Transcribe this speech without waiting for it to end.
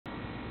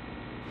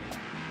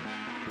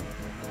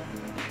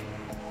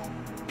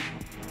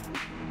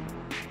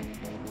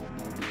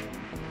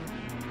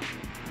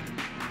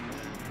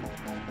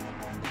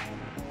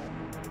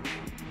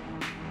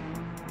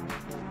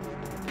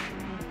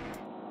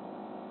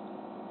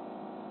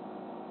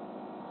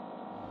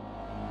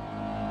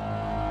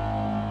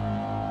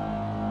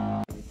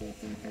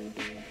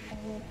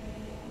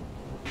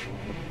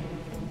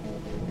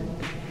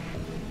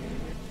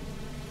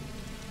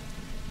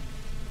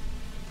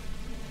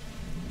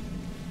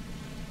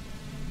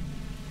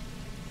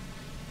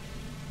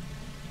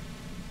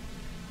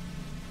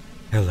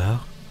Hello?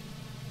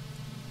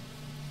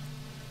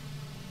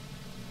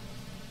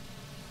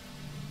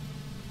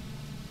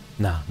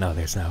 No,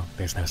 there's no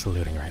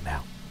saluting right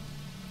now.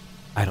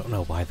 I don't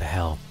know why the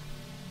hell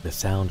the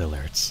sound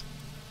alerts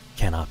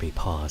cannot be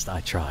paused.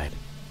 I tried.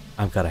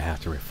 I'm gonna have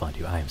to refund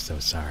you. I am so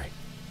sorry.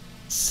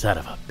 Son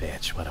of a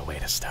bitch, what a way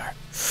to start.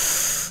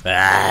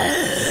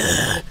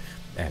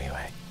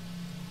 Anyway.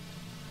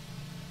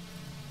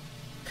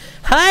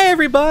 Hi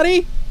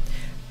everybody!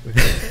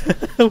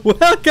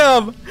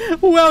 Welcome!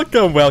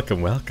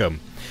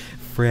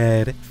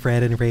 Fred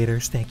and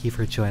Raiders, thank you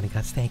for joining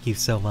us. Thank you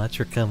so much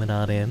for coming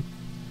on in.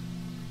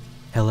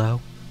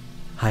 Hello?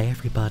 Hi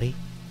everybody.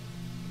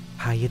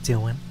 How you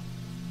doing?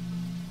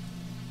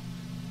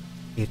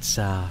 It's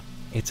a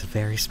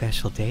very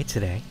special day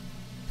today.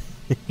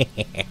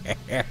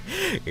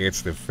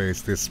 It's the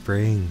first of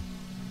spring.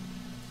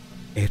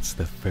 It's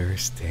the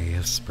first day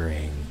of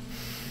spring.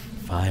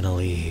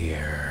 Finally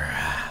here.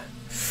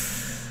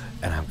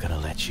 And I'm gonna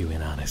let you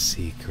in on a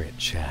secret,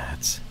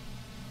 chat.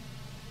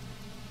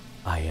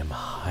 I am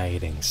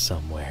hiding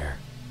somewhere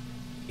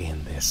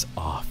in this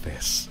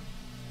office.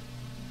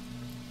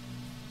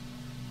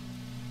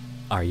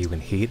 Are you in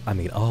heat? I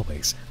mean,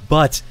 always.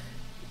 But,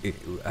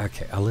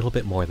 okay, a little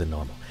bit more than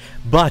normal.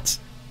 But,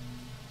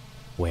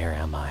 where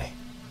am I?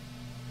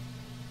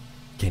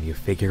 Can you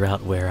figure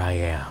out where I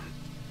am?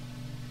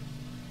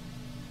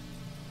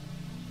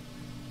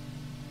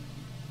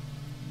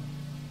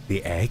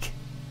 The egg?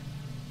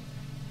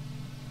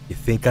 You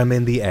think I'm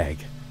in the egg?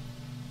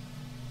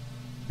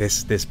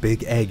 This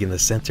big egg in the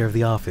center of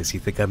the office,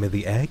 you think I'm in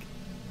the egg?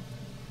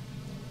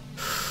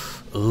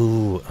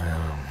 Ooh,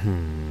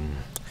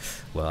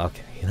 well,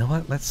 okay, you know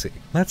what? Let's see.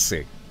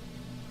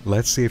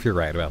 Let's see if you're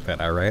right about that,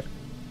 alright?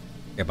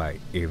 Am I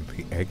in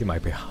the egg? Am I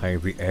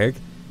behind the egg?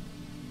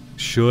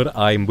 Should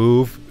I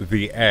move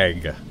the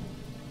egg?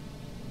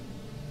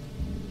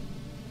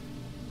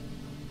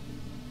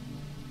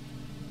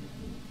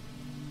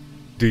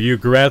 Do you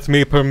grant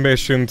me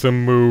permission to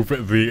move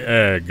the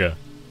egg?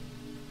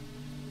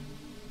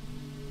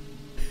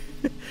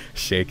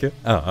 Shake it?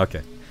 Oh,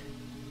 okay.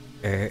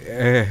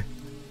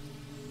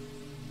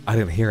 I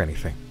didn't hear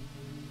anything.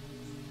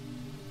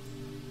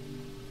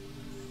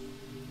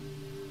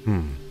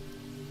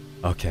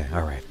 Okay,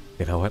 alright.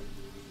 You know what?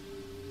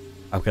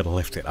 I'm gonna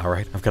lift it,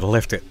 alright? I'm gonna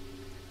lift it.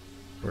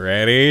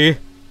 Ready?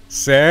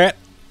 Set.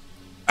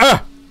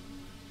 Ah!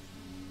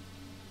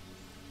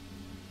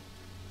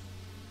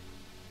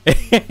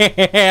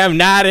 I'm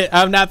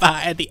not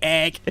behind the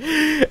egg.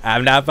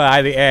 I'm not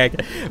behind the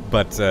egg.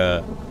 But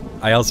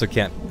I also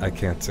can't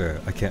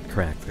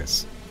crack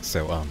this.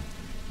 So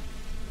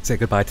say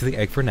goodbye to the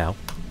egg for now.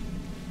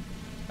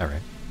 All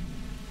right.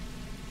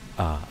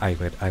 I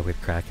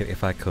would crack it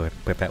if I could,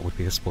 but that would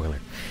be a spoiler.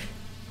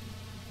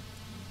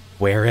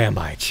 Where am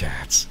I,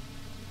 chats?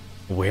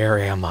 Where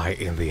am I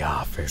in the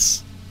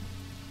office?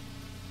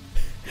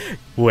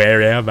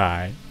 Where am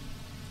I?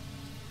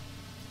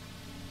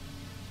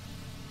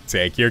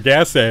 Take your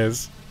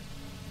guesses.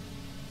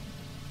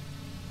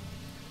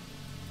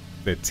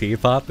 The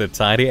teapot, the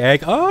tiny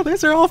egg. Oh,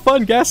 those are all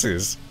fun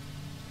guesses.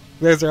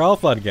 Those are all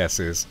fun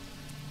guesses.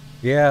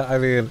 Yeah, I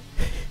mean,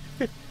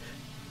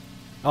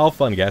 all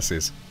fun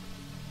guesses.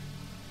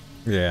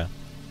 Yeah.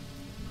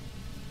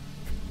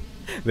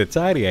 The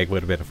tiny egg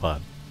would have been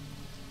fun.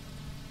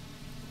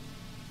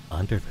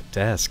 Under the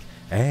desk.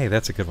 Hey,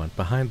 that's a good one.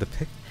 Behind the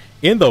pic.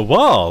 In the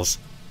walls.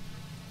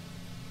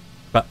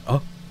 But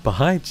oh,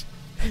 behind.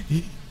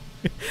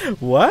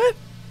 What?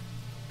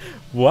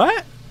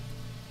 What?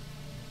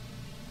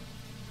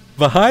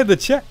 Behind the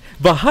chat?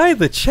 Behind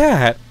the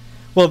chat?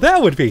 Well,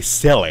 that would be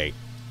silly.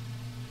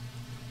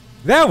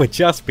 That would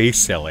just be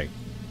silly.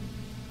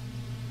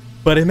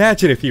 But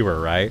imagine if you were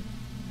right.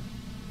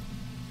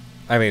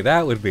 I mean,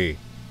 that would be...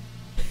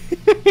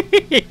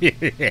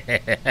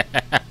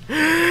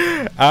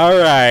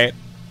 Alright.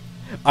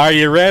 Are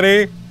you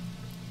ready?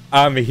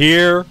 I'm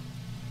here.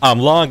 I'm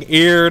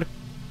long-eared.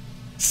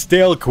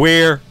 Still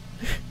queer.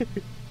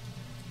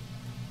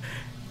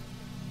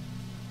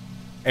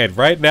 And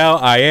right now,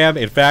 I am,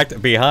 in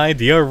fact, behind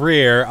your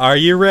rear. Are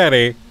you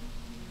ready?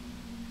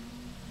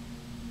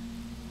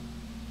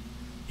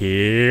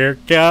 Here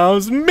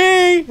comes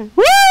me!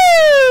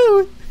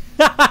 Woo!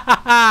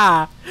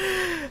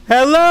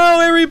 Hello,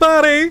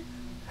 everybody!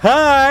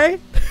 Hi!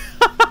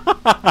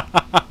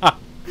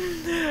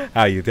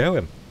 How you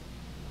doing?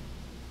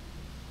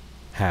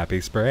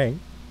 Happy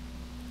spring.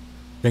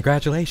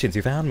 Congratulations,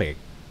 you found me.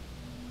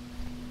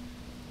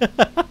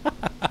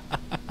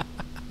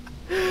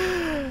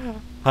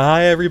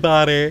 Hi,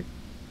 everybody.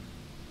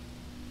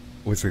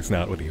 Was this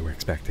not what you were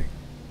expecting?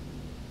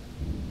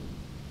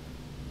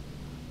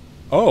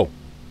 Oh.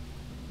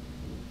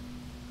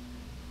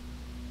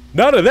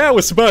 None of that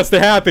was supposed to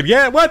happen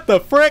yet. What the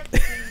frick?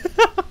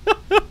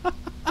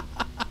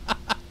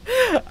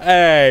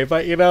 Hey,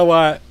 but you know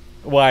what?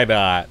 Why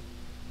not?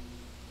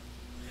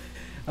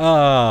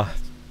 A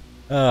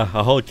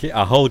whole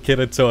kit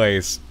of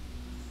toys.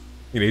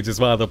 You just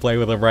wanted to play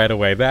with them right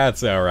away.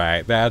 That's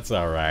alright. That's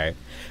alright.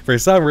 For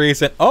some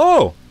reason...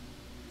 Oh!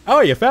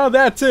 Oh, you found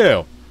that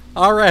too!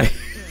 Already.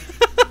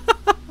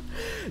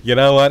 You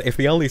know what? If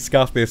the only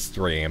scuff this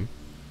stream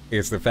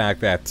is the fact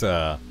that,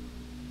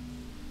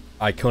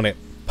 I couldn't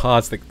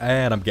pause the...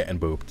 And I'm getting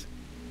booped.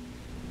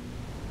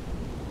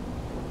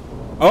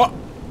 Oh!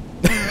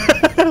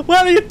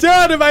 What are you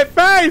doing to my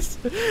face?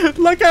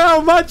 Look at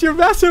how much you're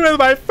messing with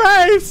my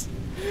face!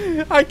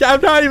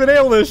 I'm not even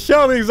able to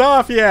show these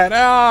off yet.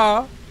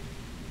 Ah.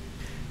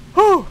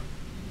 Whew.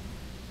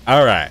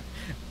 Alright.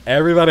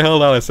 Everybody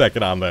hold on a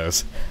second on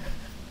those.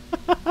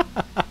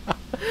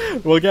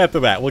 We'll get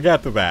to that. We'll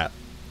get to that.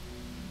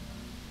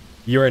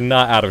 You are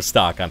not out of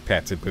stock on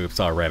pets and poops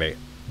already.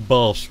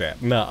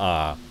 Bullshit.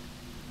 Nuh-uh.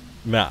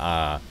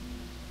 Nuh-uh.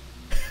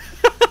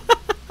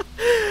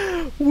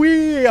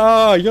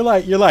 You're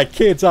like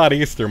kids on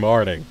Easter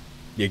morning.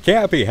 You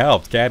can't be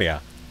helped, can ya?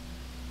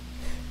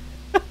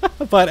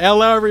 But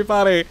hello,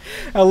 everybody.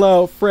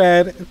 Hello,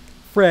 Fred.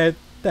 Fred,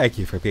 thank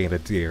you for being a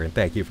dear, and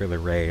thank you for the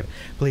raid.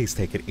 Please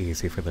take it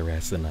easy for the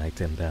rest of the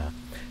night, and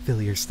feel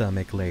your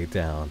stomach lay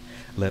down.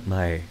 Let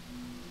my...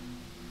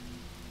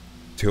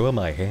 Two of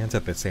my hands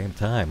at the same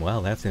time.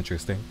 Wow, that's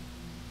interesting.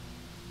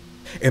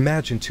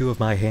 Imagine two of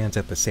my hands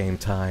at the same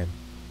time.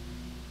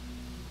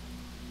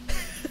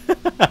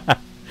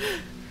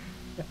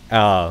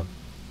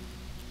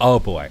 Oh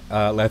boy,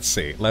 let's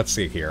see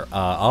here.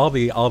 All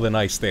the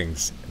nice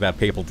things that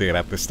people did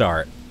at the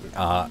start.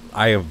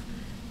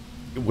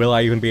 Will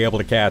I even be able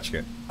to catch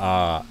it?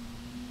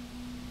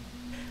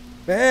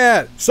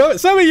 Man, so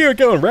some of you are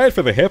going right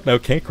for the hypno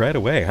kink right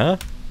away, huh?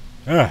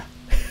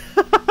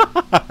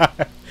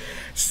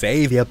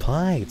 Save your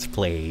points,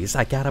 please.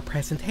 I got a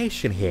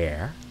presentation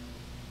here.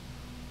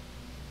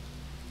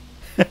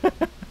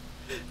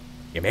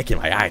 You're making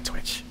my eye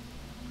twitch.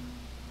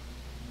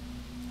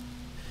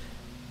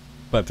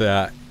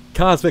 But,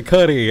 Cosmic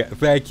Hoodie,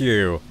 thank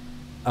you.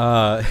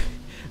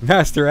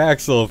 Master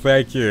Axel,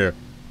 thank you.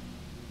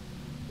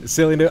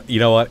 Silly, you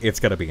know what? It's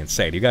gonna be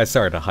insane. You guys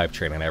started a hype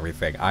train and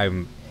everything.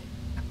 And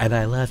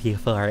I love you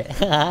for it.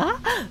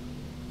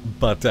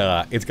 But,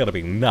 it's gonna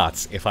be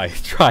nuts if I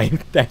try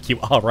and thank you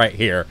all right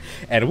here.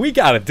 And we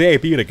got a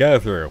debut to go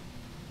through.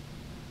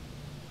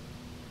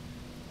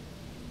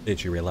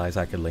 Did you realize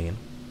I could lean?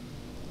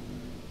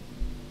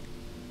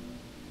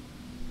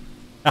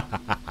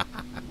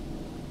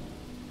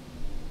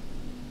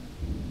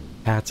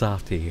 Hats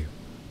off to you.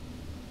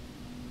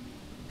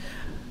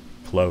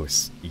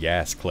 Close.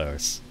 Yes,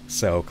 close.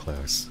 So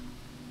close.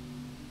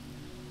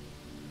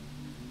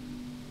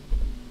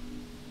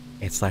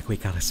 It's like we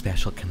got a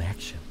special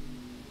connection.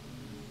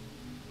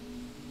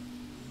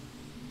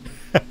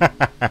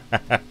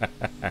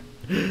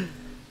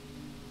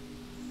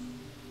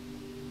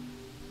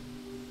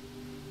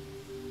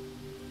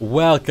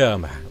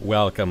 Welcome,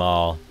 welcome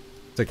all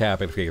to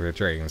Cabin Fever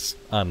Dreams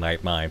on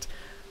Night Mind.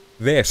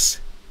 This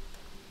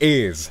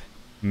is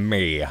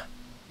me,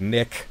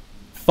 Nick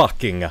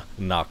fucking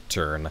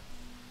Nocturne,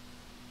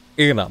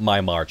 in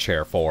my March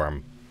Hare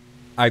form.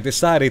 I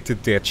decided to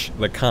ditch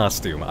the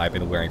costume I've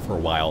been wearing for a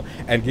while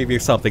and give you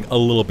something a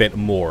little bit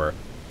more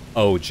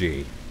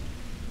OG.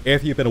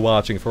 If you've been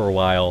watching for a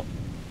while,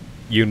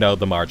 you know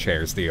the March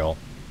Hare's deal.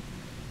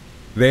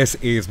 This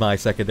is my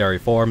secondary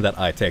form that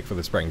I take for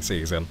the spring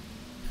season.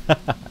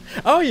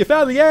 Oh, you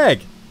found the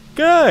egg!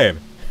 Good!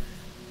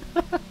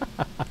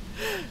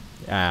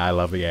 I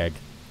love the egg.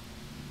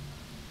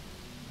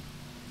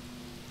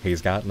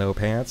 He's got no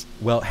pants?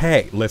 Well,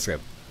 hey,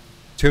 listen.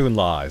 Toon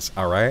laws,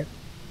 alright?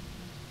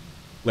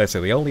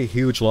 Listen, the only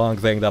huge long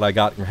thing that I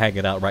got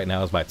hanging out right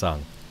now is my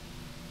tongue.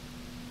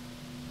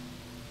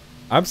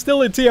 I'm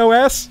still in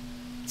TOS?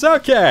 It's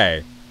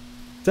okay.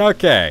 It's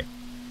okay.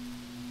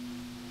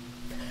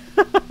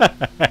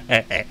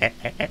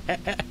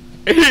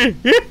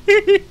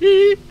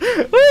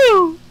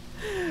 Woo!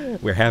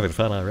 We're having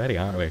fun already,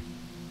 aren't we?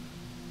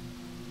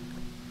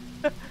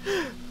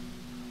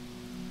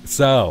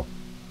 So,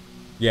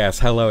 yes,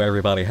 hello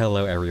everybody,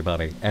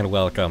 and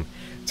welcome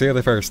to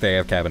the first day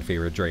of Cabin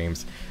Fever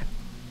Dreams.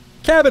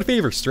 Cabin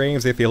Fever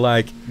Streams, if you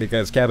like,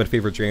 because Cabin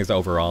Fever Dreams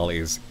overall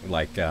is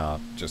like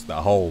just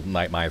the whole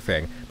Night My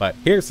thing. But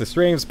here's the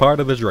streams part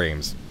of the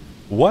dreams.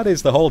 What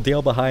is the whole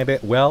deal behind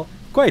it? Well,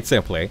 quite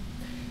simply,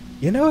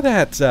 you know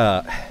that,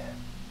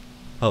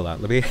 hold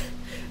on, let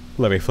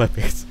me flip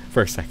this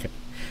for a second,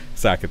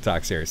 so I can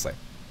talk seriously,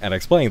 and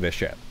explain this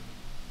shit.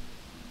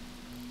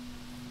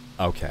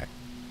 Okay.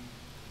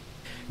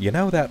 You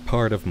know that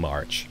part of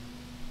March,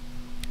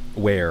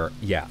 where,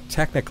 yeah,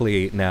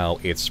 technically now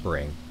it's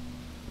spring,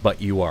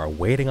 but you are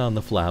waiting on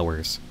the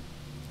flowers,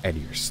 and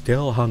you're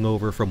still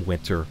hungover from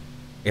winter.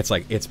 It's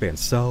like it's been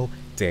so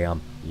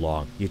damn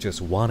long. You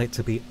just want it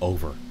to be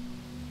over.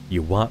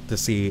 You want to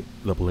see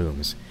the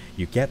blooms.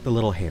 You get the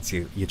little hints.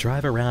 You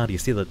drive around, you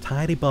see the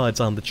tiny buds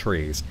on the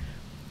trees.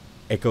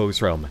 It goes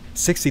from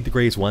 60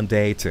 degrees one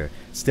day to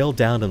still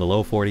down in the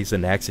low 40s the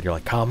next, and you're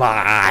like, come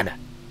on!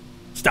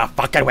 Stop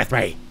fucking with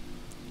me!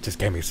 Just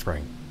give me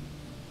spring.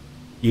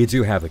 You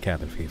do have the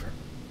cabin fever,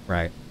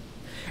 right?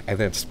 And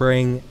then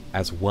spring,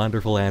 as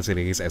wonderful as it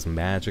is, as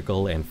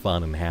magical and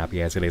fun and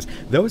happy as it is,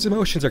 those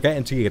emotions are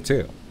getting to you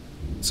too.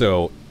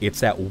 So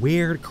it's that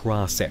weird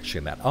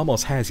cross-section that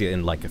almost has you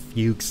in like a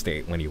fugue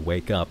state when you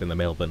wake up in the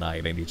middle of the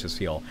night and you just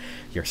feel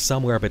you're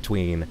somewhere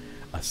between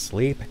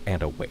asleep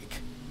and awake.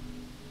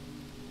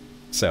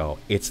 So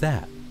it's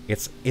that.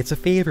 It's a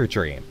fever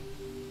dream.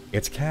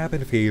 It's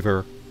cabin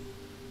fever.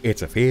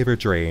 It's a fever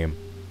dream.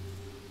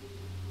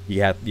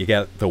 You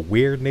get the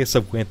weirdness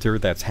of winter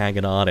that's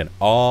hanging on and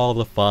all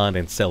the fun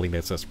and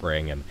silliness of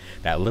spring and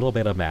that little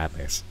bit of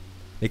madness.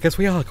 Because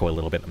we all go a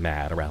little bit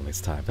mad around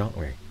this time, don't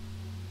we?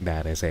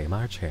 That is a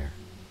March hare.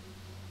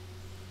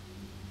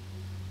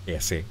 You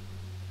see?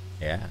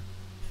 Yeah.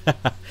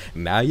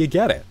 Now you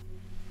get it.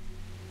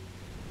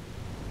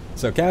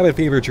 So Cabin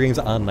Fever Dreams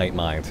on Night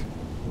Mind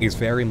is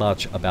very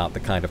much about the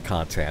kind of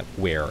content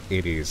where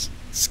it is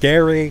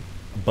scary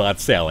but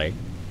silly.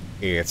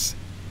 It's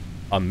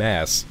a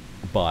mess,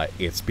 but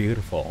it's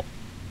beautiful.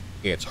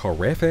 It's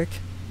horrific,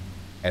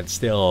 and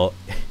still,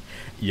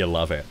 you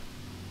love it.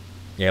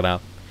 You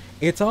know?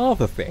 It's all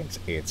the things.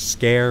 It's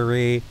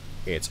scary,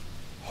 it's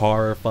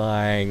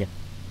horrifying,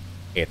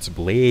 it's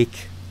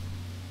bleak.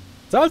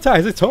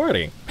 Sometimes it's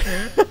horny.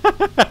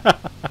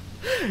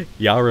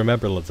 Y'all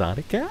remember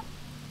Lasagna Cat?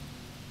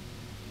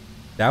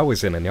 That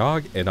was an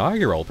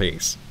inaugural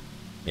piece.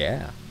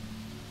 Yeah.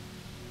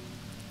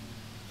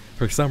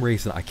 For some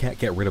reason, I can't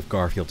get rid of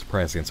Garfield's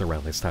presence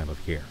around this time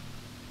of year.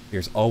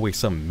 There's always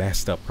some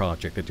messed up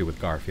project to do with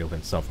Garfield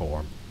in some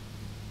form.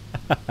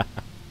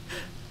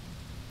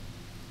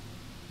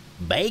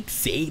 Bake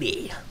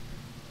Sadie.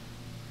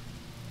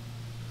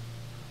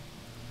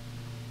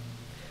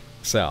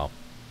 So,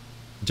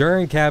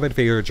 during Cabin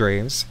Fever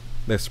Dreams,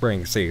 this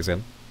spring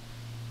season,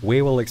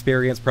 we will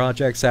experience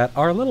projects that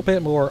are a little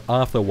bit more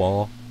off the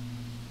wall.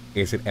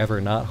 Is it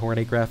ever not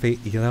horny graphy?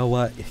 You know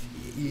what?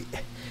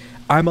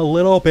 I'm a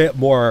little bit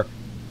more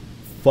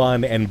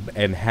fun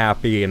and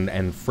happy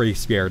and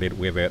free-spirited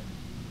with it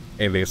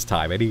in this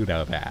time, and you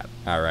know that.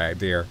 Alright,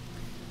 dear.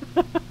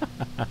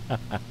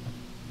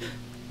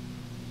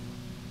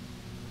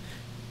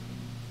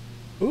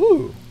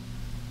 Ooh.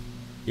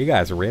 You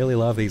guys really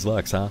love these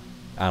looks, huh?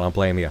 I don't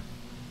blame you.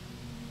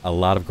 A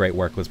lot of great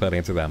work was put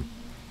into them.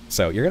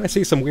 So you're going to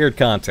see some weird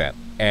content,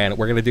 and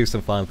we're going to do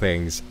some fun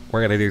things. We're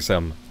going to do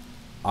some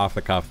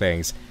off-the-cuff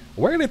things.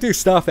 We're going to do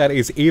stuff that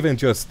is even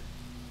just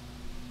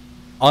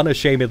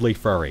unashamedly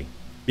furry.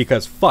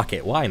 Because fuck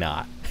it, why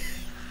not?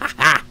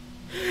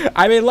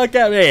 I mean, look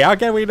at me. How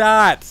can we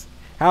not?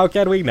 How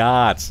can we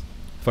not?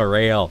 For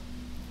real.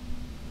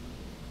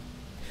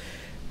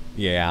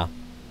 Yeah.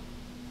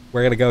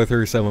 We're going to go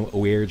through some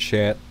weird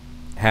shit,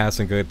 have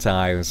some good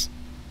times,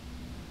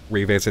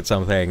 revisit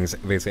some things,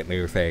 visit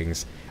new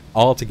things.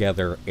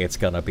 Altogether, it's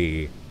going to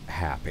be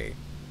happy.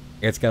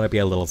 It's going to be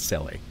a little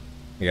silly,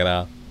 you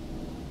know?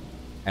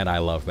 And I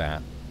love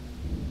that.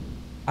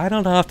 I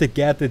don't have to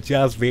get to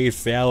just be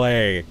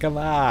silly. Come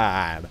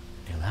on.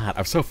 Come on.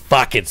 I'm so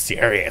fucking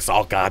serious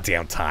all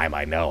goddamn time.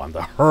 I know. I'm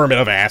the hermit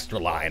of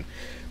AstraLine.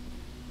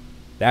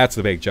 That's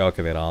the big joke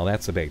of it all.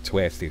 That's the big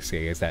twist, you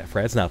see, is that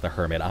Fred's not the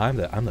hermit. I'm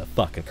the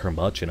fucking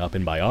curmudgeon up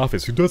in my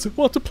office who doesn't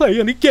want to play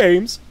any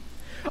games.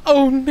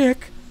 Oh,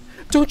 Nick,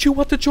 don't you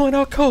want to join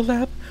our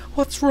collab?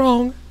 What's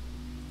wrong?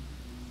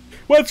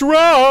 What's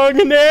wrong,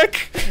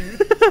 Nick?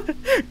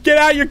 Get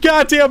out your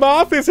goddamn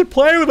office and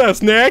play with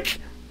us, Nick.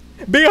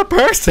 Be a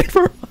person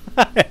for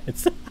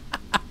once.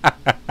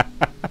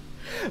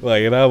 Well,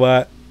 you know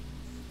what?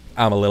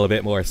 I'm a little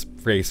bit more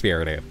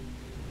free-spirited.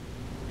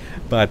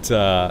 But,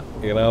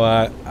 you know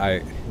what?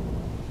 I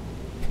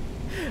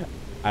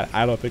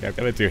don't think I'm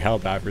going to do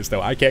Helldivers,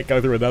 though. I can't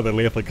go through another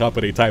Lethal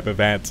Company type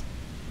event.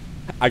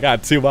 I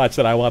got too much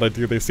that I want to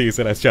do this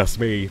season as just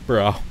me,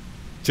 bro.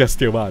 Just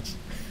too much.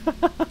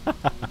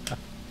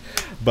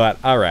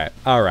 But, alright,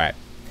 alright.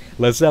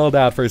 Let's settle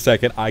down for a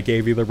second. I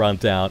gave you the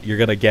rundown. You're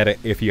going to get it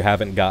if you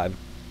haven't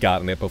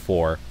gotten it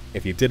before.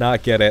 If you did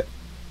not get it,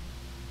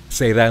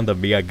 say that in the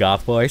Mia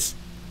Goth voice.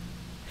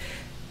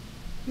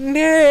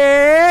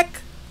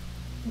 Nick!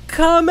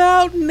 Come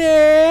out,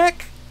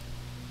 Nick!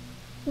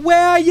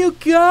 Where are you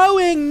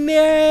going,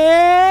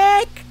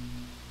 Nick?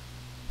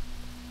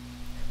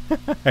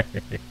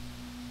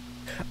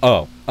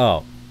 Oh.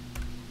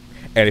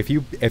 And if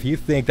you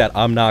think that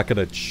I'm not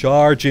gonna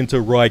charge into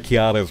Roy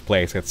Keanu's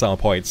place at some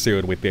point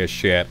soon with this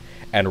shit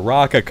and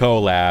rock a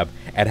collab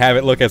and have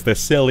it look as the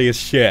silliest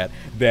shit,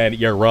 then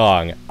you're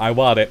wrong. I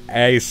want it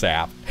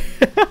ASAP.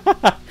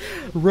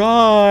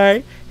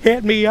 Roy,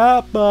 hit me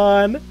up,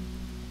 bun.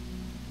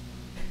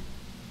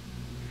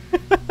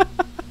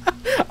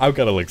 I'm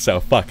gonna look so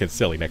fucking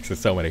silly next to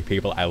so many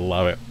people. I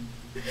love it.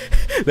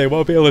 They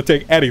won't be able to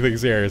take anything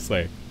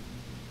seriously.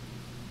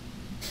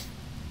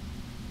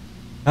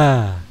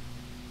 Ah.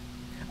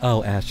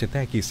 Oh, Ashton,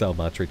 thank you so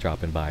much for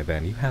dropping by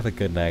then. You have a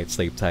good night,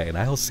 sleep tight, and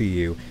I'll see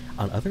you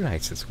on other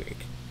nights this week.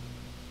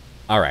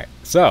 Alright,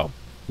 so,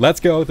 let's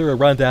go through a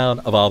rundown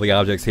of all the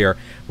objects here.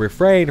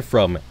 Refrain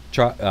from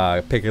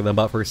picking them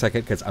up for a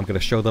second, because I'm going to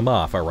show them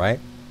off,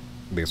 alright?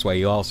 This way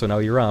you also know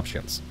your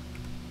options.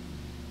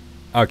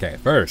 Okay,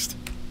 first,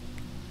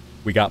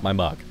 we got my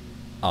mug,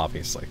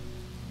 obviously.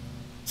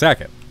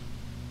 Second,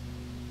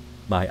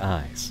 my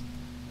eyes.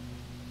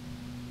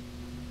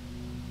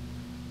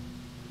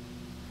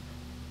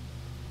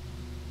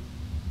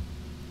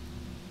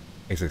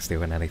 Is this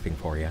doing anything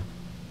for you?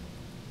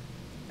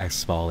 As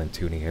small and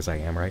toony as I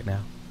am right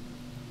now?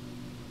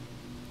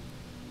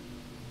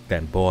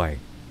 Then boy,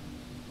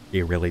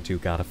 you really do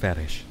got a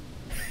fetish.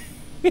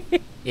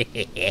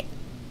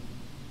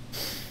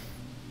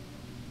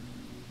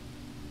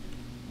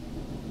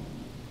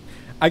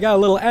 I got a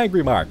little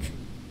angry mark.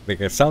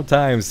 Because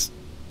sometimes,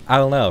 I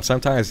don't know,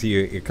 sometimes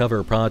you cover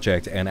a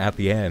project and at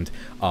the end,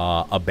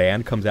 a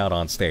band comes out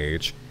on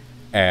stage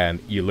and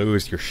you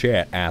lose your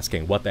shit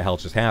asking what the hell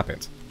just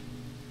happened.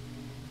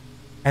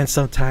 And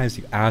sometimes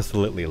you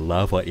absolutely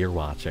love what you're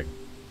watching.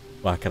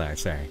 What can I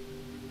say?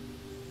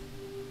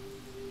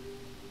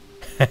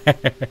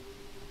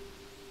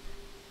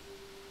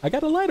 I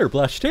got a lighter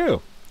blush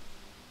too.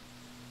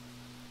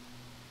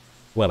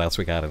 What else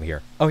we got in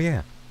here? Oh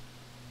yeah.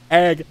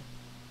 Egg.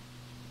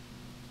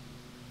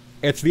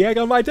 It's the egg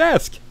on my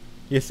desk.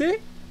 You see?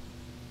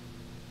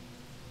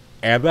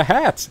 And the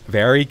hat.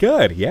 Very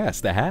good.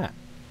 Yes, the hat.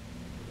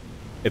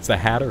 It's the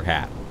Hare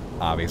hat,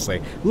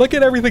 obviously. Look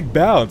at everything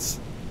bounce.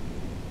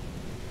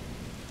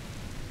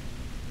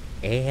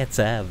 It's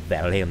a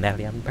very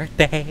million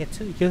birthday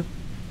to you.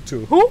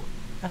 To who?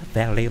 A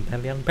very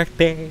million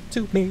birthday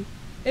to me.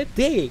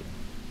 Indeed.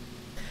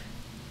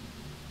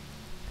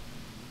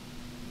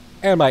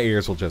 And my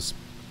ears will just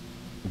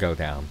go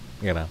down,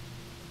 you know.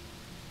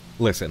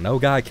 Listen, no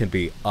guy can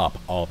be up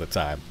all the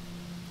time.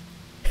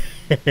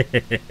 And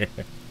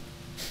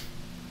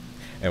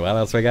what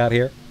else we got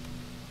here?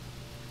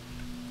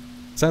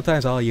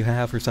 Sometimes all you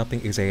have for something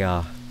is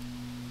a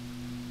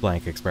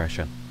blank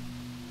expression.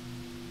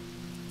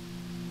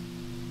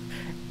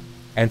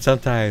 And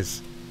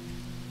sometimes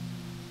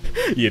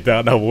you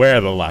don't know where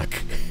to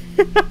look.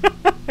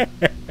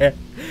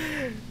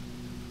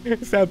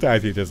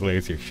 Sometimes you just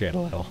lose your shit a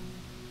little.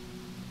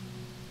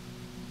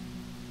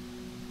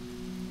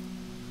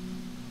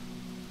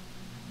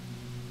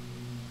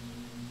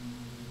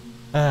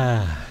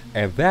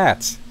 And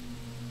that's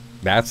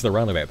the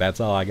run of it. That's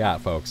all I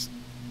got, folks.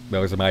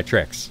 Those are my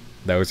tricks.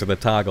 Those are the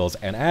toggles.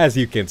 And as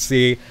you can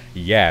see,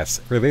 yes,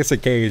 for this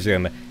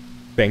occasion,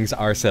 things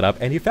are set up.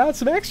 And you found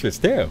some extras,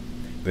 too.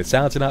 The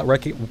sounds are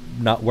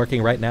not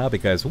working right now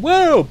because,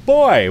 whoa,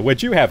 boy,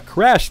 would you have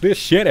crashed this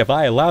shit if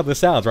I allowed the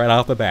sounds right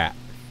off the bat.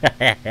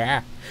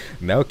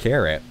 No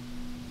carrot.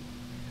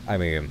 I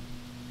mean,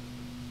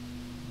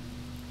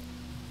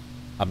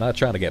 I'm not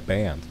trying to get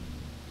banned.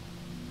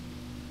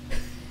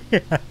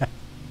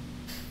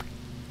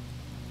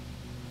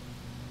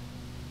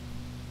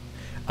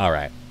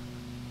 Alright.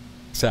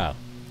 So,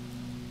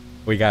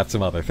 we got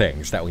some other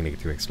things that we need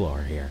to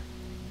explore here.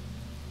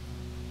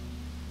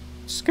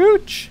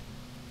 Scooch!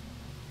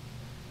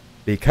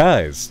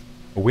 Because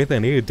with a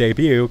new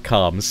debut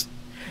comes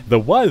the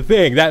one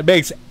thing that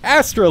makes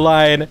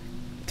AstraLine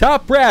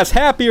Top Brass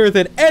happier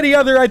than any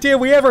other idea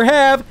we ever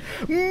have: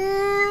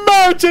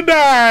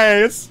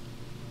 merchandise!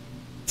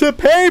 To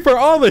pay for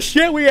all the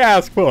shit we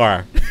ask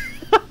for!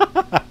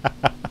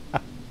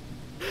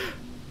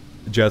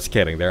 Just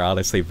kidding, they're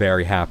honestly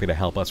very happy to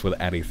help us with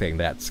anything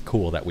that's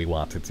cool that we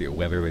want to do,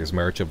 whether there's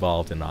merch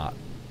involved or not.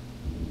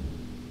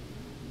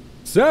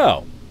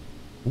 So,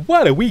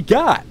 what do we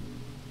got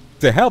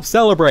to help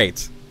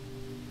celebrate?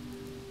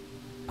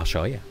 I'll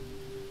show you.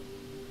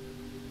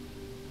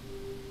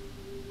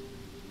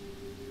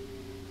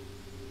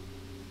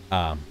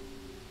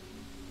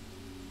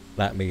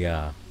 Let me,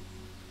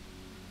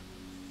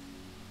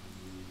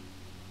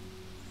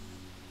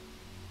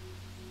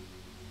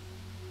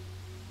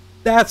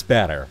 That's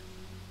better.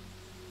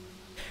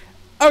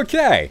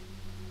 Okay.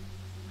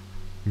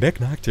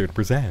 Nocturne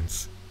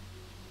presents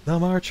the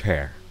March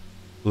Hare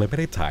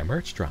limited time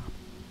merch drop.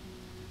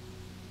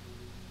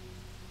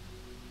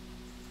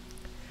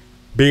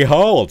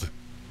 Behold!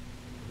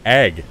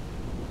 Egg.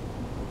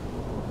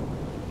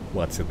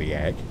 What's in the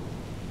egg?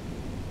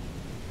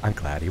 I'm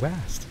glad you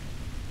asked.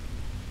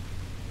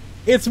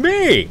 It's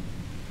me!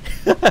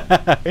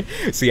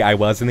 See, I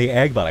was in the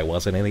egg, but I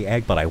wasn't in the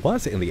egg, but I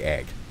was in the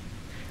egg.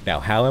 Now,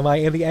 how am I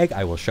in the egg?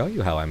 I will show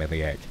you how I'm in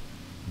the egg.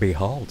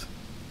 Behold.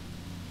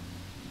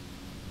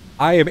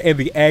 I am in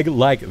the egg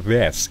like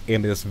this,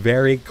 in this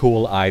very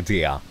cool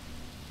idea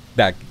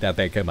that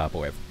they came up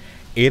with.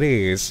 It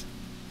is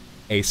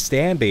a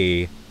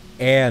standee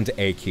and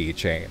a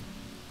keychain.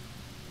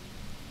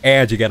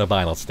 And you get a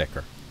vinyl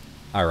sticker.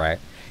 Alright.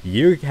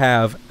 You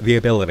have the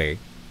ability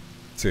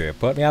to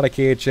put me on a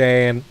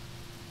keychain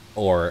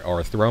or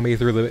run it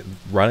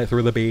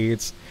through the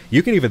beads.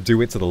 You can even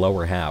do it to the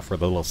lower half for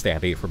the little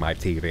standee for my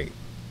TV.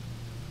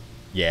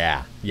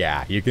 Yeah,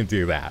 you can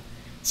do that.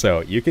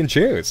 So you can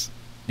choose.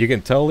 You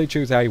can totally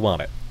choose how you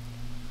want it.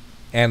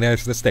 And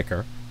there's the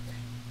sticker.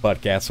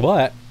 But guess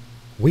what?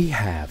 We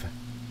have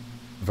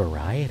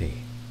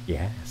variety.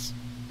 Yes.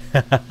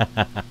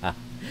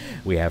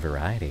 We have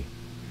variety.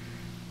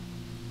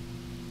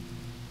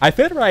 I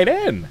fit right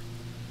in.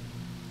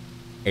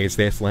 Is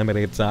this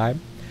limited time?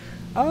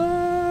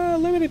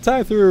 Limited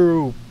time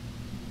through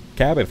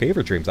Cabin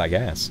Fever Dreams, I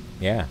guess.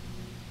 Yeah.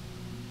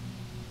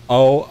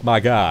 Oh my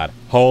god.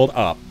 Hold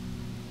up.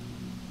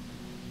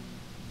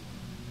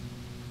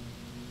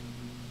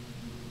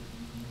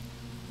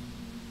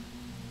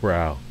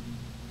 Bro,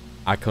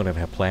 I couldn't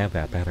have planned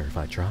that better if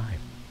I tried.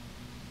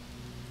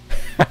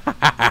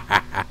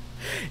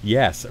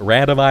 Yes,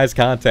 randomized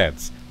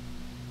contents.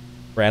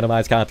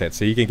 Randomized content.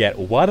 So you can get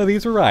one of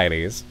these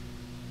varieties.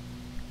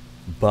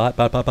 But,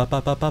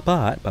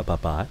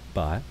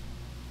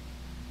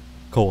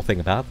 cool thing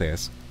about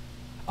this,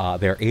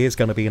 there is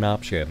going to be an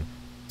option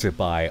to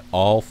buy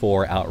all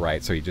 4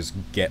 outright, so you just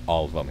get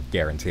all of them,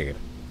 guaranteed.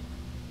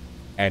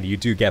 And you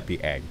do get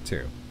the egg,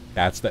 too.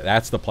 That's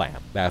the plan.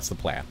 That's the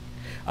plan.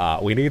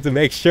 We need to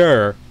make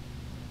sure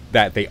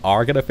that they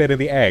are going to fit in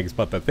the eggs,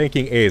 but the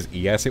thinking is,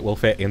 yes, it will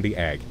fit in the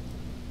egg.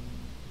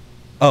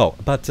 Oh,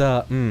 but,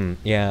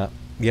 yeah,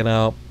 you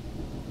know,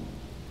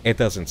 it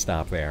doesn't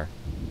stop there.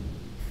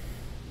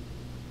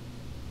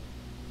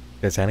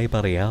 Does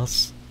anybody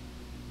else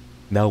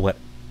know what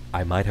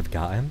I might have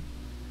gotten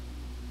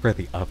for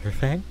the other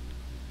thing?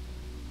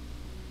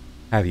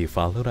 Have you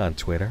followed on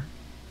Twitter?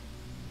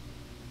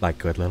 Like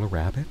good little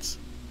rabbits?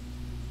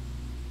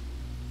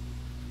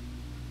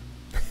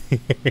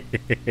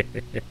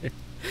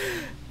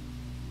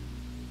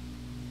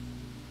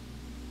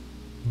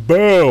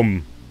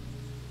 Boom!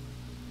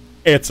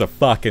 It's a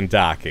fucking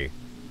docky.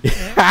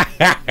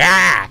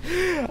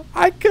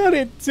 I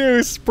couldn't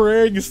do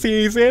spring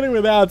season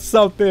without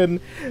something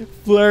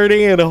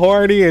flirty and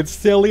horny and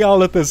silly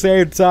all at the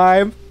same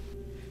time.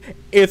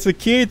 It's a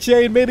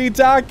keychain mini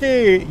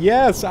docky.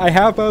 Yes, I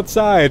have both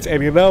sides.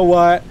 And you know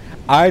what?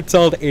 I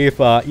told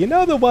Aoife, you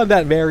know the one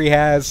that Mary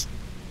has?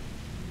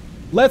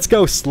 Let's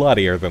go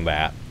sluttier than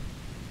that.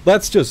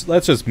 Let's just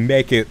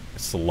make it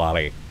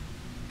slutty.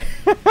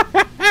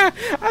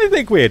 I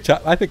think we achieved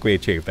that. I think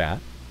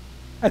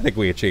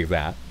we achieved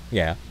that.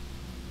 Yeah.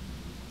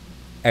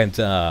 And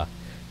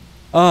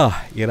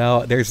you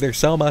know, there's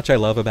so much I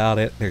love about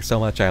it. There's so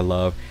much I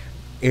love.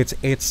 It's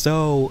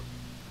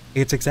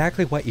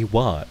exactly what you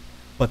want,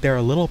 but there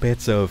are little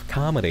bits of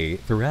comedy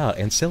throughout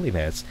and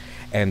silliness.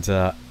 And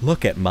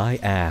look at my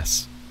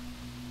ass.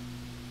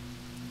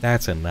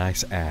 That's a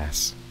nice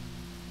ass.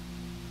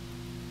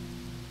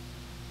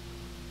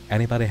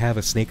 Anybody have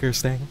a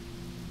sneakers thing?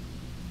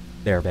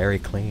 They're very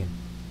clean.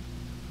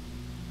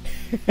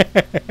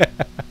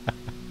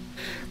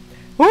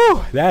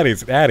 Woo! That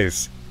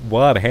is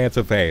one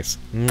handsome face.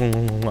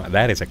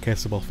 That is a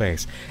kissable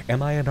face.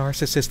 Am I a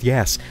narcissist?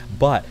 Yes,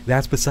 but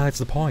that's besides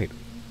the point.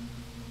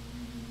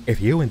 If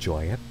you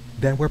enjoy it,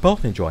 then we're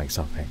both enjoying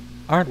something,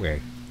 aren't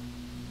we?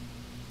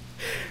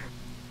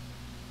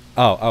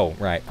 Oh,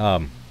 right.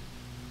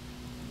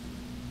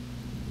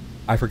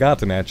 I forgot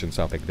to mention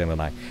something, didn't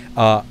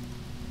I?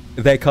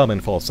 They come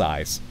in full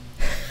size.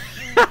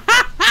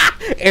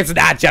 It's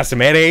not just a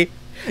mini.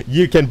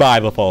 You can buy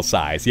the full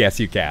size. Yes,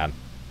 you can.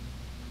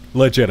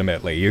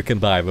 Legitimately, you can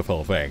buy the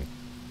full thing.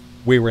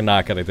 We were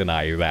not going to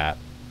deny you that.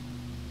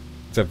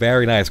 It's a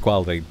very nice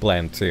quality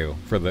blend too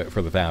for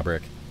the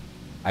fabric.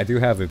 I do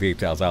have the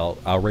details.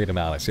 I'll read them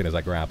out as soon as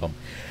I grab them.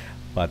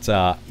 But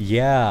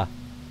yeah,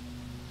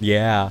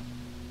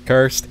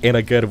 cursed in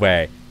a good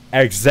way.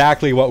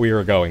 Exactly what we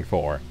were going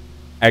for.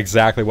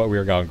 Exactly what we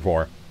were going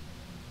for.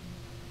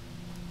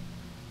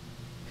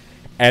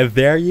 And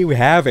there you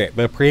have it.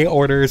 The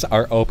pre-orders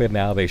are open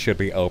now. They should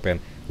be open.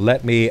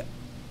 Let me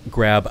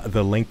grab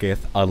the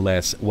linketh,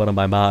 unless one of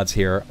my mods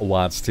here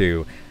wants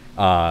to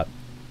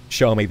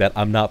show me that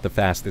I'm not the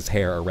fastest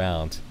hare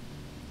around.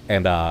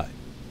 And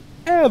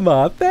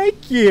Emma,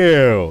 thank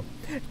you!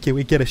 Can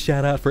we get a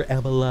shout out for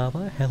Emma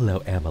Llama?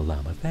 Hello, Emma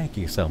Llama. Thank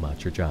you so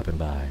much for dropping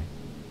by.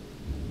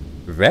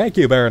 Thank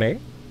you, Bernie.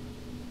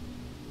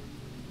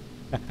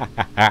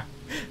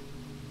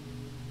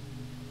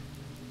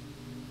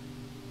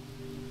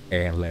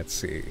 And let's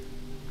see.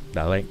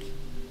 The link.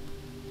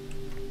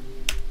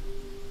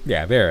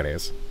 Yeah, there it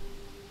is.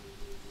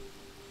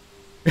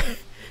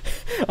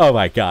 Oh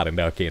my god, a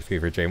no Kid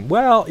Fever Dream.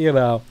 Well, you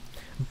know,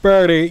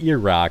 Bernie, you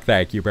rock.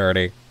 Thank you,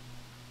 Bernie.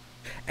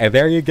 And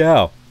there you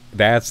go.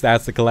 That's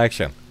the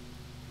collection.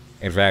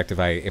 In fact, if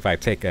I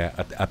take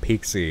a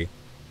peek-see,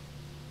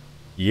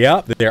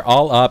 yep, they're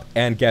all up.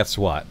 And guess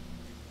what?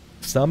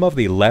 Some of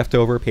the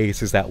leftover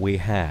pieces that we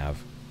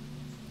have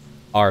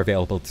are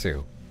available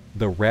too.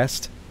 The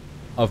rest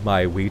of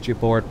my Ouija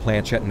board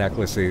planchette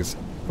necklaces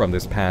from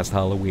this past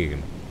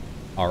Halloween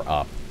are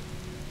up.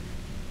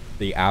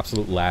 The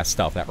absolute last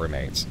stuff that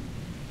remains.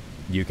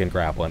 you can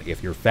grab one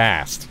if you're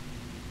fast.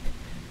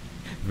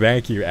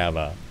 Thank you,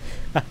 Emma.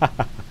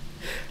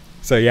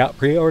 So yeah,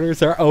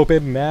 pre-orders are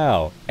open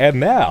now. And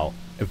now,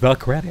 the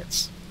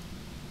credits.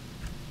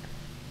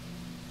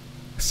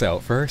 So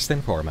first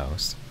and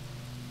foremost,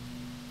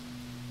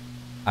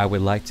 I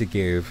would like to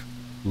give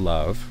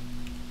love,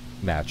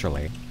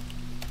 naturally,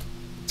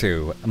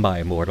 to my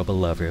immortal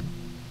beloved,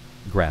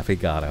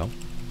 Graphigato,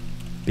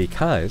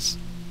 because,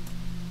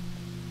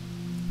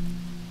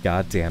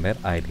 god damn it,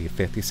 I need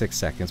 56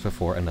 seconds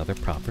before another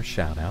proper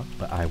shout out,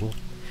 but I will.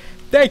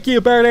 Thank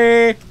you,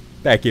 Bernie!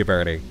 Thank you,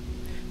 Bernie.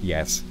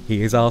 Yes,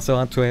 he is also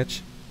on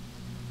Twitch.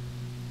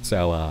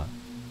 So,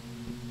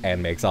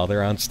 and makes all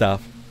their own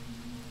stuff.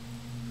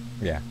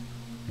 Yeah,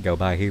 go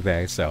by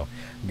eBay, so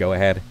go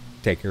ahead,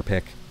 take your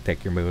pick,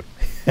 take your mood.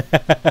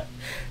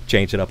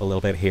 Change it up a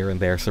little bit here and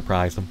there,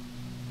 surprise them.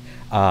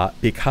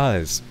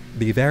 Because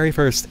the very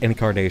first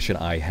incarnation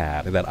I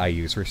had that I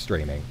used for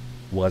streaming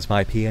was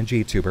my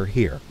PNG tuber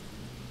here,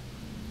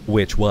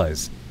 which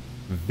was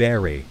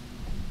very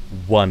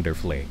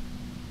wonderfully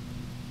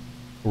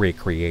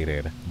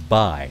recreated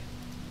by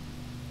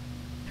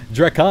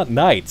Dracont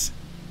Knight,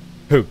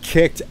 who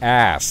kicked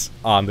ass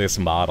on this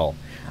model.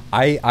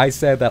 I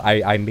said that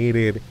I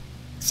needed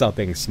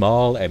something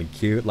small and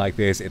cute like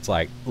this. It's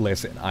like,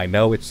 listen, I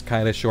know it's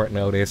kind of short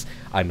notice.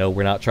 I know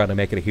we're not trying to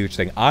make it a huge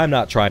thing. I'm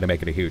not trying to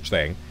make it a huge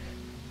thing.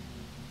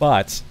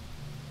 But,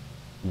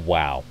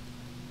 wow.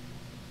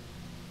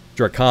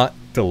 Dracont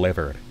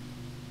delivered.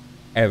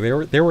 And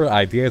there were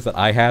ideas that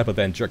I had, but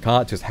then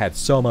Dracont just had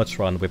so much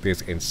fun with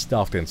this and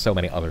stuffed in so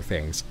many other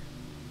things.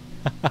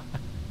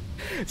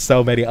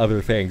 So many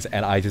other things,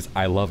 and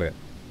I love it.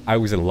 I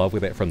was in love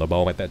with it from the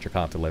moment that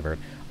Dracont delivered.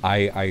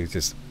 I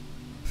just,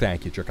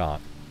 thank you,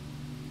 Dracont.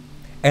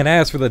 And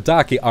as for the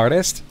Daki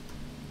artist,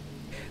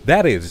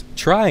 that is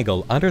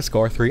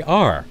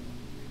triangle_3R.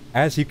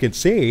 As you can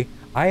see,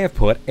 I have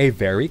put a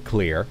very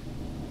clear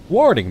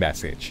warning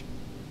message.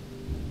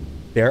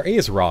 There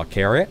is raw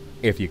carrot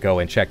if you go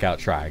and check out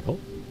Triangle,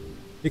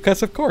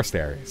 because of course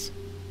there is.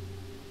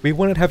 We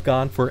wouldn't have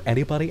gone for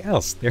anybody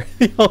else. They're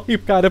the only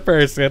kind of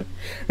person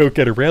who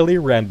can really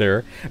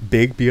render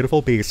big,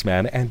 beautiful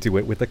beastmen and do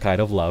it with the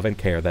kind of love and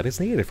care that is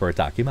needed for a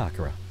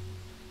Dakimakura.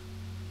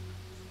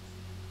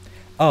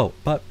 Oh,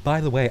 but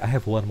by the way, I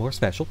have one more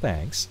special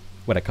thanks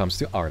when it comes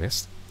to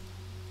artists.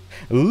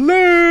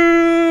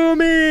 Lumi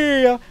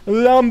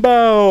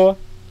Lumbo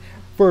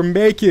for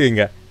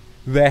making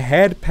the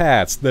head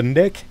pats, the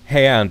Nick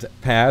hand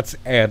pats,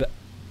 and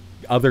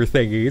other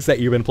thingies that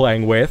you've been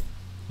playing with.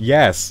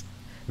 Yes,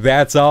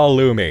 that's all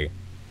Lumi.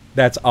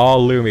 That's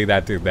all Lumi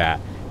that did that.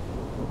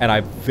 And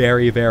I'm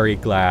very, very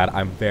glad.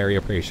 I'm very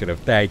appreciative.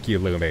 Thank you,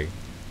 Lumi.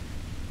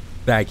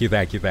 Thank you,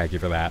 thank you, thank you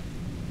for that.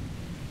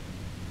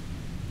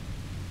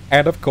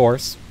 And of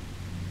course,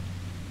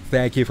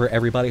 thank you for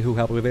everybody who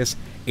helped with this.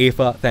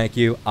 Aoife, thank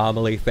you.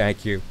 Amelie,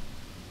 thank you.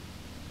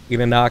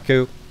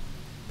 Inanaku,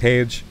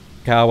 Paige,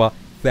 Kawa,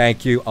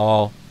 thank you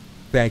all.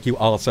 Thank you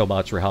all so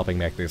much for helping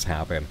make this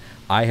happen.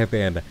 I have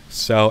been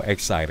so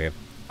excited.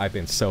 I've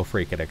been so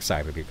freaking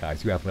excited, you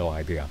guys. You have no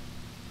idea.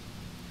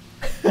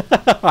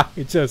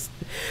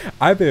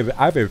 I've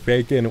been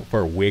thinking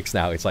for weeks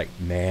now. It's like,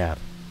 man,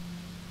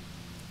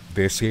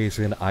 this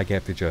season I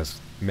get to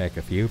just make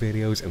a few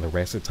videos and the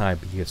rest of the time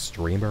be a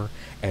streamer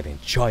and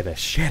enjoy the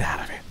shit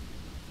out of it.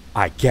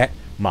 I get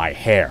my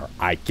hair.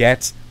 I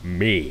get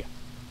me.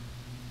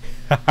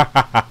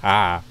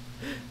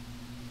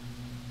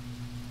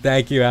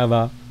 Thank you,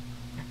 Emma.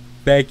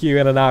 Thank you,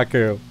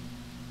 Inanaku.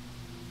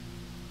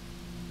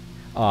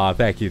 Aw,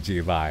 thank you,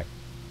 G-Vi.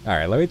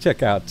 Alright, let me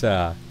check out,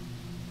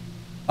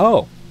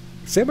 Oh!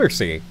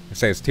 Simmersea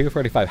says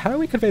 245. How do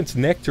we convince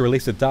Nick to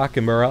release a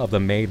Dakamura of the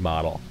main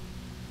model?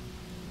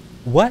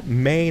 What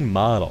main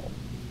model?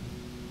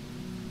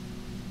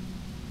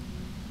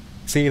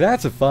 See,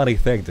 that's a funny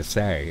thing to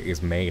say,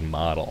 is main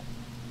model.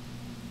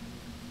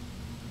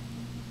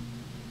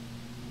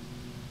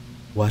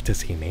 What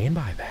does he mean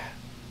by that?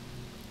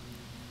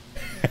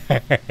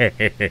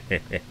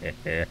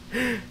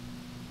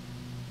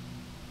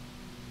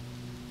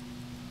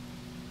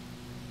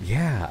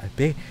 Yeah,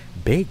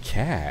 big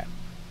cat.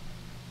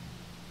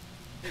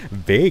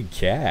 Big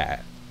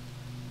cat.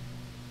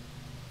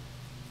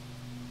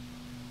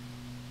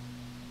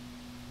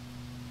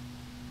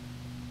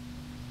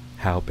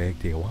 How big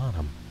do you want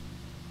him?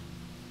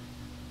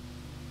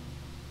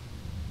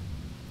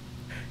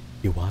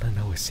 You want to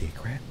know a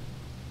secret?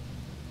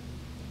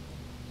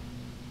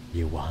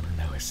 You want to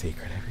know a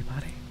secret,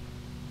 everybody?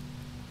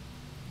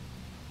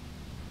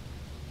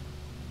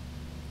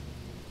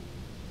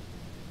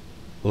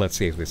 Let's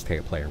see if this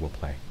tape player will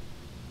play.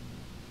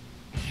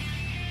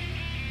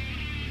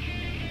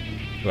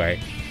 Wait.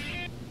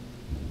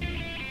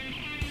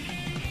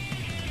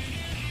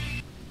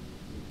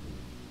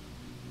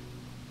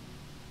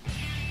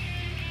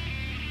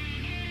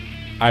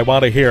 I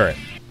want to hear it.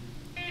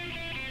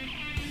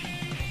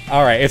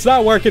 All right, it's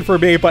not working for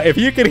me, but if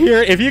you can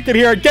hear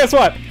it, guess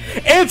what?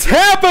 It's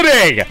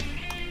happening!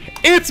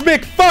 It's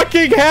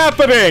McFucking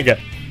happening!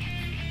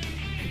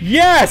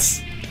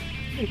 Yes!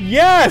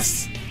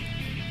 Yes!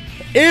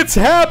 It's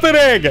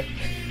happening!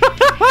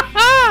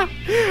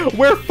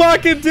 We're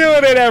fucking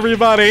doing it,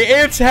 everybody!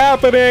 It's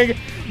happening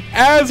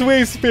as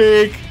we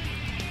speak!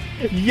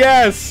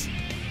 Yes!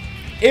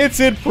 It's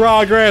in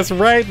progress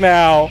right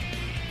now!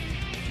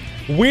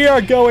 We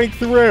are going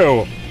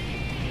through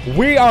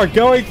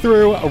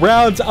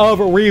rounds of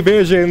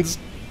revisions.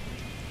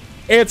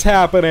 It's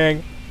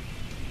happening.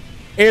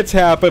 It's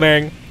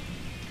happening.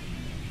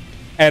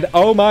 And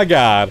oh my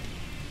god,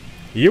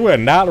 you are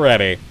not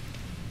ready.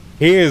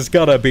 He is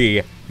gonna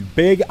be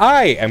big.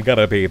 I am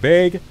gonna be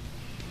big.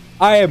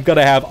 I am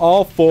gonna have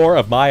all 4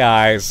 of my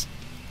eyes.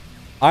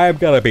 I am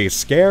gonna be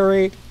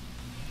scary.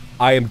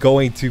 I am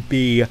going to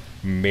be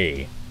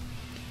me.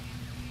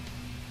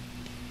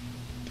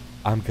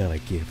 I'm gonna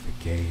give the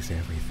gays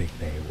everything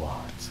they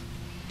want.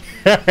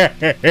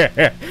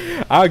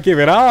 I'll give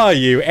it all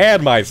you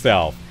and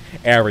myself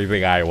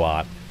everything I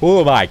want. Who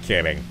am I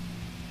kidding?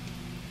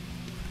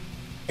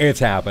 It's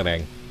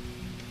happening.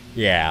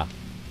 Yeah.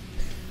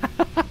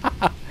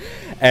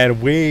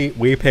 And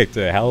we picked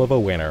a hell of a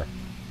winner.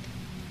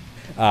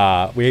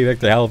 We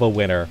picked a hell of a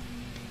winner.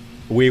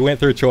 We went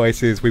through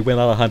choices. We went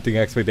on a hunting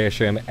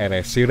expedition, and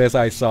as soon as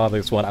I saw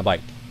this one, I'm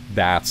like,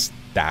 that's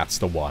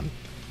the one.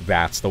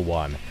 That's the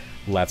one.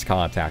 Let's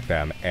contact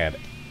them, and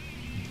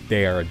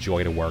they are a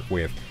joy to work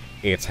with.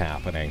 It's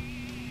happening.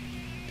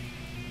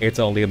 It's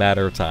only a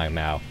matter of time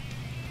now.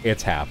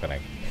 It's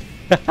happening.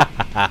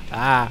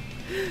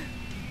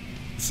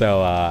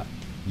 So,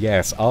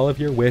 yes, all of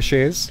your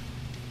wishes.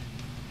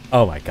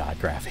 Oh my god,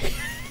 Graphy.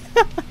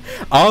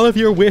 All of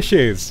your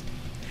wishes,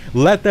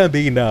 let them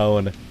be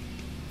known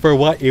for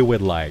what you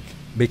would like.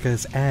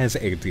 Because as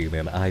a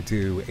demon, I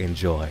do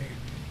enjoy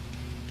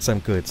some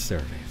good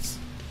service.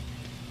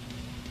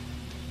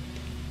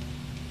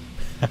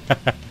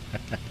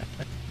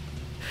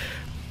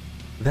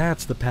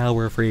 That's the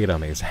power of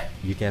freedom, is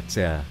you get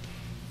to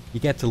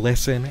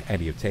listen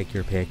and you take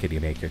your pick and you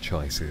make your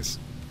choices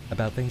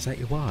about things that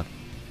you want.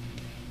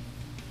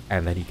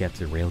 And then you get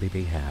to really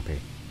be happy.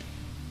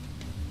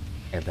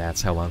 And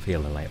that's how I'm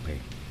feeling lately.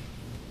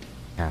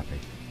 Happy.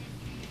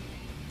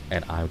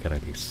 And I'm gonna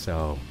be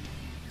so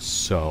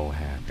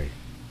happy.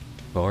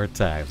 4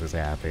 times as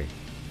happy.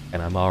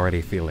 And I'm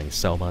already feeling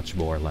so much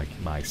more like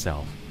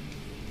myself.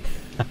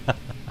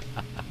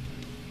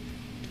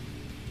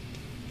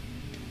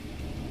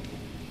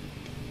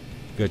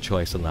 Good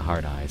choice on the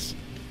hard eyes.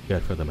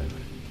 Good for the mood.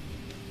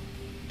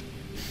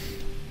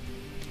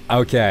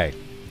 Okay.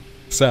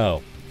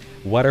 So,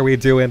 what are we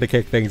doing to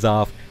kick things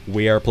off?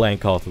 We are playing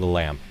Cult of the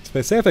Lamb.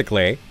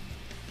 Specifically,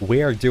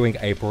 we are doing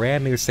a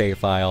brand new save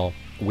file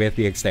with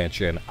the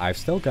extension. I've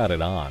still got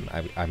it on.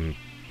 I'm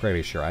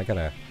pretty sure. I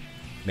gotta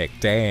make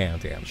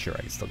damn sure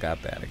I still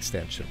got that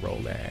extension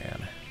rolled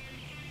in.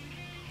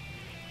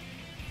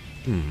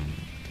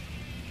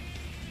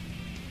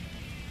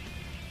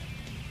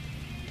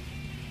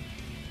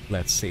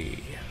 Let's see.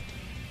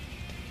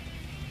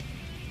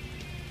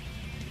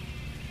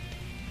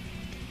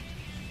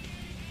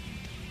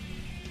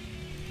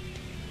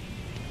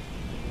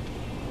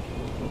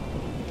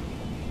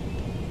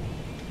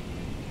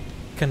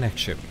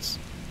 Connections.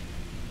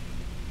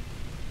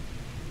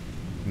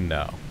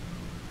 No.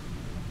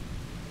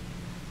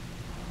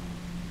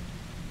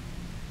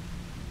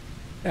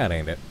 That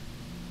ain't it.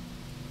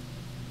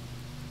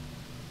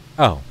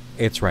 Oh,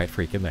 it's right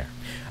freaking there.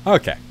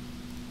 Okay.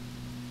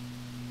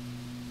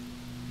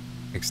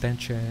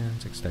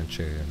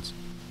 Extensions.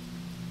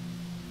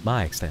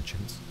 My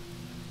extensions.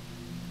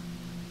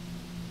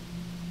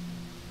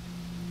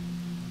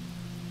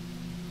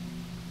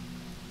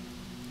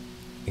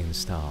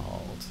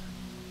 Installed.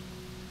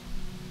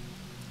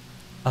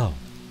 Oh,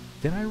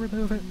 did I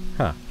remove it?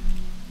 Huh.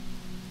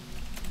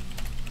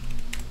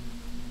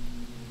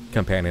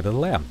 Companion to the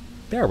Lamb.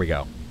 There we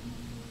go.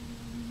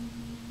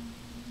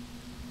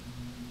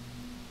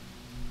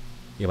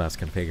 You must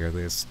configure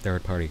this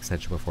third-party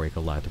extension before you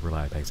go live to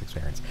provide a base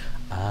experience.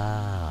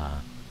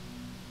 Ah.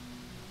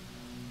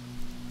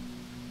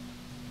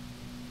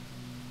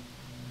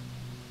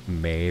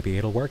 Maybe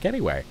it'll work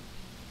anyway.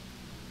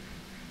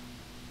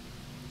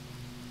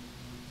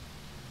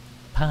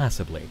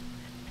 Possibly.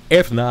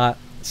 If not,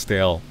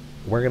 still,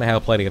 we're going to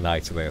have plenty of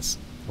nights of this.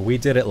 We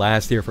did it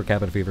last year for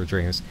Cabin Fever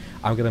Dreams.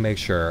 I'm going to make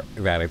sure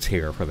that it's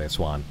here for this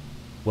one.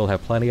 We'll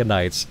have plenty of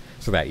nights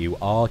so that you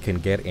all can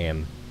get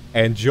in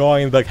and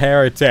join the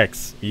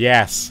Heretics.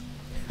 Yes.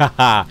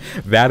 Haha.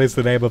 That is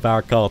the name of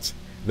our cult,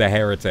 the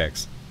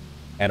Heretics.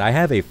 And I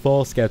have a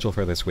full schedule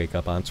for this week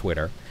up on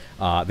Twitter.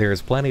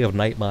 There's plenty of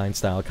Nightmind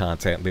style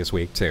content this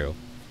week too.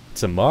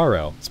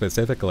 Tomorrow,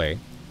 specifically,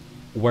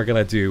 we're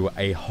gonna do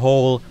a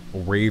whole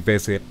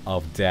revisit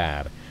of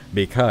Dad,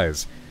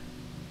 because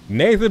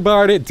Nathan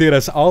Barnett did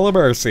us all a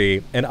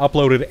mercy and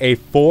uploaded a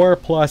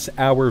 4+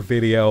 hour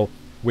video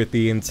with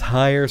the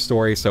entire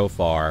story so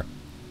far.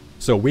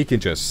 So we can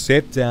just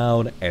sit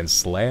down and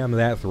slam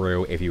that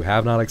through. If you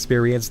have not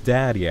experienced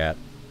Dad yet,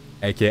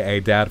 aka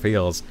Dad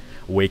Feels,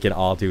 we can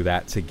all do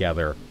that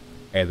together.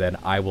 And then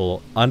I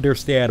will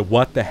understand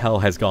what the hell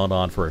has gone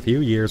on for a few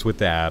years with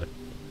Dad.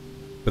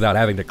 without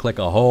having to click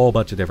a whole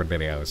bunch of different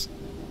videos.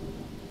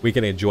 We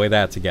can enjoy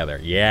that together.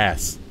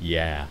 Yes.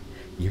 Yeah.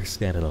 You're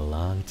spending a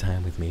long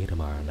time with me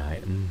tomorrow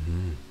night.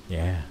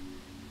 Yeah.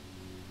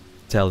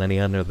 Tell any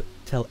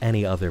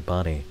other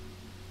bunny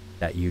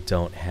that you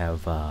don't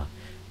have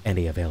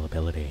any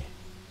availability.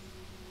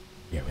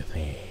 You're with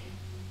me.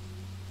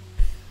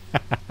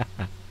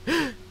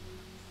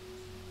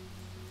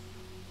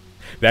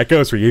 That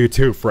goes for you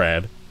too,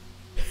 Fred.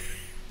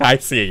 I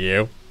see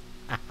you.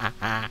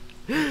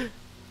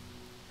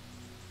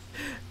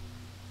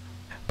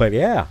 But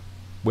yeah,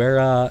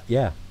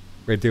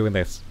 we're doing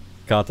this.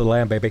 Call it the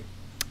lamb, baby.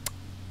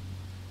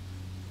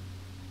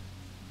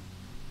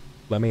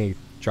 Let me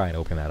try and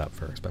open that up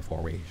first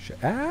before we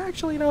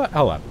actually, you know what?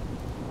 Hold on.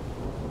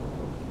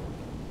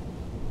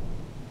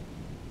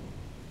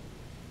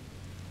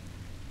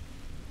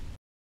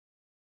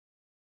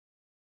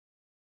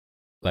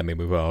 Let me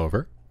move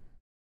over.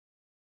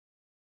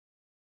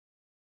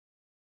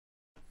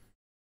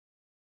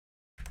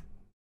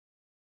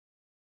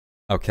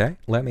 Okay,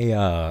 let me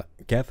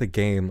get the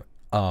game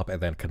up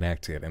and then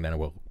connect it, and then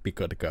we'll be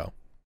good to go.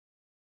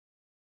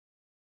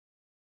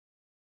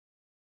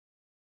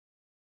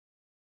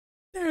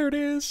 There it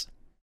is.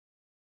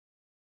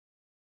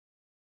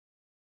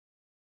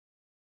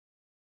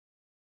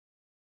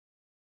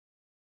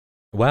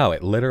 Wow,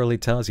 it literally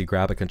tells you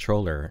grab a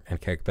controller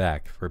and kick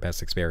back for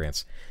best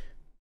experience.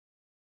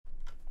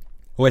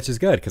 Which is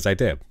good, because I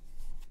did.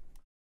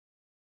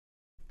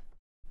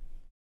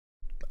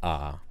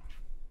 Uh-oh.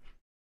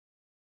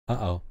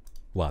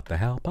 What the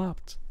hell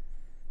popped?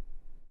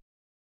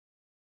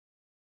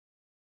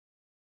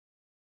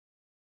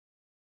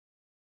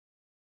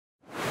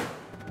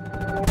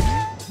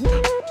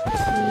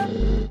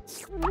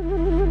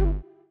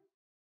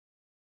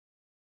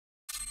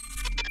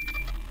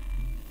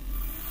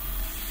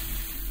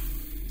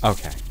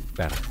 Okay,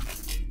 better.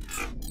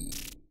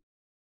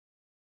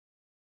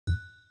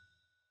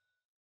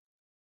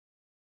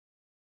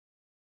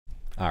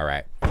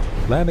 Alright.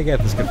 Let me get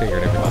this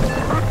configured, everyone.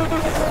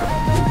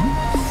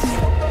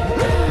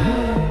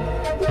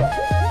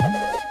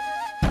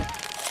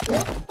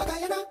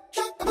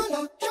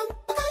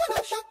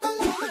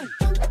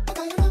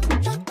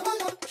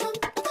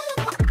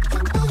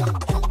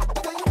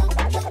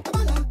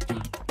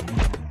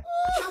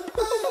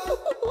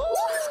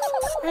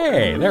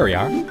 Hey, there we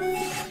are.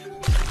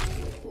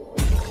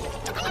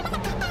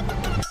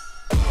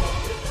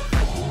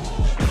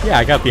 Yeah,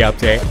 I got the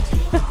update.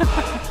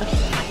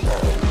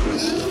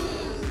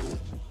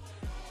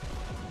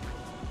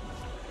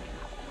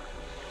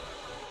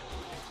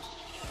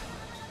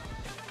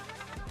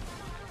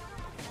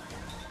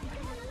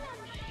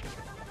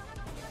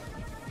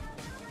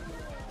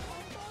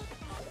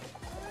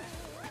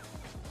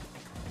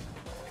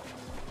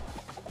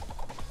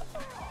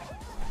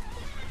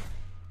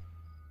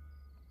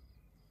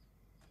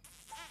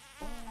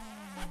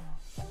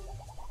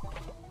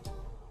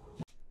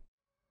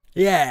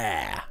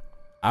 Yeah!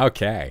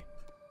 Okay.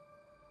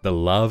 The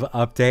love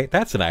update?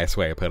 That's a nice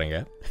way of putting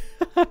it.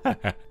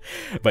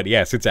 But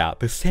yes, it's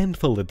out. The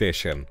Sinful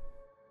Edition.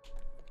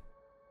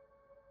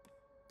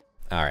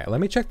 Alright,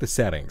 let me check the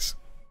settings,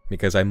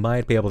 because I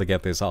might be able to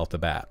get this off the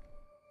bat.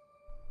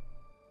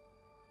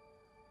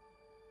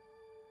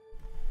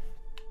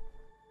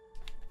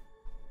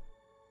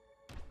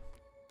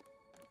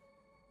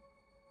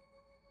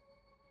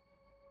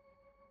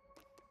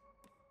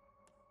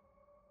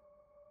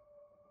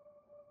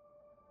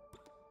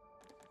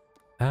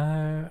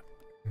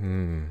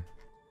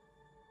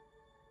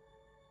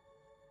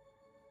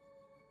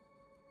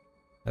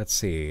 Let's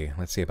see.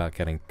 Let's see about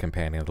getting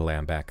Companion of the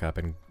Lamb back up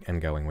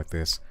and going with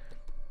this.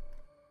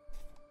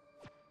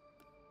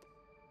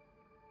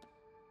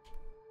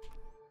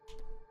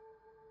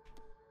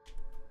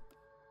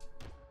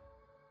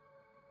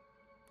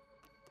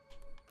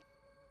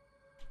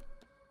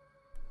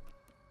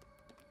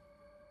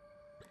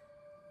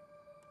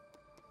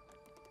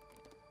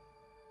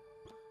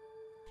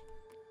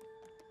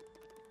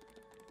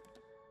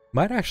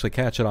 Might actually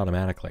catch it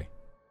automatically.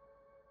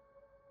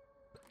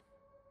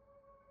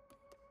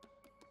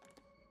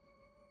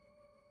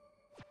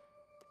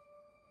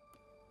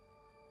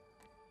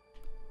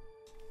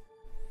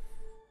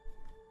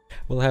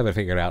 We'll have it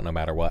figured out no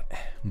matter what,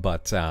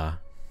 but at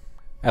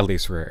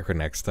least for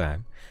next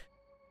time.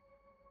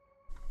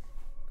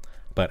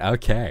 But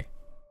okay.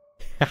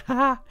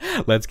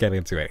 Let's get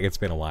into it. It's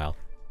been a while.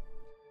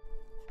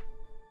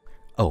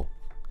 Oh,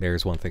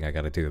 there's one thing I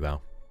gotta do though.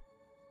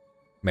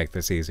 Make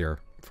this easier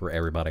for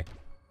everybody.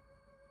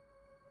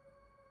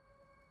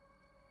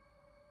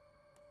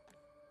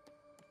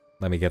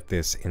 Let me get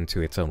this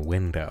into its own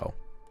window.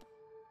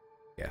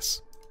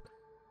 Yes.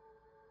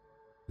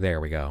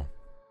 There we go.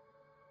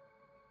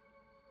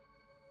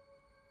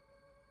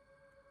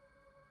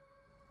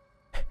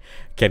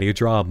 Can you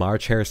draw a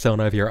March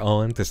hairstone of your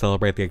own to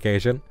celebrate the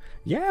occasion?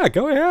 Yeah,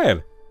 go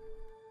ahead!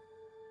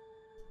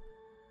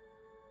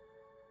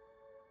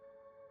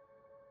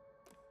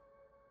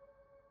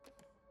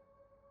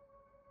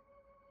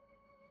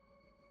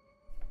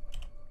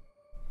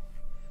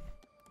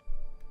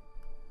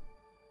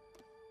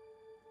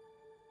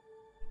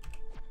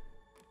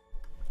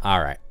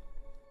 Alright.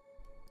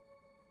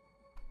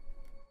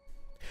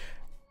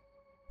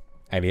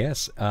 And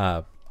yes,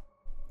 well,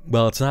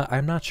 it's not,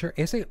 I'm not sure.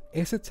 Is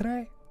it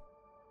today?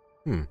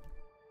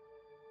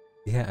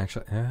 Yeah,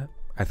 actually,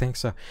 I think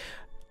so.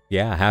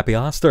 Yeah, happy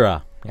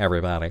Ostera,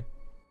 everybody.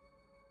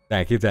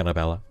 Thank you,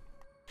 Denabella.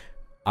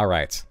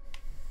 Alright.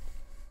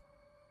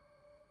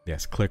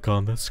 Yes, click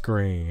on the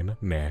screen,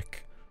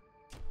 Nick.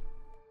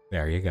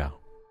 There you go.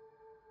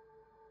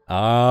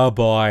 Oh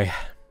boy.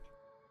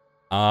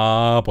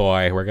 Oh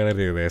boy, we're gonna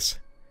do this.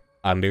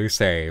 Undo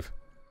save.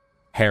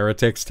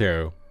 Heretics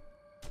 2.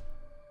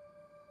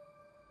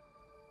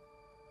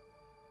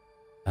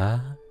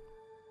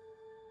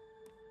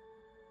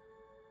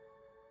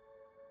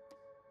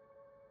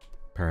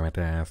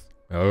 Permadeath.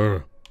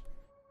 Oh.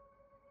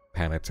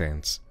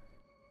 Penitence.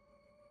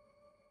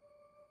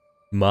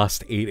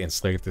 Must eat and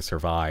sleep to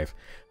survive.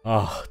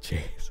 Oh,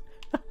 jeez.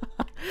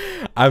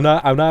 I'm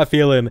not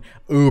feeling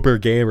uber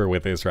gamer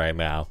with this right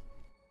now.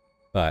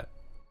 But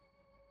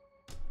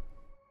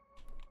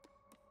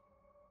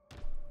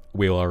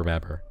we will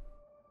remember.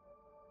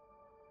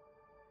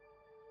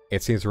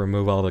 It seems to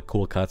remove all the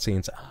cool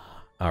cutscenes.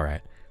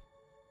 Alright.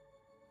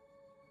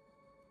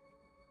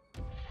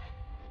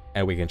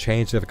 And we can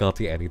change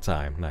difficulty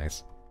anytime.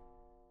 Nice.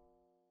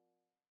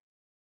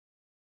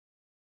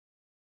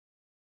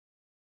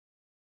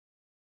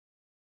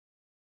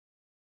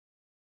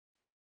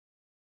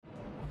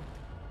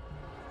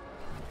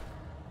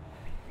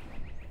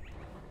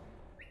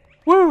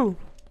 Woo!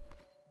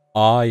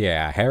 Oh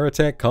yeah,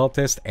 heretic,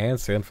 cultist, and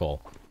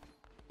sinful.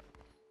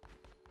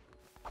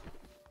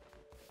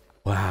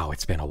 Wow,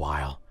 it's been a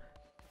while.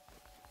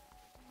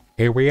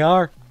 Here we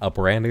are, a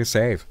brand new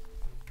save.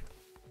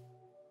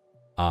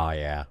 Oh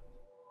yeah.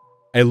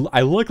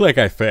 I look like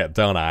I fit,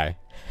 don't I?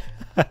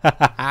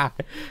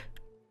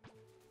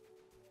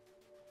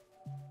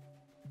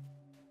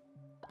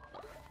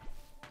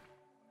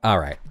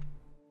 Alright.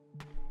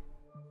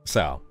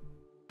 So,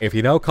 if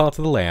you know Call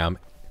to the Lamb,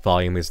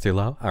 volume is too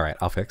low. Alright,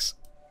 I'll fix.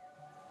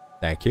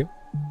 Thank you.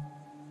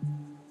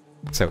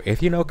 So,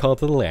 if you know Call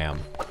to the Lamb,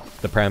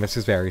 the premise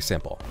is very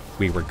simple.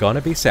 We were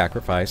gonna be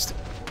sacrificed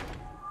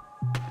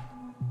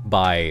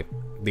by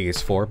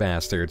these 4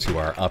 bastards who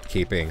are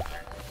upkeeping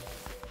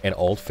an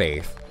old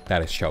faith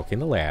that is choking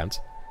the land.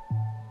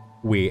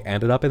 We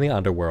ended up in the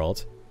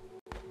underworld,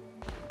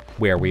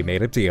 where we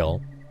made a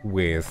deal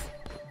with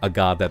a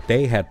god that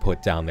they had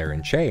put down there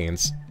in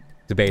chains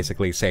to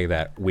basically say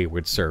that we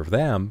would serve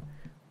them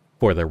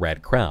for the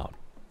Red Crown.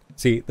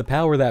 See, the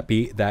power that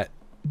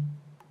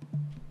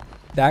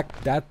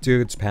that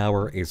dude's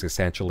power is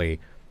essentially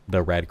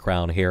the Red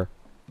Crown here.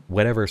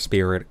 Whatever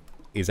spirit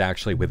is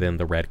actually within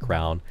the Red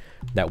Crown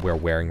that we're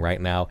wearing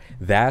right now,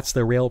 that's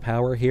the real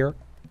power here.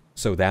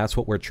 So that's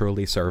what we're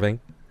truly serving.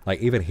 Like,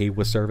 even he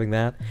was serving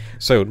that.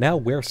 So now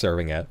we're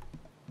serving it.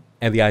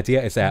 And the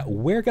idea is that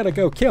we're gonna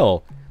go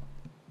kill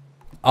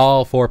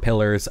all 4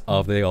 pillars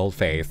of the old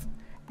faith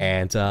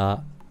and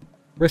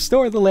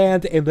restore the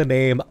land in the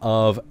name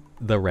of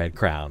the Red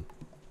Crown.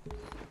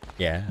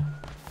 Yeah.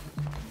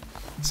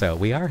 So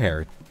we are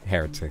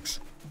heretics.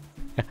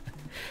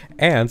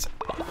 And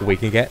we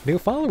can get new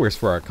followers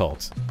for our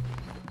cult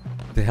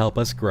to help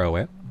us grow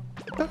it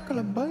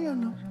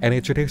and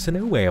introduce a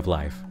new way of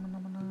life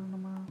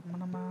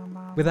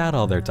without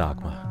all their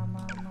dogma.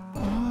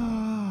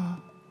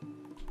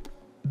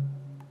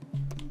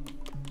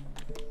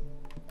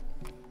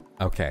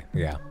 Okay,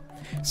 yeah.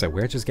 So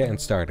we're just getting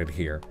started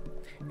here,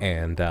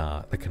 and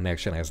the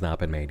connection has not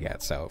been made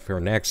yet. So for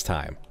next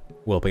time,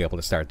 we'll be able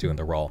to start doing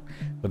the roll.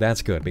 But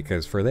that's good,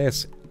 because for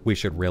this, we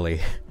should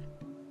really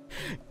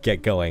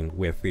get going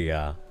with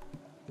the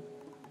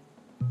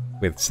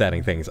with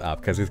setting things up,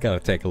 because it's going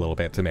to take a little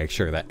bit to make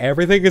sure that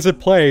everything is in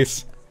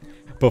place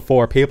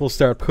before people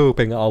start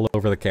pooping all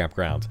over the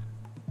campground.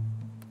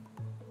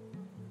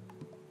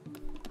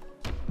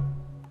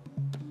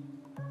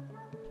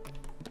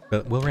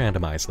 But we'll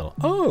randomize a little.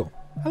 Oh,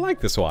 I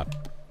like this one.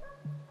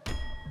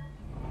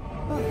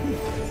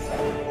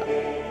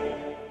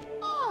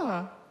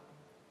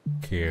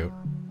 Cute.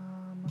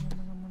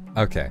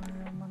 Okay.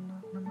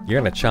 You're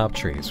gonna chop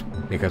trees,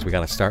 because we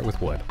gotta start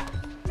with wood.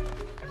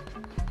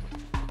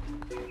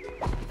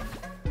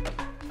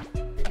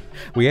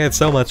 We had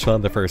so much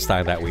fun the first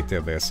time that we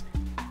did this.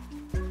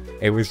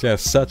 It was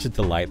just such a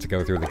delight to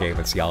go through the game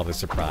and see all the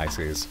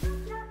surprises.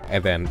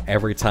 And then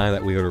every time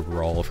that we would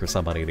roll for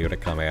somebody new to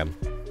come in.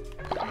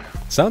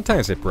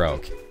 Sometimes it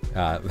broke.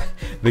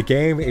 The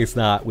game is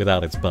not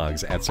without its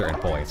bugs at certain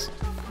points.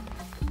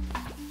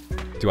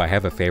 Do I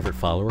have a favorite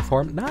follower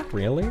form? Not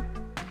really.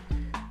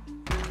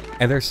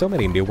 And there's so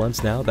many new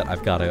ones now that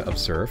I've got to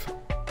observe.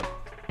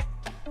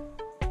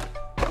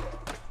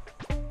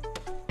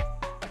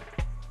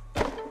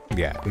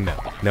 Yeah,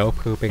 no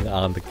pooping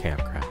on the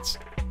campgrounds.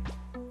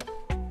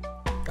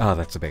 Oh,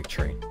 that's a big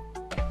tree.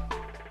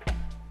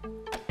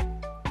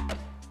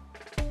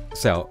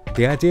 So,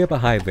 the idea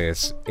behind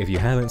this, if you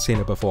haven't seen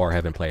it before,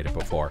 haven't played it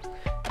before,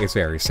 is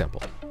very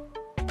simple.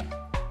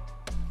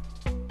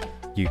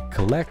 You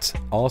collect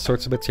all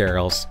sorts of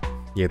materials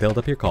You build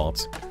up your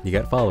cults, you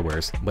get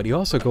followers, but you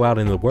also go out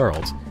into the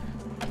world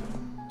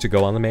to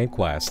go on the main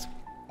quest,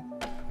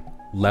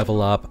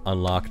 level up,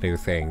 unlock new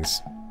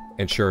things,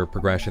 ensure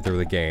progression through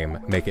the game,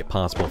 make it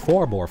possible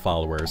for more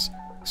followers,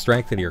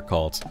 strengthen your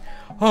cults.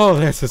 Oh,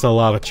 this is a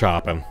lot of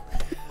chopping.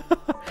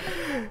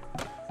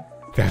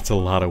 That's a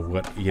lot of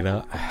wood, you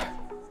know?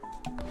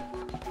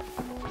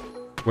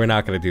 We're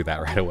not going to do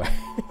that right away.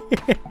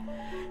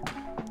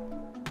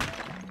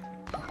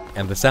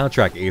 And the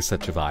soundtrack is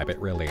such a vibe, it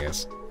really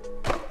is.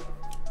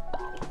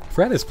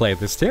 Fred has played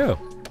this too,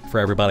 for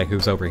everybody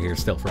who's over here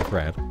still for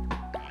Fred.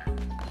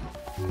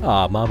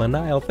 Aw, Mama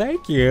Nile,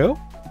 thank you!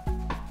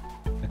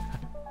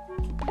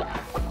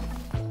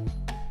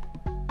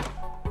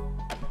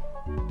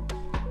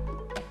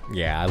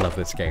 Yeah, I love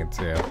this game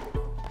too.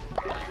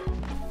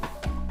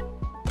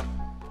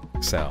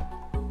 So,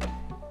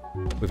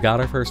 we've got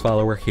our first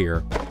follower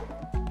here.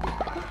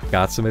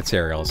 Got some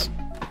materials.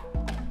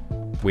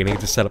 We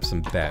need to set up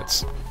some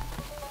beds.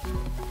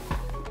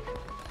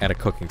 And a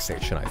cooking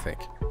station, I think.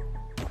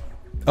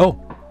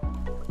 Oh!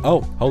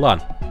 Oh, hold on.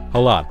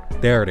 Hold on.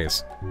 There it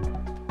is.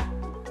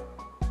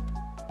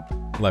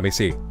 Let me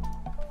see.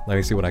 Let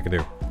me see what I can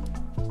do.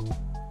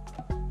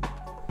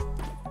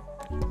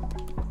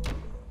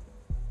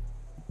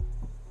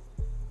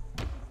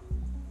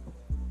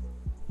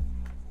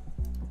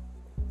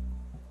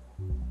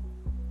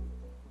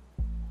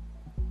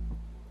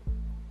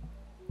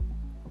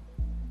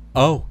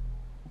 Oh!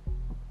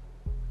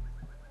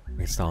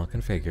 Install and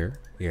configure.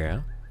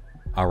 Yeah.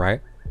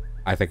 Alright.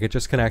 I think it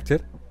just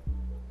connected.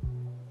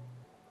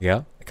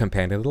 Yeah.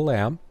 Companion of the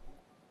lamb.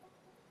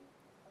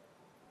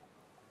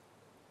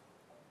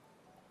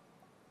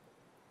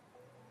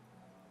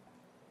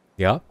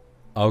 Yep.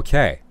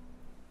 Okay.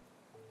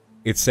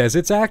 It says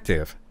it's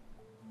active.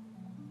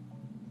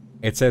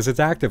 It says it's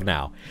active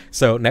now.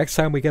 So next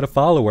time we get a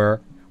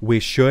follower, we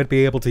should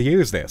be able to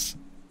use this.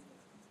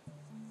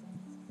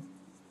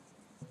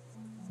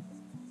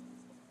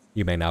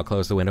 You may now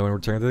close the window and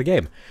return to the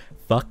game.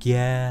 Fuck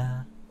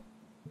yeah.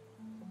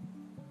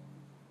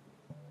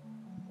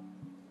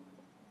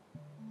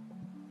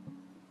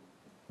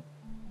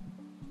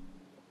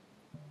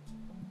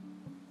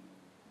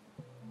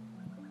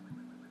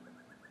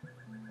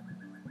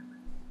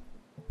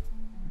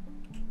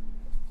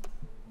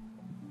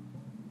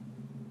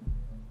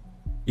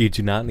 You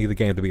do not need the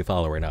game to be a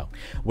follower, no.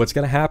 What's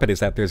going to happen is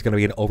that there's going to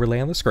be an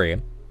overlay on the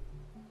screen.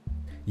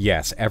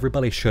 Yes,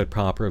 everybody should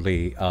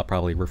probably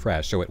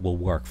refresh so it will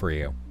work for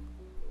you.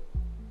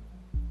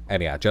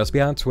 And yeah, just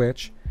be on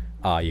Twitch.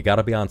 You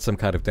gotta be on some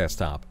kind of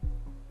desktop.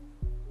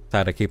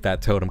 Try to keep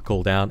that totem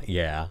cooldown.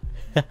 Yeah.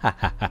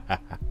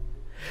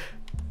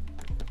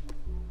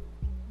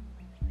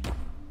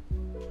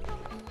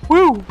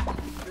 Woo!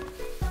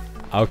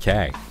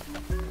 Okay.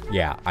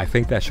 Yeah, I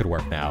think that should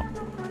work now.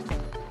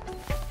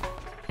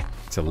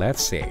 So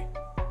let's see.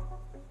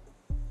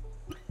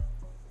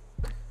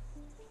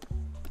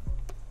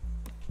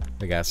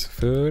 We got some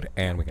food,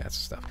 and we got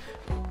some stuff.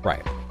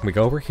 Right. We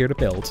go over here to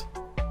build.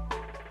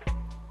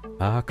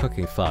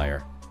 Cooking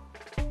fire.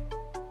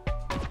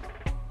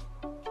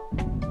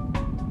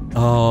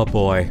 Oh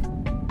boy.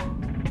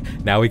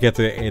 Now we get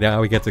to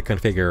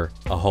configure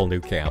a whole new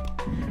camp.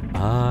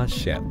 Ah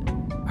shit.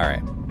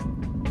 Alright.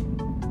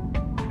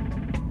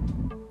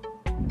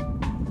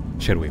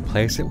 Should we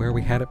place it where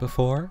we had it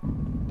before?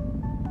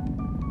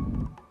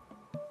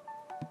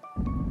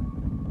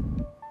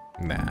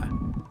 Nah.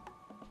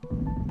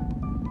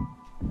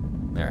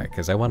 Alright,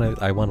 because I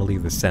wanna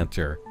leave the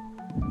center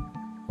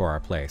for our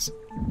place.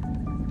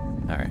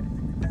 Alright.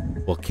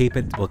 We'll keep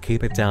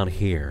it down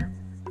here,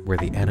 where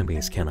the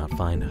enemies cannot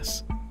find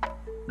us.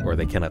 Or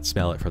they cannot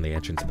smell it from the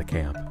entrance of the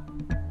camp.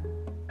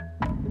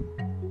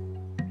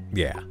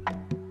 Yeah.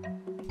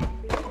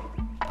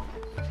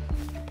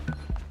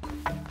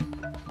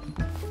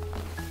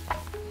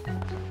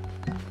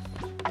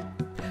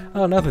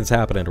 Oh, nothing's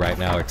happening right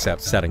now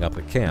except setting up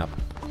the camp.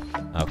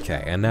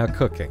 Okay, and now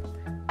cooking.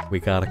 We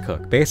gotta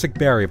cook. Basic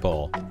berry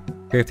bowl.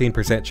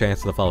 15% chance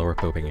of the follower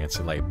pooping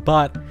instantly,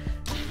 but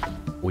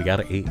we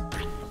gotta eat.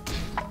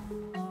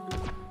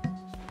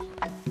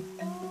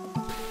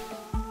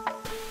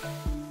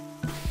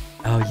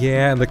 Oh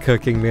yeah, and the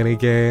cooking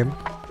minigame.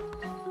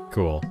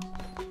 Cool.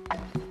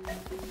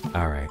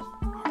 Alright.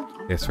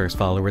 This first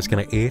follower's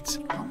gonna eat.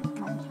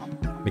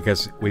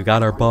 Because we've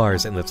got our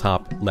bars in the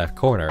top left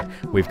corner.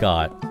 We've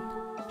got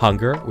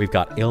hunger, we've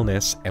got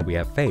illness, and we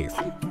have faith.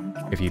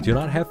 If you do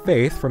not have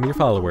faith from your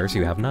followers,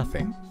 you have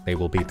nothing. They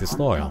will be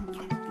disloyal.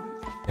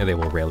 And they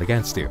will rail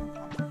against you.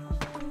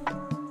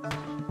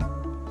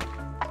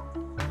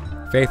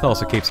 Faith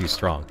also keeps you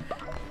strong.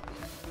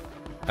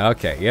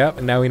 Okay, yep,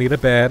 and now we need a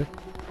bed.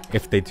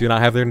 If they do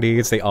not have their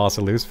needs, they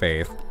also lose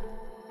faith.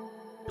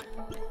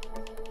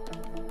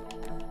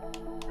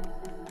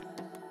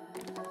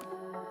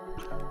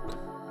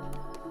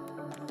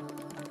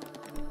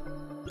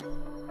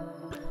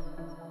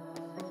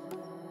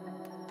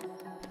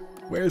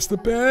 Where's the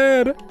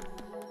bed?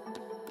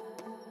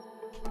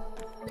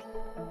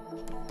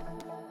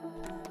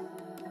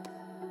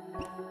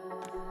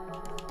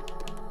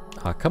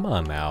 Oh, come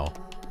on now.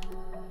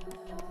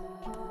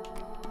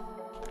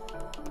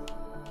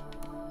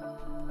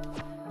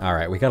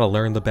 Alright, we gotta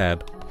learn the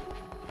bed.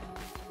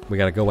 We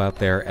gotta go out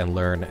there and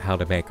learn how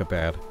to make a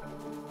bed.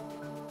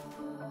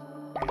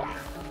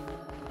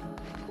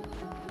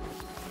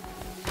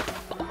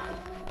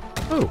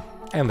 Oh,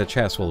 and the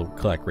chest will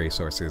collect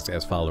resources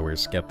as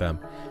followers get them.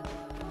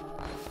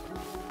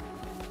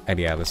 And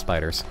yeah, the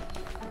spiders.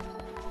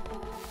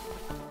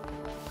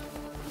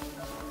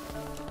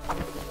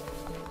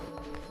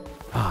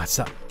 Oh, it's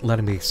not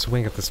letting me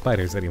swing at the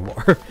spiders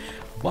anymore.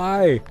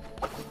 Why?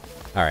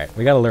 Alright,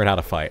 we gotta learn how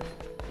to fight.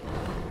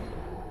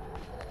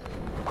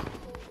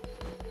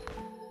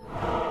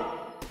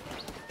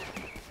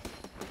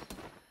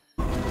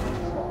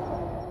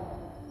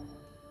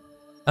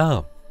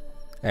 Oh.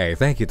 Hey,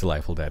 thank you,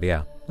 Delightful Dead.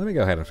 Yeah, let me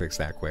go ahead and fix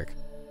that quick.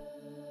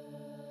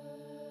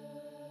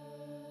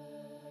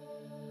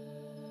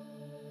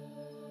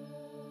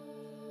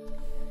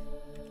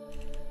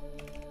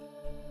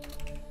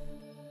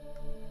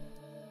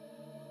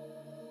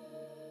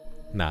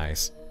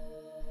 Nice.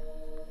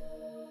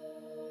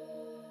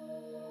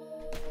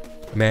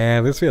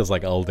 Man, this feels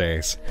like old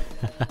days.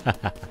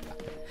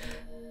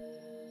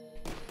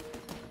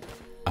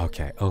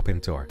 Okay, open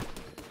door.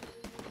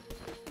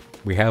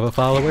 We have a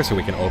follower, so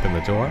we can open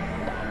the door.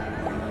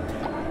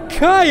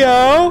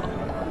 Kaio!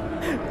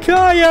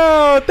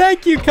 Kaio!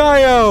 Thank you,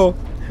 Kaio!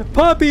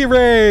 Puppy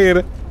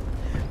raid!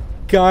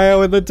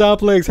 Kaio and the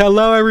dumplings.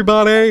 Hello,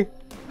 everybody!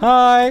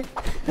 Hi!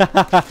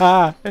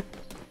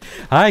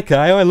 Hi,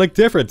 Kaio. I look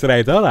different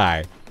today, don't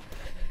I?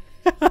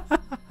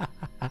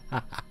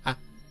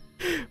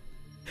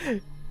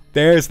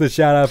 There's the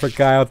shout out for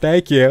Kaio.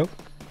 Thank you.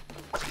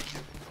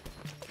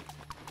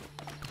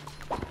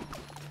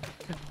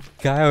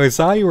 Kaio, I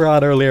saw you were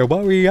on earlier.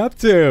 What were you up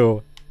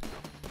to?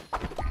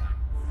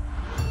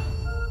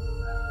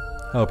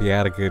 Hope you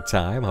had a good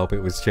time. Hope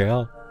it was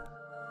chill.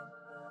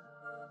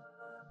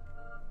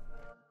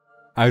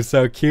 I'm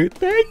so cute.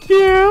 Thank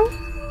you.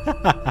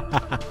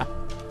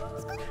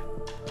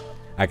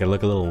 I can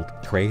look a little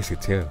crazy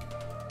too.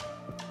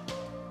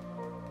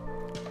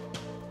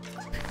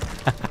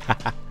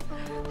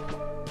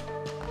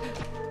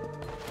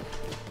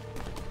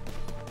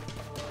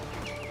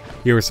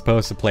 You were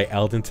supposed to play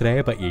Elden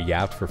today, but you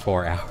yapped for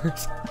 4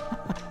 hours.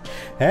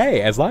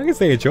 Hey, as long as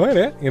they enjoyed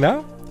it, you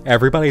know?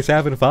 Everybody's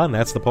having fun,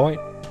 that's the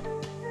point.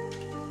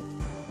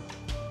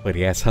 But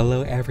yes,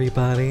 hello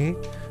everybody.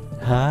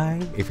 Hi,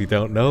 if you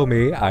don't know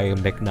me, I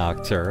am Nick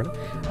Nocturne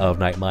of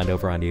Nightmind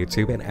over on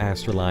YouTube and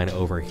AstraLine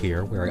over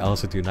here, where I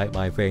also do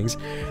Nightmind things.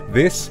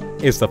 This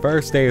is the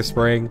first day of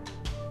spring,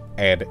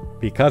 and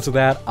because of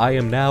that, I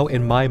am now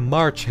in my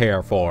March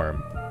Hare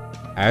form.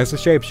 As a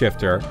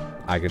shapeshifter,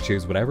 I can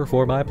choose whatever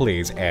form I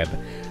please, and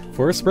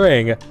for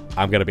spring,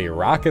 I'm gonna be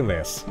rocking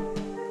this.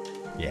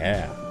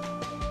 Yeah.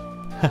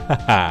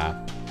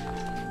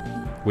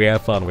 We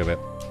have fun with it.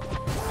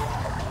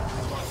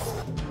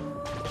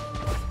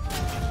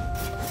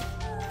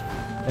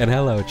 And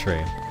hello,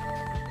 Tree.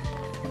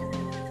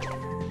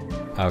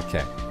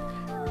 Okay.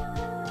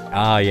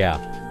 Ah,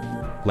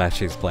 yeah.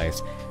 Leshy's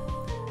place.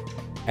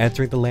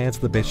 Entering the lands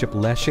of the Bishop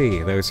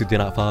Leshy, those who do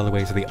not follow the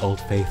ways of the old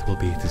faith will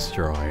be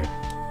destroyed.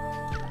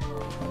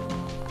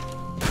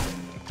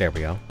 There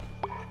we go.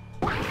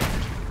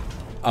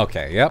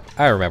 Okay, yep,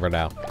 I remember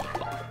now.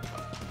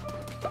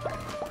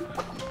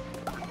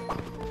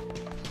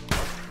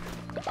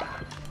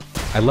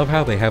 I love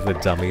how they have the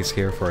dummies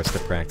here for us to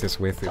practice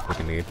with if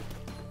we need.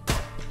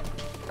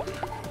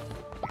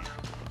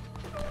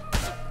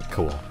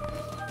 Cool.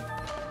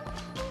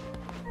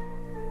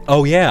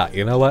 Oh yeah,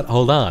 you know what?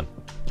 Hold on.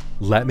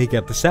 Let me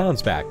get the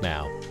sounds back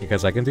now,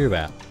 because I can do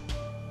that.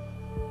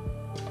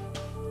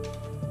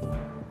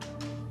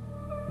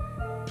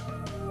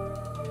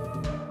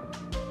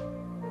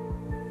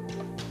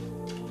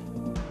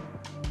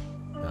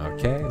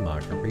 Okay,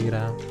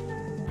 margarita.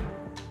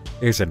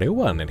 There's a new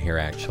one in here,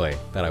 actually,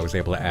 that I was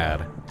able to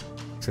add,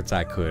 since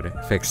I could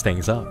fix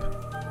things up.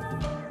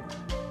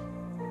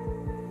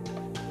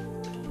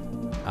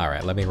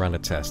 Alright, let me run a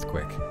test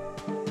quick.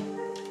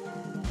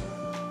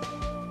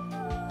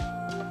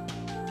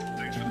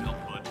 Thanks for the help,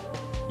 bud.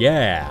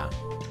 Yeah!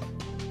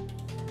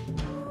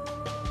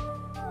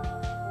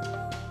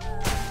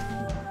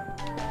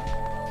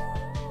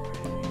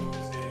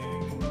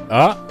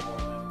 Oh!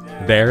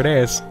 There it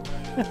is.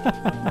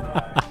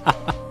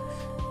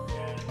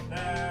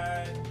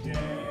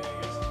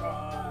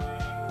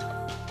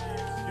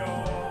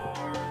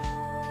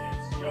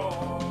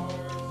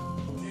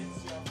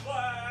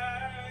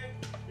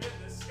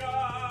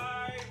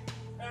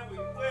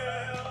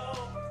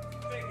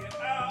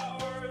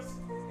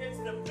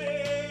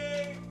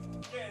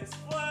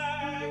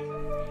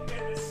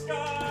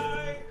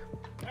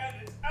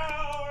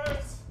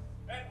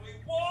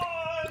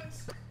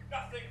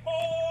 Nothing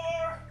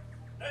more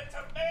than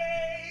to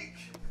make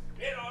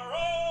it our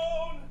own.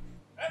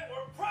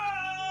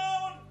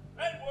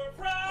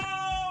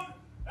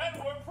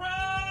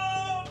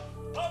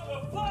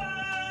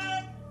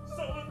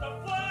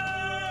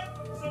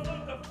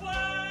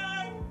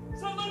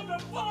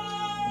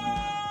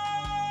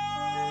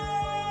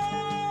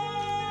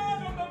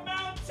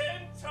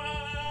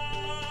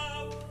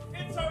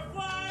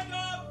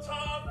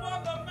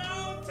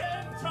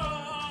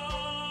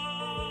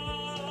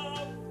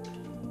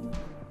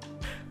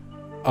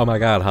 Oh my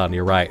god, hon,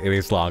 you're right. It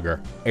is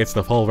longer. It's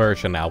the full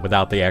version now,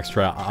 without the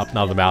extra up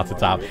on the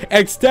mountaintop.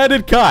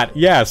 Extended cut!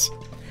 Yes!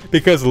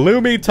 Because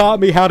Lumi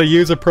taught me how to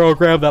use a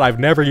program that I've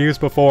never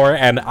used before,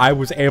 and I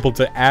was able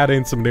to add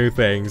in some new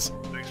things.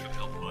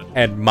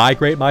 And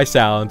migrate my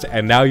sounds,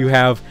 and now you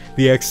have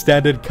the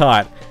extended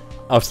cut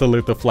of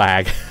Salute the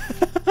Flag.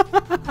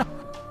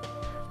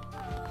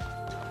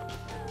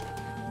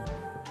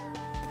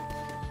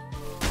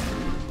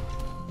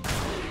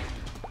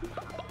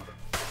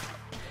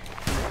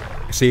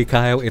 See,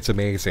 Kyle, it's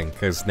amazing,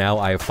 because now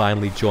I have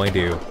finally joined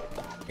you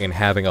in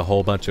having a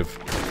whole bunch of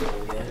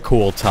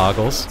cool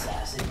toggles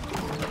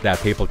that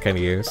people can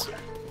use.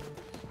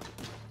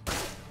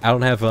 I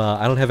don't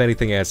have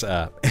anything as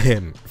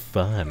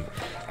fun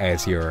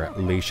as your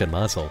leash and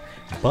muzzle,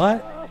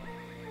 but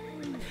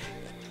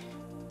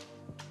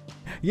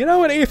you know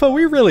what, Aoife,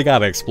 we really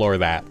gotta explore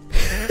that.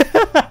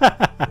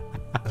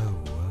 Oh,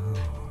 whoa.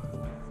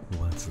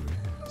 What's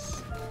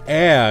this?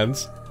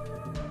 And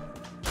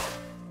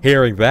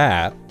hearing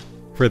that,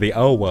 for the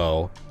oh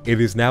whoa, it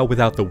is now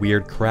without the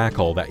weird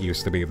crackle that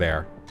used to be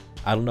there.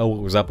 I don't know what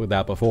was up with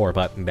that before,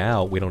 but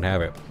now we don't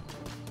have it.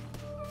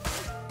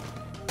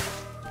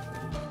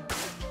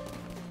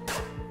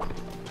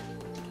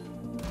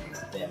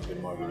 Damn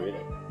good margarita.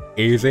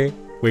 Easy?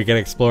 We can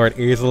explore it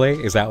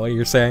easily? Is that what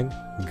you're saying?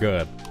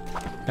 Good.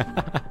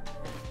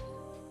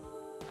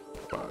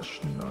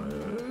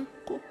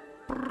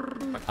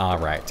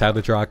 Alright, time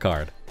to draw a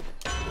card.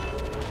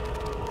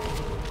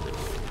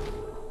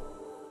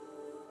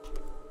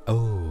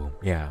 Oh,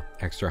 yeah.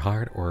 Extra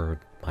hard or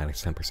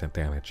minus 10%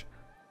 damage?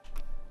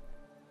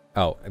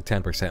 Oh,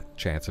 10%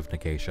 chance of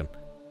negation.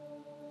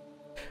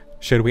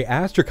 Should we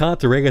ask Drakon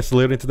to rig a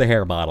salute into the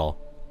Hare model?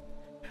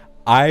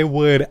 I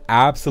would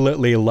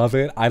absolutely love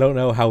it. I don't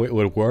know how it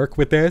would work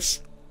with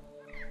this.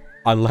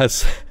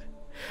 Unless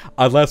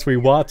we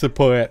want to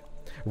put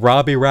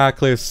Robbie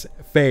Ratcliffe's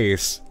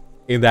face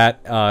in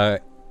that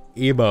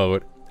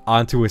emote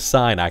onto a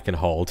sign I can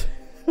hold.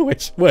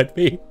 Which would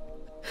be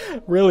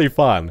really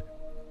fun.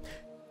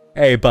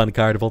 Hey, Bun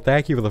Carnival,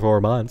 thank you for the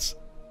 4 months.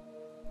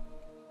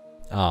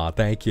 Aw,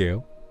 thank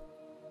you.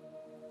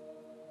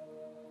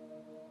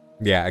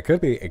 Yeah, it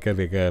could be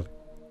good.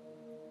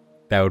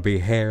 That would be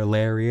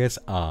hilarious.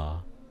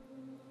 Ah.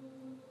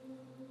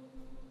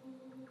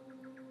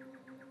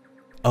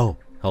 Oh,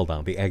 hold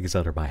on. The egg is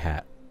under my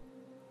hat.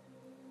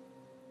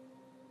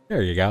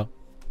 There you go.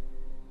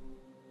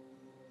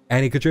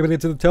 And he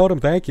contributed to the totem.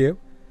 Thank you.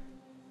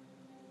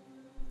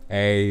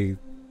 A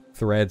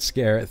thread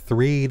square,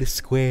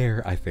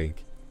 I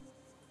think.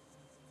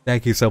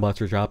 Thank you so much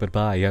for dropping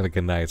by. You have a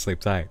good night. Sleep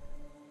tight.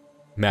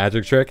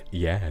 Magic trick?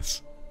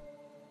 Yes.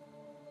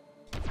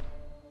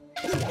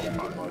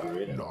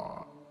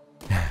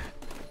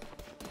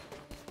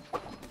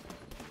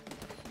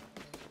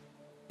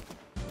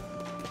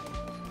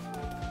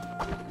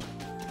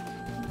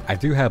 I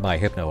do have my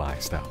Hypno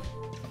Eyes, though.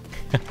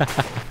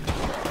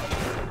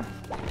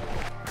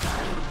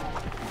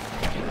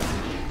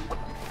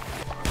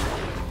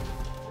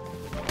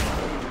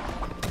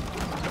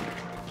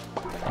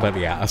 But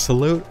yeah, a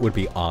salute would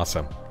be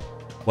awesome.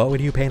 What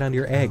would you paint on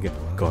your egg,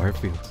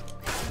 Garfield?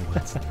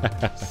 What's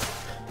this?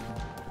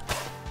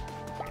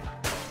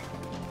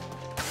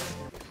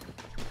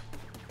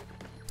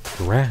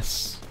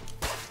 Grass.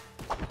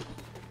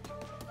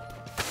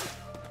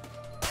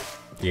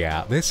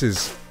 Yeah,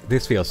 this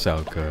feels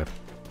so good.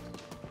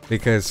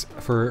 Because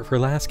for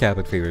last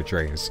Cabin Fever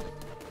Dreams,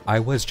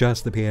 I was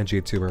just the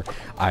PNG tuber.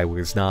 I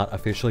was not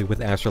officially with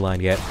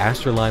AstraLine yet.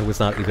 AstraLine was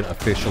not even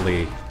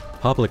officially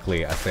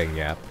publicly a thing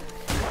yet.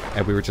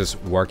 And we were just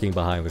working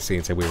behind the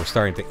scenes, and we were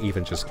starting to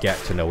even just get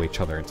to know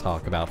each other and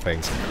talk about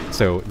things.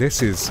 So this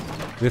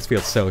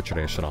feels so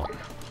traditional.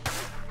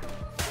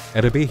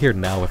 And to be here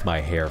now with my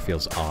hair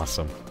feels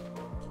awesome.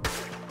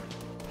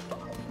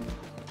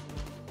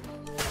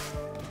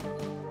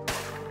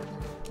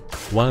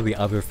 One of the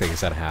other things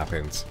that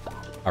happened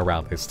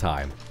around this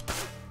time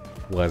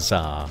was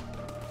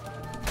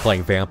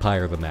playing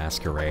Vampire the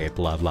Masquerade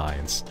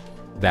Bloodlines.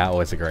 That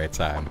was a great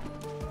time.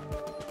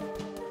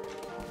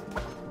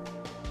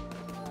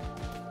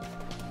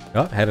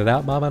 Oh, headed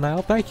out, Mama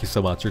Now. Thank you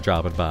so much for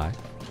dropping by.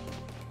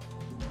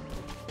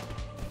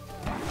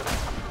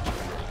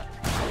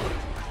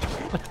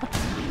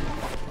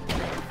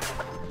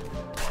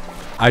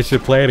 I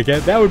should play it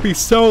again. That would be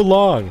so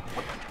long.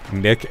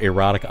 Nick,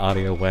 erotic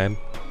audio when?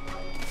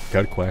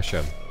 Good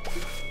question.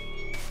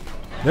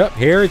 Yep,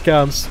 here it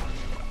comes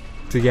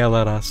to yell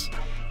at us.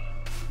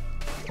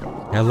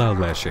 Hello,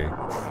 Leshy.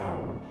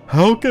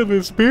 How can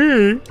this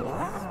be?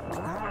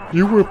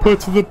 You were put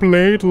to the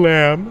blade,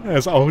 lamb,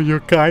 as all your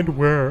kind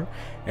were,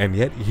 and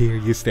yet here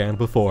you stand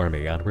before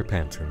me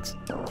unrepentant.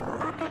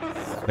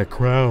 The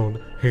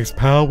crown, his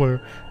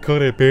power,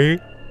 could it be?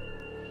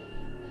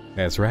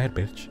 That's right,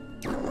 bitch.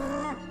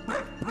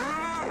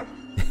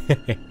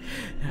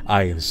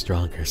 I am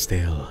stronger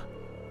still.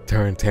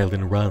 Turn tail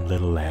and run,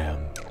 little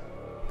lamb.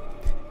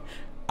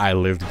 I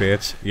lived,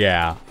 bitch.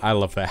 Yeah, I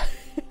love that.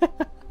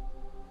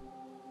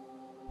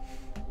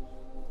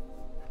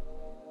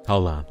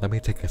 Hold on, let me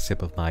take a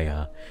sip of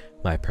my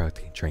my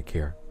protein drink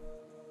here.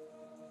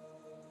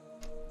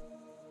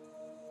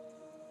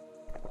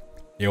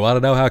 You want to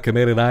know how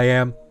committed I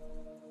am?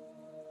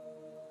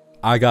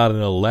 I got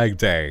in a leg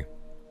day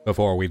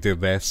before we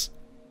did this.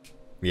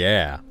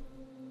 Yeah.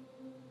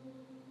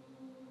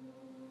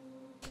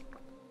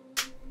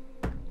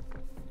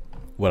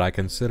 Would I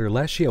consider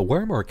Leshy a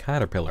worm or a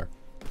caterpillar?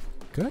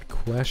 Good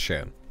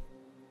question.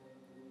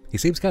 He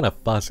seems kind of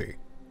fuzzy.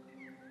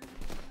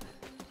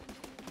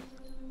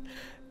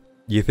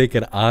 You think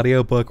an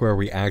audiobook where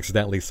we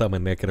accidentally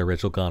summon Nick in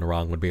Original Gone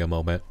Wrong would be a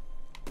moment?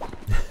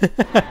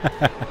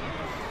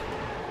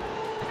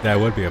 That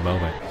would be a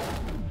moment.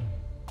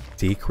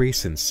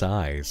 Decrease in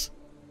size.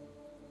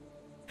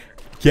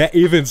 Get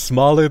even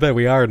smaller than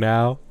we are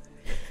now.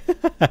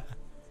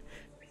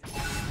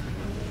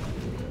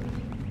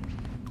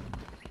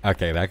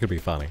 Okay, that could be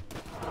funny.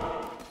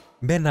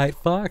 Midnight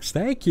Fox,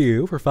 thank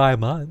you for 5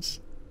 months.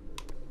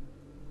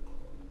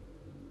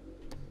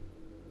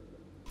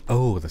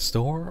 Oh, the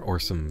store or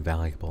some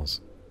valuables?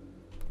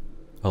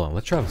 Hold on,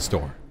 let's try the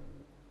store.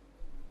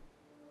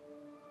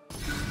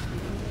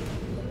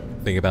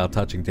 Think about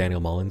touching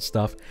Daniel Mullins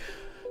stuff.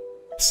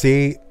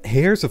 See,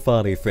 here's a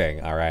funny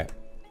thing, alright?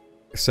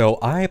 So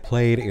I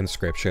played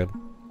Inscription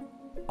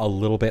a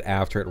little bit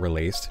after it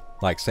released,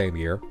 like same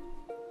year.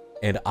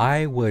 And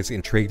I was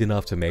intrigued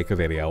enough to make a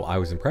video. I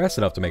was impressed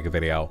enough to make a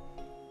video.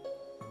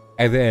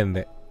 And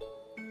then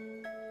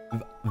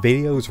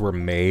videos were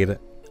made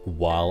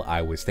while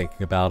I was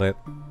thinking about it.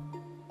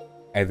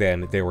 And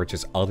then there were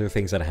just other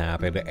things that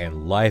happened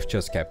and life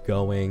just kept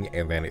going.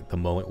 And then the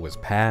moment was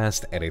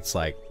past and it's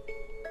like,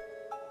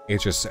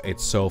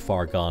 it's so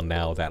far gone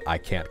now that I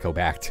can't go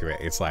back to it.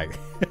 It's like,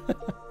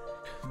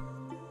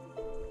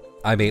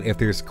 I mean, if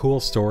there's cool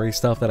story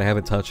stuff that I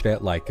haven't touched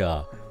yet, like,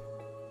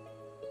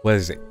 what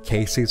is it,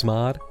 Casey's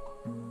mod?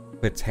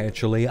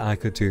 Potentially I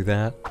could do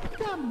that.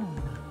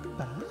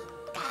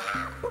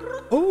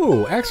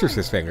 Ooh,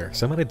 Exorcist Finger.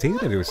 Summon a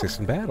demon to assist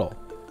in battle.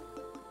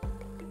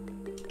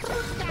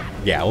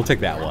 Yeah, we'll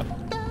take that one.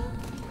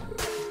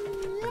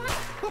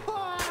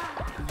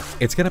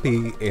 It's gonna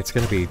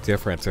be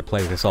different to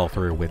play this all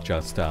through with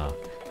just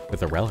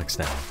with the relics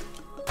now.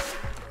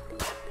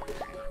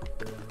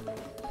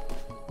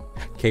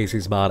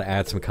 Casey's mod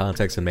adds some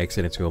context and makes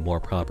it into a more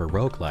proper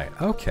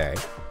roguelite. Okay.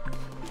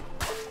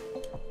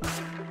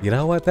 You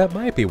know what? That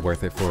might be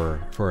worth it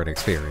for an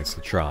experience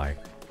to try.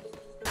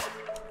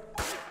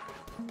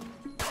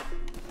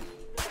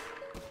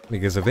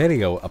 Because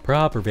a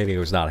proper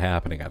video is not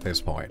happening at this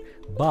point.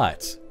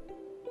 But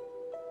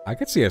I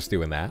could see us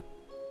doing that.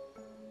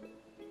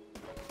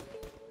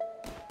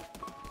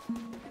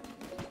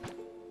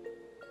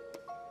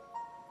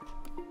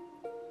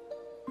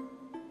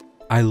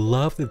 I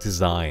love the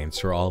designs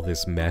for all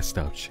this messed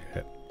up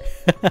shit.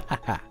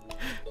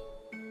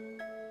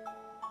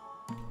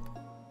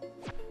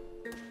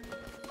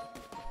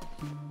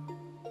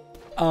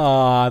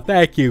 Aw,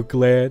 thank you,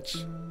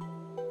 Glitch.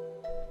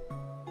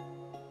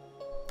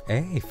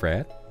 Hey,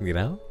 Fred, you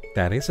know,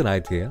 that is an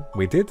idea.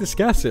 We did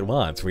discuss it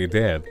once, we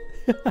did.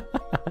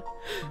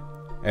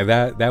 And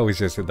that was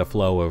just in the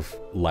flow of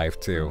life,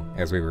 too,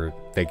 as we were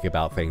thinking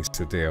about things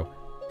to do.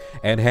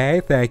 And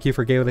hey, thank you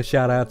for giving a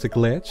shout out to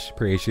Glitch.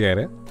 Appreciate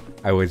it.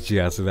 I was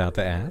just about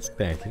to ask.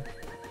 Thank you.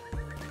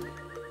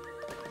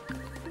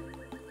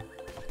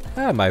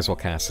 I might as well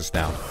cast this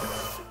down.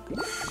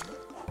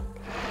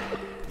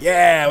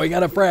 Yeah, we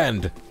got a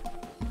friend!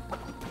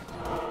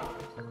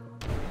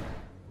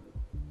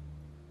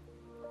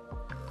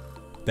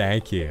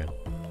 Thank you.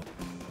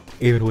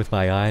 Even with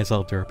my eyes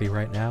all derpy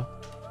right now.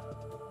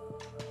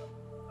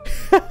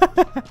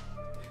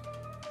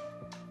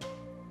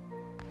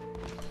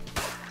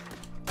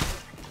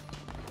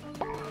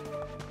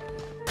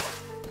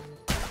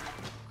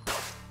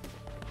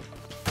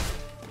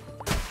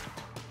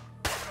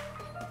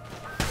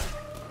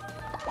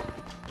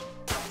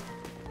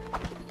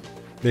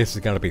 This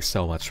is gonna be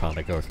so much fun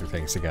to go through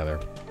things together.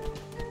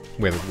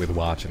 With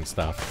watch and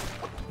stuff.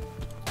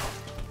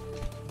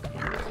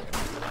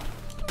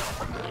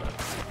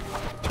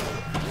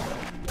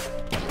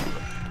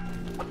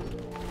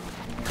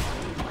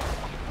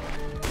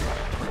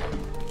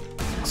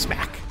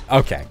 Smack.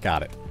 Okay,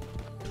 got it.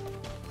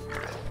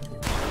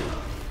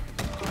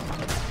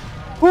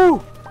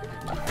 Woo!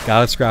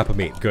 Got a scrap of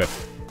meat. Good.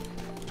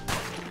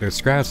 Those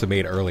scraps of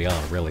meat early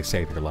on really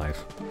saved your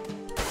life.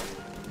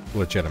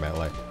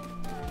 Legitimately.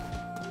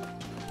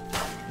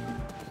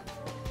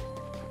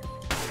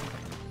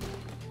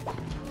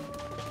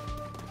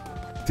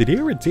 Did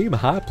you redeem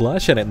Hot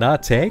Blush and it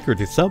not take, or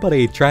did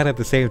somebody try it at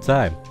the same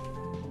time?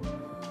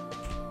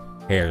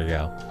 Here you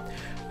go.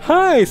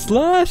 Hi,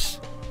 Slush!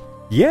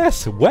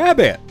 Yes,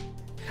 Wabbit!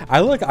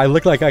 I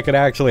look like I could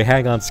actually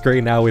hang on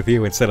screen now with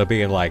you instead of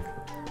being like,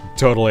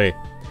 totally...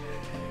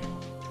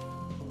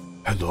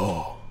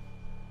 Hello.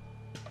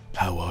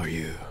 How are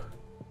you?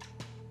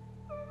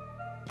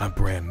 I'm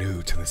brand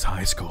new to this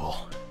high school.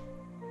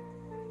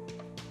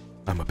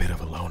 I'm a bit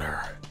of a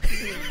loner.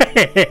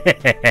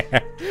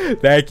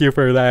 Thank you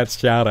for that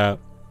shout out.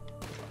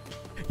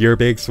 You're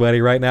big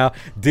sweaty right now?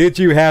 Did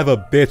you have a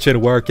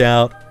bitchin'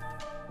 workout?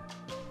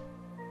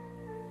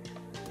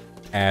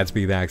 Ads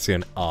be back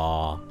soon.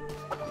 Aw.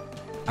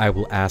 I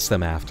will ask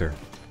them after.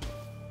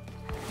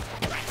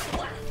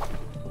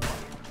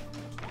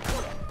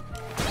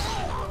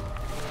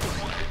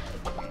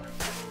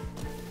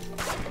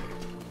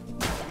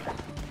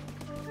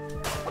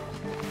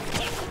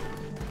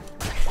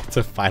 It's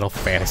a Final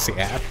Fantasy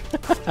ad.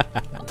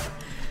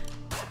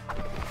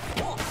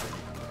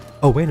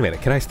 Oh, wait a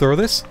minute. Can I throw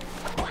this?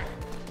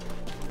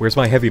 Where's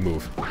my heavy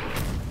move?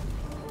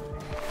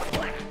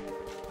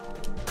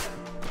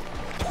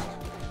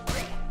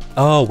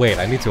 Oh, wait.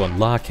 I need to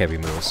unlock heavy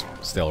moves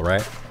still,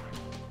 right?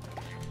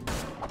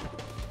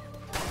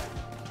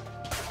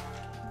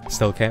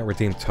 Still can't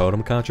redeem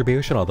totem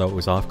contribution, although it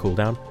was off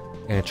cooldown.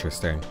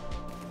 Interesting.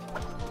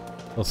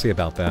 We'll see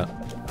about that.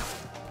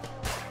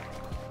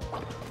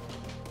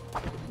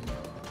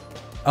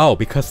 Oh,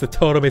 because the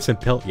totem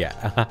isn't built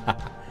yet.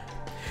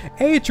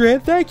 Adrian,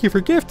 thank you for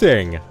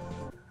gifting!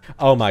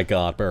 Oh my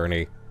god,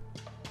 Bernie.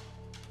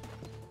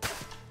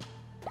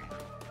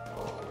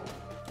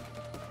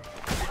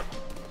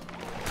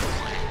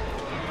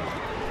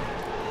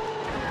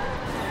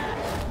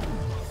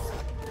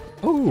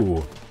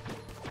 Ooh.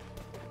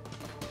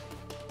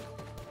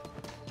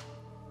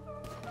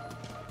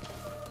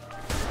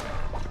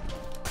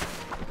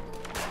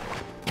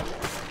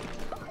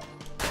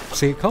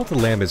 See, Call of the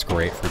Lamb is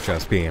great for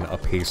just being a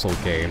peaceful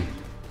game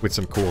with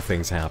some cool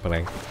things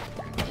happening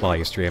while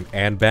you stream.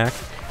 And back.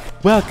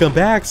 Welcome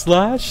back,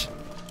 Slush!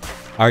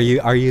 Are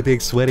you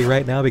big sweaty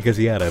right now because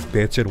you had a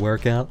bitchin'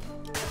 workout?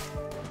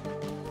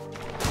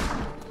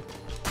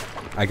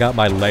 I got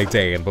my leg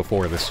day in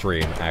before the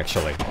stream,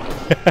 actually.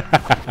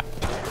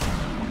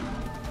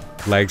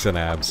 Legs and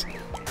abs.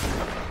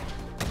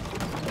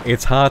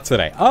 It's hot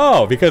today.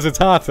 Oh, because it's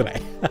hot today.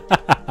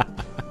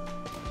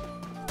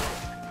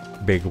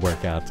 Big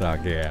workout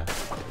talk, yeah.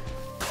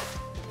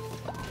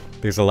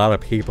 There's a lot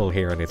of people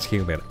here and it's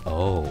humid.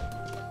 Oh.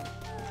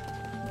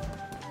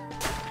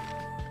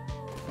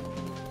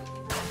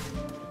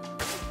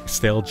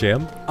 Still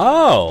gym?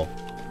 Oh!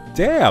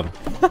 Damn!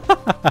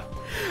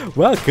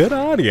 Well, good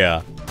on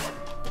ya.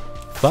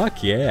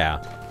 Fuck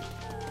yeah.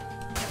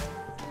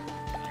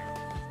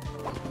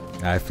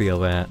 I feel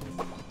that.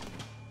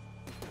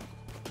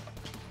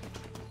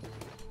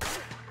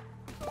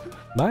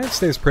 Mine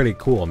stays pretty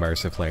cool,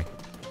 mercifully.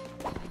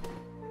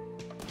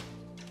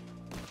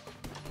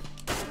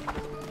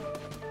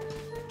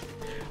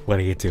 What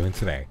are you doing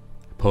today?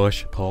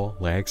 Push, pull,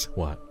 legs,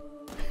 what?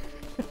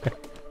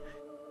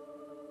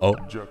 Oh.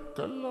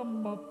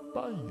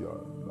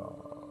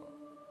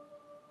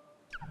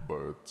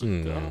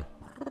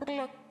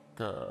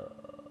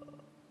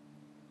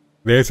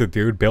 There's a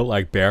dude built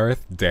like Barrett?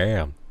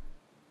 Damn.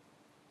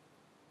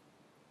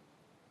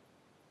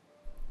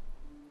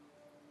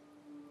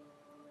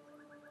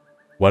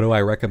 What do I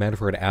recommend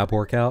for an ab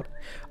workout?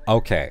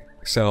 Okay,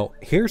 so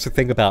here's the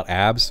thing about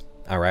abs,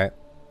 alright?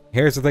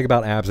 Here's the thing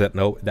about abs that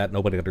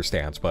nobody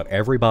understands, but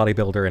every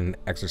bodybuilder and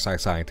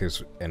exercise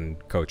scientist and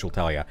coach will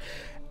tell you.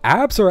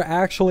 Abs are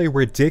actually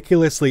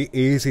ridiculously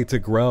easy to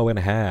grow and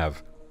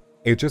have.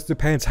 It just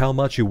depends how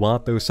much you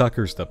want those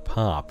suckers to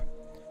pop.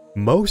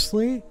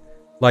 Mostly,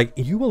 like,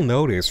 you will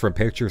notice from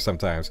pictures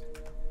sometimes,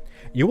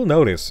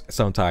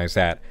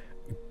 that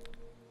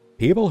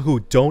people who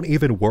don't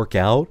even work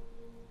out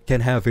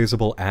can have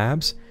visible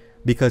abs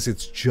because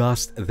it's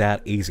just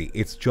that easy.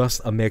 It's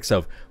just a mix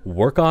of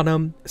work on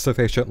them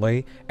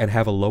sufficiently and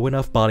have a low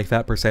enough body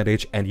fat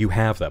percentage and you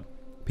have them,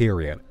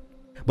 period.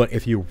 But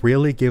if you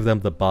really give them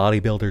the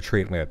bodybuilder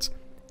treatments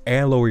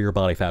and lower your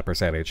body fat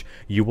percentage,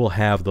 you will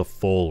have the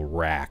full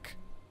rack.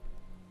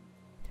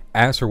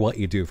 As for what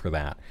you do for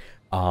that,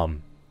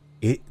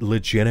 it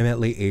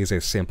legitimately is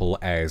as simple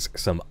as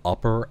some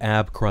upper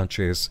ab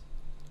crunches,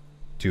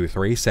 do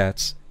 3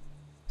 sets,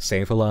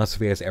 same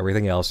philosophy as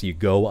everything else. You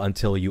go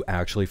until you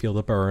actually feel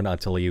the burn,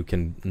 until you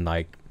can,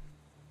 like,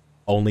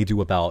 only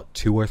do about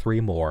 2 or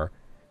 3 more.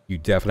 You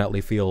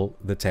definitely feel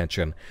the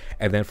tension.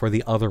 And then for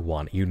the other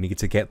one, you need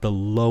to get the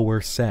lower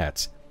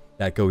set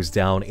that goes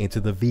down into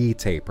the V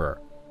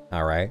taper.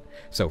 Alright?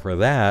 So for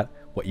that,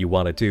 what you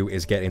want to do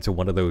is get into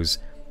one of those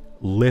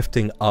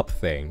lifting up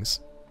things,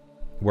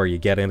 where you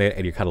get in it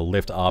and you kind of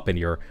lift up and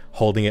you're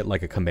holding it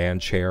like a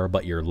command chair,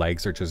 but your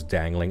legs are just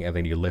dangling, and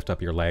then you lift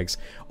up your legs.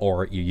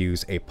 Or you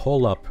use a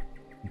pull-up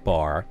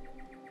bar,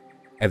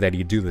 and then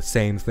you do the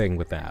same thing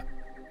with that.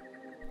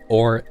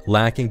 Or,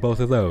 lacking both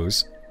of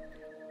those,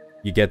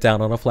 you get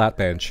down on a flat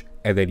bench,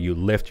 and then you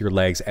lift your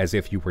legs as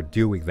if you were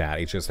doing that.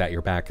 It's just that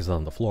your back is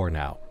on the floor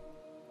now.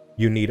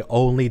 You need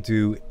only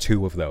do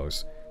 2 of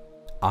those.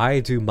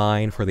 I do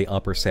mine for the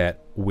upper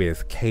set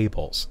with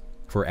cables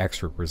for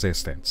extra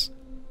resistance.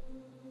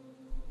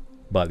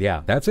 But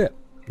yeah, that's it.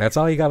 That's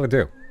all you gotta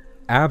do.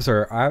 Abs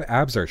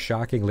are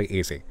shockingly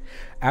easy.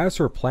 As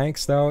for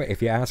planks, though,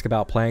 if you ask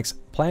about planks,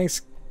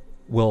 planks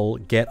will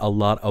get a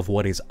lot of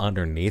what is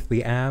underneath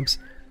the abs.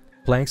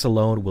 Planks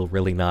alone will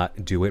really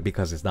not do it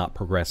because it's not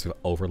progressive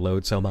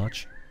overload so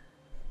much.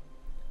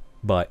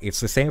 But it's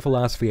the same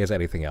philosophy as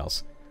anything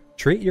else.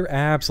 Treat your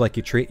abs like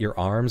you treat your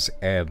arms,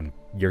 and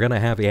you're gonna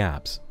have the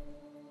abs.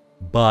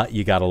 But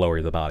you gotta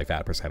lower the body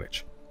fat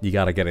percentage. You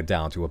gotta get it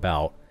down to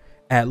about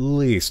at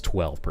least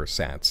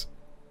 12%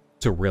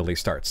 to really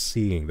start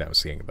seeing them.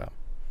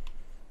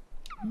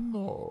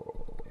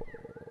 No.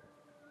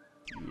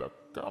 La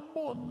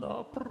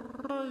camona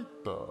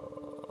preta.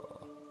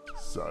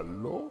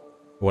 Salo.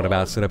 What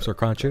about sit-ups or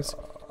crunches?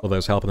 Will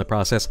those help in the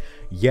process?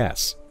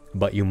 Yes,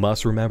 but you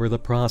must remember the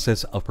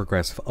process of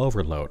progressive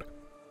overload.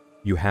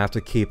 You have to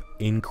keep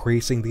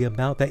increasing the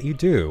amount that you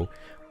do,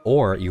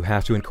 or you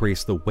have to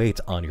increase the weight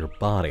on your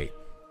body,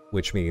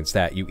 which means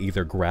that you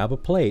either grab a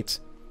plate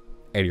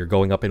and you're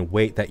going up in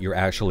weight that you're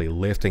actually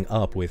lifting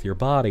up with your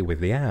body, with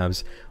the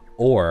abs,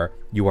 or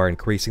you are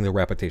increasing the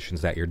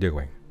repetitions that you're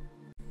doing.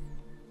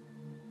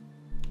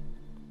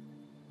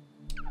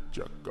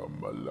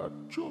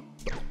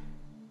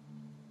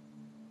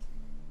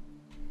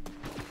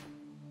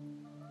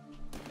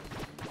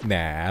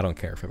 Nah, I don't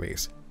care for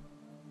these.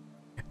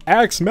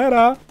 X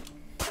meta!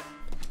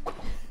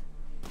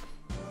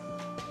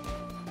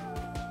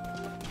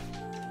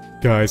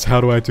 Guys, how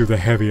do I do the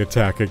heavy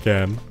attack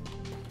again?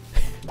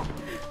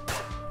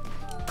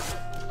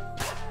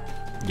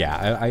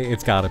 Yeah,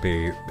 it's gotta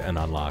be an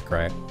unlock,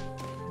 right?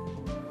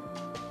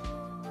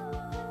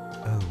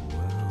 Oh,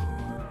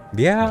 whoa.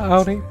 Yeah,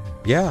 Audi.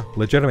 Yeah,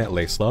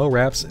 legitimately. Slow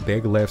reps,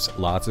 big lifts,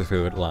 lots of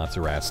food, lots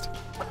of rest.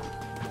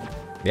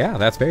 Yeah,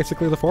 that's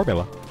basically the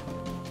formula.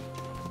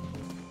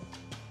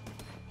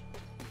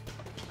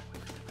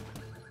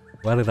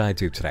 What did I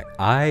do today?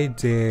 I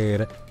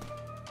did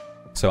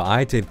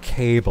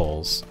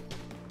cables.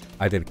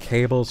 I did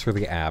cables for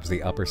the abs,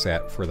 the upper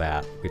set for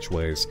that, which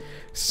was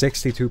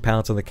 62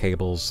 pounds on the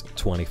cables,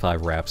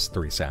 25 reps,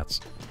 3 sets.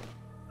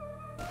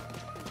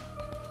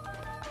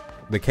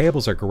 The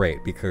cables are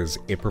great because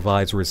it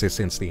provides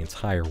resistance the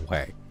entire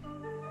way.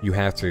 You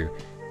have to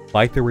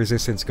fight the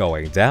resistance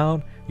going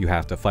down, you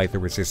have to fight the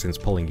resistance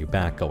pulling you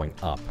back going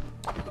up.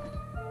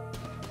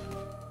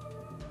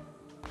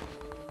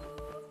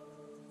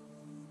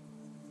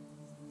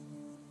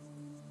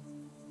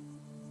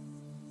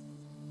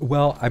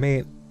 Well, I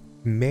mean,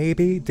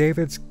 maybe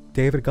David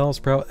Golf's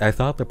Pro. I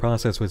thought the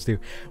process was due.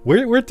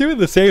 We're doing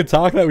the same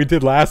talk that we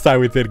did last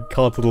time we did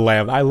Call to the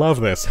Lamb. I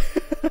love this.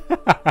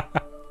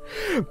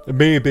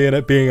 Me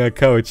being a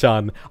coach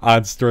on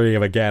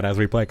stream again as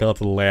we play Call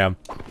to the Lamb.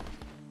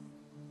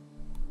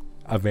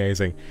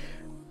 Amazing.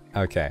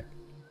 Okay.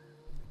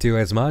 Do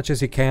as much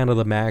as you can of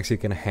the max you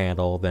can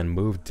handle, then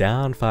move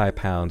down 5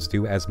 pounds,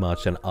 do as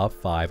much and up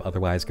 5,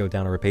 otherwise go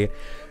down and repeat.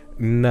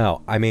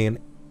 No, I mean,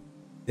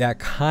 that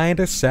kind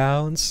of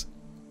sounds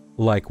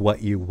like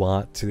what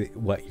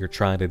you're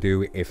trying to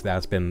do, if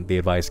that's been the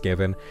advice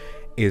given,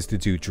 is to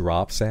do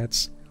drop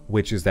sets,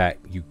 which is that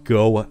you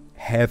go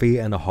heavy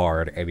and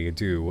hard and you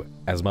do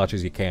as much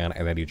as you can,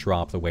 and then you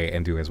drop the weight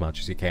and do as much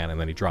as you can, and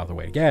then you drop the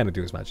weight again and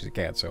do as much as you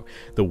can. So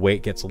the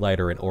weight gets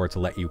lighter in order to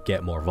let you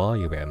get more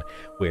volume in,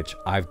 which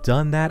I've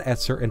done that at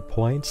certain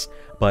points,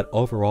 but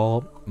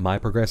overall, my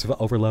progressive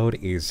overload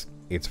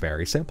it's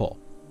very simple.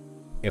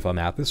 If I'm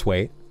at this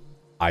weight,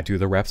 I do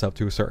the reps up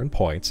to a certain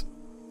point.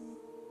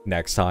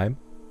 Next time,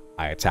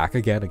 I attack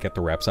again and get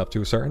the reps up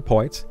to a certain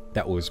point.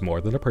 That was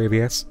more than the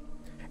previous.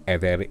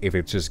 And then if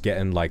it's just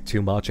getting like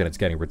too much and it's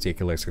getting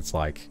ridiculous, it's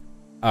like,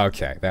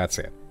 okay, that's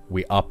it.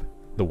 We up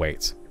the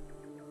weights.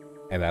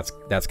 And that's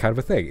kind of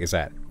a thing, is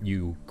that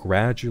you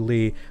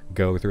gradually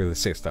go through the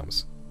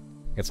systems.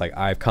 It's like,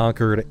 I've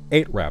conquered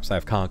 8 reps,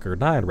 I've conquered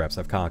 9 reps,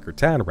 I've conquered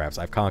 10 reps,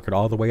 I've conquered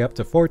all the way up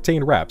to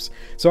 14 reps.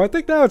 So I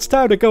think now it's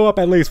time to go up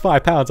at least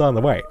 5 pounds on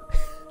the weight.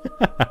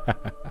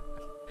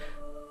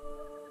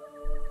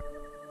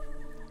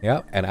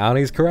 Yep, and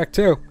Audi's correct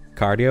too.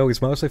 Cardio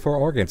is mostly for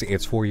organs,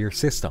 it's for your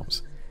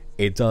systems.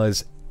 It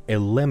does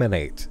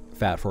eliminate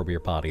fat from your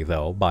body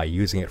though, by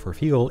using it for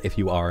fuel if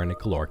you are in a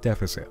caloric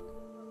deficit.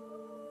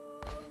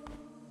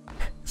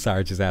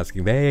 Sarge is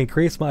asking, may I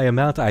increase my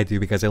amount I do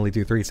because I only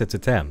do 3 sets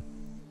of 10?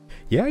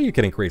 Yeah, you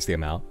can increase the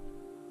amount.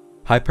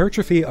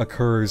 Hypertrophy,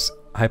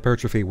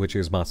 which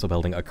is muscle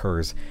building,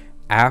 occurs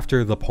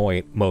after the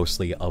point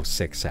mostly of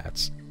 6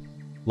 sets.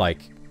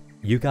 Like,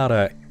 you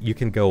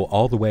can go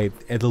all the way,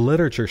 and the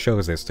literature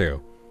shows this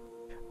too.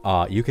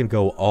 You can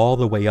go all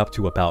the way up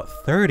to about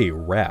 30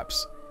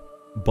 reps,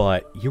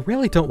 but you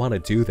really don't want to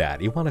do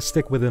that. You want to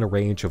stick within a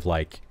range of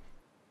like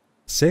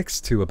 6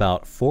 to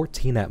about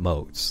 14 at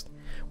most.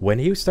 When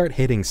you start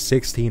hitting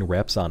 16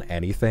 reps on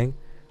anything,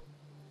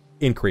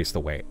 increase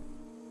the weight.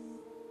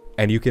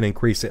 And you can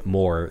increase it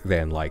more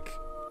than like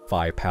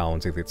 5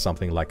 pounds if it's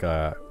something like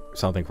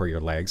something for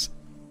your legs.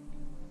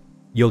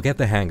 You'll get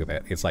the hang of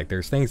it. It's like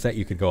there's things that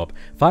you can go up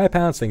 5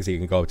 pounds, things that you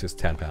can go up to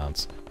 10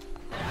 pounds.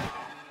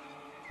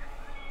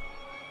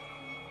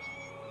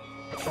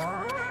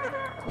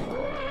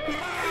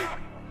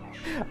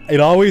 It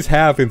always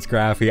happens,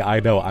 Graphy. I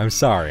know. I'm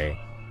sorry.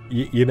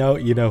 You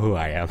know who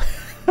I am.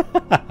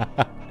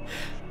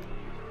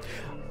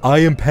 I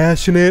am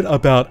passionate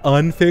about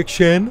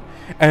unfiction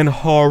and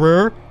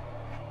horror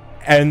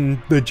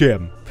and the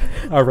gym.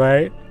 All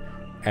right?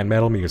 and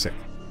metal music.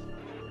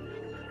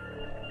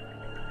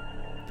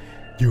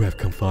 You have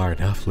come far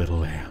enough, little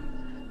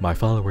lamb. My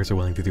followers are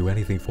willing to do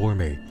anything for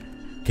me.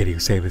 Can you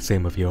say the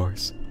same of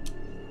yours?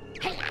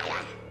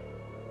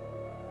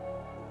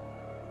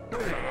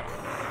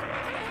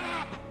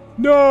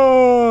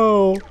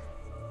 No!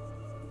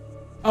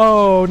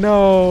 Oh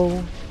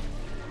no!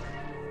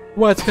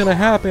 What's gonna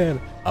happen?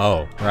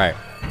 Oh, right.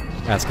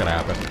 That's gonna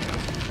happen.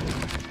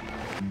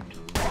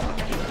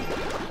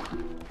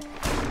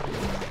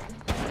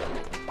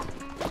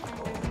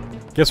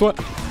 Guess what?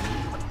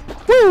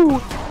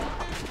 Woo!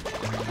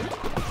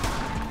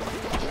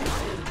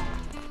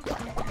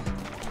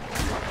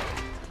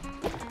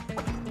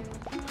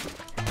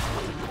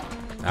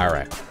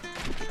 Alright.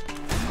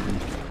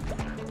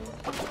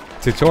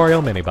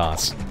 Tutorial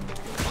mini-boss.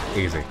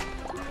 Easy.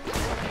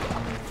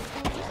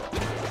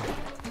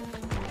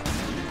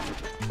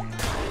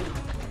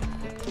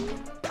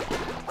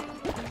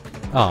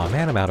 Aw,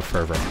 man, I'm out of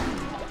fervor.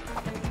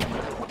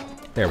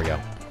 There we go.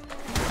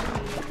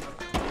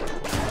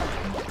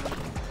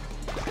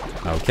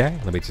 Okay,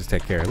 let me just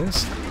take care of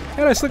this.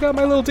 And I still got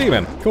my little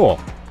demon. Cool.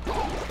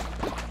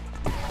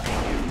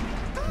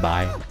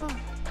 Bye.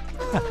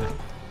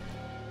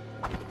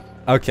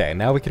 Okay,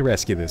 now we can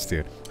rescue this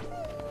dude.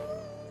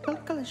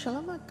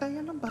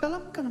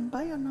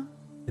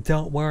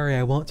 Don't worry,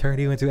 I won't turn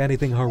you into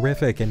anything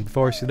horrific and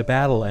force you to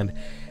battle, and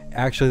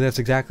actually that's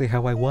exactly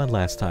how I won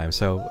last time,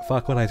 so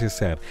fuck what I just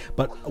said.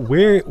 But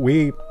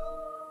we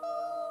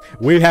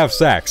have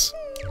sex.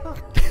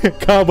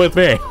 Come with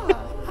me.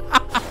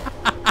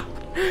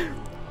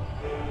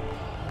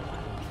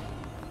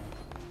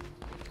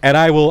 And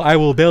I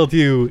will build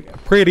you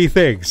pretty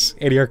things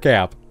in your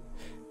camp.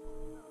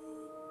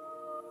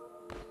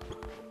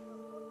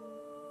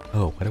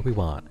 Oh, what do we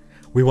want?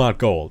 We want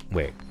gold.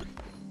 Wait.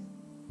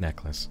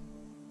 Necklace.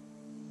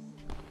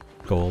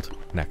 Gold,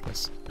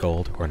 necklace.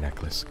 Gold or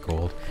necklace.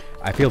 Gold.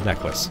 I feel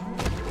necklace.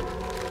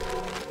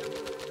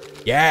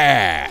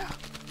 Yeah!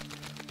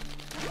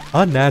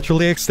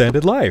 Unnaturally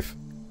extended life.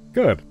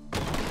 Good.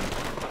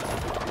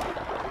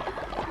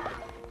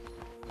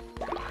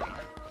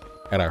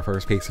 And our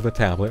first piece of a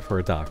tablet for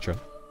a doctrine.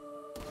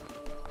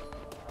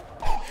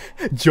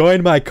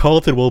 Join my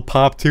cult and we'll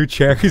pop 2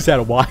 cherries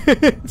at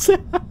once.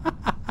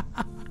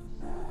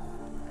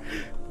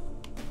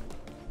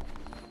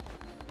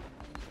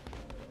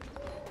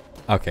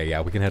 Okay,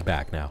 yeah, we can head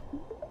back now.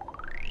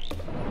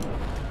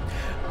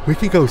 We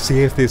can go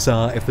see if this,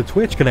 if the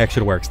Twitch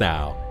connection works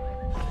now.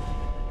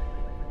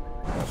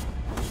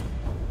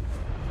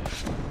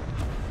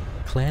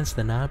 Cleanse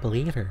the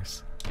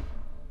non-believers.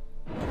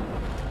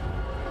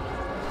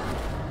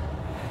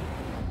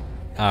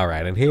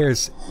 Alright, and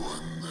here's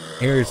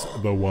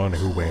the one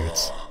who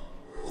waits.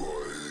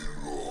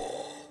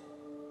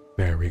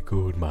 Very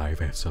good, my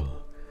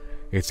vessel.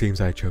 It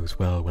seems I chose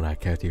well when I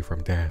kept you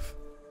from death.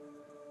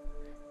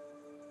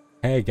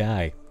 Hey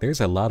guy, there's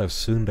a lot of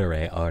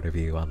tsundere art of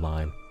you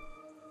online.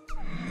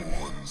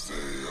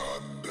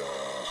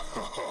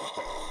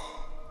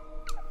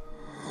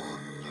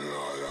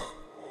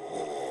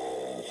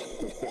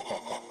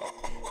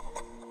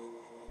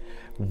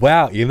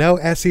 Wow, you know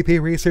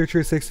SCP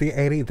Researcher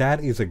 6080,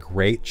 that is a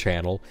great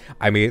channel.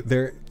 I mean,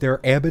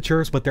 they're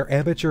amateurs, but they're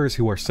amateurs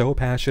who are so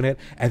passionate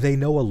and they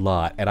know a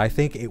lot, and I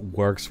think it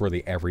works for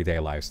the everyday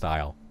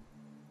lifestyle.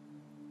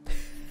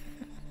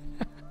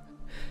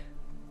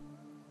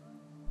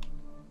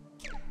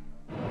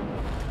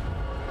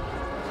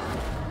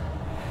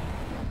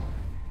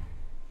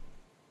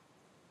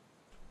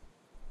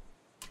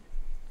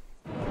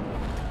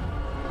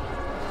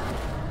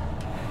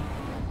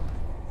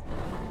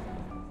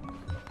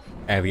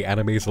 And the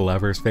enemies the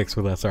levers fixed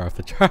with us are off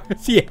the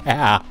charts.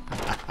 Yeah.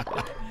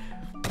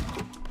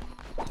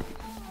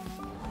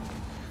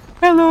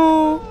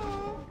 Hello.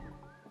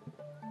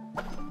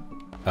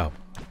 Oh.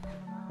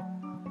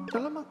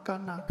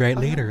 Great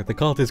leader, the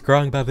cult is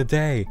growing by the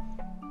day.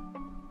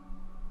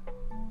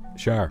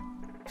 Sure.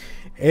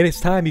 It is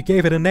time you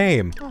gave it a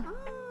name.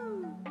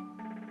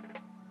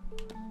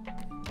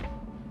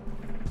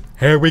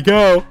 Here we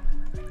go.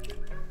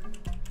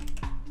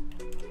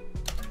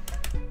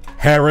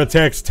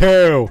 Heretics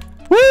 2!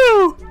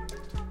 Woo!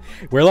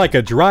 We're like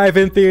a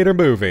drive-in theater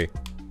movie.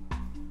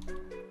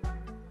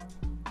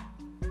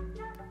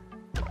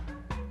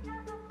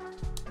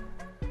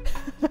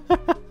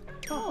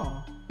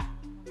 Oh.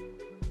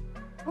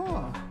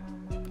 Oh.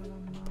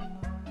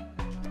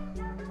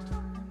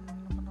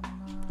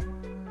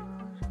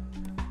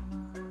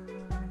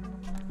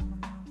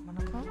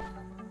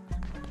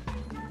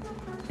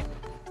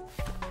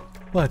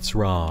 What's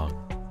wrong?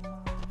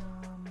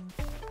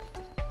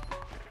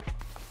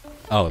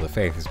 Oh, the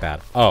faith is bad.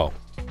 Oh,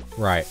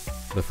 right.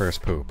 The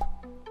first poop.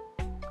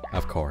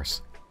 Of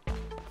course.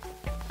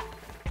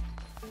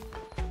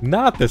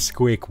 Not the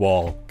squeak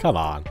wall. Come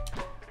on.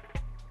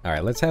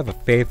 Alright, let's have a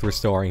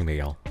faith-restoring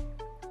meal.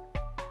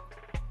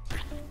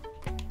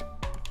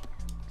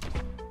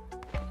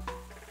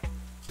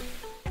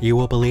 You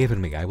will believe in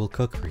me. I will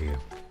cook for you.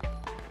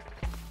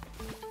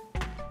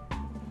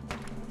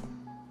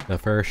 The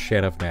first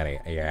shit of many.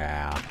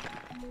 Yeah.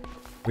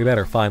 We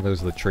better find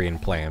those latrine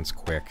plans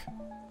quick.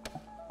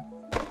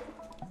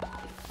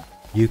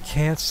 You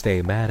can't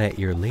stay mad at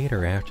your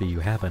leader after you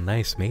have a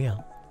nice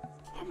meal.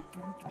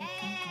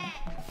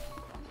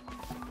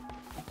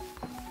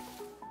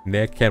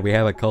 Nick, can we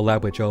have a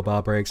collab with Joe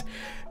Bob Briggs?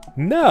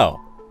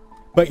 No!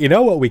 But you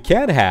know what we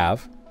can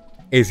have?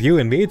 Is you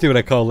and me doing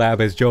a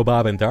collab as Joe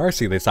Bob and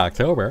Darcy this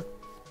October.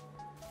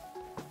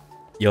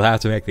 You'll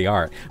have to make the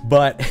art.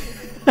 But...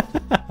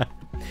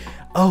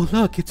 oh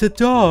look, it's a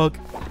dog!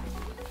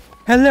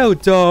 Hello,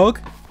 dog!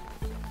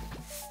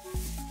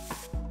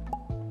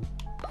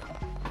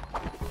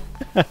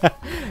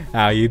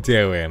 How you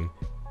doing?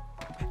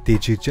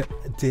 Did you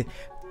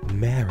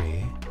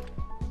Mary?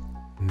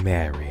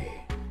 Mary.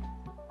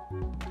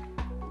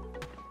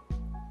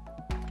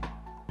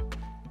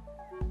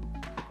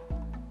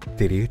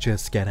 Did you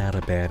just get out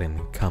of bed and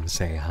come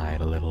say hi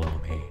to little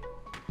old me?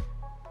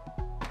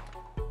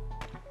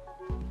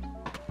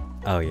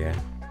 Oh yeah?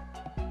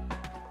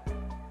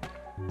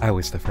 I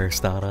was the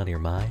first thought on your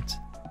mind?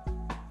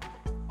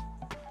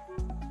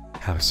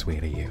 How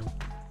sweet of you.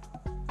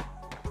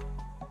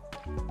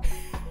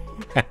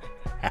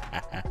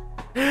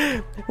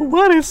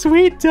 What a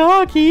sweet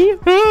doggy!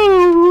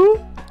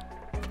 Ooh.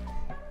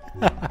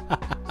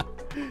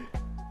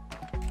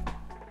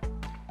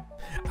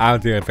 I'm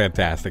doing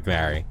fantastic,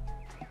 Mary.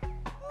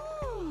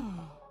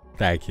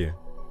 Thank you.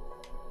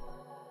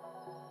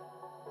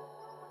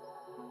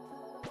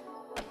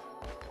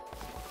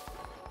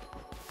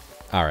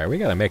 Alright, we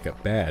gotta make a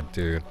bed,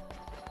 dude.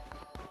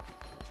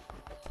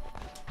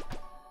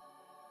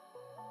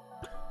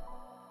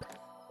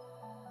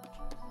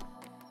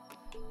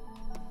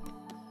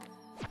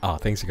 Oh,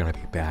 things are gonna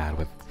be bad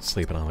with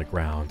sleeping on the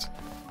ground.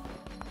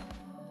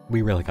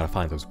 We really gotta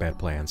find those bed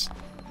plans.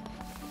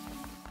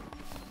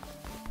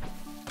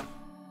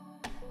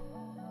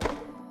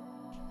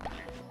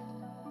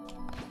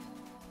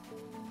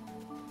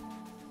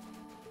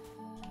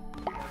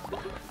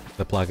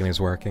 The plugin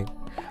is working.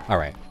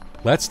 Alright,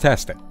 let's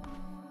test it.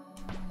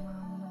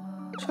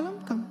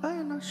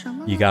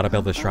 You gotta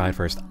build the shrine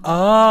first.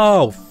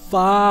 Oh,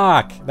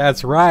 fuck!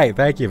 That's right.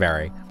 Thank you,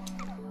 Mary.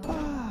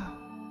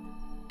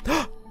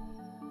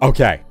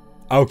 Okay.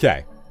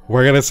 Okay.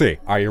 We're gonna see.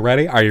 Are you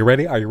ready? Are you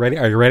ready? Are you ready?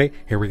 Are you ready?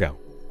 Here we go.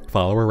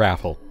 Follow a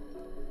raffle.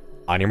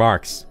 On your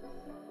marks.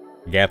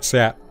 Get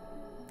set.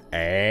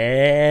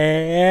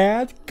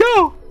 And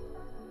go!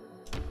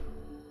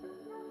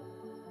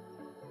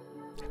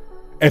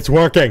 It's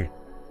working!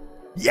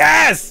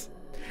 Yes!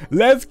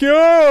 Let's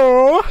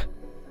go!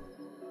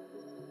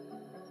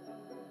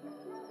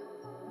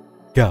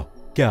 Go,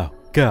 go,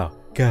 go,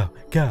 go,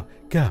 go,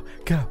 go,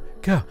 go,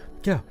 go,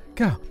 go,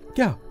 go,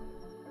 go.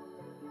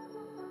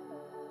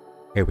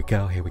 Here we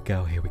go, here we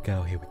go, here we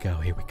go, here we go,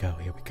 here we go,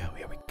 here we go,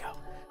 here we go.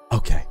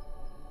 Okay.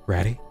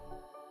 Ready?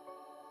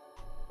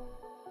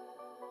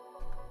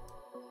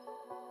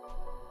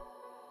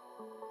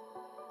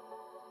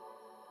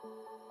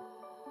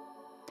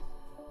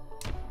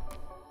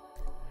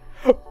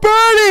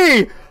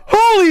 Bernie!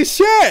 Holy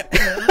shit!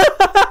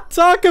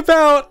 Talk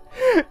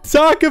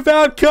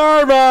about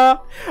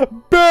karma!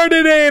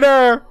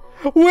 Burninator!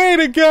 Way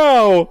to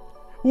go!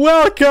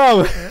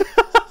 Welcome!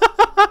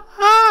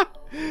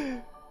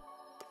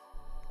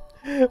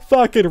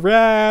 Fucking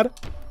rad!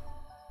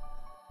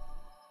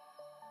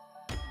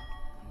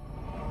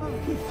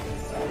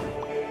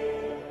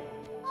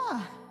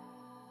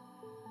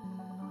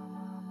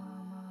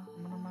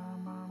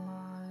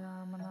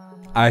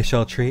 I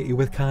shall treat you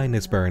with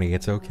kindness, Bernie.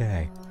 It's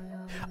okay.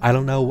 I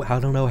don't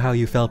know how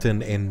you felt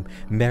in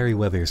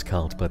Merryweather's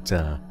cult, but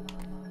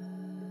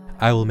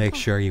I will make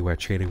sure you are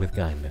treated with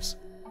kindness.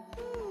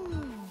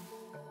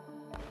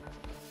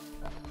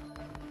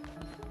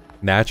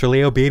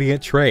 Naturally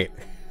obedient trait.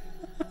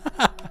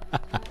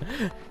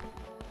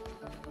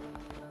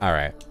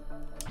 Alright.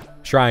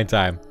 Shrine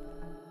time.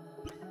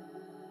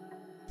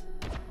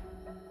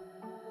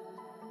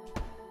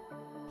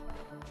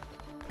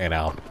 And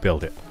I'll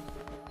build it.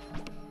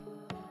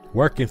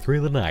 Working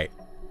through the night.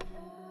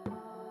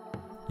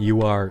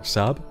 You are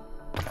sub?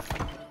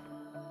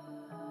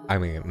 I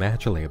mean,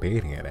 naturally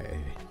obedient.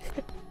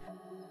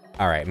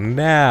 Alright,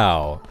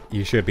 now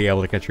you should be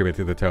able to contribute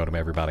to the totem,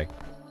 everybody.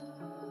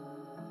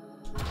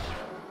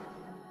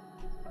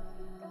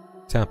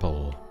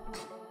 Temple.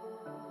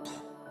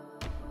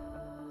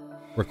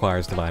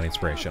 Requires divine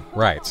inspiration.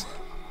 Right.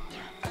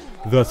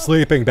 The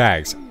sleeping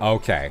bags.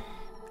 Okay.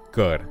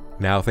 Good.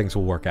 Now things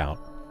will work out.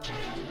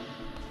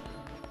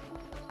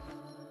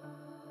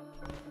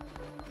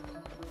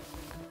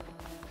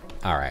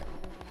 Alright.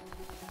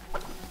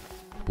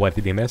 What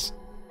did you miss?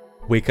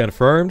 We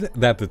confirmed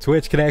that the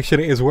Twitch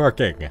connection is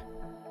working.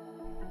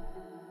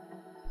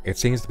 It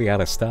seems to be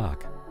out of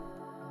stock.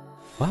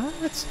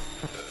 What?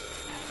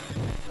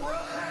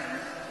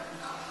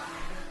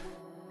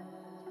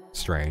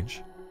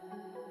 Strange.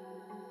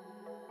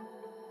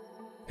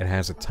 It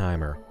has a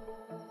timer.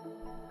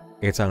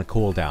 It's on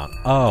cooldown.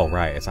 Oh,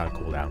 right, it's on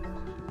cooldown.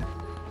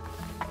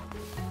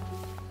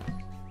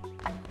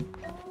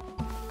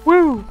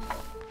 Woo!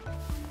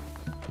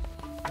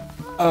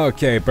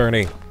 Okay,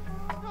 Bernie.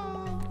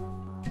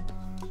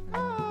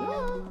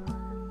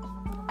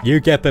 You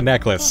get the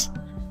necklace.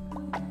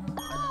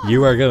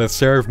 You are gonna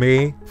serve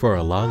me for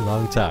a long,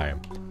 long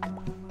time.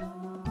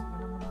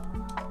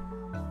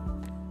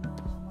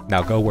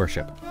 Now go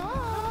worship.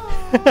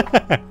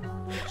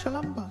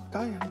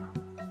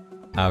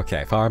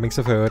 Okay, farming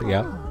some food,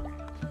 yep.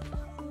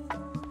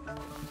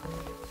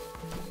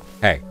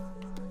 Hey.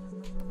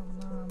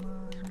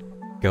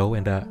 Go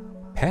and,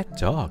 pet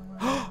dog.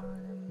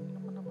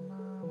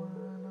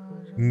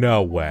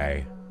 No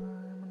way.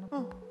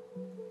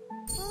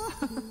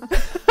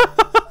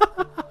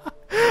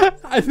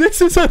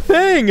 This is a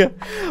thing!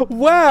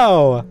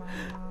 Wow!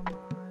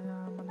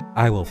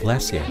 I will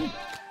bless you.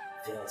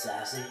 Feeling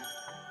sassy?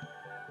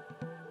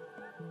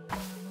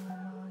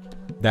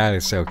 That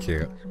is so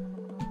cute.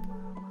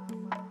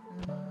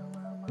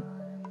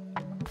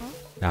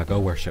 Now go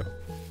worship.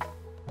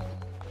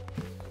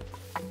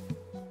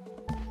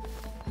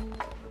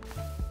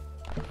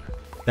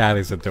 That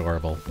is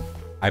adorable.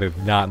 I did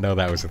not know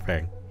that was a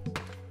thing.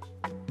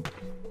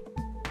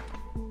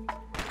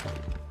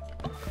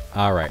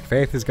 Alright,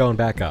 faith is going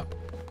back up.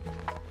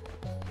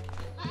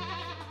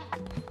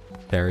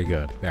 Very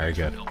good, very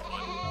good.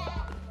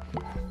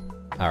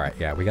 Alright,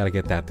 yeah, we gotta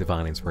get that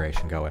divine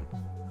inspiration going.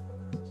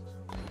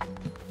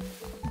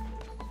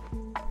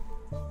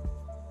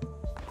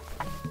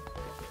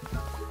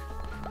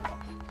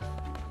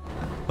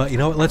 But you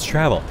know what, let's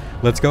travel.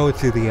 Let's go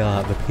to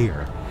the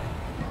pier.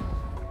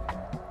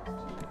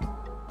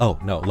 Oh,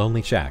 no,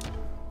 Lonely Shack.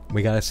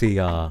 We gotta see,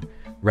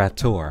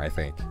 Rator, I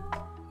think.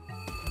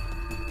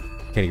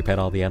 Can you pet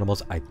all the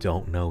animals? I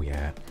don't know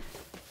yet.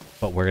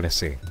 But we're gonna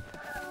see.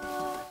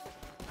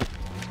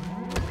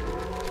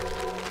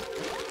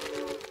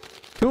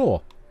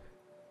 Cool.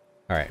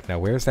 Alright, now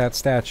where's that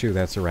statue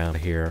that's around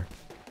here?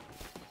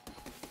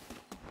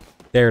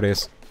 There it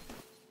is.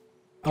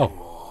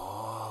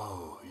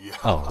 Oh.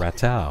 Oh,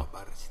 Ratau.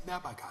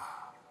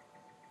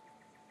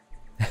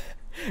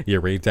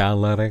 You're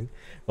re-downloading?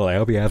 Well, I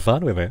hope you have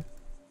fun with it.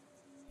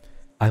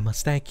 I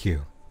must thank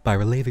you. By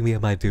relieving me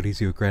of my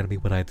duties, you have granted me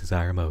what I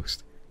desire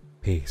most.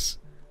 Peace.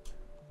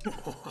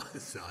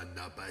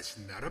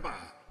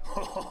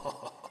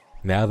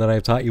 Now that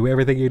I've taught you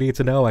everything you need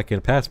to know, I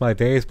can pass my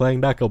days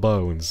playing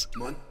Knucklebones.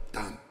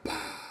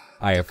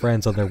 I have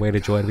friends on their way to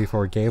join me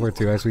for a game or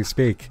two as we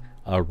speak.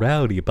 A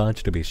rowdy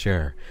bunch to be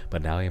sure,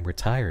 but now I am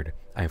retired.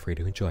 I am free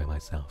to enjoy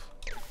myself.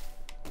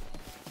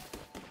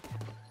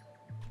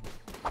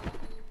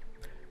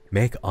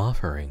 Make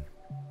offering.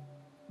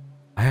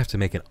 I have to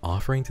make an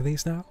offering to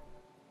these now?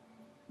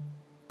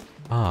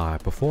 Ah,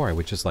 before I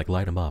would just like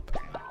light them up.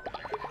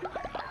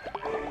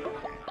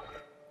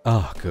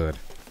 Oh, good.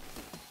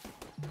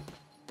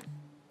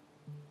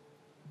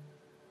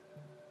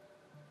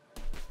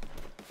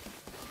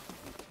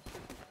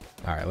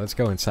 Alright, let's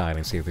go inside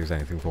and see if there's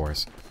anything for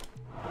us.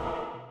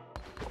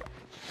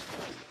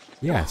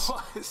 Yes.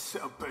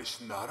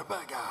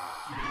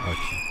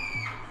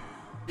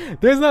 Okay.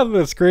 There's nothing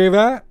to scream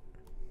at!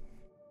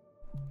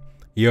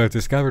 You have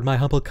discovered my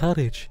humble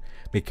cottage.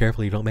 Be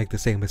careful you don't make the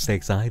same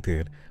mistakes I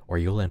did, or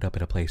you'll end up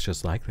in a place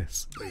just like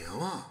this.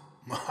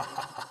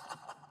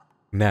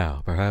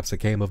 Now, perhaps a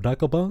game of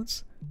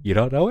Knucklebones? You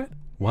don't know it?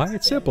 Why,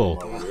 it's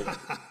simple.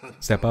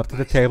 Step up to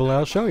the table and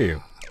I'll show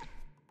you.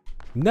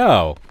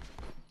 No!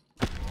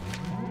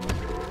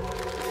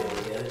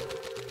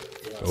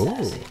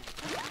 Ooh.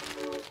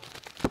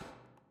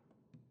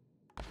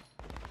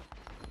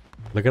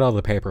 Look at all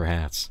the paper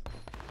hats.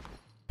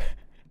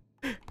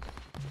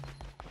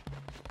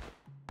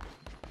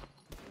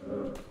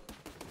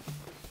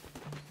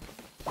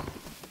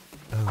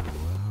 Oh,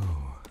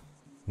 whoa.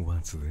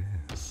 What's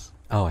this?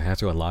 Oh, I have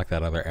to unlock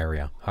that other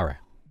area. Alright.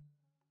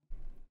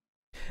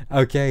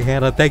 Okay,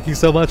 Hannah, thank you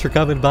so much for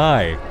coming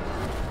by.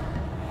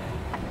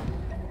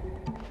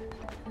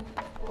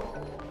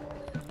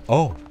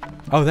 Oh.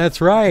 Oh,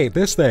 that's right.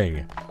 This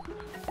thing.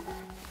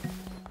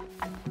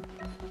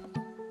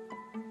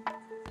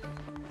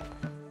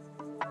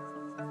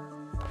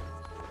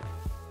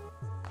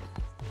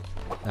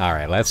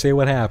 Alright, let's see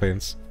what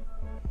happens.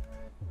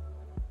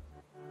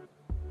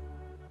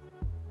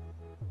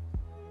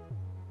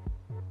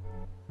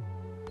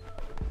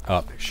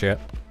 Oh, there's shit.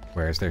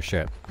 Where's their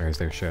shit? Where's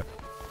their shit?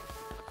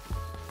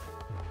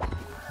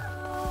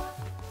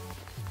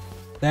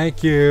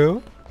 Thank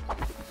you.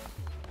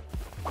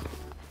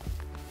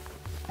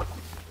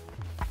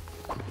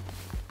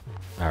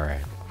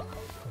 Alright.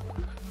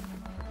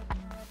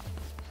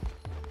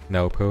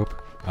 No poop?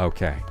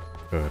 Okay,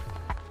 good.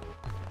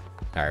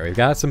 Alright, we've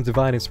got some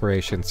divine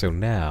inspiration, so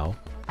now...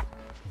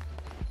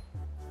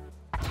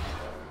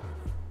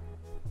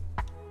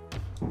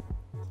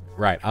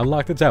 Right,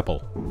 unlock the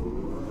temple.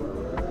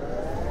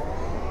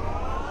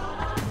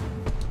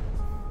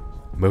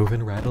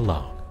 Moving right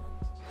along.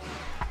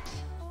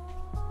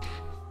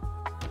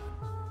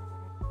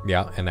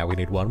 Yeah, and now we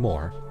need one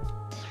more.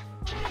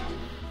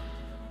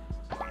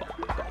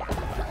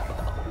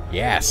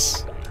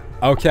 Yes!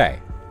 Okay,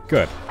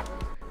 good.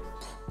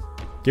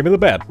 Give me the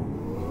bed.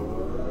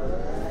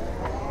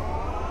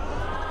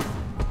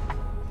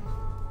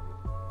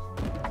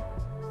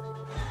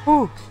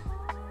 Whew.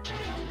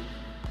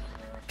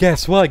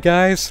 Guess what,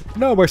 guys?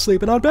 No more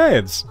sleeping on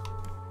beds.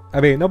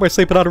 I mean, no more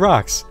sleeping on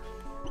rocks.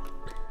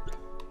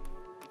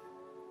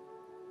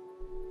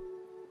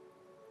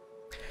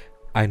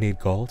 I need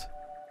gold.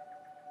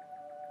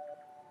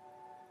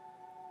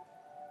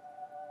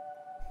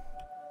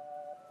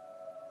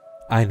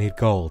 I need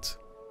gold.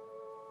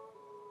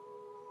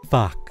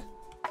 Fuck.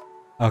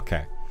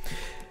 Okay.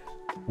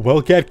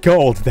 We'll get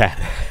gold then.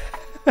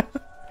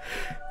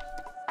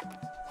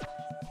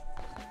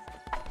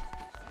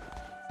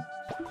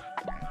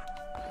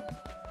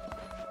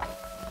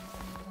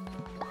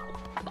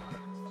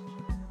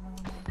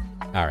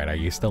 Alright, are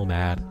you still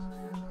mad?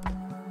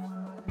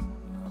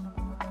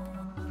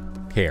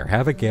 Here,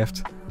 have a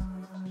gift.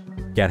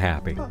 Get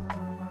happy.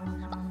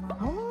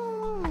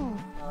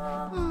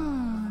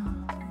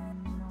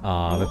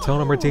 Aw, the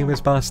totem redeem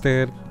is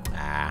busted.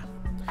 Ah.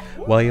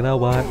 Well, you know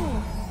what?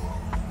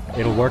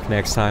 It'll work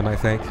next time, I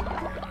think.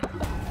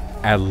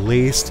 At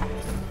least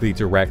the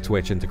direct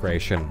Twitch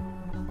integration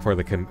for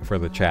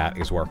the chat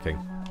is working.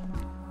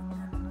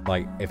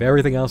 Like, if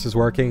everything else is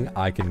working,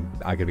 I can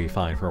be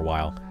fine for a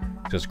while.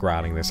 Just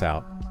grinding this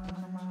out.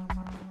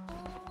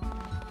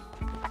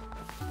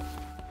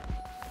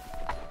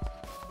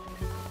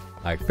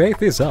 Like,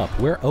 faith is up.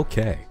 We're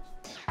okay.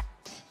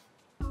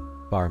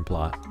 Farm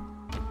plot.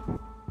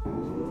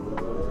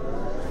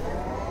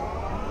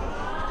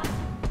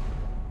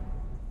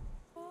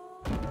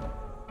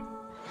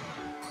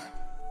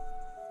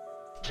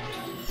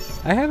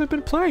 I haven't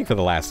been playing for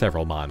the last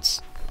several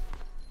months.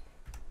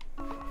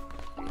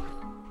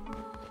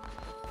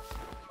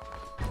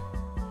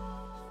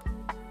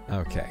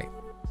 Okay.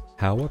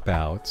 How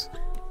about...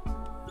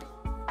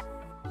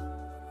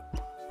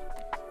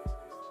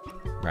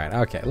 Right,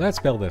 okay, let's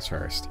build this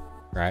first.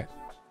 Right?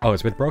 Oh,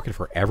 it's been broken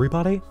for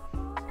everybody?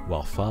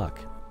 Well, fuck.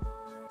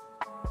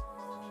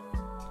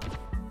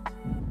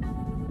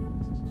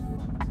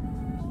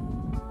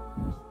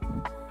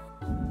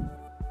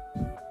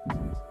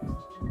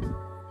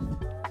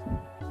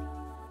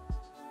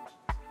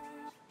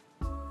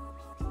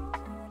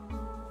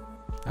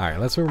 Alright,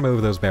 let's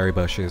remove those berry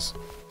bushes,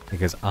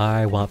 because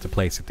I want to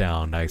place it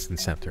down nice and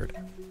centered.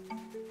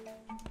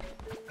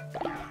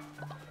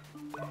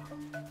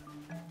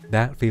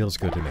 That feels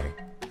good to me.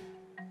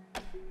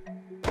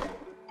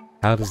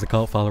 How does the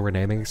cult follower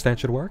naming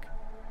extension work?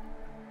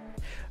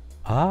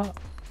 Do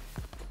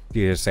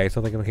you just say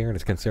something in here and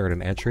it's considered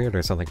an entry, or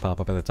does something pop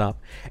up at the top?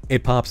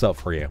 It pops up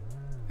for you.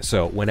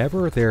 So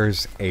whenever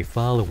there's a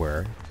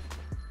follower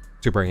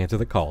to bring into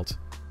the cult,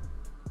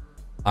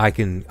 I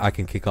can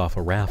kick off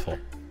a raffle.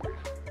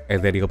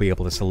 And then you'll be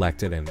able to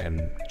select it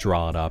and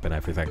draw it up and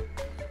everything.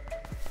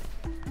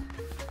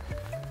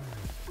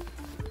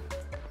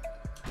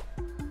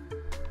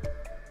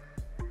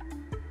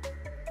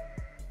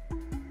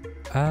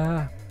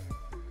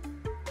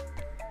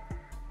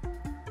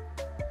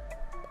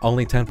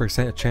 Only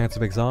 10% chance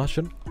of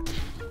exhaustion?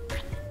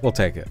 We'll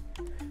take it.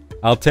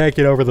 I'll take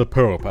it over the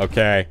poop,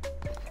 okay?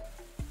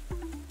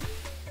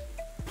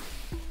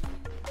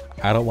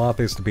 I don't want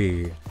this to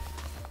be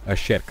a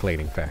shit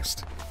cleaning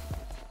fest.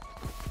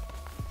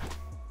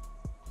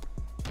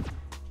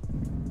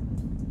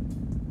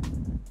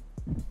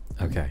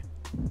 Okay.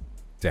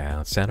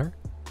 Down center.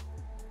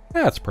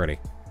 That's pretty.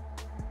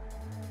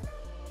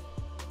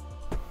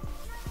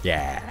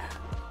 Yeah.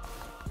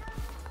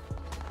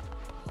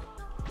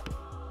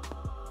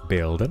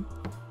 Building.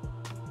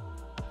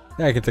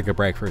 I can take a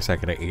break for a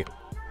second to eat.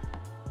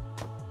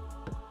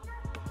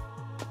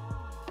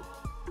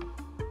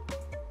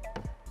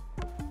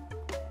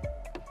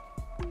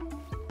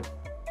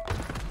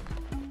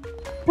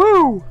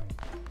 Woo!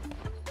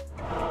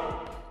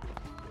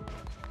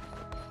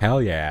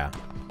 Hell yeah.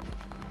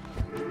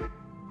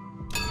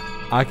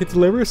 I can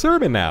deliver a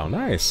sermon now.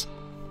 Nice.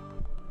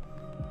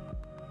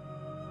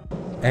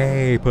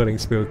 Hey, Pudding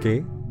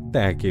Spooky.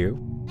 Thank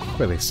you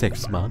for the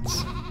 6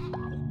 months.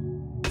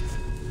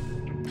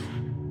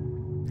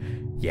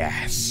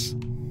 Yes.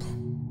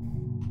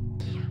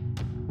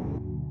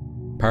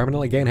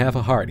 Permanently gain half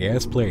a heart.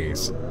 Yes,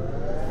 please.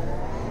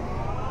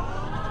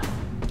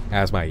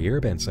 How's my year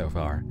been so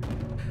far?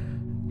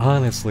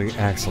 Honestly,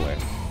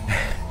 excellent.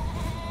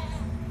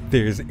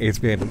 It's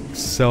been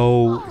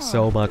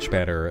so much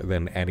better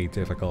than any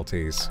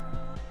difficulties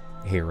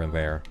here and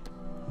there.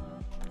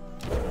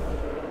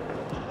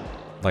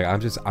 Like,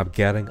 I'm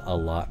getting a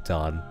lot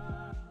done.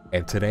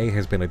 And today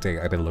has been a day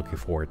I've been looking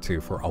forward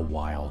to for a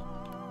while.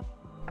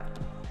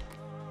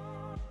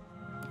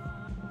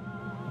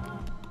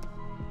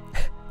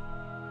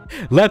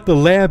 Let the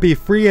lamb be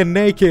free and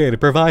naked.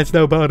 Provides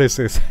no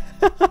bonuses.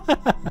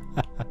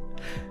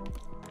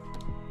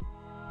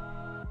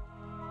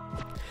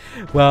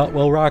 Well,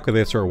 we'll rock with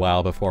this for a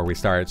while before we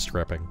start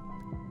stripping.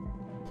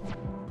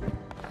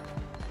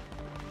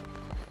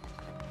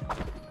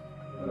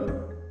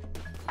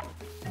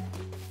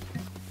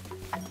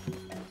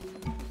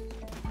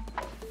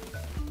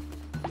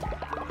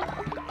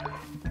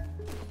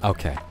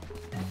 Okay.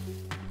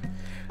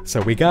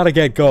 So we gotta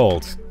get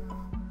gold.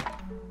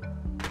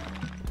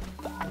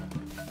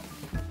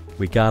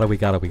 We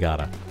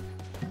gotta.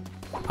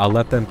 I'll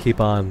let them keep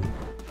on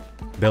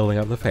building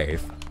up the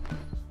faith.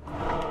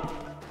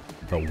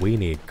 But we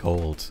need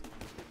gold.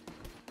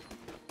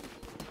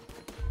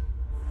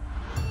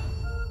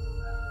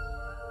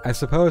 I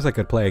suppose I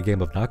could play a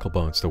game of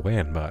Knucklebones to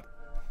win, but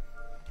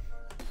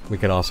we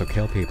could also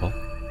kill people.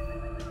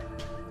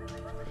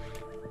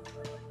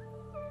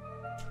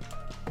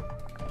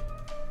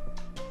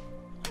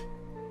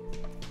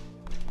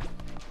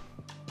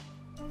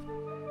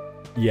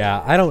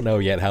 Yeah, I don't know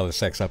yet how the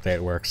sex update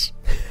works.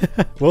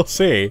 We'll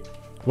see.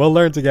 We'll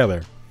learn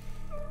together.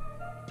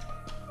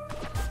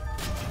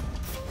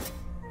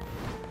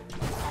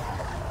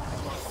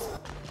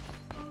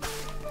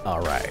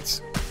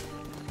 Alright.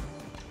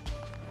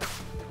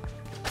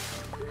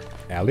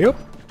 Alley-oop.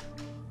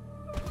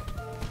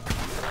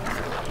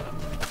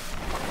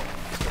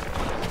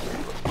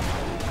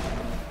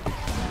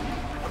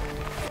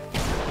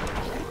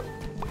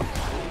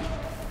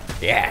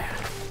 Yeah.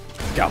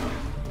 Go.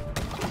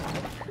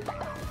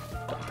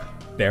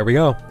 There we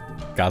go.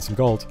 Got some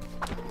gold.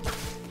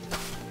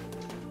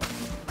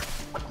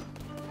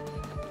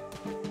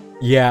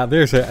 Yeah,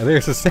 it's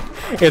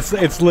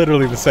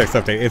literally the sex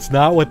update. It's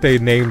not what they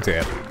named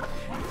it,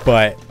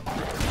 but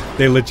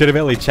they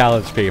legitimately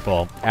challenged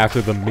people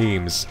after the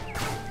memes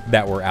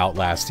that were out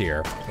last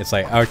year. It's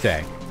like,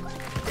 okay,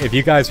 if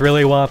you guys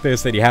really want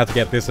this, then you have to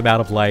get this amount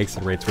of likes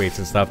and retweets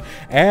and stuff.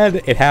 And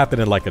it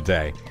happened in like a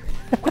day.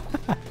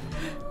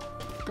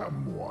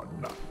 Come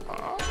on.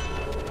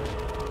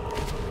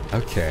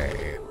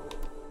 Okay.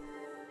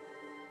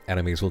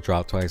 Enemies will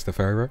drop twice the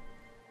fervor.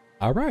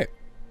 Alright.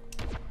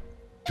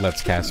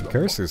 Let's cast some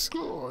curses.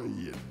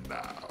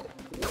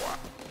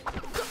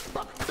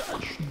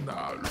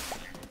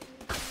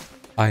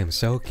 I am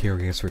so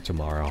curious for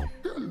tomorrow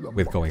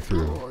with going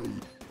through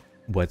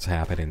what's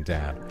happened in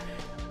Dad.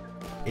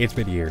 It's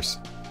been years.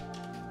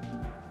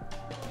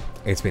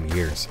 It's been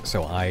years,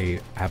 so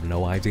I have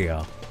no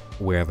idea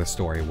where the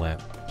story went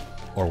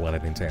or what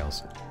it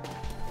entails.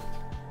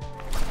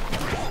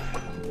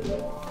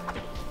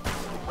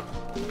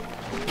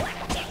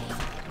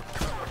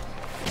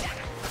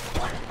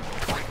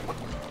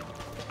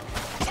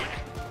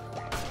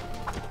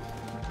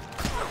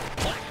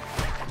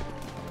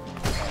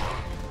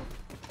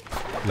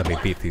 Let me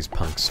beat these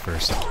punks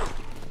first.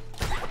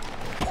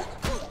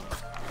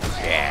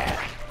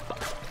 Yeah.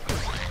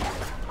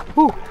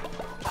 Woo.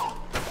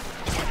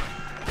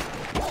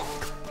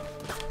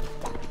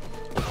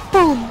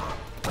 Boom.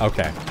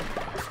 Okay.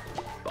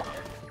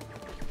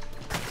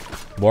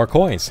 More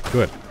coins.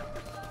 Good.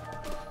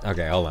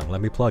 Okay, hold on.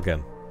 Let me plug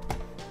in.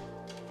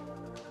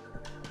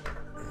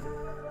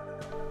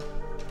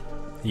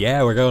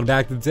 Yeah, we're going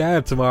back to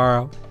Dad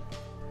tomorrow.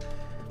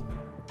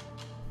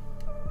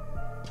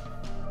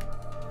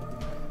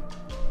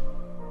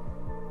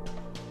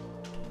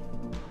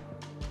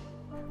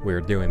 We're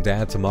doing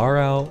Dad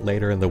tomorrow.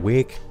 Later in the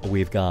week,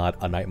 we've got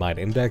a Nightmind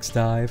Index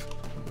dive.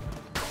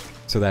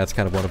 So that's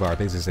kind of one of our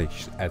business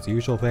as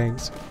usual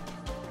things.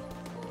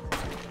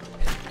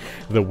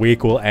 The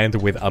week will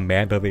end with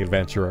Amanda the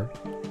Adventurer.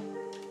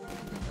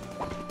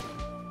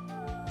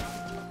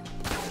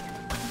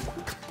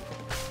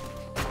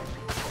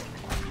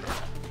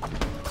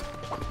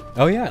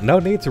 Oh yeah, no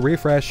need to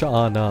refresh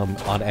on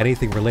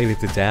anything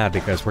related to Dad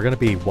because we're going to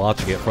be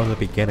watching it from the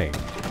beginning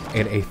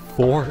in a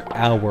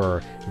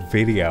 4-hour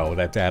video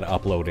that Dad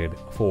uploaded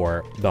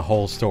for the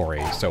whole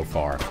story so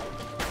far.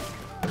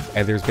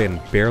 And there's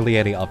been barely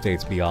any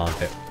updates beyond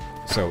it.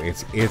 So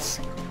it's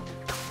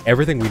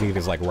everything we need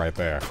is like right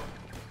there.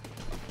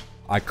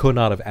 I could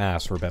not have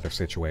asked for a better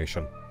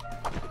situation.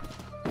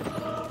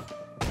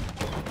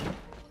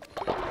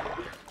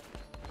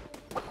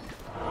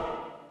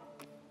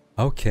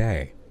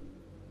 Okay.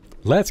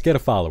 Let's get a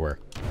follower.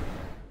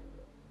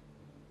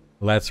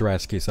 Let's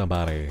rescue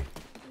somebody.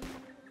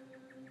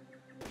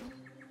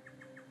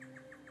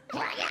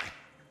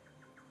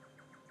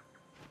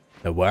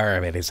 The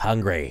worm, it is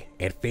hungry.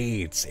 It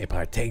feeds. It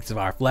partakes of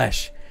our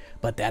flesh.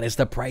 But that is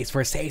the price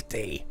for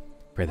safety.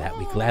 For that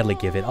we gladly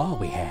give it all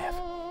we have.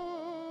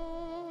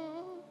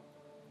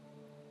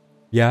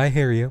 Yeah, I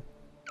hear you.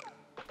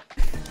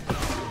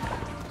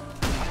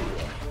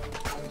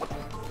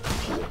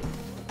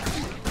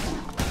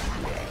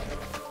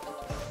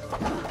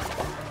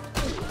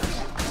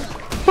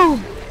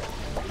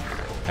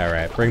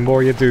 Alright, bring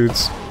more you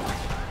dudes.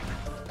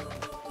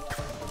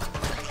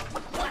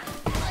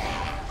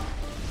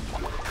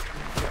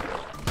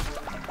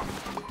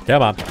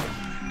 Come on.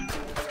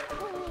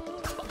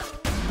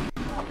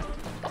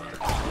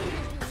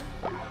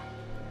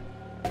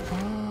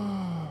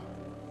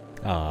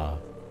 Aw.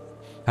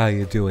 How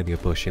you doing, you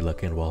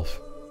bushy-looking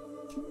wolf?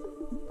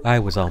 I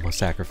was almost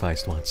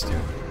sacrificed once, too.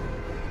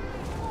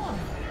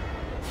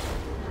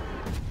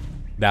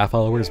 That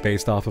follower is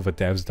based off of a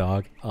dev's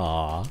dog?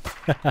 Aw.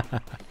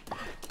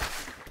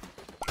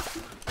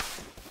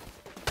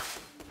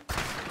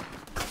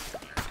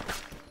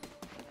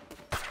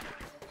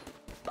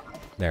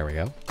 There we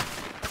go.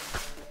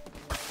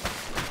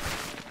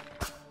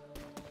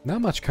 Not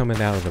much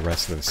coming out of the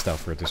rest of the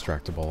stuff for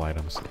destructible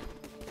items.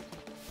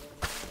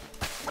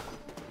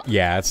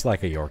 Yeah, it's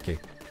like a Yorkie.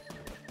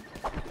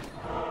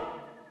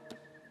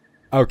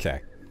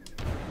 Okay.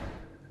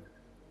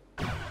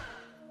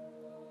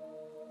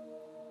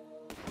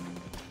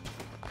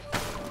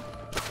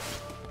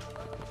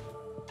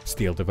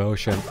 Steel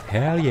Devotion.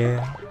 Hell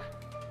yeah.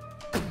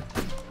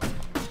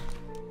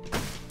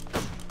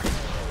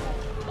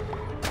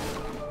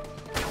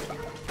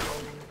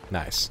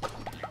 Nice.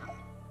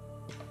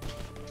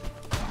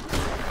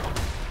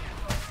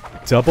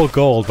 Double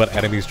gold, but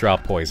enemies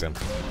drop poison.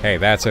 Hey,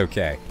 that's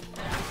okay.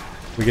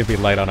 We can be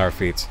light on our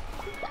feet.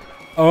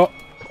 Oh!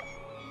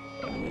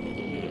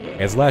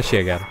 It's Leshy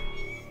again.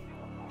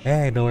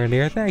 Hey, nowhere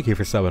near. Thank you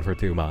for subbing for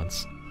 2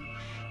 months.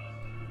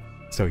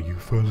 So you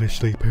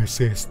foolishly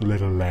persist,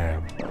 little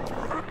lamb.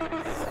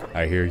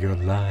 I hear your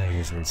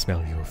lies and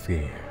smell your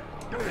fear.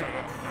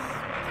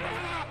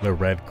 The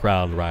red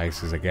crown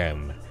rises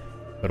again.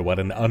 But what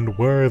an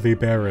unworthy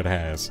bear it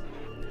has.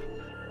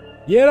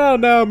 You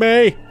don't know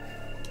me!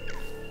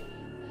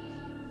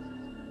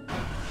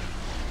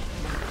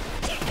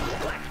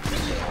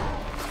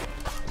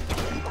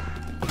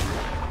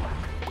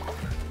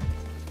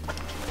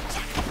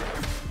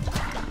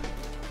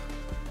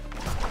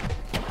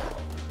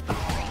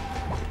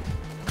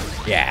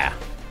 Yeah.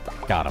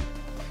 Got him.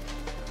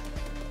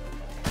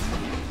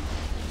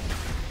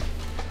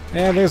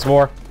 And there's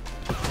more.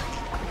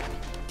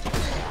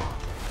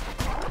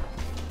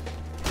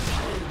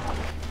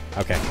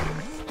 Okay.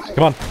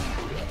 Come on.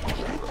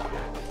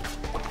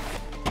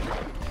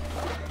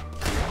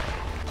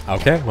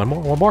 Okay, one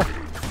more.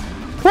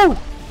 Woo!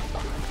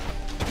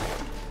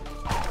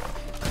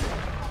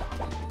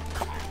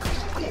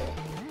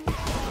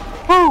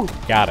 Woo!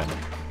 Got it.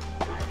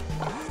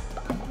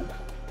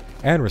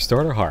 And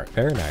restored her heart.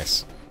 Very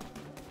nice.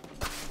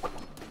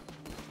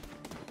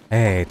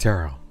 Hey,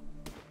 Taro.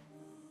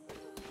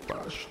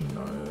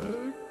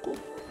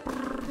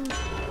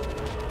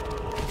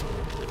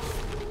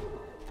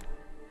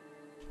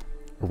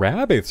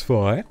 Rabbit's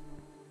foot.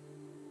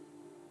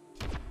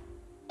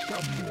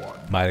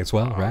 Might as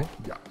well, right?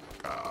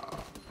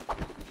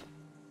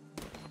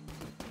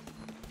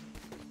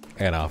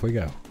 And off we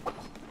go.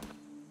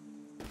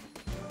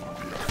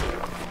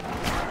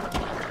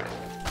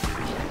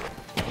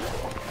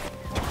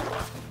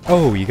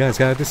 Oh, you guys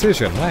got a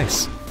decision.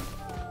 Nice.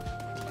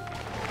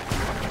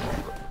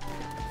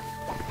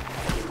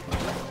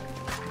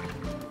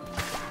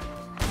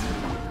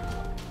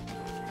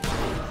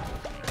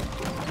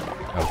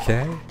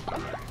 Okay.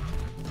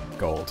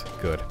 Gold.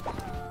 Good.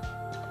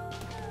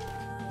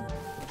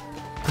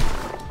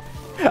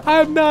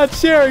 I'm not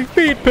sharing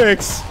feet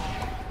pics!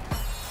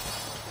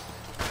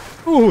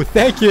 Ooh,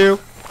 thank you!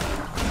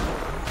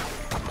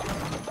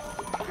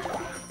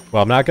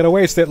 Well, I'm not gonna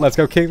waste it. Let's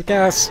go kick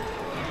ass.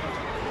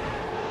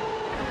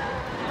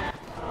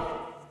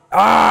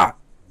 Ah!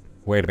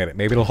 Wait a minute.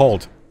 Maybe it'll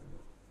hold.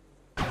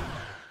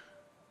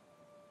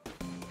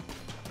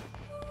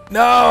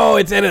 No!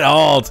 It didn't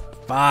hold!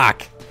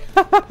 Fuck!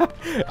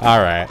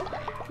 Alright.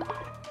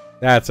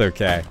 That's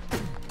okay.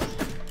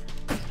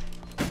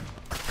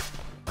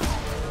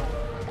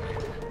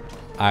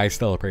 I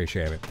still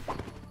appreciate it.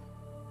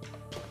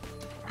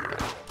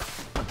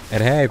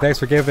 And hey, thanks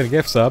for giving a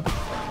gift sub.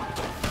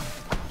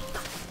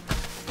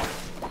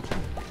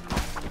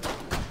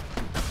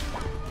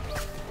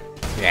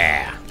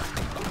 Yeah.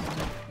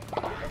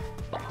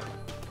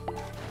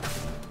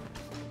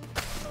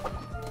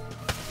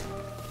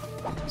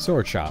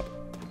 Sword shop.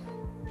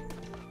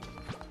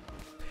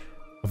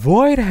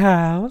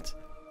 Voidhound?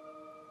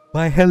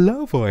 Why,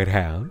 hello,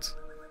 Voidhound.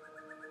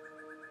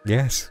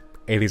 Yes,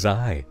 it is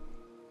I.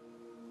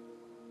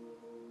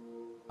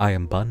 I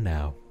am Bun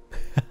now.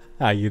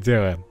 How you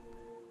doing?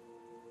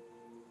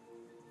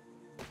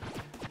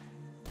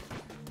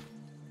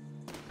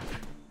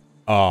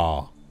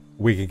 Oh,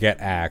 we can get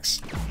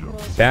axe.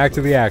 Back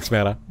to the axe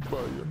meta.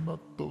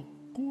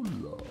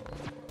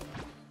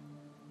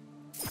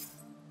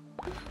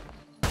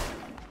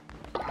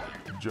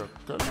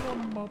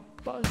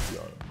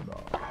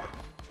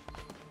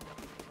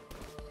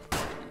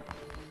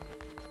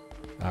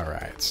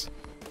 Alright.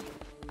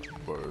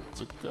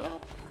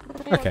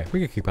 Okay, we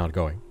can keep on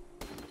going.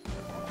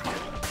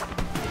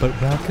 But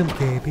welcome,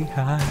 KB.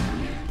 Hi.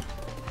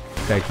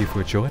 Thank you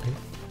for joining.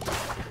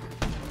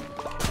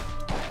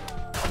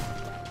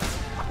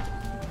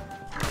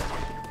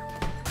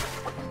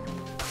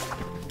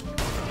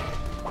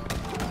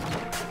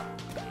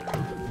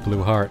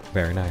 Blue heart.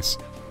 Very nice.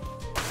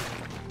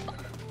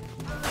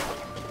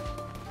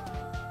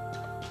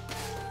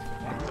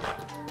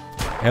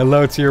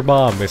 Hello to your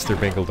mom, Mr.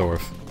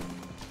 Bingeldorf.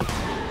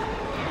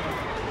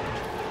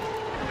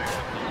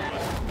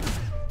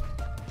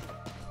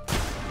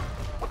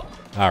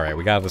 Alright,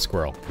 we got the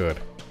squirrel. Good.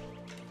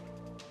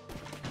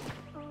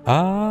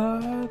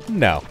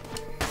 No.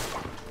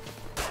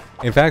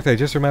 In fact, I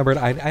just remembered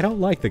I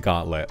don't like the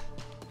gauntlet.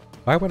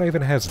 Why would I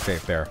even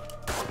hesitate there?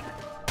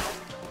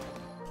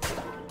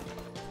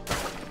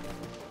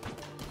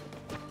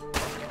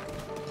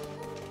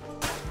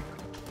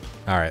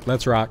 Alright,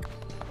 let's rock.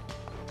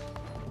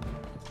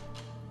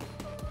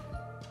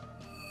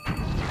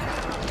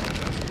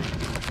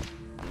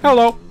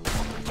 Hello!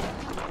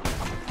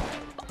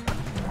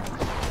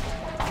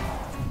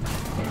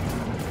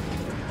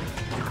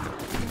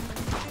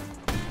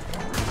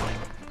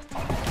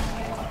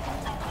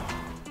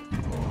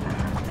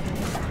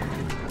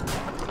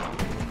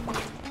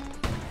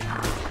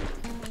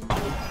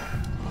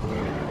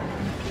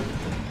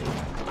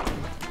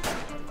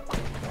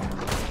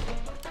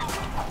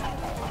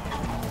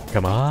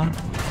 Come on.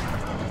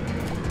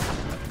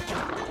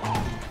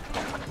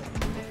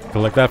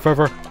 Collect that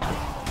fervor.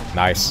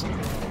 Nice.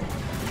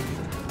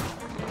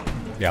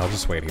 Yeah, I'll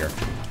just wait here.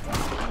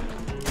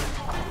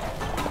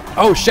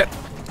 Oh, shit!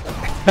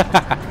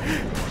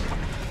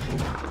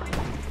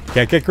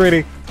 Can't get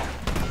greedy.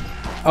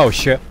 Oh,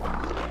 shit.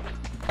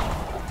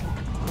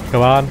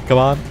 Come on, come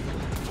on.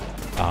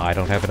 Oh, I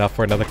don't have enough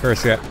for another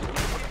curse yet.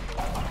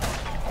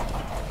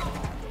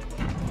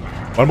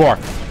 One more.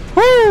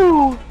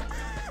 Woo!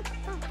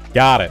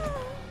 Got it.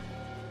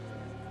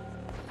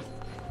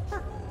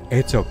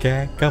 It's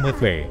okay. Come with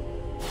me.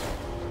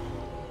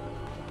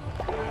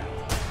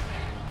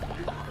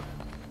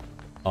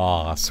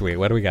 Aw, sweet.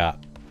 What do we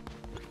got?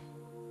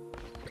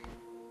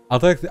 I'll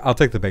take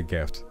the big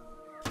gift.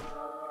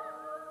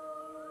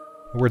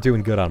 We're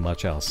doing good on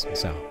much else,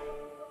 so.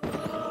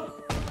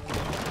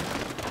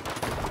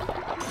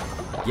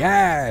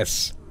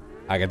 Yes!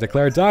 I can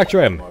declare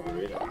doctrine!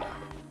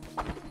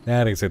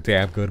 That is a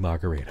damn good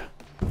margarita.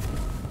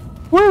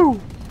 Woo!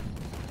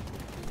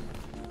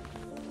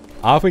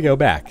 Off we go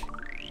back.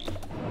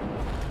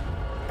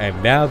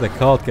 And now the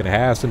cult can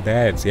have some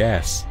beds,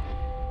 yes.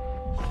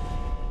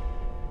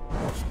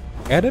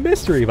 And a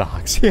mystery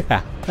box,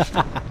 yeah.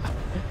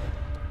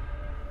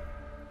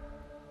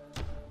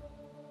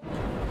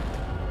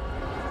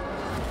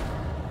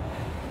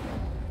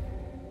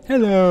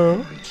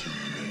 Hello.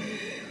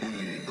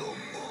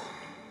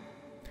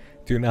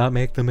 Do not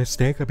make the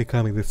mistake of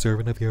becoming the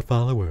servant of your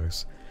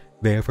followers.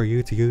 They are for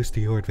you to use to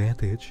your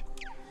advantage.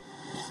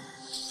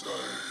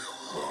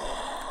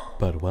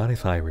 But what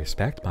if I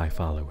respect my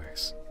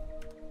followers?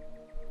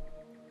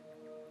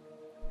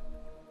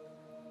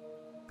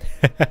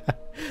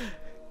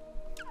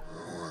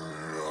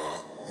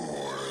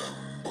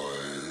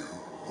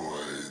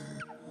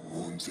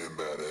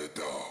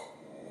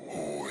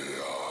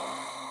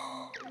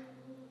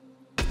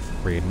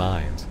 Read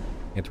minds.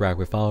 Interact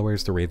with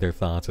followers to read their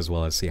thoughts as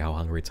well as see how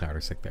hungry, tired,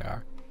 or sick they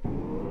are.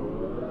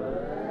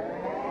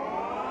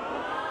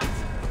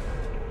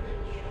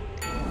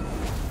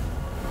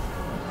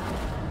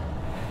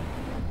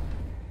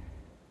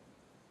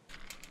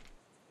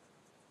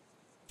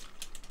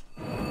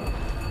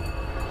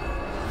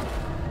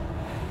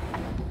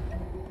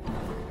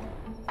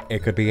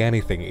 It could be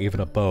anything,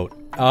 even a boat.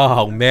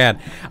 Oh man,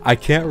 I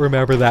can't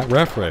remember that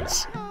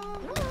reference.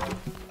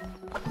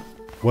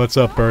 What's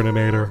up,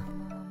 Burninator?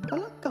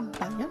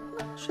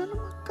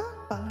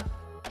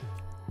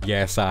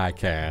 Yes, I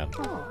can.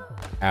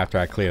 After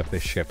I clean up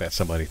this shit that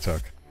somebody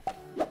took.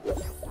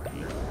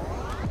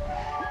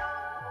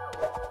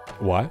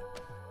 What?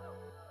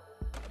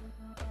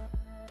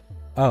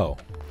 Oh,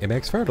 it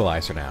makes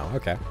fertilizer now.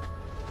 Okay.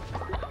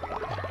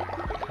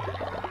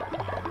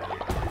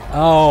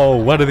 Oh,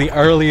 one of the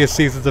earliest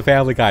seasons of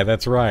Family Guy.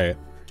 That's right.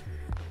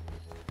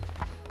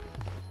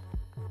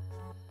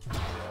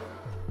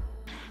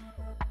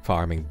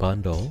 Farming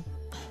bundle.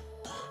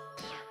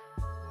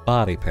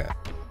 Body pit.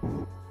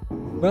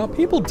 Well,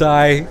 people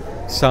die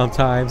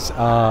sometimes,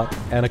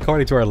 and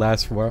according to our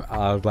last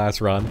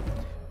run,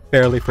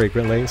 fairly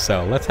frequently.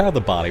 So let's have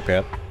the body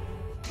pit.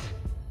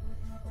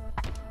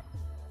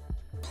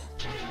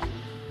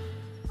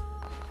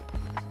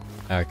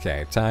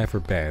 Okay, time for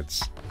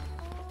beds.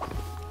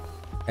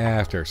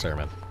 After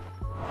sermon.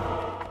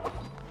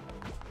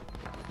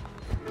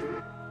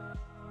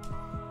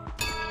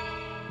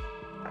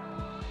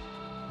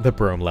 The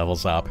broom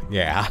levels up,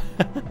 yeah.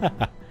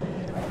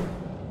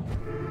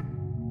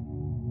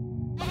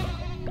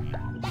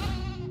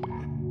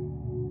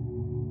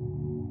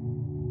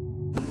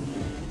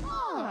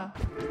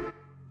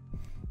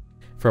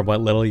 From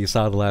what little you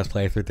saw the last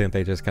playthrough, didn't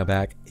they just come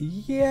back?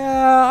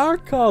 Yeah, our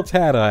cult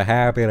had a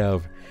habit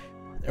of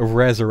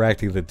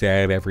resurrecting the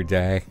dead every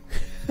day.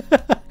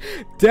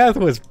 Death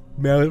was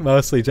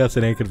mostly just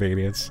an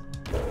inconvenience.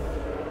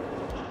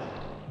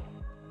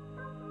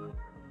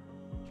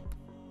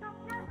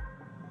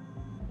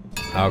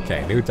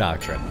 Okay, new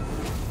doctrine.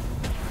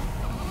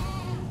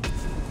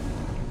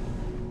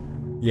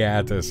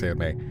 Yeah, it does suit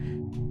me.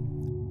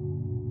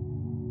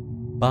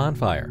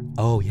 Bonfire.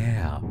 Oh,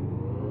 yeah.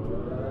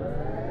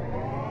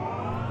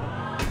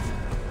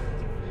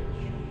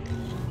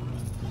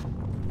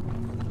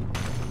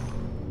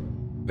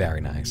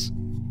 Very nice.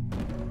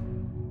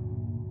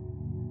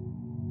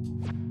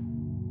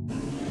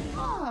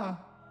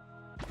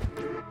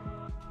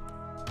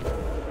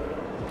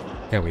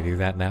 Can we do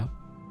that now?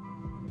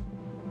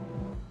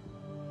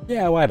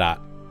 Yeah, why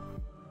not?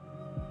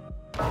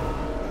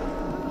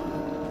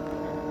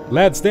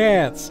 Let's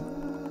dance!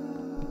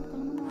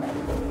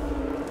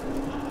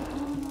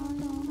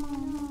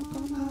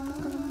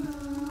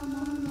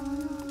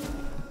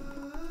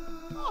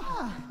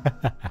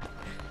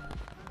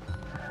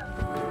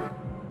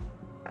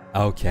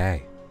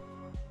 Okay.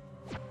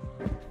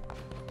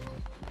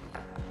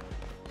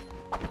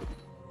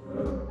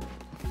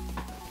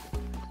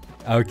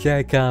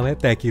 Okay, Comet,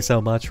 thank you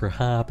so much for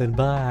hopping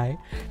by.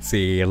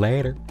 See you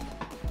later.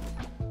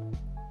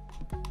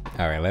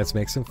 Alright, let's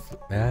make some...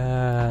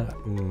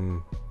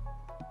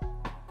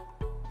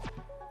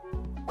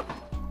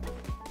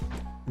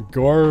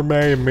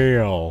 Gourmet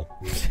meal.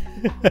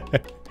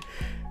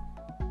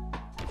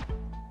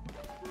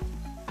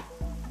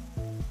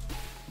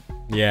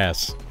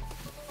 Yes.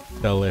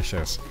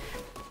 Delicious.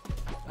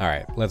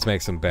 Alright, let's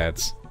make some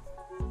beds.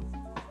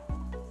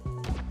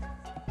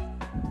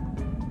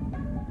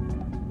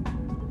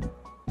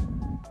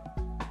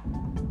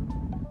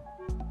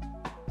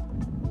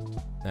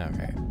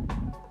 Alright.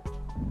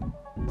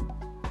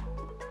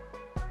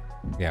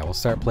 Yeah, we'll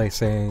start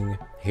placing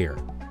here.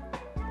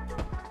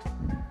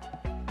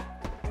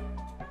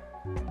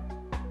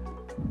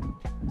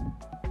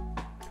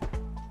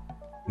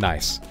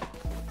 Nice.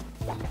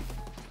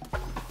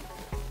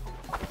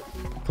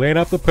 Clean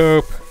up the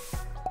poop.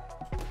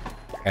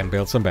 And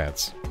build some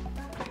beds.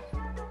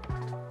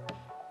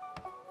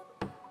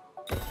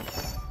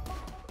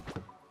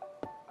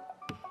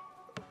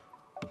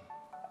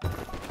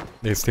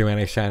 There's too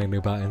many shiny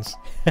new buttons.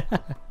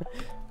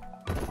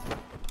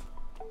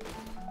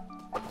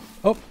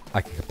 Oh,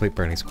 I can complete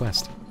Bernie's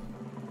quest.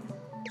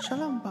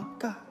 Shalom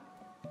baka.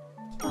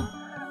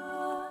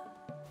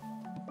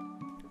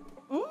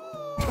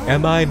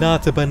 Am I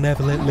not a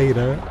benevolent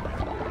leader?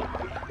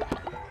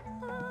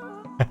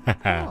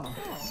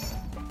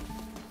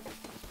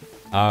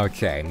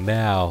 Okay,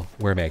 now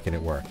we're making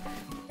it work.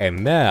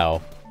 And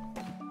now,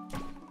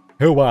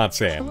 who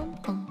wants in?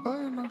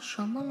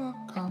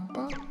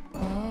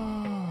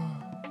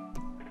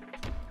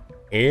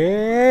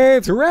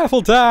 It's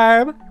raffle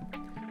time!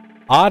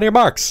 On your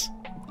marks,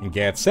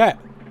 get set,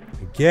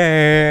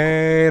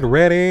 get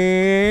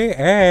ready,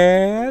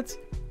 and...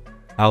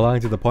 How long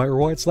do the point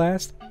rewards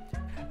last?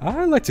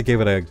 I'd like to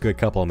give it a good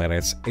couple of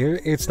minutes.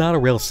 It's not a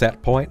real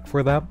set point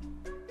for them.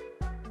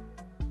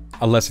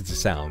 Unless it's a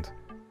sound.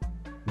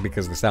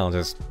 Because the sound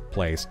just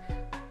plays.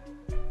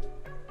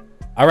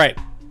 Alright,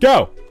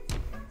 go!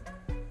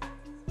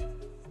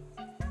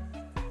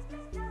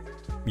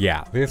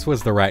 Yeah, this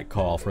was the right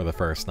call for the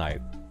first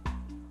night.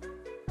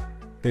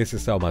 This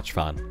is so much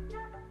fun.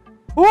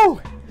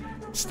 Woo!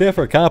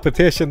 Stiffer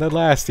competition than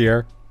last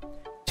year.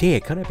 Gee,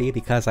 it couldn't be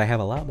because I have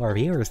a lot more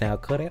viewers now,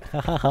 could it?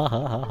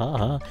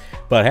 But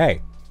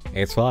hey,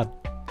 it's fun.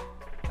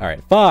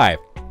 Alright, 5,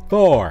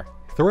 4,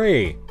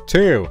 3,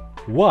 2,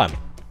 1.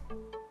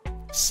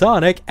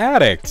 Sonic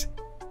Addict!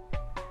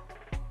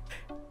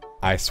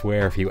 I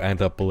swear if you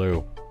end up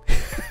blue.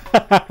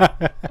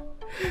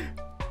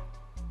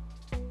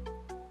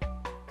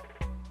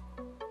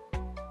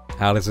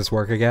 How does this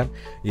work again?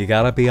 You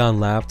gotta be on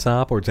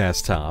laptop or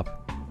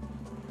desktop,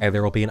 and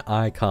there will be an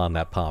icon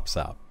that pops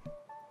up.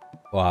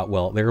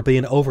 Well, there will be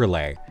an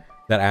overlay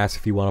that asks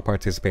if you want to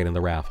participate in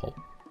the raffle.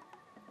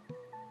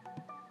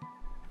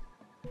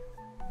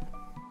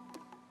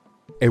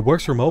 It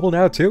works for mobile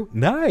now too?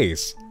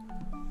 Nice!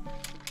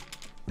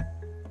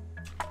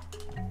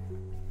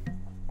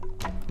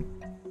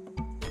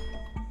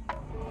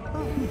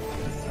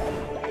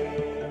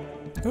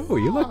 Oh,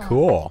 you look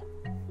cool.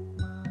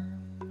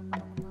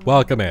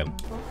 Welcome in.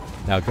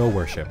 Now go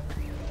worship.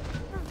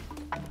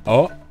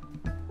 Oh!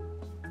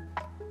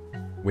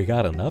 We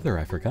got another,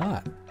 I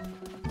forgot.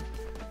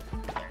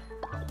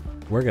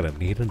 We're gonna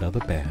need another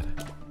bed.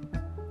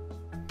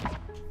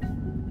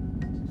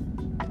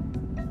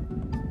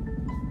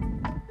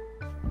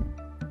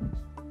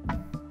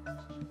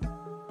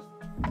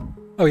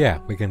 Oh yeah,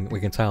 we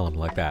can tile them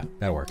like that.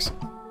 That works.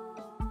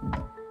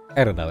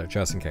 Add another,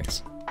 just in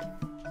case.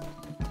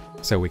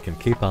 So we can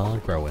keep on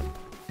growing.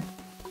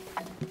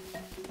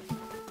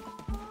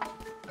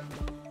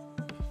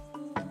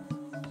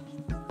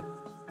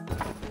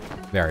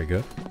 Very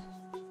good.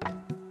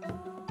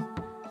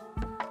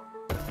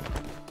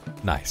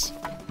 Nice.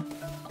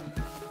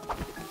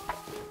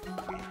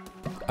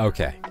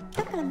 Okay.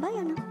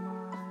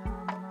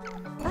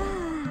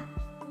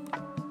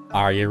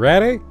 Are you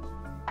ready?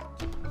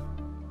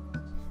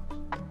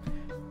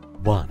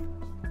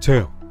 1,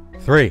 2,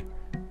 3,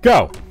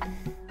 go!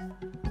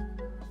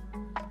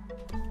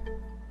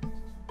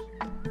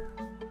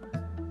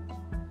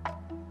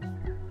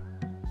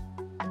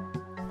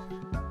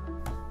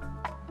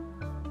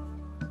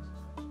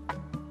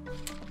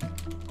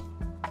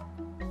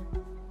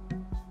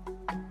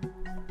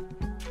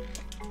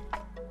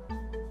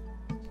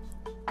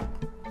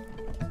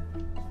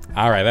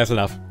 Alright, that's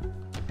enough.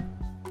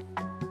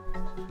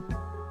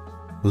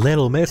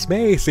 Little Miss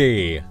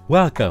Macy!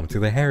 Welcome to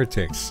the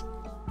Heretics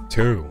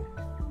 2.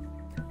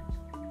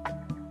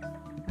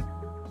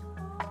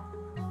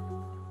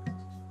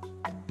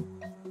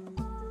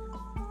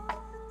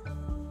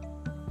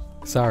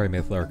 Sorry,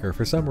 Mythlurker.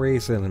 For some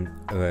reason,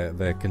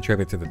 the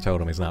contribute to the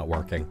totem is not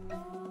working.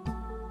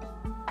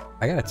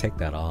 I gotta take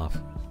that off.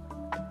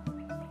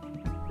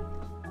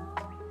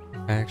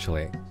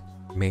 Actually,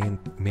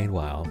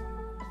 Meanwhile,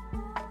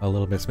 a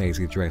little Miss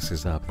Maisie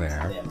dresses up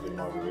there.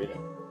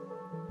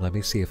 Let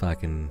me see if I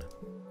can...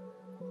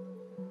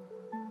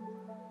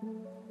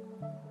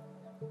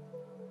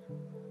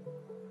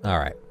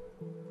 Alright.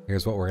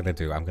 Here's what we're gonna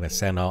do. I'm gonna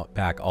send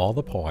back all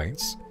the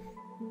points,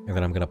 and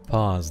then I'm gonna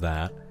pause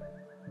that,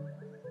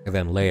 and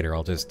then later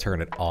I'll just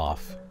turn it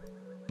off.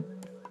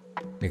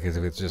 Because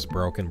if it's just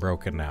broken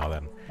now,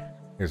 then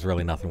there's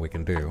really nothing we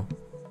can do.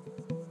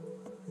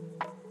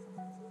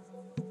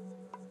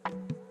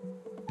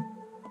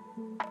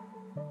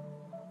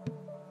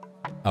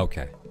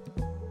 Okay.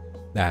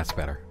 That's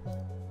better.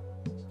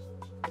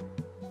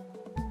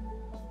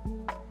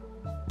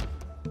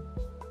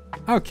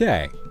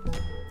 Okay.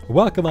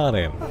 Welcome on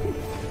in.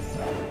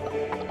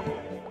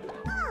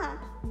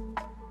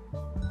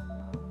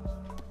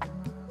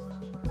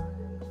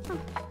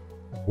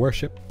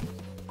 Worship.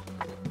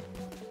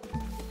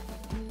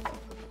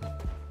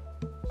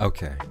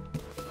 Okay.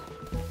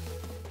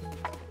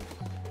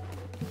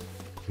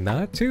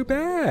 Not too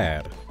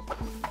bad.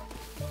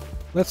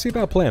 Let's see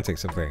about planting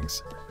some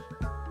things.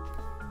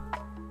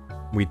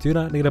 We do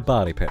not need a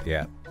body pit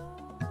yet.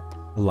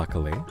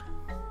 Luckily.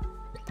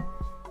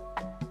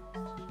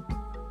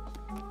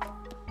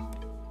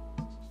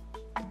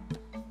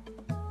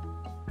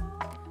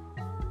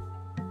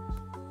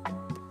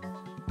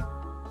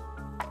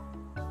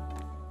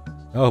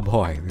 Oh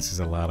boy, this is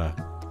a lot of...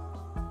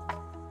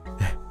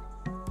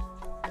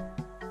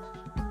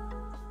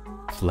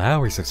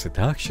 Flowers of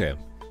seduction.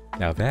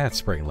 Now that's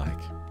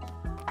spring-like.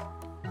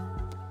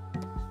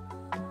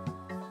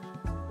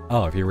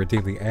 Oh, if you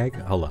redeem the egg,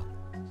 hold on.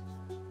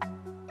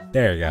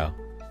 There you go.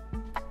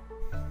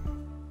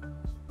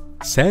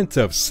 Scent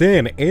of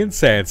sin,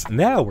 incense.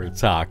 Now we're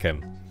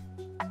talking.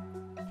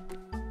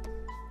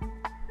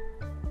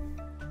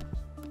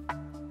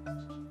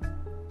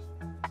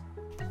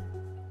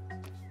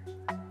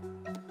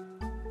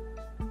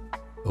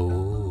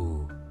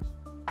 Ooh.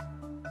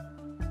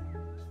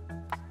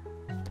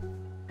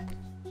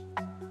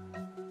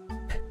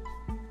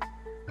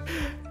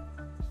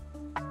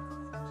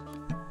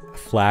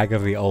 Flag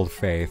of the Old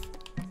Faith.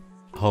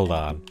 Hold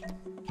on.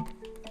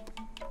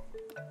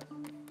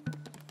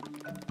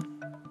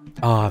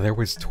 Ah, there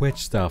was Twitch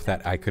stuff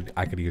that I could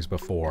use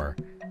before.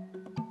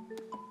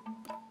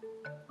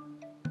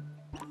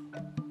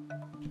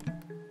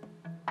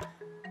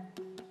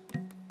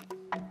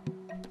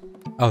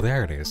 Oh,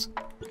 there it is.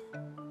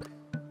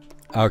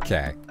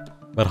 Okay.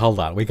 But hold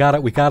on. We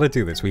gotta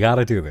do this. We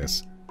gotta do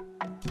this.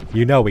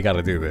 You know we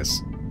gotta do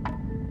this.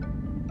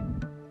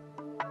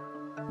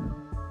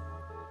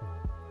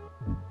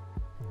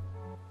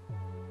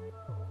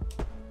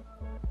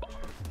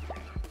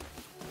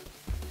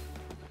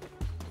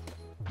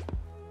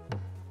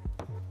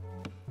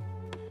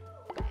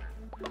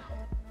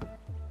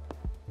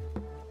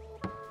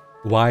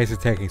 Why is it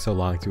taking so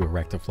long to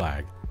erect a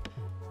flag?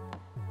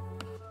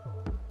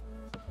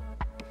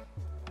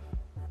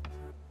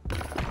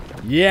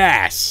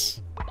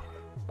 Yes!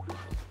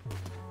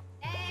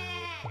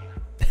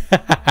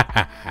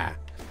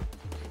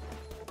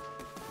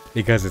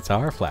 Because it's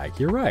our flag.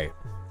 You're right.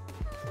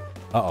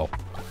 Uh-oh.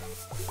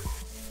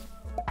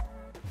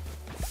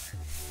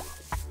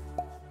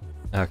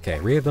 Okay,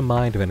 read the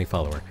mind of any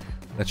follower.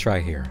 Let's try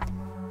here.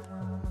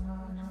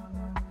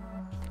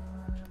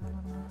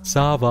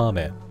 Saw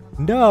vomit.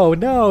 No,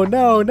 no,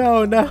 no,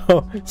 no,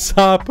 no!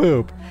 Saw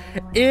poop.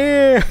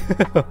 Ew!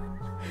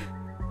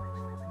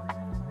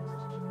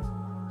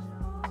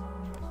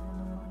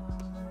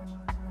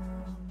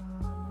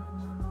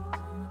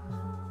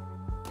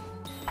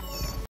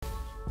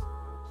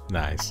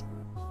 Nice.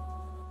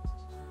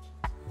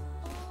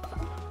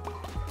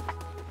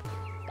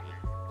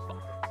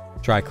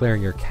 Try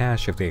clearing your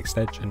cache if the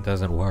extension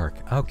doesn't work.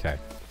 Okay.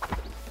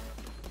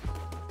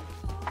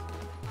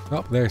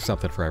 Oh, there's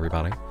something for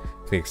everybody.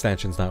 If the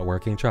extension's not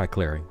working, try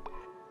clearing.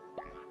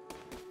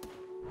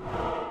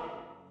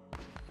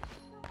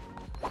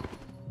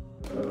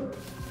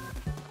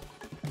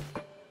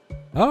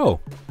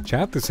 Oh!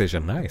 Chat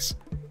decision, nice.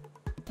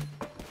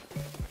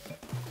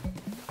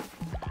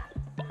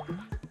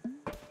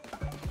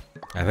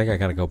 I think I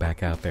gotta go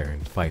back out there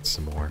and fight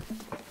some more.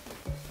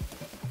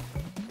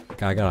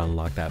 I gotta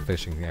unlock that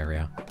fishing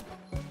area.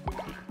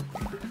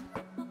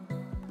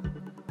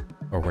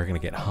 Or we're gonna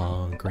get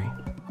hungry.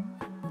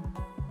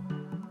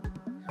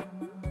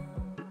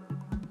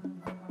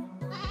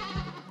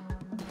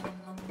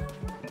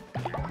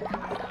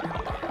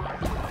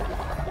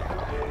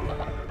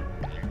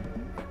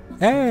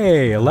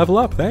 Hey, level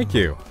up, thank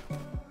you.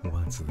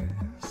 What's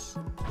this?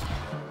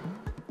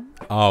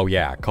 Oh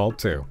yeah, called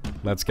 2.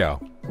 Let's go.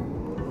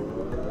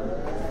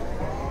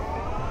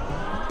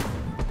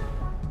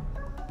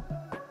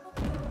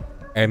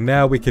 And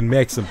now we can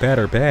make some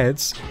better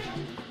beds.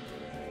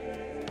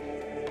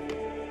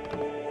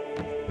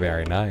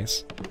 Very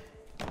nice.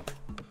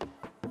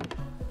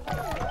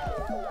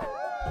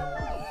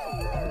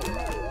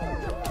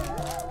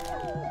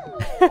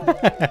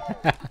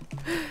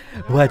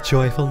 What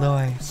joyful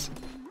noise.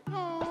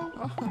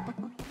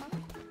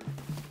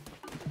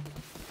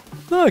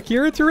 look,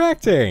 you're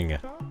interacting!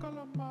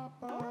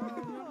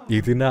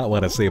 You do not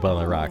want to sleep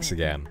on the rocks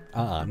again.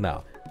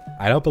 No.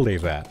 I don't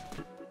believe that.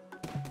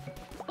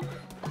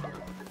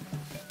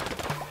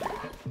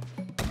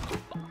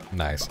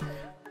 Nice.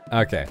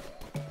 Okay.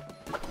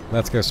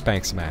 Let's go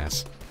spank some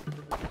ass.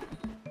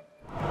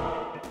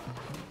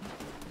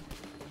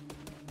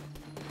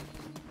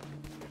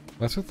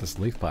 What's with this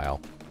leaf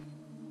pile?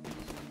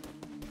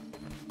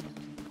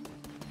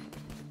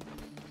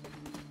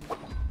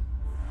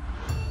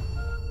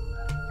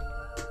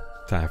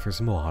 Time for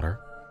some water.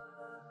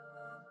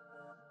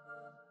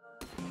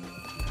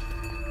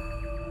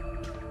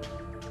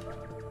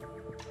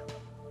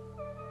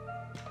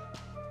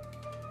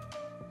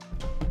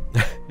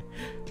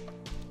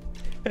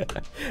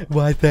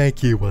 Why,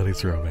 thank you, what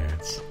is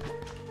romance?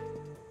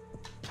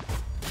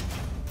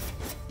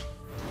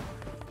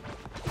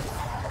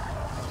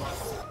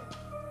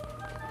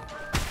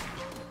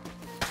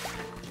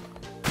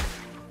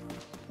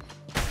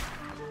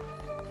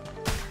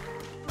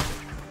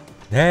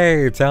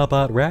 Hey,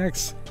 Talbot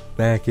Rex!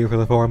 Thank you for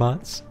the 4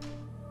 months.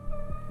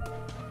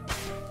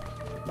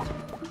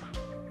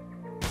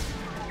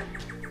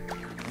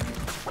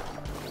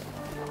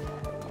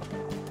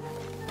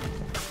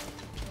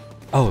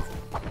 Oh,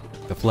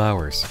 the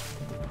flowers.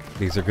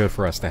 These are good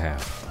for us to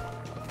have.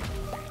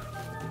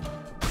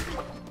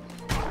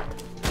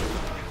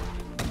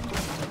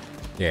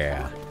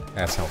 Yeah,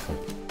 that's helpful.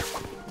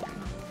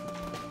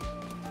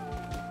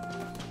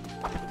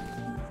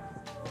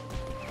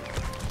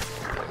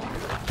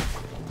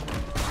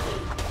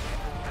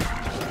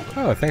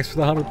 Oh, thanks for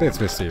the 100 bits,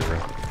 Mr. Hero.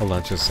 Hold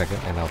on just a second,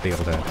 and I'll be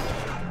able to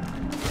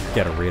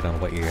get a read on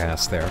what you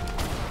asked there.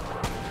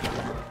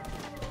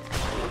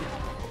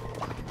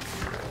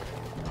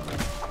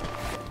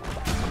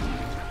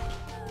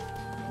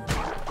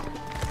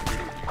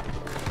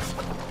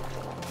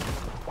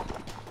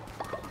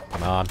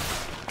 Come on.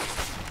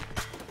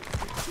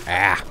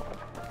 Ah!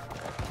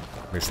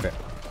 Missed it.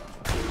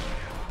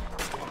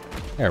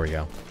 There we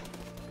go.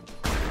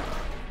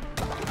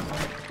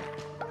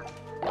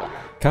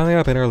 Coming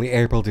up in early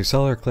April, do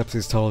solar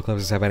eclipses, total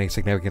eclipses have any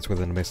significance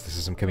within the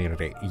mysticism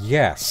community?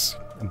 Yes,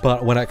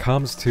 but when it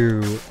comes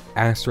to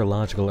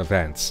astrological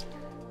events,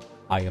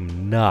 I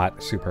am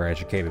not super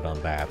educated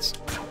on that.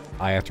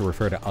 I have to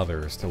refer to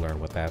others to learn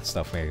what that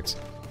stuff means.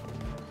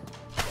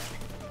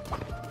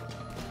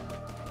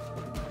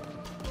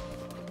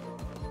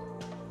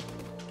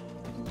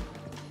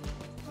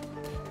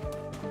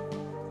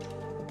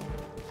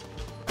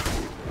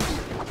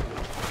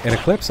 An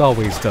eclipse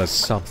always does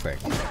something.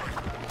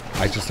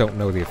 I just don't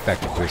know the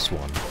effect of this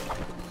one.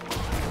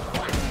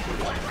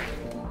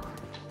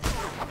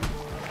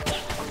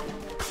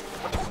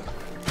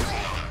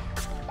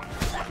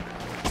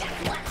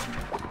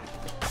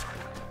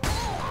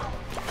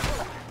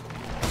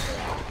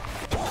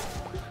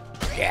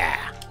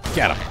 Yeah!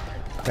 Get him!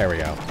 There we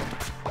go.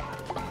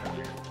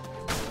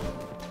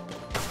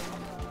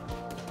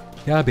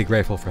 Yeah, I'd be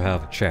grateful for how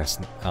the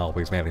chest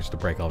always managed to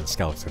break all the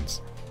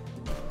skeletons.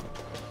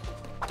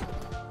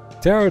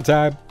 Tarot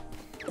time!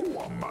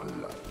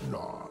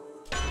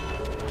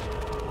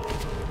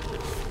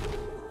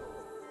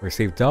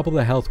 Receive double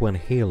the health when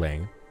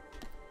healing,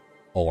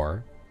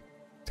 or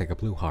take a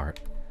blue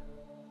heart.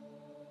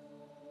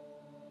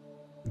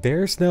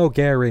 There's no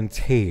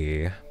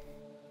guarantee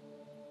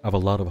of a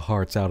lot of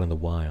hearts out in the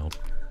wild.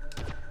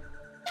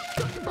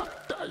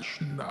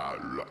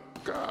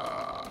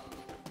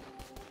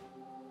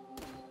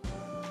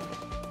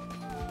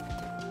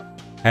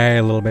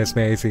 Hey, little Miss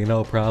Maisie,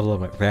 no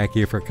problem. Thank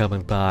you for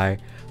coming by.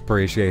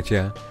 Appreciate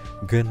ya.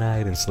 Good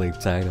night and sleep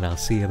tight, and I'll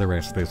see you the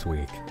rest of this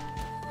week.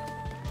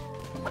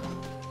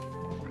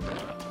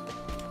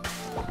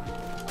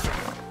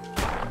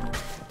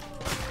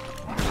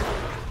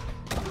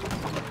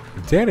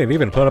 Didn't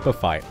even put up a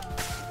fight.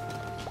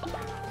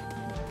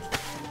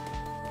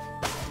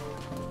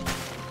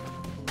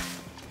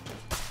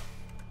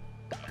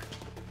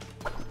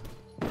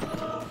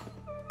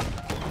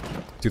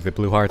 Do the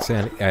blue hearts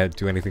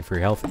do anything for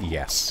your health?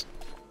 Yes.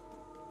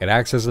 It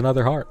acts as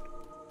another heart.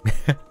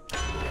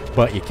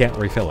 But you can't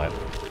refill it.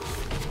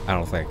 I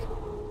don't think.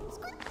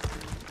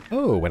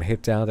 Oh, when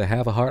hit down to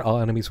have a heart, all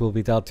enemies will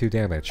be dealt 2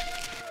 damage.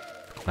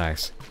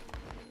 Nice.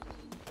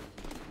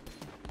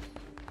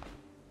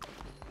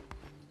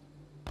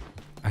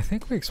 I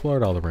think we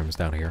explored all the rooms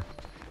down here.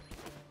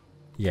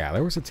 Yeah,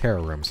 there was a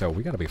terror room, so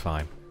we gotta be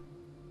fine.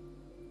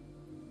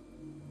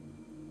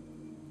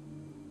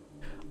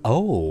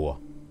 Oh!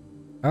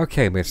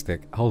 Okay,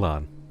 Mystic, hold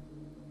on.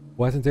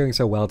 Wasn't doing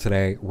so well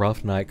today,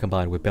 rough night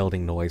combined with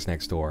building noise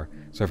next door,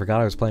 so I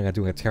forgot I was planning on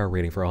doing a tarot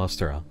reading for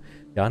Austria.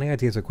 Got any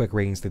ideas of quick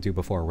readings to do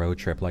before a road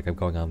trip like I'm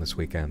going on this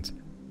weekend?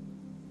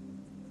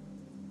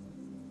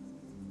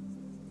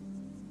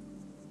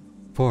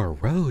 For a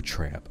road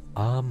trip?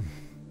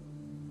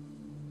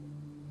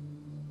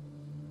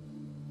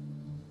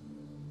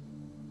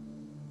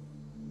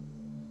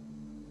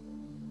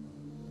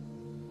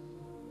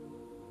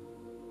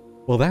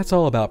 Well, that's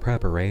all about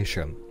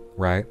preparation,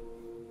 right?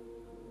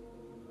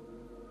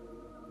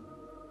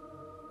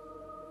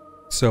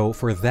 So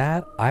for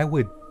that, I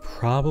would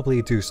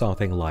probably do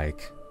something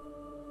like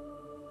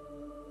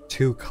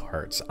 2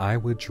 cards. I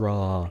would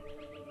draw...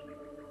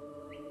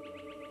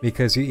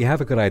 Because you have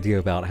a good idea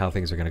about how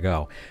things are going to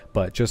go.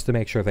 But just to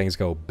make sure things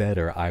go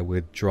better, I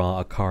would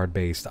draw a card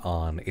based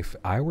on... If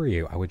I were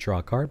you, I would draw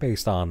a card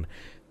based on...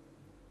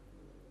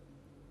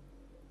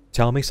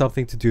 Tell me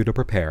something to do to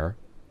prepare,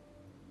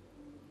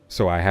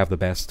 so I have the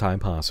best time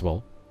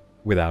possible,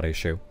 without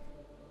issue.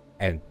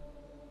 And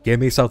give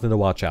me something to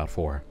watch out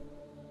for.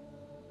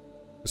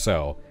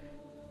 So,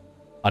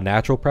 a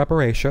natural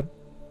preparation,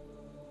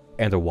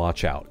 and a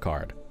watch out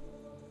card.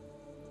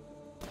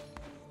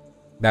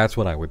 That's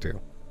what I would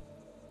do.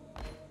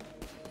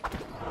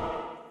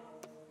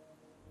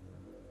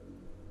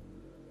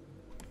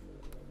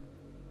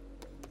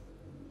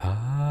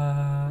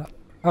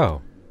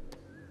 Oh.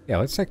 Yeah,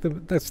 let's take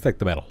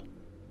the metal.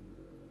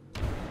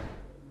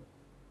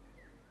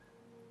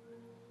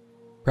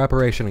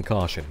 Preparation and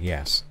caution,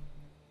 yes.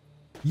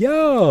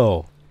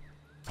 Yo!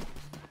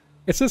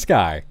 It's this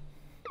guy.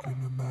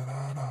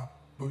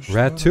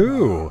 Red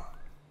 2.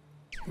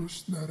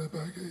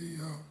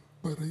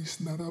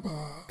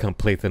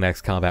 Complete the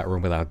next combat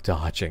room without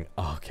dodging.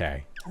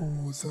 Okay.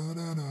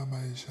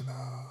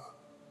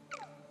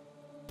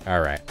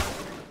 Alright.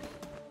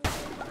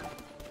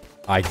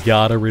 I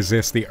gotta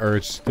resist the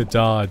urge to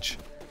dodge.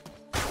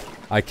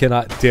 I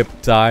cannot dip,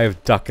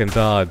 dive, duck, and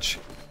dodge.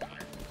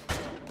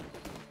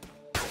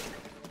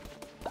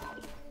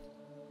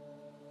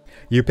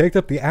 You picked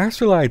up the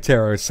AstraLine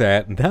Tarot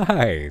set.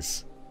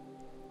 Nice.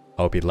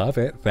 Hope you love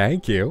it.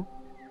 Thank you.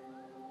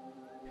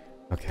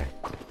 Okay.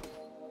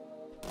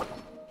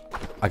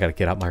 I gotta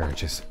get out my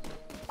urges.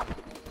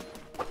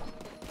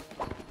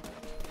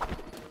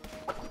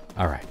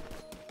 Alright.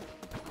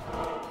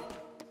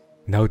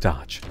 No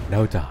dodge.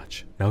 No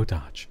dodge. No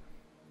dodge.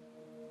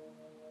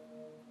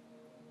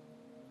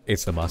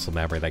 It's the muscle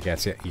memory that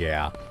gets you.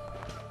 Yeah.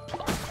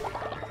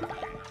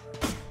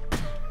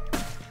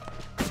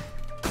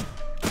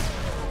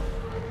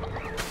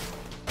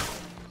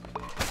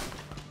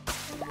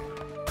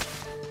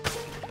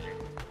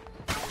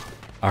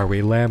 Are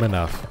we lamb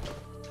enough?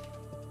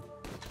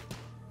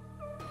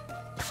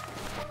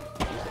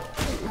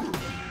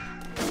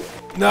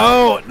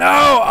 No!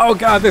 No! Oh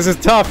god, this is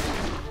tough!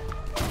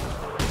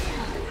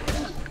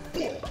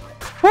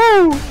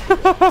 Woo!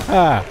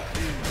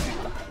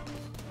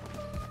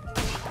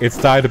 It's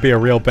time to be a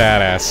real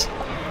badass.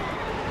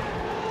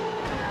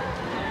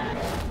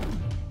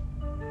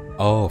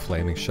 Oh,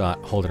 flaming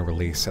shot. Hold and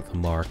release at the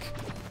mark.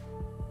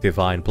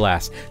 Divine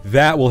blast.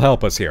 That will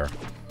help us here.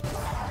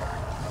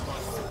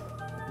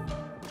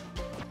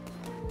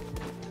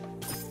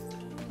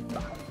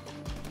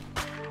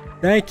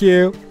 Thank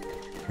you.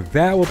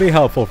 That will be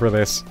helpful for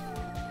this.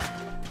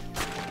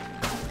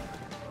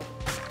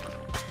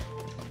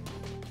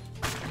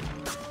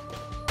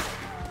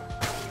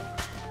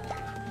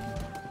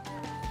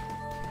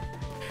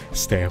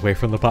 Stay away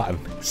from the button.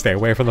 Stay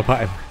away from the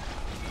button.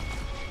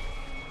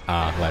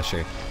 Ah, bless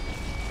you.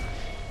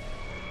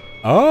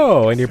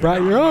 Oh, and you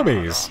brought your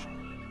homies.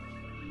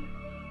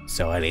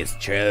 So it is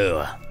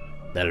true.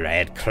 The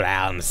red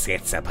crown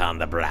sits upon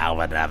the brow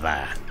of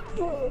another.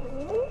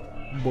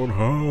 But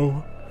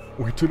how?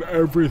 We did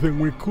everything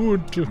we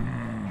could.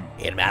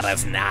 It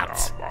matters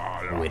not.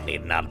 We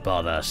need not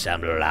bother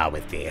Shangri-La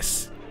with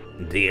this.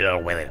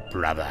 Deal with it,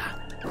 brother.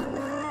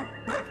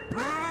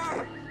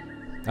 I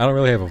don't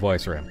really have a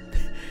voice for him.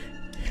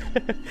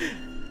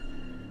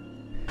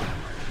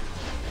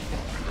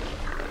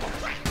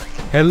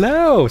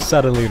 Hello,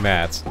 suddenly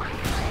Matt.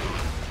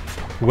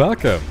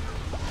 Welcome.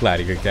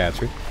 Glad you could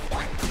catch me.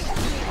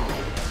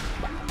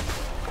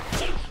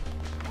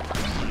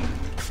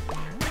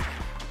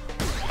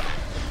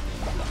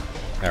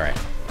 Alright.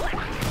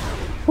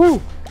 Woo!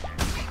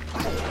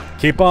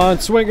 Keep on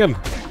swinging!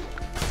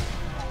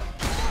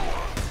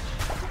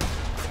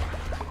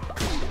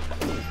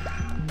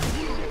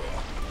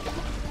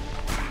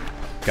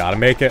 Gotta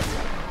make it.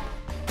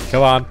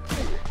 Come on.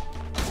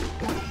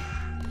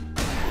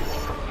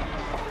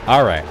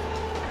 Alright.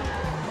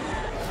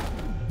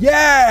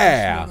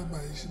 Yeah!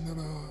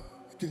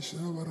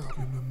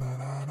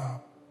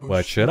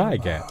 What should I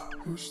get?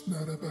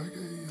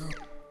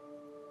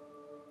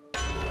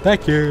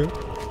 Thank you.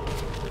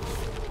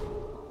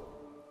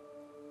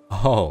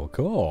 Oh,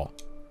 cool.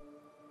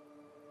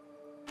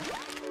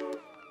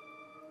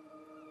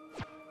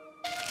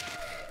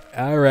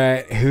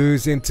 Alright,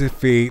 who's into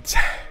feet?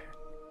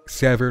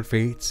 Severed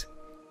feet.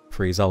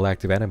 Freeze all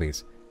active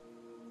enemies.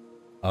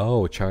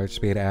 Oh, charge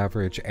speed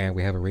average, and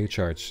we have a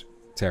recharge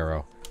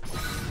tarot.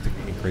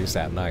 Increase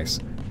that, nice.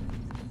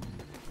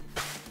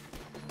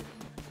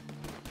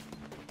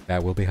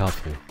 That will be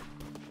helpful.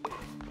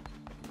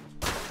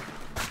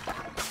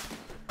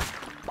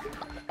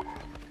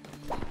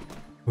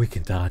 We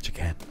can dodge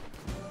again.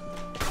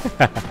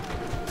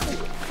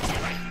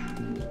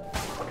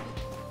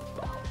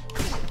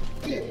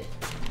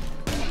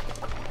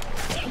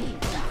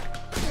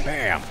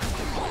 Bam!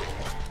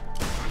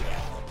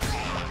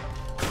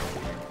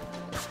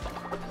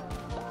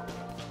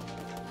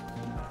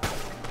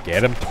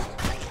 Get him.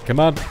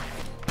 Come on.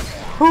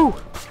 Woo!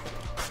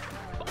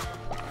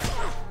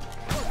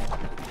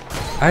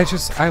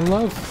 I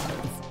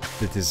love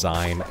the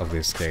design of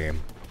this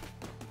game.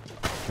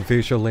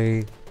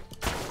 Visually,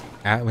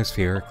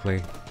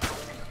 atmospherically,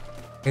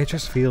 it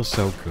just feels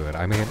so good.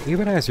 I mean,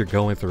 even as you're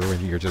going through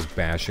and you're just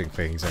bashing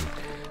things and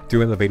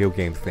doing the video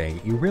game thing,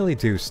 you really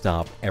do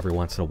stop every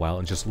once in a while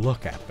and just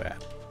look at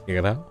that,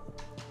 you know?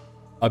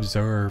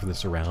 Observe the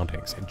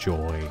surroundings,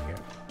 enjoying it.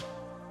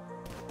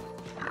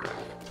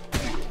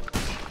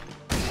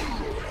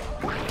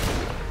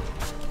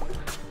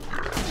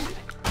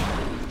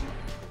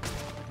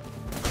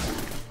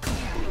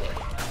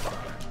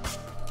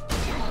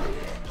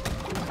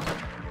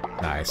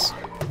 Nice.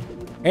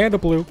 And a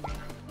blue.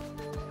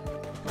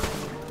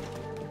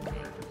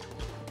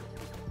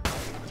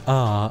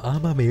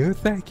 Amamu,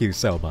 thank you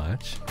so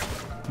much.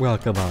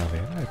 Welcome on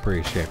in, I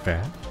appreciate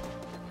that.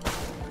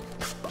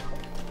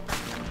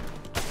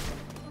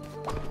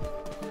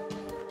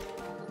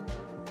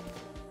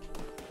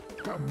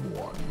 Come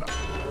on.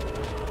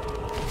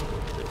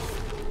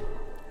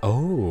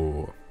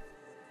 Oh.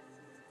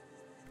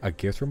 A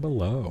gift from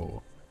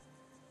below.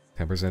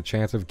 10%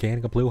 chance of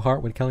gaining a blue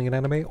heart when killing an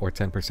enemy, or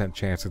 10%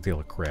 chance to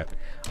deal a crit.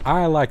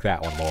 I like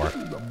that one more.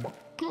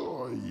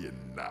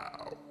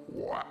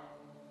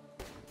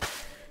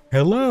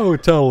 Hello,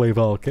 Totally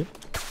Vulcan.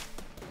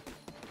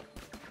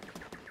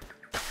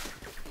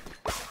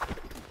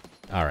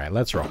 Alright,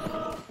 let's roll.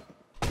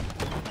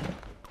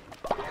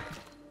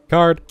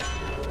 Card.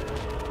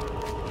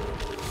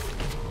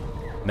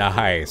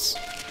 Nice.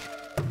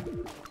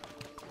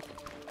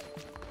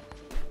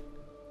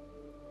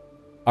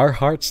 Our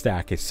heart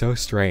stack is so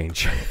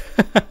strange.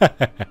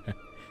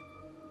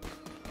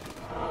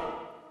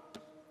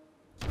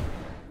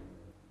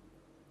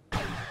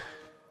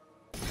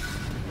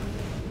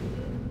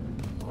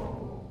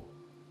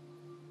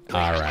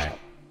 Alright.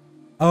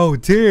 Oh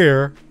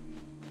dear!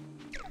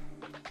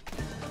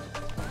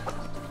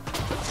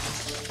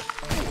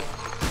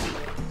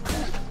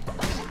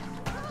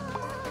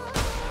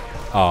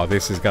 Oh,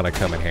 this is gonna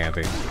come in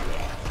handy.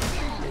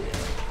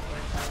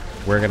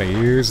 We're gonna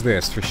use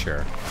this for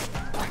sure.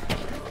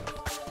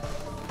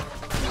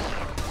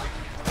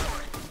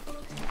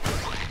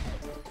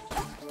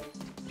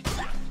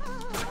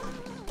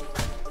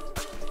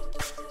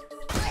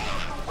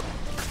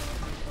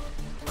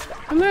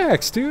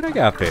 Relax, dude, I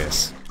got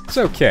this. It's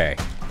okay.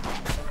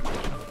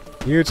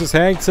 You just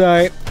hang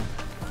tight.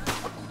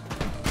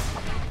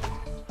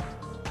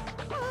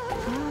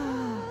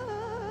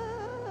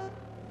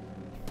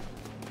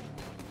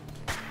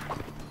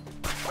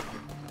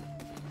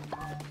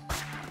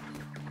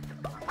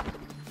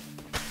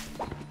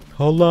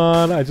 Hold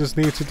on, I just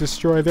need to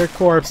destroy their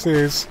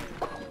corpses.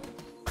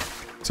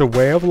 It's a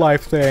way of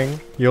life thing.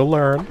 You'll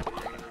learn.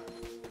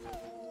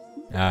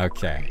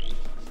 Okay.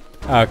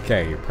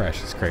 Okay, you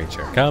precious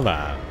creature. Come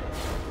on.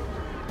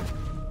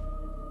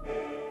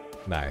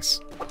 Nice.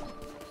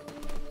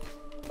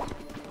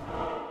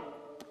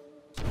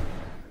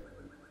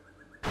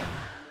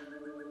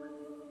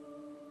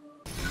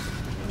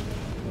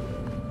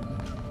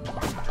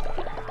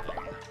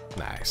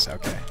 Nice,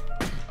 okay.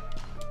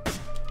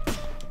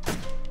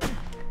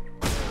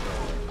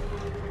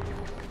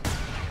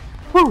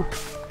 Woo!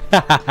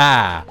 Ha ha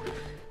ha!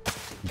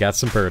 Got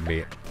some bird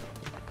meat.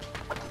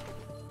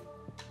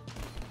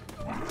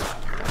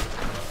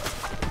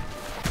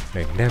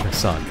 They never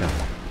saw it coming.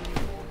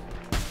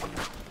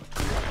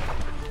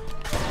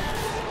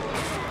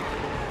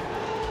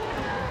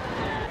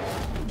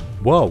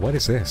 Whoa, what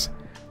is this?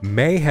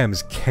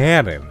 Mayhem's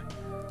Cannon.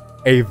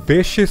 A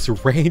vicious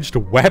ranged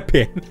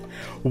weapon.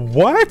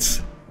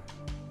 What?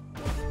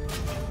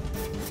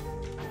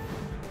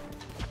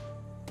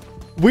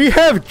 We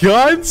have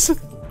guns?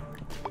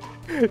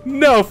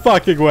 No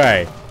fucking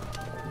way.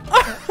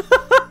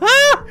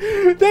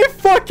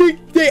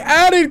 They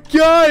added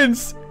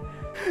guns.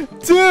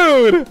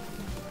 Dude!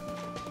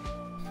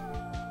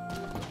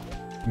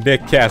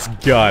 Nick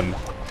cast gun.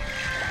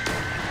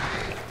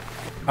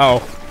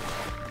 Oh.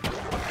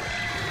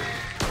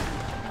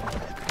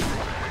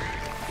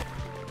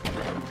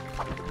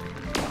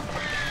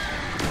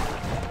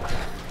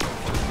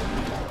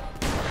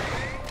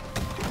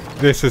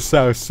 This is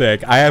so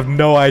sick. I have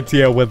no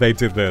idea when they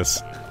did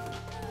this.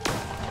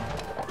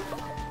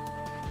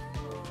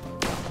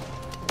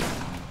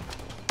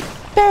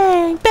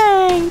 Bang,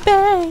 bang,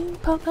 bang.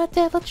 Polka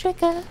devil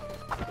trigger.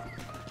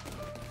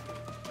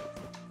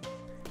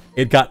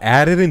 It got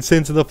added in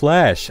Sins of the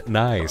Flesh.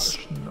 Nice.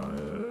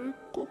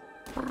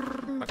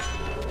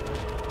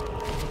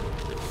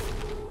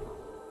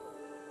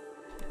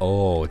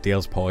 Oh,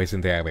 deals poison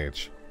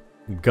damage.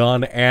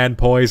 Gun and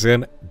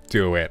poison.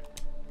 Do it.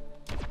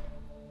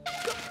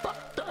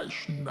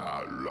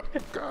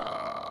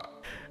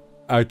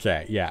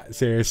 Okay, yeah,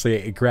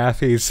 seriously,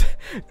 Graphy's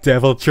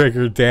Devil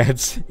Trigger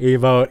Dance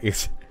emote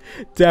is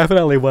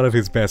definitely one of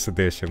his best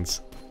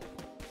additions.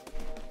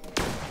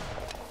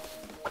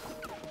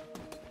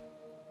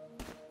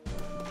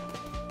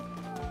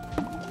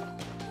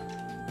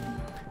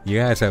 You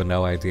guys have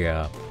no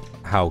idea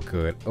how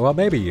good, well,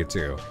 maybe you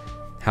do,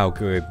 how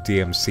good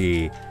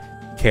DMC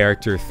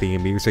character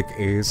theme music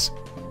is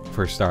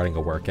for starting a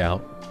workout.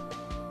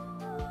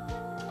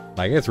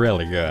 Like, it's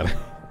really good.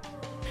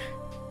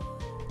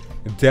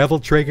 Devil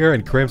Trigger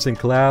and Crimson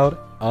Cloud.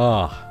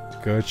 Oh,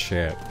 good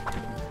shit.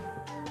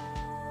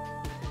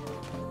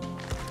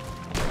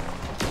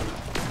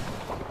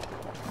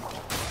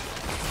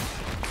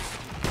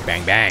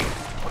 Bang, bang.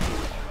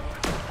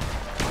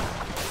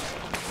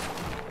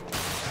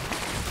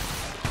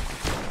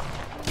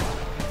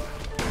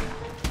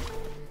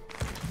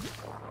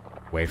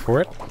 Wait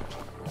for it.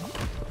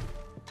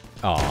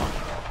 Oh,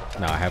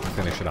 no, I have to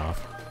finish it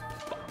off.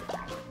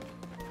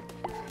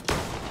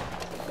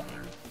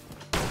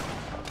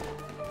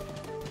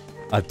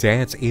 A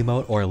dance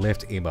emote or a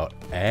lift emote.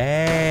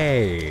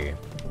 Hey!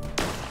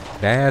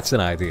 That's an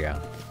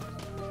idea.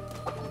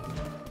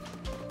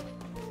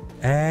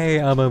 Hey,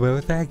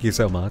 Amamu, thank you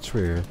so much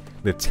for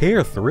the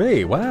tier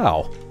 3.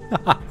 Wow.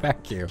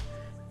 Thank you.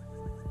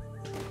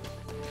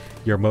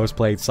 Your most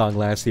played song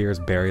last year is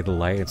Bury the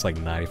Light. It's like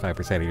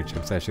 95% of your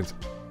gym sessions.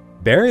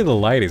 Bury the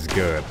Light is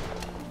good.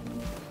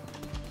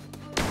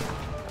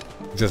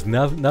 Just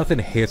nothing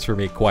hits for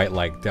me quite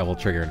like Devil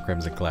Trigger and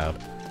Crimson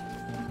Cloud.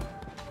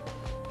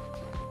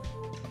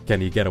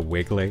 Can you get a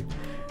Wiggly?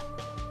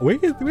 We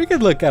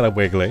could look at a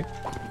Wiggly.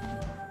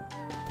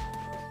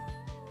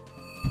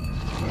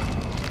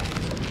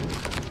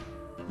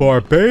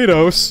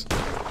 Barbados?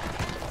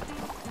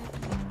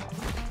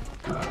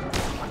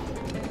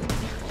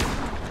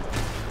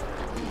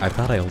 I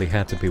thought I only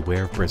had to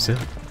beware of Brazil.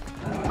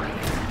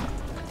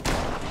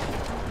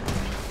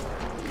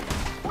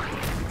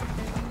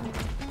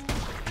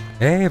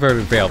 Hey,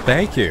 Verdant Vale,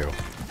 thank you.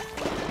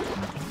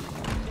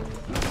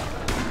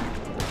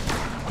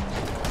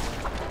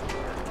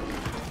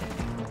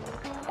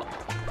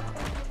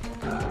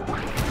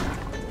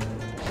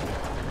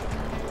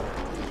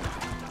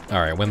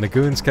 Alright, when the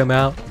goons come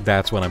out,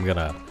 that's when I'm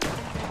gonna...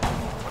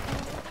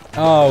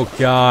 Oh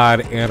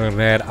god,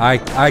 internet.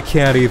 I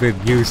can't even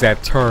use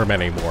that term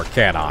anymore,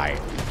 can I?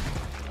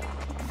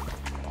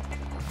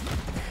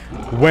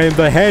 When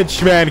the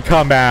henchmen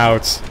come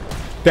out,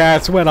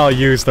 that's when I'll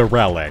use the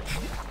relic.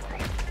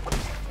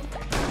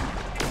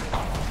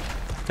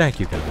 Thank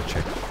you, Devil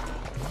Chick.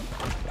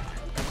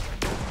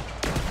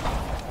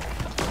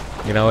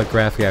 You know what,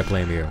 Graphy, I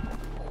blame you.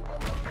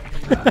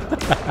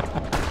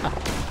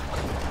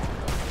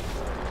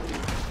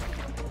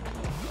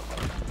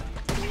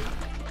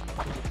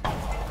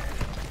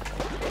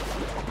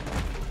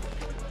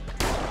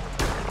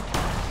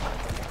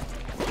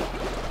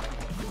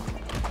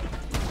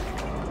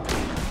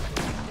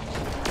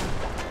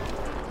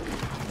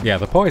 Yeah,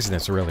 the poison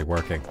is really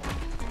working.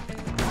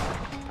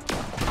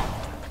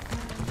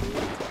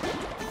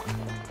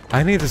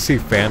 I need to see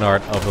fan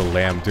art of the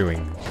lamb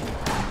doing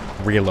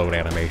reload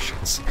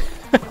animations.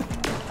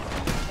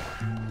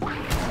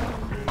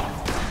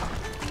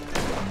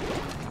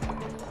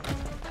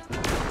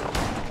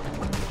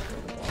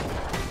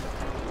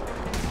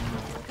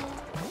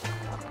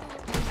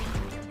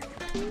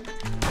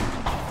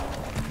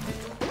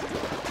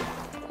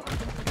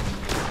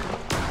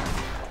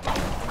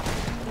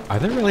 Are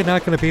they really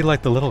not going to be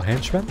like the little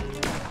henchmen?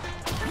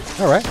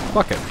 Alright,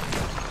 fuck it.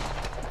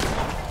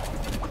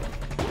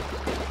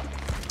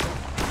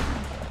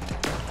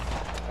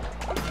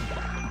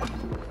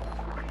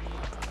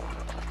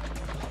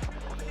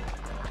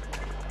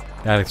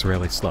 That is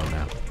really slow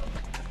now.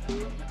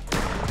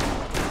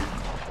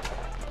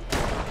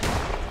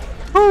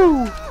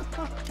 Woo!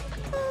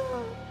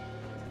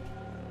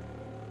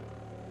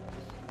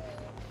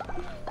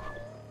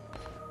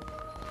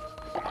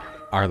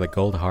 Are the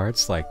gold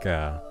hearts like,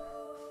 I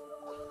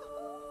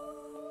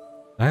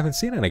haven't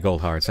seen any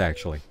gold hearts,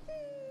 actually.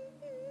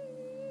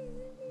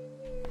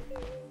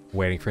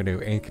 Waiting for new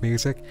Ink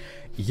music?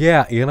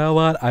 Yeah, you know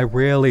what? I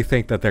really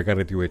think that they're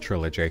gonna do a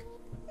trilogy.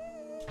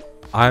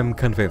 I'm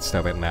convinced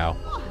of it now.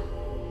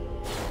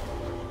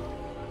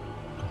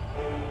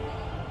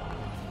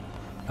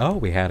 Oh,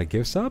 we had a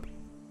gift sub?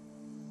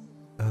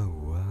 Oh,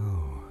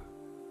 whoa.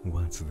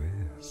 What's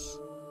this?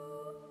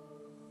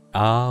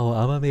 Oh,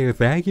 Amamir,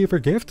 thank you for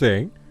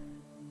gifting.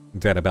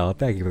 Denabella,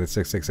 thank you for the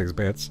 666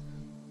 bits.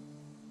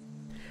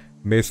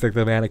 Mystic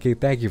the Mannequin,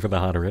 thank you for the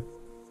 100.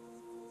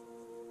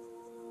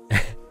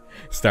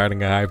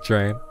 Starting a hype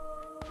train.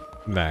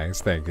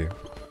 Nice, thank you.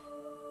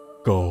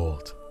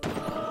 Gold.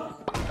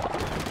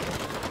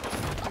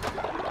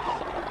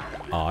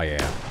 Oh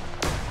yeah.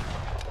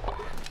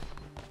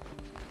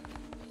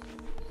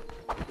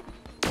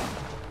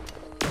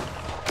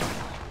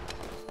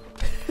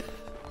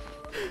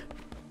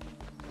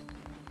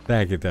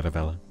 Thank you,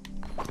 Denabella.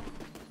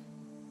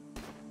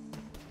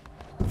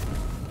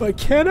 But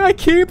can I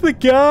keep the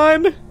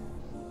gun?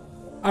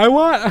 I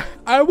want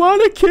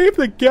to keep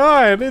the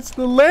gun. It's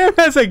the lamb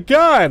has a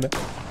gun.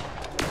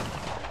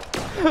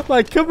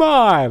 Like, come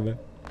on.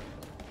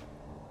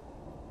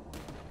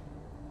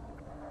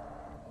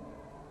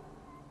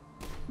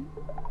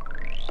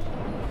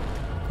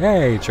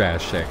 Hey,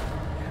 trash chick.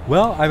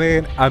 Well, I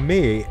mean, I'm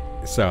me,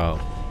 so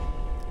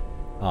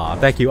Aw,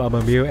 thank you,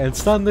 Amamu, and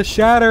Stun the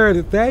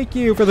Shattered. Thank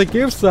you for the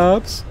gift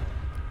subs.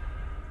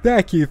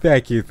 Thank you,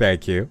 thank you,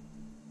 thank you.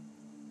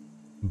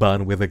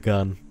 Bun with a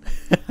gun.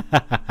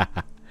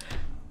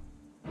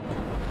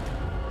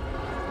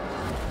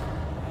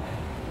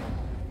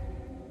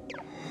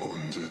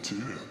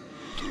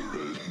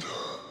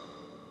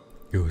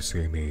 You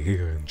see me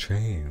here in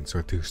chains,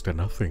 reduced to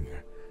nothing,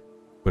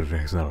 but it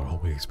has not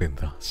always been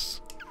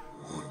thus.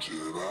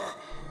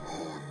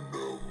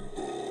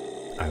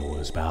 I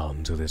was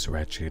bound to this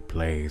wretched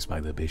place by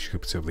the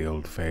bishops of the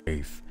old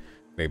faith.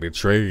 They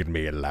betrayed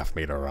me and left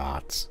me to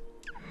rot.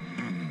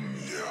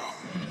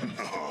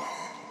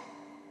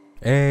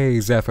 Hey,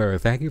 Zephyr,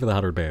 thank you for the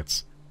 100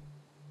 bits.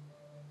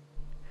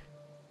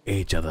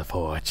 Each of the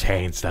 4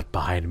 chains that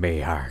bind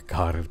me are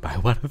guarded by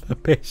one of the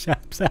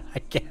bishops. I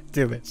can't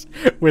do this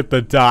with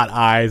the dot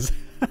eyes.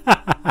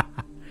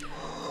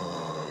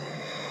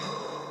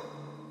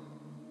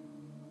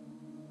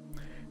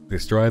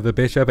 Destroy the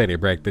bishop and you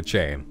break the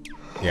chain.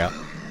 Yep.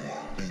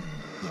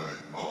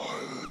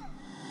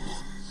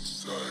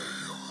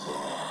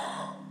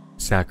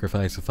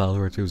 Sacrifice a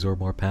follower to absorb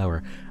more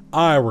power.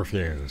 I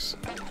refuse.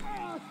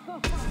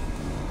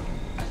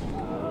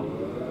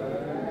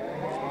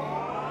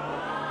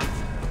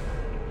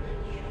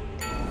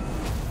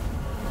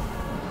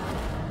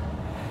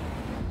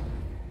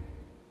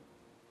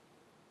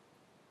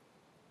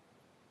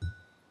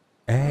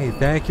 Hey,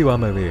 thank you,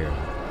 Amavir.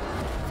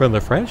 From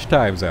the French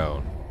time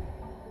zone.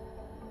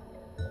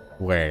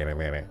 Wait a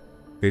minute.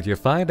 Did you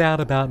find out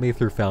about me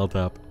through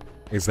Feldup?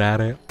 Is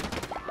that it?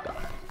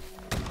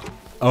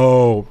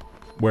 Oh,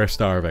 we're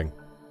starving.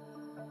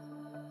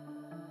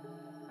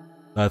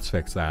 Let's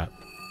fix that.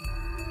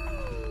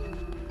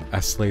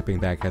 A sleeping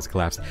bag has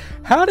collapsed.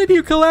 How did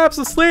you collapse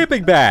a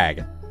sleeping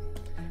bag?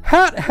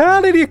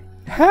 How did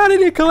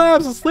you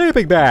collapse a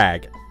sleeping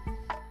bag?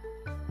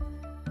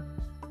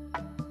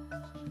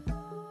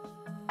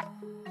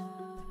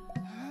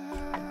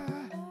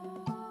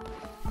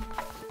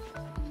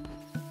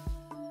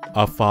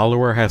 A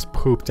follower has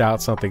pooped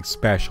out something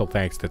special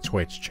thanks to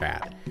Twitch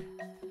chat.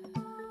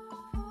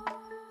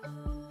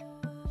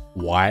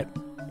 What?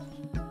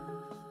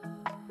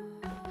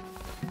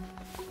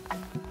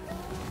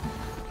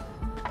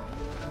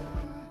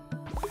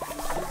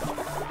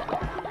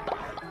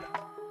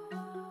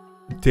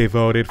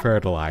 Devoted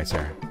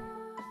fertilizer.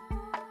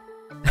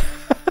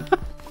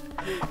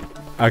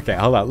 Okay,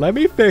 hold on. Let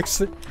me fix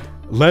it.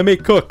 Let me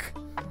cook.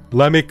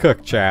 Let me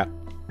cook, chat.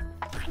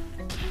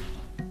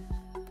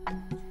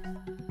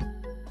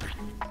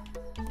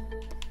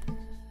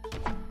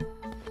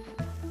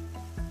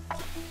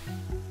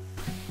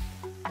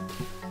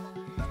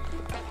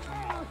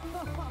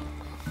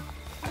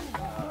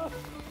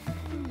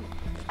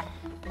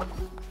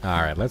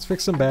 Alright, let's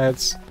fix some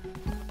beds.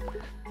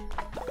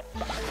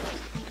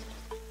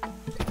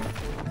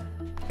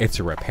 It's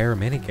a repair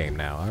minigame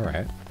now,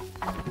 alright.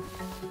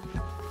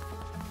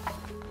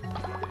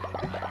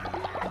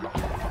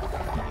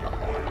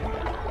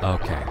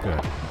 Okay,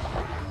 good.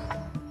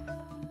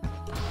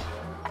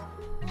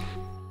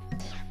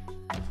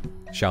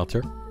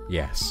 Shelter?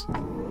 Yes.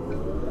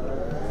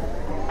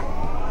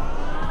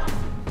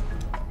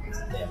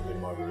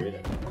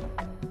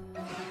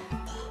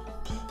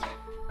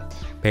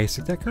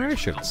 Basic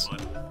decorations.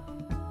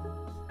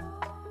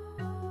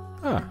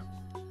 Huh.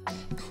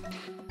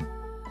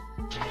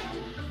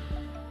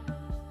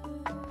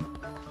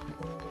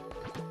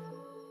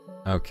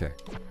 Okay.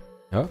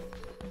 Oh.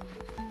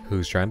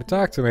 Who's trying to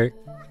talk to me?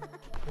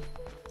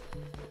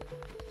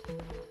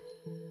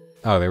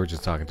 Oh, they were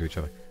just talking to each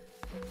other.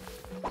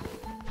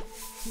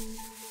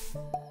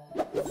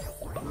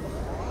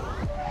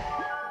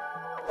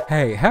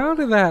 Hey, how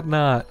did that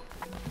not...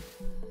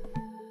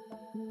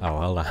 Oh,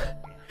 hold on.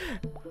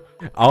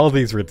 All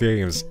these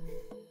redeems.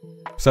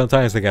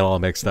 Sometimes they get all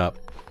mixed up.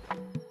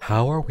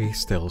 How are we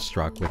still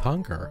struck with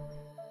hunger?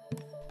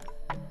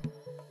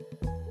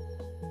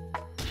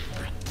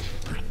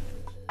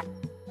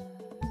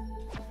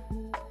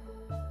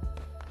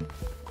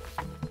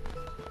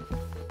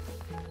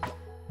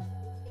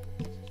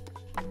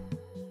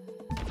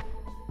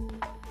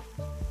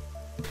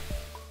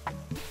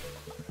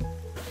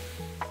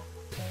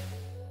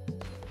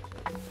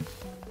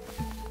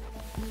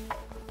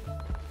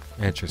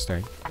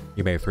 Interesting.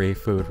 You made 3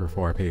 food for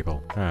 4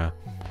 people. Huh.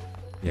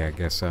 Yeah, I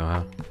guess so,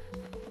 huh?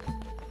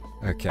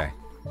 Okay.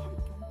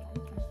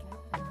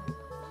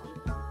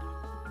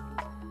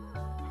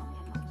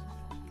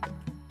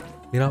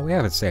 You know, we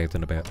haven't saved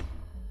in a bit.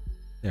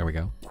 There we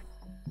go.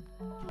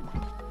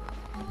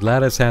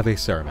 Let us have a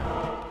sermon.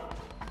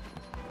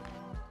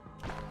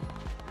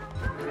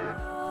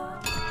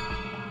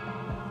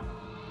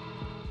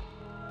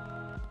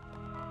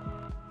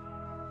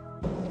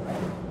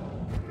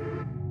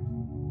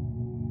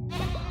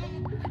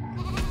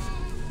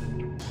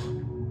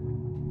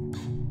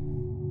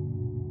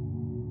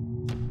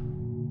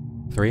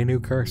 Three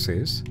new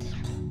curses.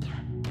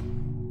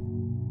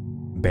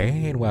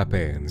 Bane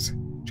weapons.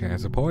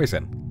 Chance of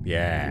poison.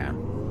 Yeah.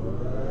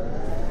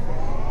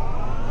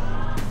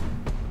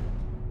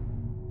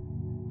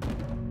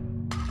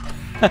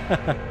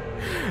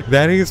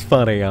 That is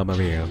funny,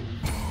 Amamiya.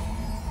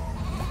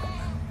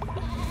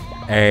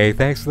 Hey,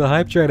 thanks for the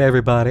hype train,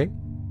 everybody.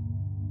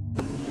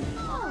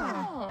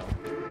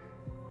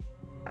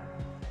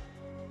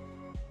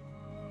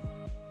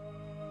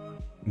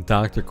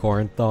 Dr.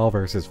 Corenthal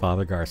versus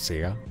Father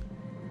Garcia.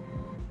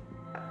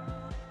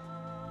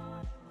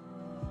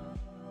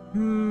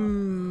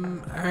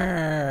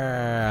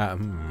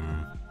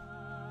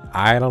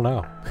 I don't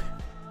know.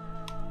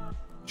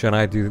 Should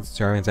I do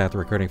sermons after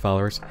recruiting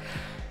followers?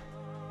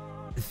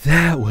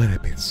 That would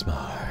have been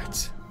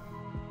smart.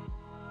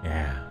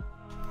 Yeah.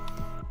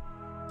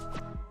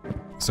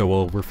 So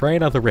we'll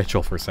refrain on the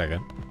ritual for a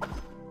second.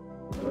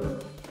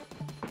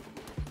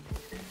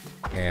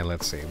 And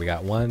let's see. We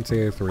got 1,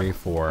 2, 3,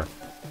 4.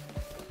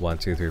 1,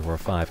 2, 3, 4,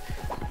 5.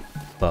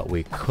 But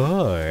we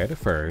could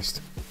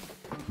first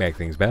make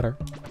things better.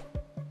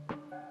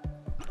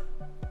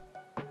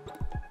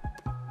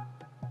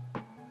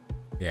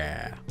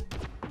 Yeah.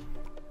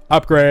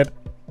 Upgrade.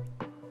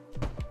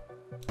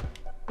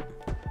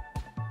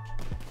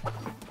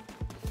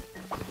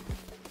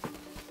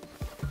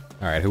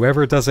 Alright,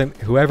 whoever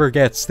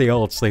gets the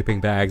old sleeping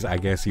bags, I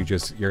guess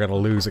you're gonna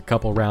lose a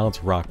couple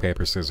rounds, rock,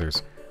 paper,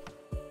 scissors.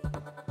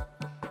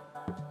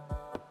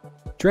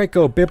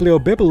 Draco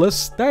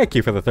Bibliobibulus, thank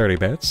you for the 30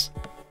 bits.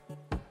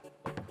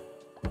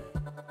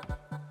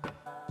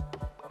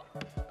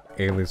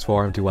 Aliens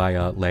Forum, do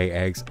I lay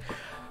eggs?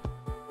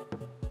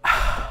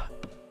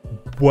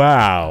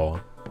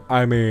 Wow.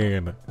 I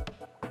mean,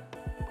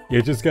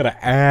 you're just gonna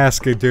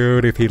ask a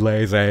dude if he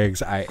lays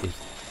eggs.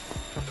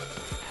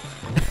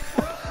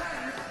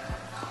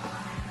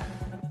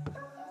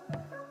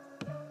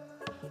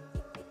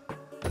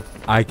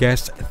 I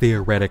guess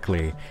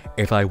theoretically,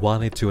 if I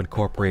wanted to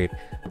incorporate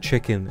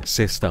chicken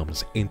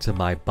systems into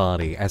my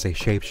body as a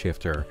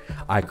shapeshifter,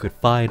 I could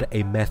find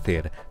a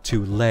method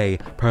to lay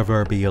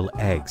proverbial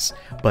eggs.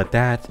 But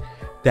that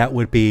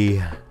would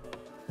be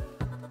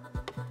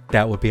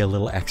a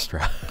little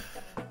extra.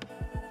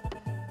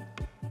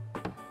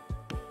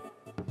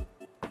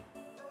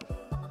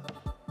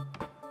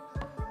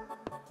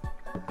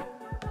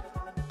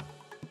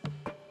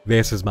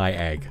 This is my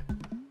egg.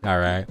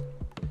 Alright?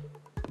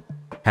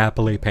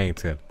 Happily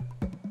painted.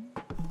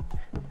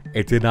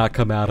 It did not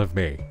come out of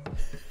me.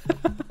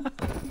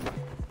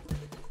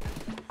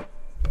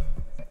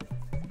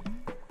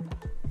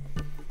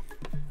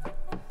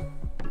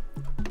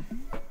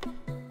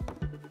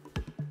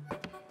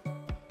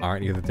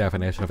 Aren't you the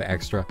definition of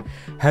extra?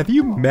 Have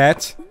you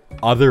met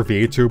other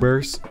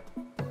VTubers?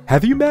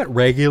 Have you met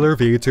regular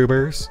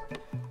VTubers?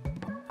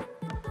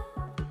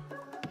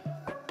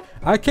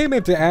 I came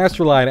into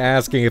AstraLine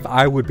asking if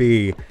I would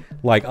be,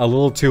 like, a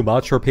little too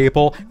much for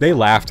people. They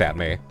laughed at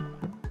me.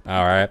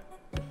 Alright.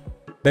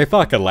 They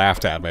fucking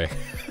laughed at me.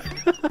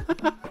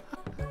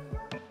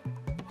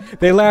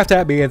 They laughed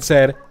at me and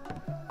said,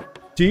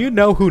 "Do you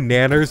know who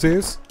Nanners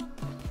is?"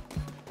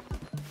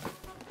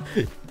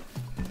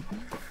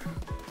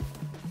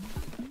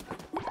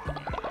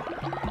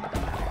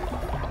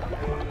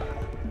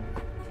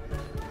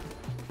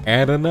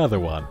 And another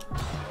one.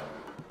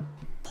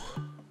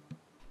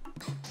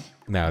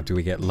 Now, do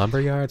we get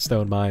lumberyard,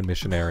 stone mine,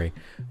 missionary,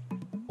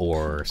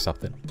 or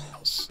something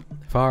else?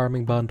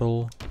 Farming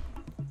bundle.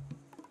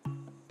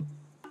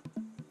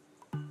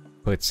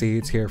 Put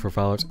seeds here for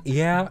followers.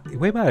 Yeah,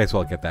 we might as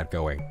well get that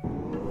going.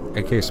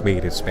 In case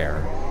meat is spare.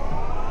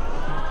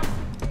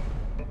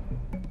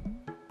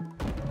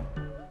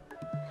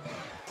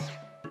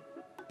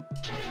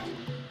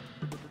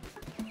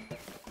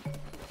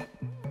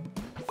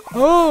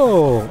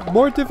 Oh,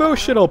 more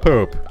devotional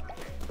poop.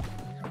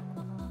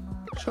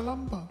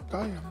 Shalamba,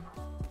 Gaiam.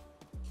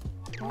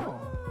 Oh.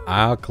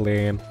 I'll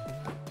clean.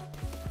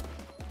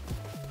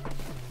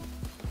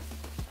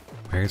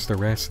 Where's the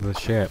rest of the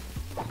ship?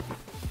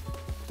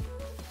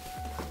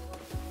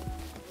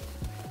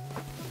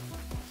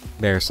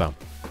 There's some.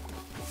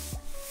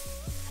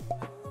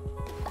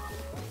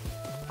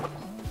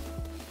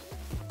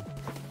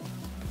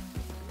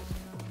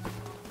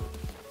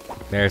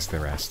 There's the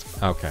rest.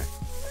 Okay.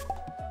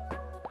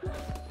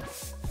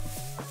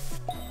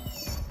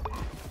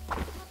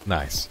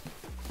 Nice.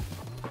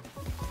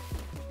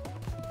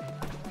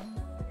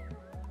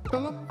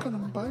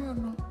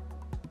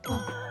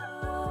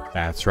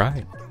 That's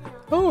right.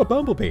 Oh, a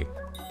bumblebee.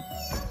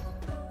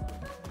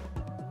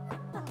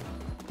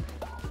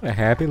 A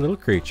happy little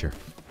creature.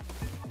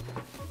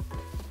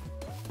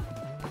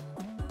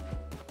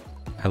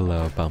 I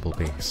love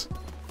bumblebees.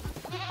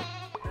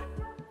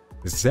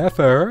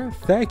 Zephyr,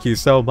 thank you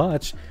so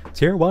much.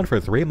 Tier 1 for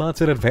 3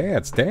 months in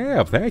advance.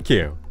 Damn, thank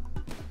you.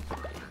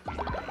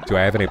 Do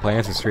I have any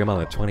plans to stream on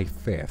the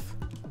 25th?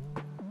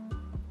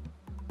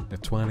 The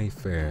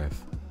 25th.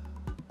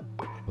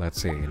 Let's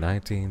see.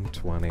 19,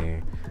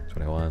 20,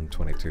 21,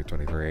 22,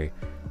 23,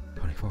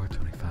 24,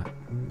 25.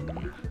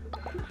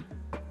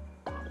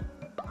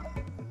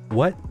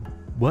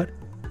 What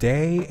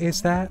day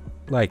is that?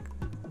 Like,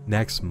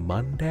 next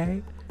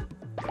Monday?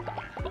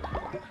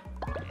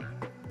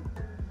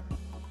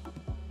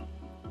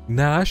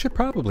 Nah, I should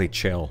probably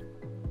chill.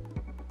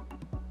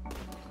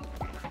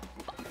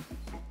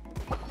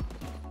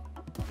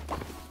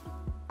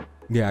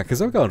 Yeah,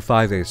 because I'm going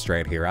 5 days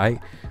straight here.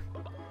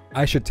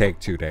 I should take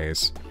 2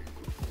 days.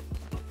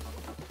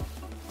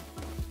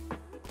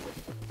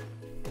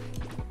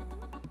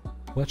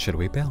 What should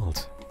we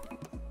build?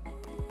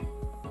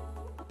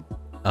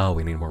 Oh,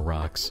 we need more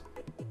rocks.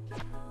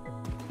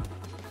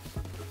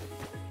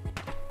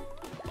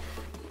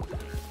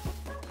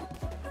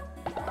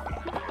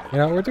 You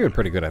know, we're doing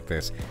pretty good at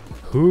this.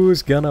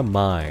 Who's gonna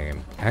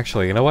mine?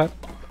 Actually, you know what?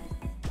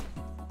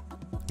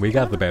 We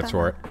got the bets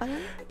for it.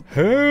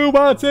 Who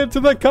wants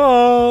into the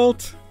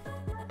cult?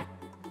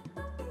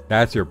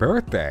 That's your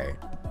birthday.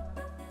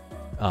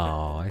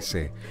 Oh, I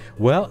see.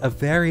 Well, a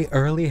very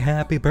early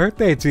happy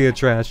birthday to you,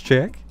 trash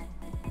chick.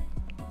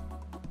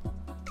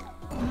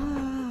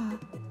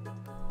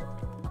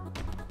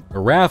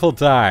 Raffle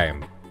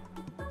time.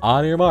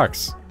 On your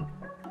marks.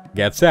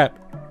 Get set.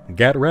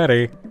 Get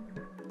ready.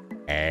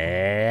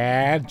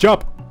 And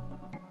jump.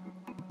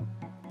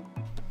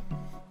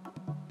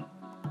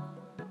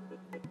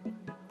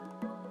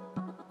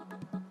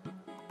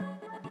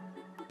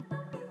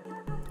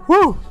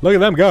 Woo! Look at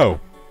them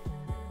go.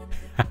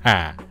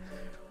 Haha.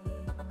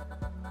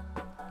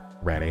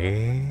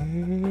 Ready?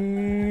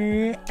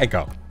 And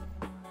go.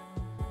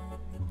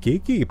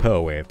 Geeky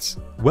poets,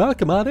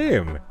 welcome on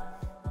in.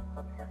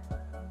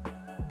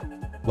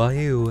 While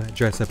you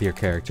dress up your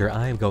character,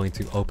 I am going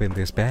to open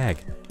this bag.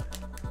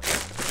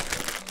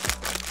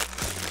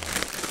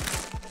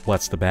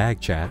 What's the bag,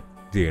 chat?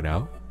 Do you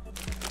know?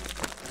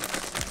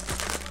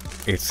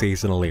 It's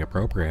seasonally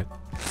appropriate.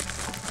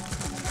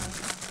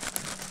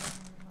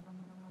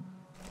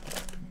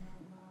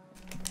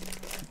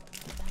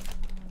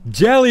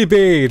 Jelly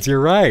beans,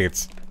 you're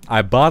right.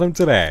 I bought them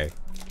today.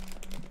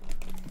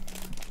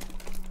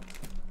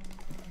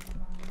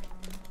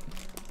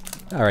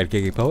 Alright,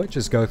 Giggy Poet,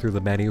 just go through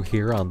the menu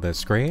here on the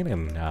screen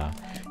and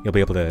you'll be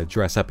able to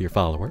dress up your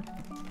follower.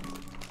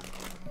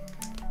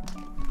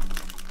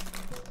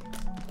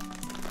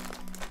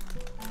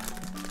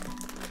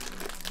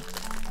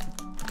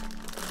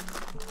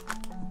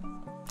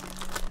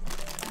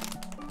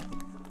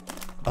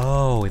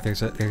 Oh,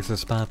 there's a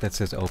spot that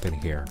says open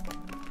here.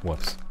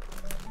 Whoops.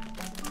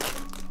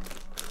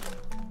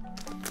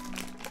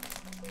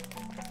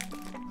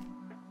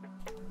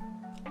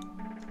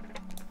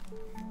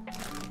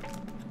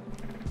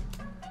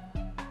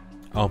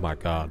 Oh my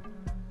god.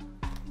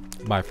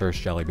 My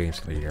first jelly beans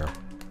of the year.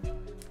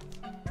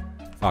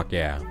 Fuck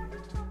yeah.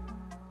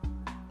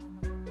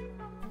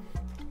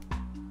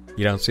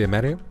 You don't see a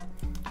menu?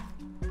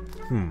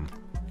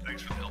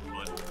 Thanks for the help,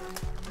 bud.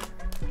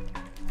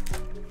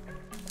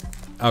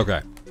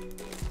 Okay.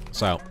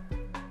 So,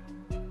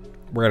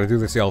 we're gonna do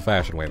this the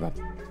old-fashioned way then.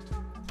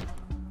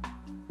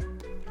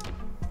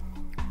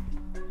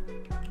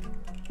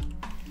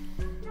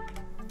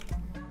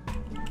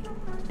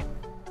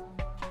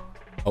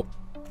 Oh.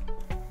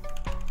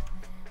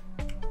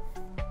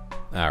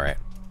 Alright.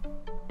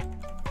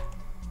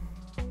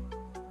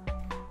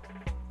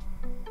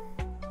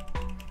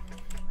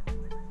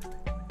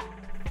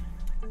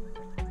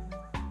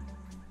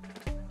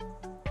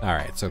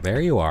 Alright, so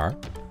there you are.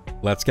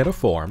 Let's get a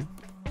form.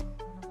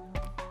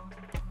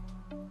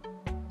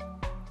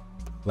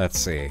 Let's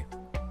see.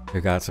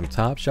 We've got some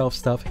top shelf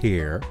stuff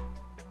here.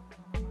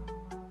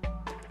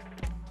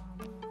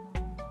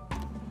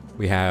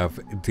 We have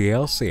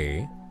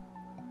DLC.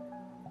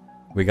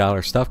 We got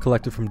our stuff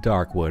collected from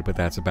Darkwood, but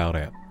that's about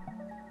it.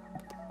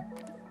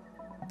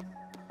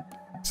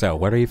 So,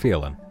 what are you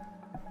feeling?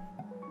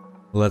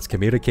 Let's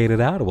communicate it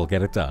out and we'll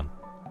get it done.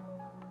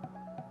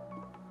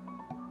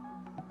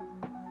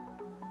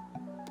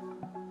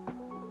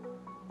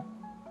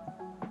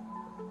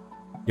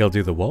 You'll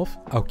do the wolf?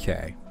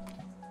 Okay.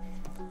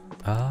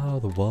 Oh,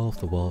 the wolf,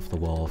 the wolf, the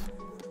wolf.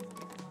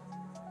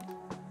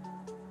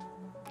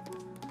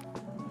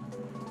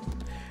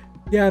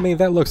 Yeah, I mean,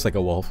 that looks like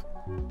a wolf.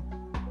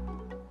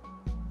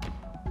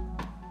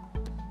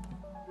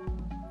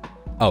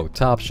 Oh,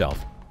 top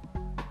shelf.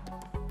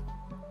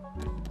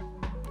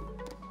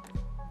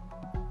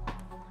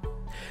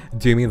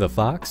 Do you mean the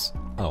fox?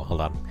 Oh,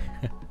 hold on.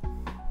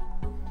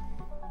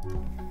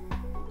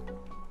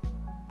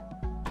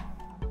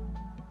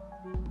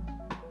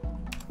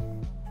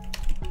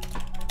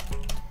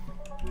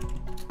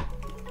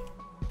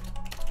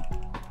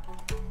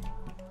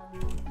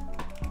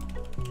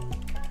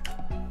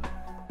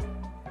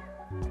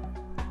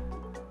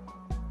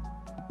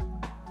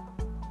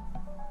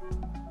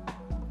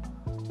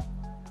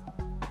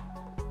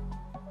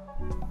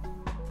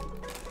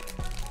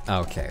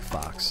 Okay,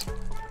 fox.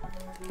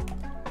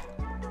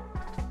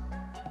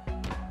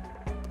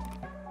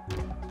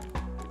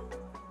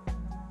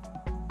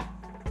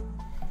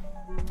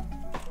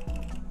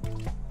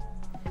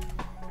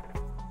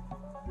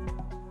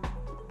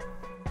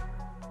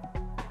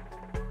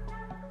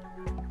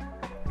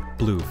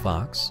 Blue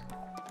fox.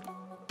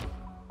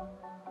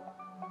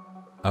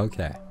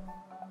 Okay.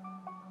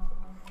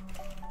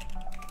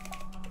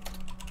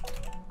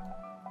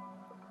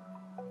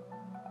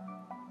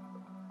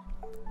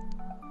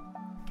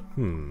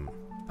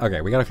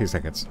 Okay, we got a few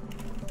seconds.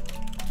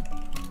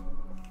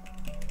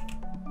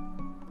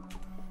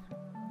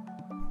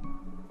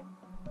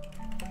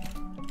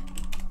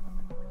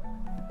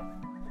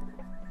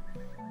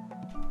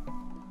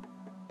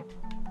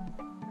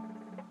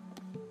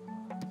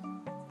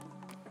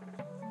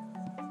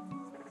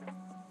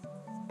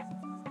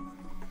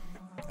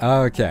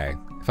 Okay.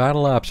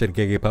 Final option,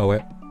 Giggy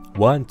Poet.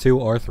 1, 2,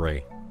 or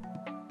 3.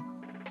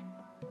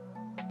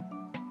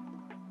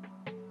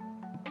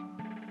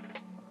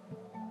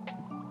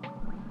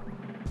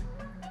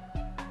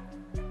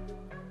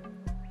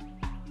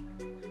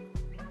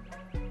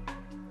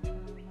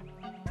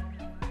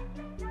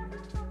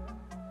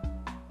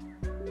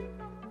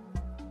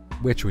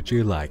 Which would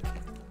you like?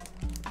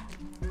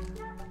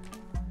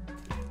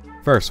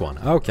 First one,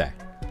 okay.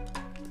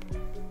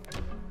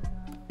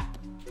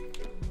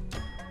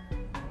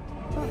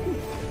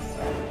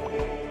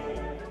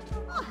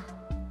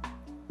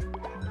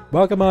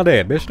 Welcome on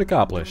in, mission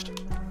accomplished.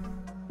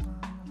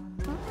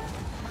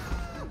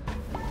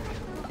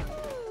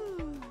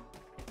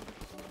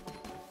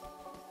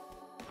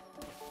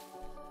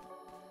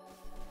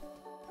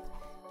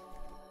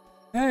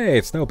 Hey,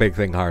 it's no big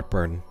thing,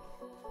 heartburn.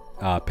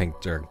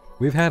 Pink Dirk.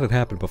 We've had it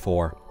happen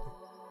before.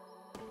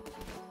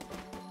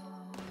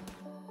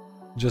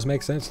 Just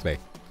makes sense to me.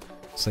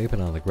 Sleeping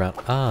on the ground.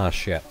 Ah,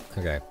 shit.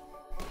 Okay.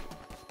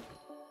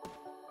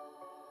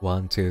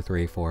 1, 2,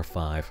 3, 4,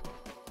 5.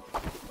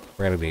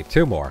 We're gonna need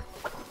 2 more.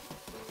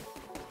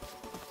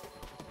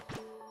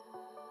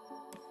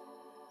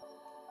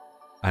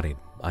 I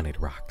need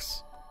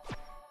rocks.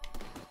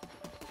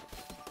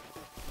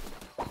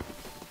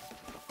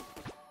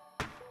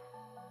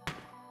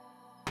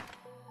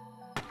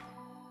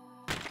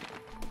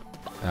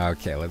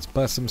 Okay, let's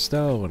bust some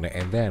stone,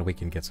 and then we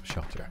can get some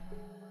shelter.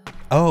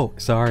 Oh,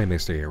 sorry,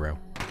 Mr. Hero.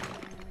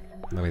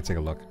 Let me take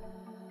a look.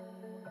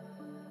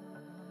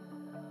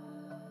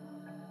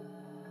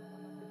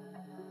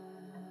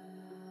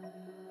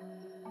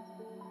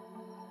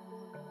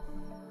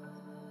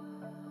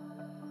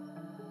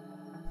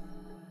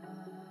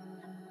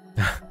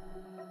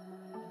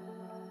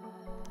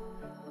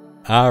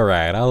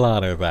 Alright, I'll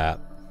honor that.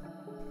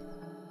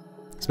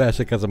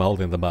 Especially because I'm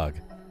holding the mug.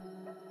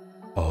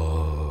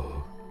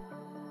 Oh,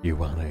 you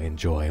want to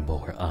enjoy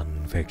more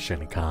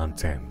unfiction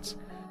content,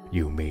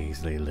 you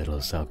measly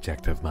little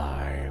subject of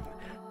mine.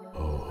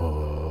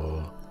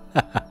 Oh.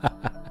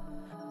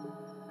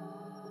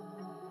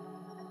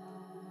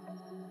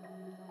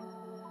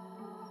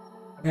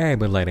 Hey,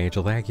 Moonlight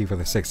Angel, thank you for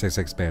the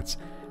 666 bits.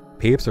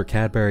 Peeps or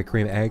Cadbury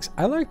cream eggs?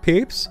 I like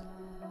Peeps.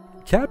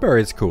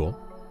 Cadbury is cool.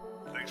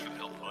 Thanks for the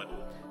help, bud.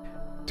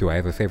 Do I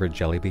have a favorite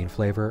jelly bean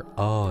flavor?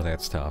 Oh,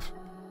 that's tough.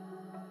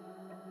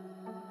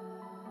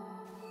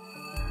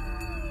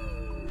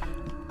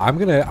 I'm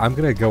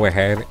gonna go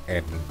ahead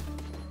and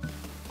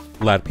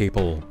let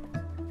people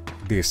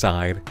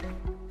decide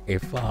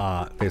if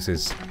this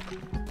is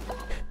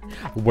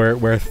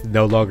worth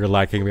no longer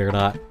liking me or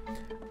not.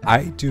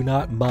 I do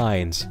not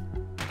mind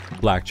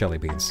black jelly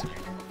beans.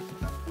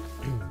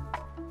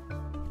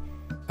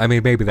 I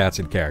mean, maybe that's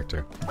in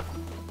character.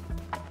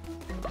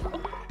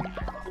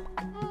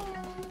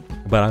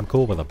 But I'm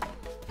cool with them.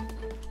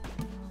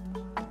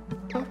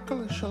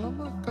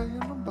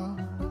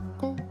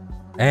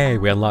 Hey,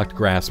 we unlocked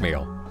grass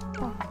meal.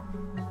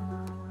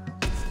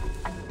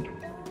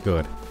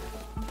 Good.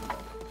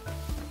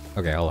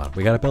 Okay, hold on.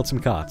 We gotta build some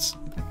cots.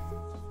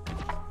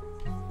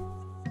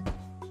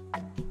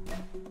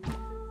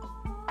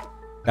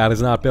 That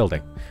is not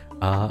building.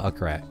 Oh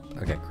crap.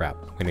 Okay, crap.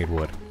 We need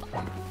wood.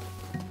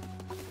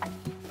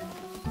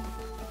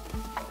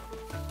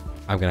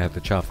 I'm gonna have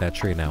to chop that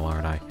tree now,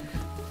 aren't I?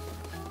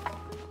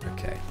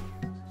 Okay.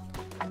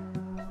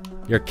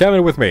 You're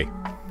coming with me!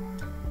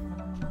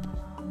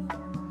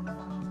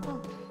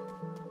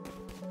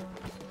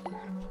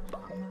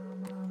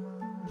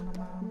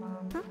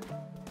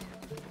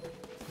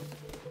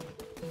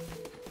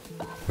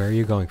 Where are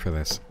you going for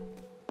this?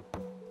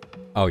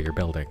 Oh, you're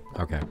building.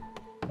 Okay.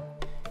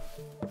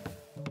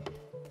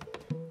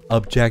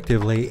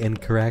 Objectively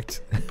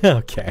incorrect?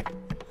 Okay.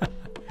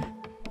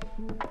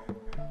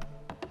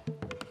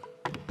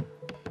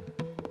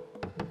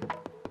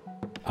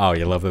 Oh,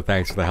 you love the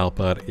thanks for the help,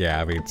 bud?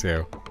 Yeah, me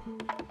too.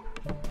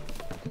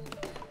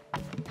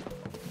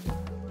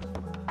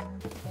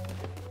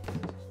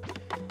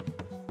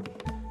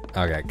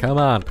 Okay, come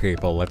on,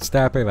 people. Let's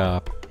step it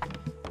up.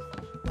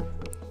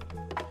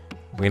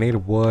 We need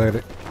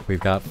wood. We've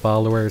got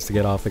followers to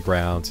get off the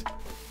ground.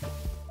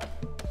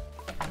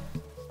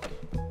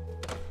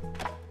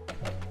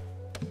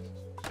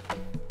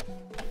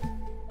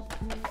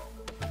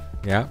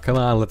 Yeah, come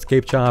on, let's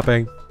keep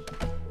chopping.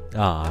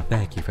 Aw,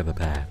 thank you for the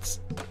bats.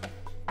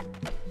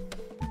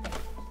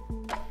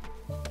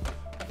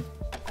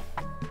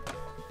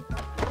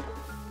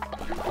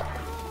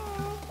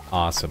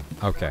 Awesome.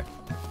 Okay.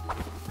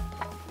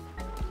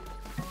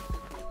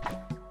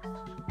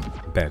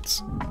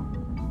 Beds.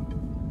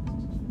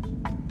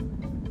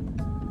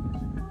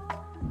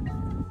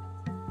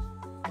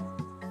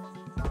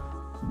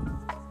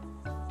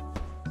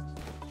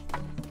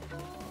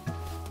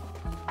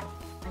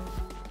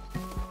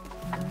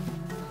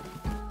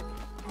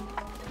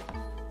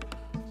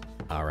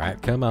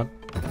 Alright, come on.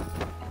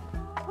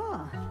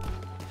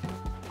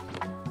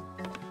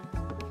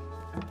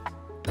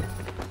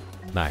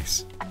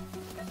 Nice.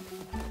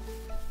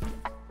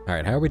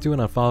 Alright, how are we doing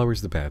on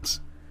followers the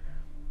beds?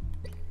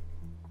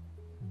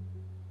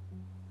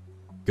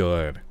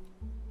 Good.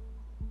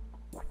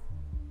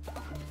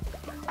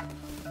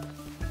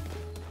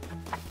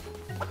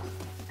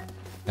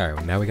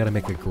 Alright, now we gotta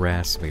make a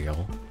grass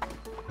meal.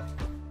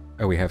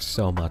 Oh, we have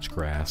so much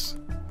grass.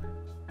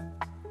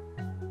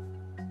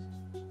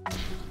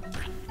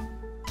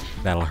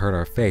 That'll hurt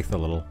our faith a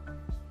little.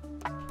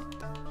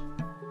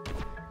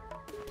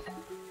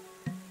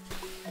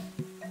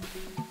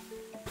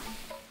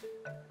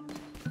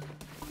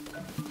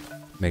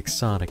 Make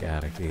Sonic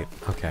Addict eat.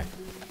 Okay.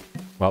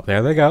 Well,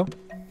 there they go.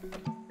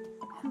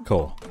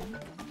 Cool.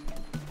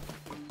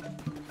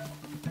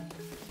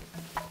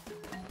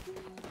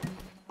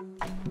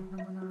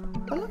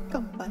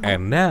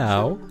 And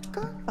now...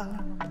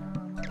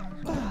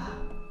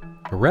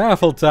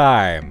 raffle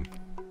time!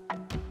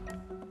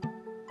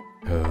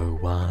 Who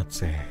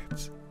wants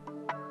it?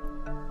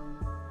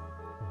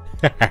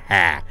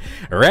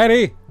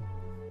 Ready?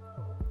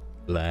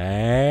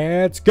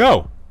 Let's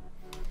go!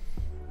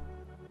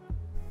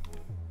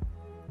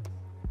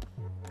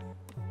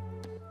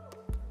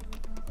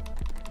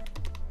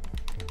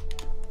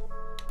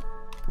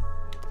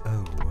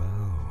 Oh,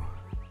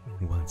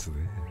 whoa. What's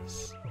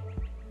this?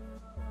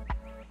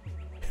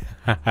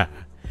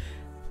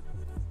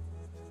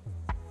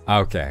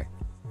 Okay.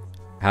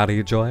 How do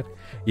you join it?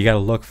 You gotta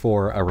look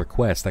for a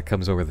request that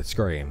comes over the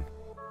screen.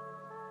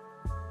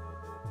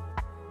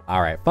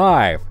 Alright,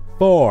 5,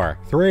 4,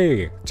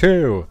 3,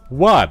 2,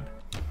 1.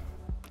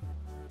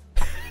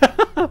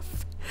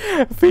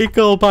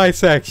 Fecal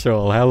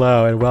bisexual.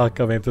 Hello and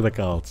welcome into the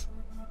cult.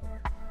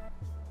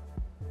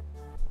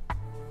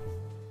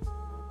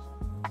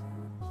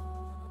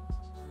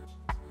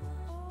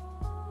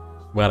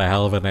 What a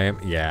hell of a name.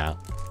 Yeah.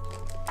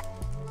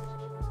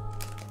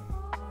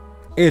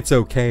 It's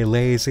okay,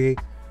 lazy.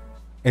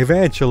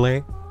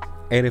 Eventually.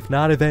 And if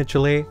not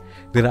eventually,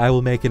 then I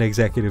will make an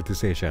executive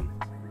decision.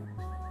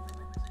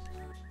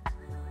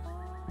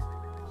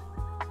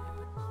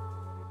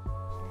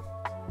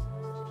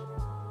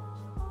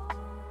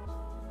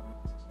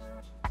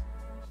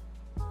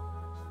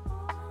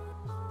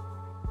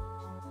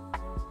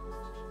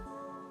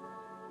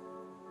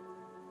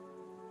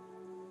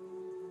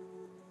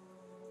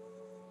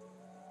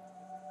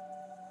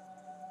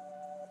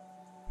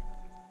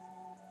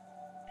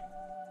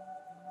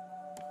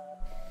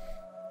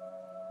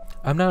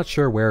 I'm not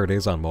sure where it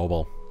is on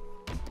mobile.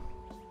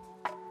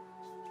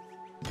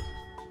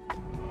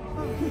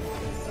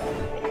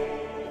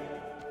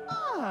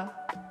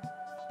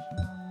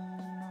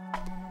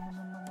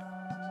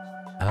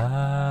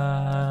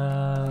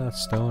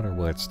 Stone or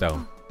wood?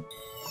 Stone.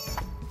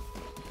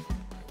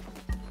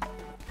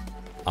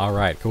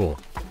 Alright, cool.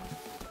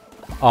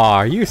 Aw,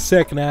 are you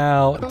sick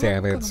now?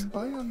 Damn it.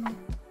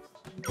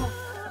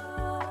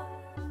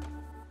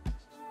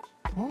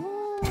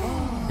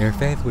 Your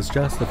faith was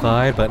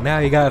justified, but now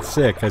you got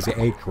sick because you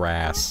ate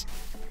grass.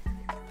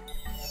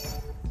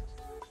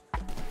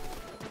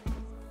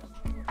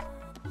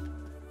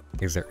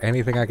 Is there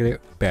anything I can do?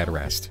 Bed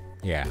rest.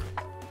 Yeah.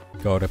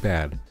 Go to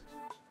bed.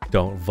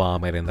 Don't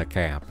vomit in the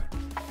camp.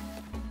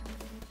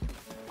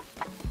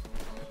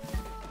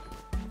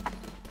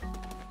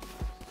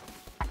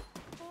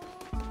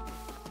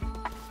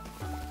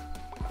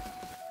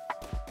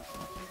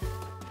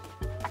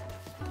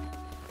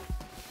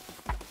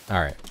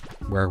 Alright.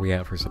 Where are we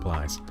at for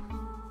supplies?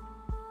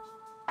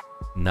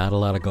 Not a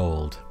lot of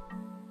gold.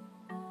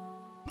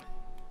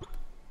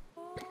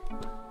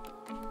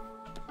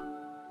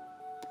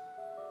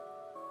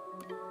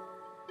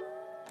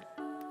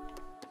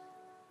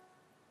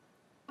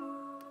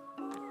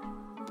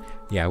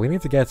 Yeah, we need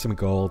to get some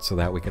gold so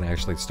that we can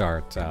actually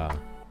start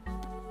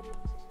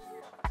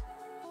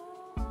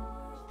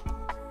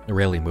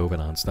really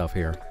moving on stuff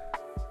here.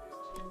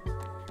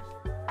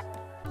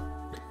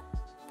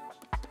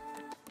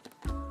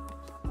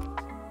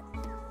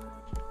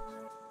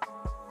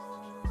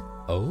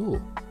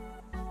 Oh.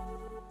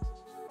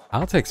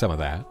 I'll take some of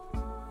that.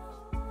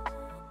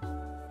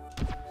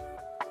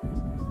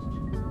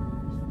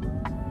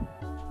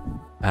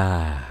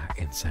 Ah,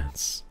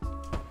 incense.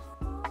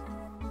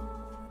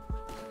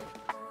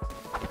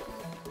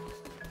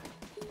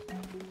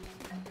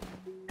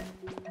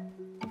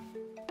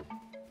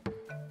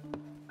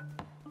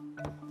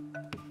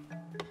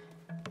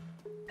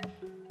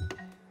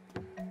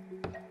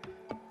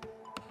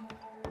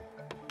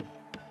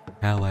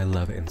 How I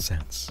love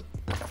incense.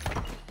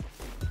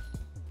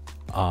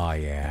 Oh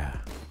yeah.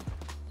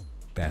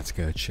 That's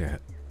good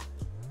shit.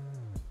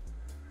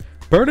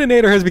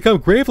 Burninator has become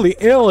gravely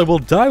ill and will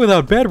die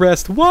without bed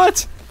rest.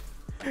 What?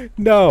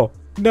 No.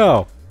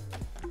 No.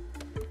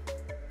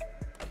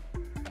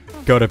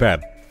 Go to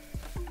bed.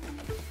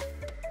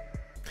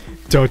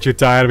 Don't you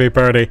die out of me,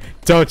 Bernie.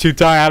 Don't you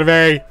die out of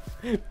me.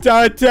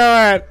 Don't do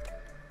it.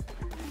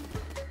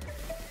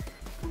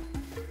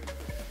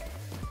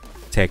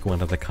 Take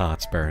one of the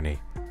cots, Bernie.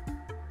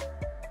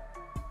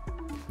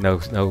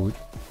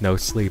 No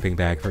sleeping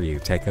bag for you.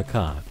 Take a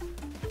cot.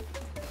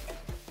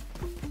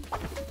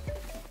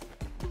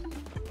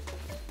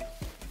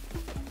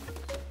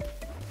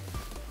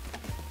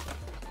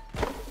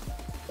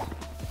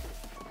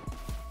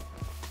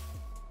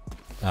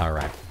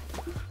 Alright.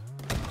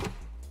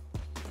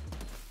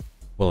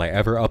 Will I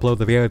ever upload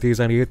the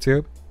VODs on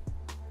YouTube?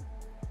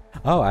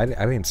 Oh, I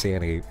didn't see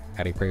any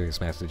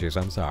previous messages.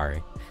 I'm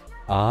sorry.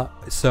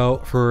 So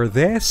for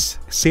this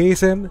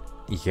season,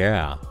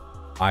 yeah,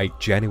 I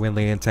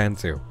genuinely intend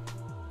to.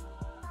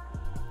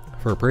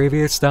 For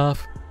previous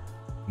stuff,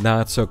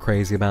 not so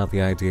crazy about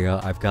the idea.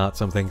 I've got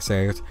some things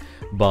saved,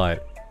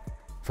 but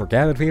for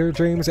Gathered Fever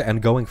Dreams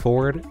and going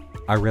forward,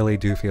 I really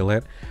do feel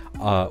it.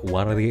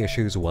 One of the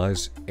issues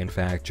was, in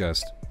fact,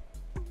 just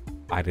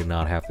I did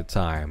not have the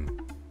time,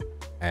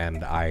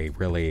 and I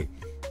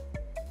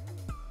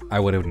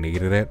would have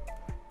needed it,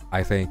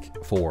 I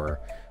think, for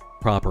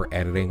proper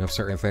editing of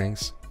certain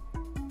things,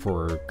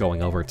 for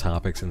going over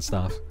topics and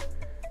stuff.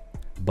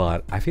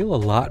 But I feel a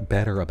lot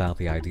better about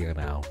the idea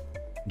now,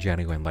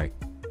 genuinely.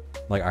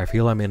 Like, I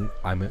feel I'm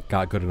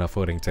got good enough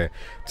footing to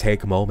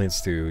take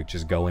moments to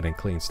just go in and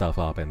clean stuff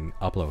up and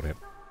upload it.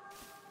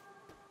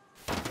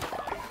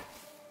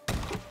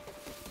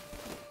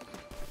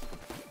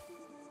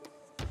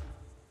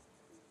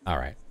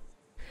 Alright.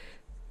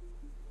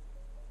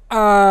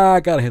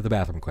 I gotta hit the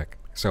bathroom quick.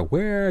 So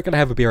we're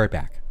gonna be right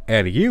back.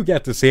 And you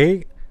get to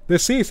see the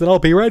season. I'll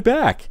be right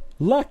back.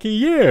 Lucky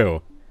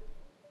you!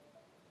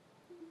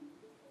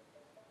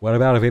 What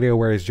about a video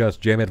where it's just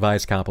gym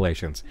advice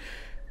compilations?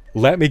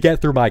 Let me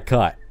get through my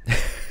cut.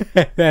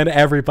 Then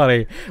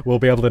everybody will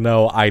be able to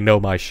know I know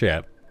my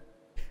shit.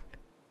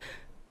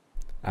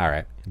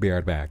 Alright, be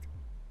right back.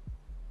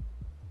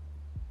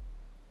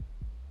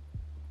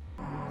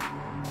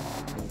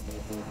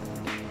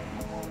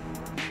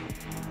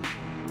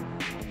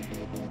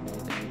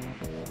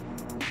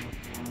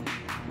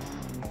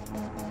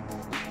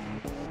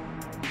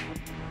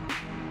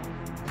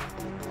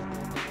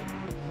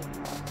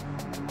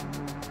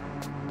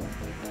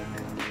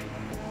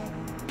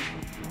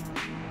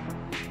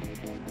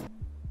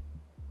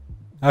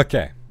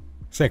 Okay,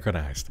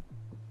 synchronized.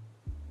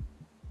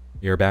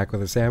 You're back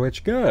with a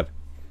sandwich? Good!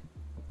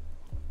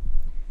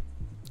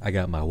 I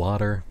got my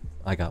water,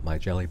 I got my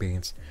jelly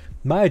beans.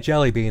 My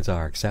jelly beans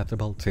are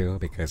acceptable too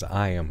because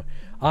I am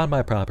on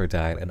my proper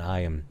diet and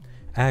I am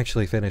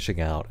actually finishing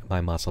out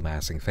my muscle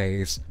massing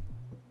phase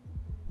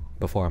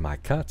before my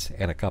cut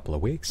in a couple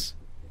of weeks.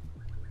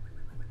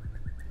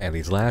 And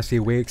these last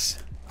few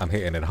weeks, I'm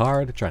hitting it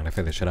hard, trying to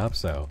finish it up,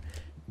 so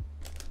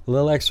a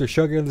little extra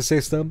sugar in the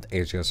system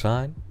is just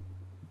fine.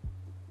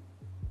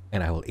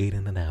 And I will eat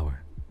in an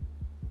hour.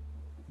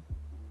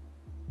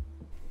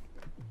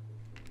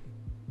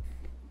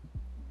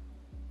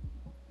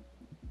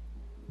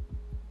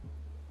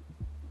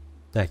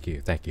 Thank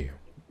you, thank you.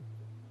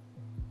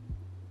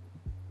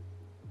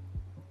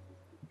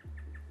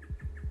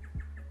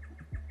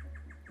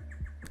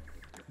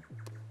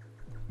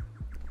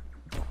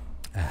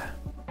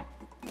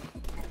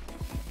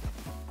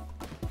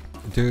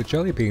 Dude,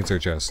 jelly beans are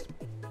just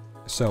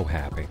so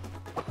happy.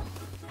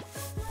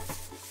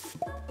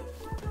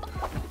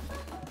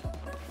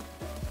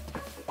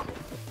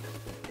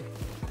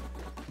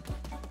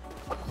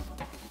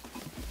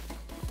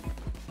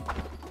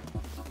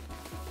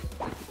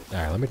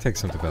 Alright, let me take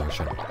some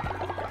devotion.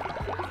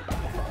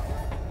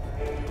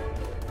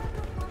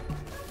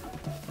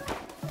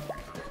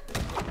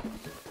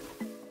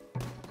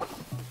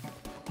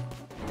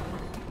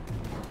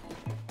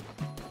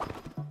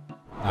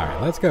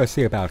 Alright, let's go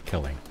see about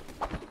killing.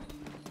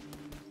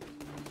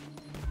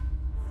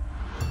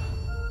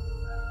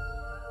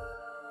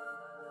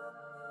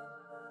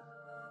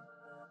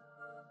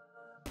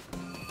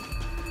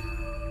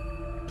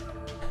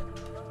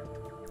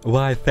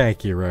 Why,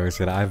 thank you,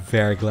 Rosen. I'm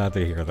very glad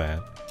to hear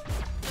that.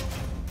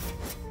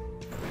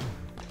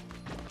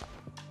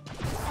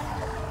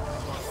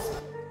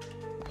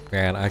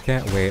 Man, I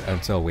can't wait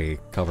until we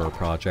cover a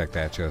project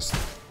that just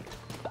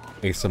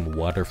is some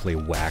wonderfully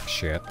whack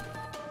shit.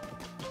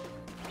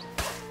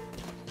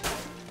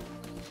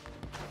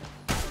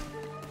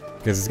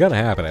 Because it's gonna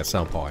happen at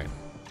some point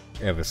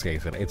in the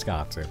season. It's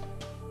got to.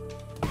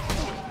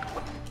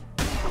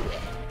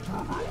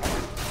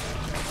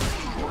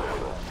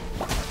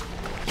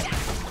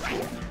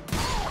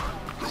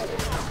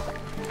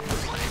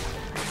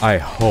 I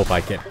hope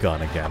I get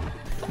gun again.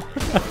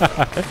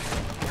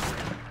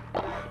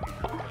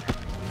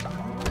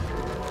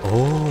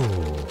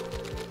 Oh.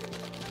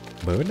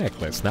 Moon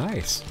necklace,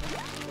 nice.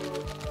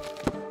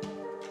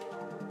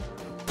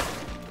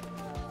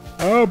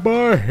 Oh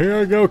boy, here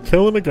I go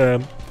killing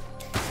again.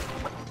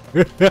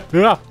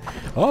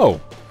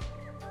 Oh.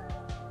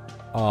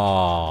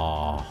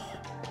 Oh.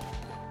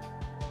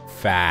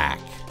 Fuck.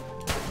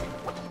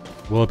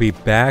 We'll be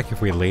back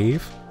if we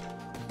leave.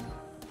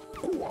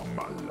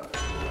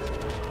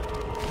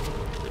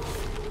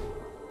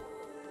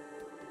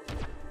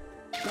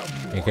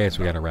 In case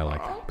we got a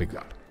relic. Be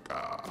good.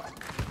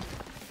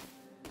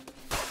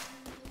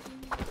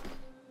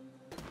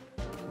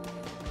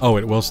 Oh,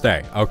 it will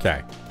stay.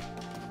 Okay.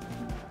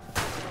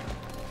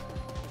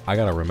 I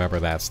gotta remember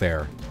that's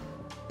there.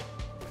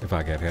 If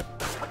I get hit.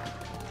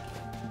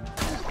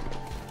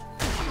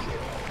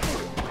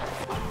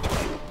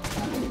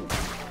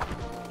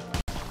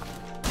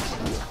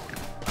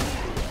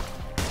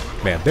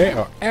 Man, they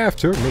are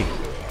after me.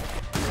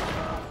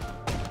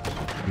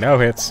 No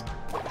hits.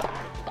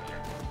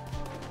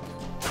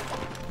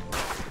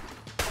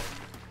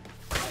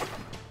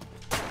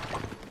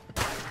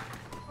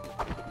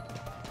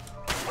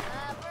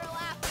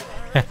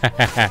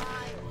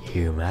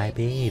 You might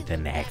be the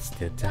next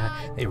to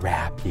die. They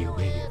wrap you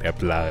in That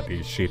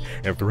bloody shit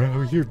and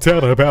throw you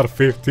down about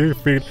 50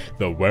 feet.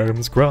 The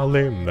worms crawl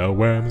in, the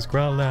worms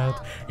crawl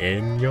out.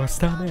 In your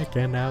stomach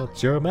and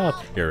out your mouth.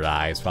 Your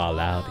eyes fall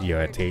out,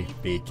 your teeth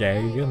decay.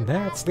 And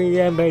that's the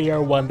end of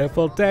your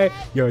wonderful day.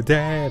 You're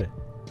dead.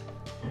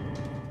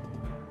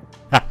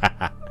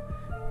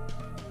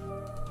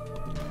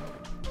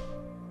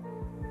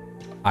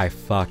 I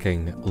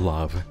fucking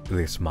love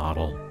this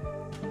model.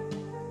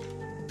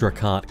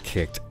 Drakant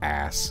kicked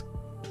ass.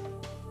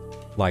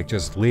 Like,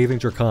 just leaving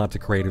Drakant to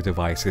creative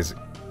devices,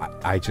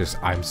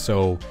 I'm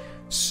so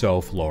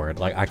floored.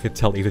 Like, I could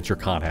tell even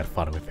Drakant had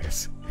fun with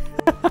this.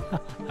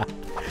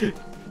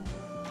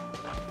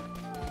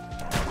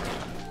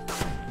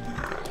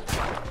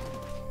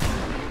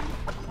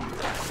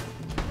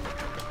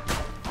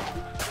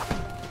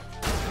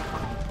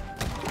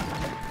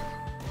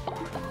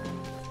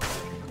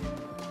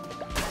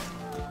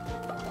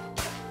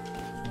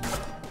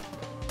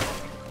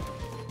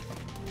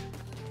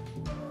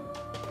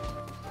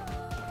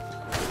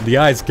 The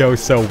eyes go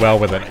so well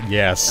with it,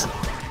 yes.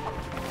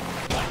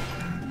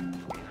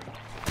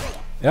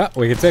 Yeah,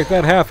 we can take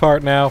that half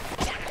heart now.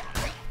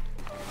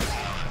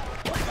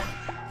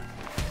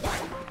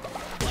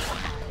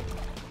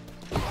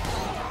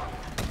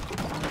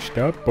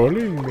 Stop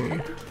bullying me.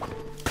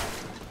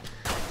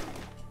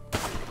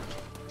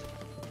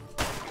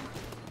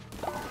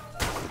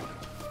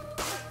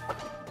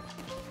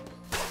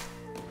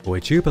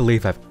 Would you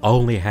believe I've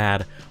only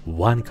had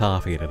one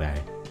coffee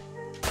today?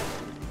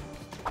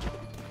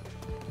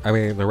 I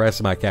mean, the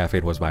rest of my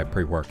caffeine was my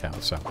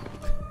pre-workout, so.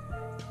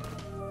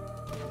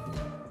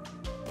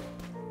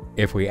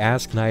 If we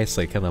ask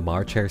nicely, can the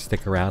March Hare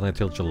stick around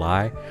until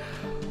July?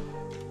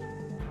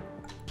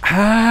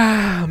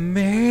 Ah,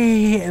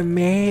 maybe.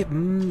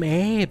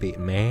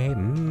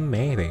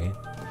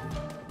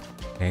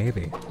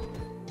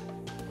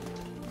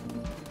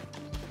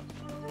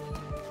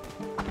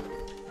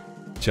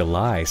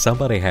 July,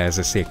 somebody has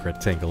a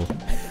secret tingle.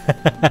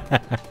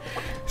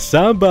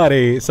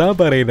 Somebody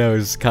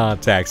knows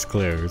context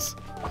clues.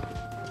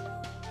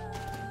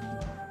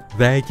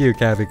 Thank you,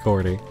 Kathy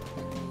Cordy.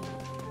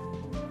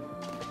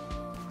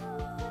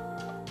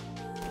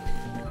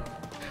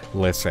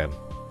 Listen.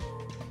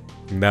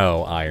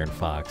 No, Iron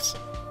Fox.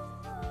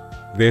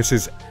 This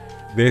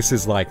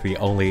is like the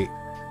only...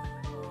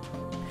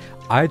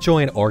 I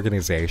join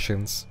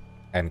organizations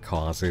and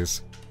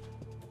causes.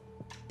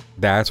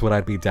 That's what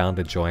I'd be down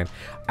to join.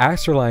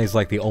 AstraLine is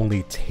like the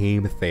only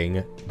team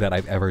thing that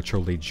I've ever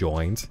truly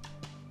joined.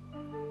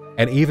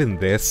 And even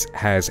this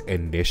has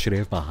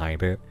initiative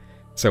behind it.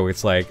 So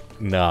it's like,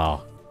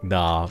 nah.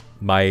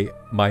 My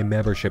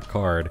membership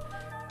card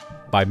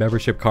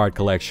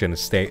collection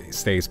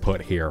stays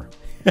put here.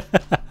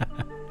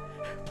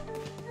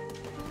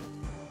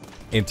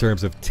 In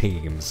terms of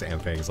teams and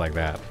things like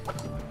that.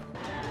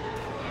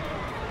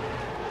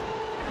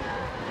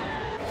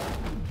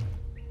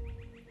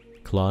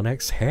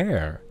 Clonex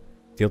Hare.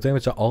 Deal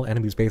damage to all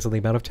enemies based on the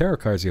amount of tarot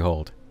cards you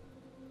hold.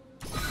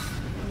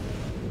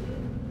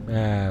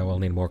 We'll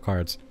need more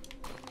cards.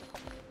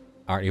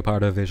 Aren't you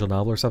part of a visual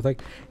novel or something?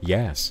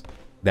 Yes,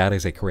 that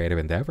is a creative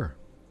endeavor.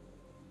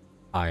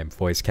 I am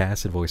voice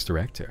cast and voice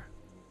director.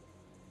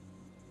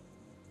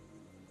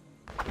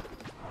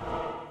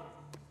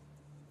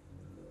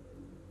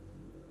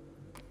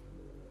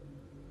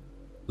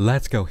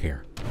 Let's go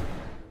here.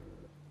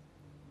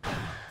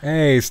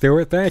 Hey,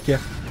 Stuart, thank you.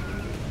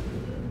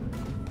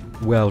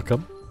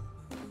 Welcome.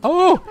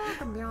 Oh!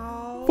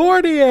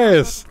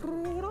 Fortius!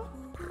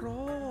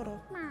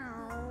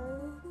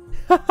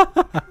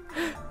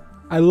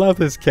 I love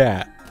this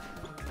cat.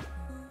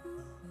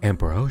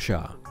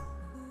 Ambrosia.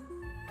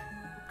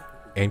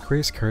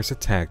 Increase curse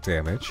attack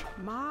damage.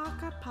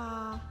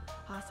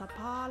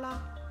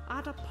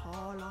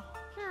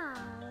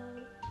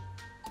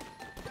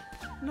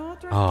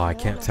 Oh, I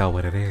can't tell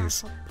what it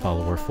is.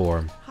 Follower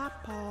form.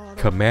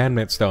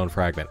 Commandment Stone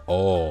Fragment.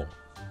 Oh.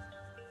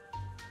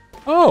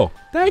 Oh,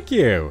 thank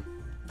you.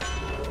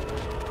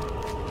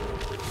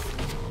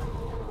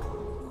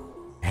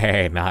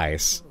 Hey,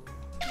 nice.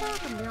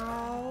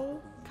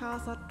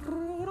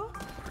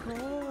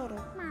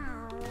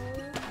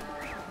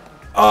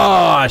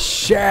 Oh,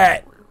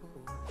 shit.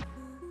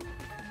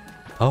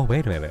 Oh,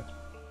 wait a minute.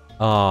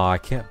 Oh, I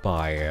can't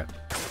buy it.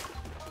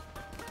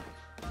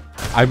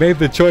 I made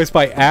the choice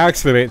by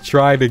accident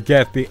trying to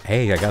get the...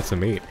 Hey, I got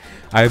some meat.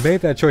 I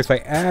made that choice by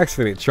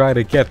accident trying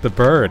to get the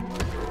bird.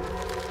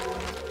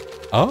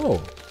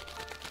 Oh.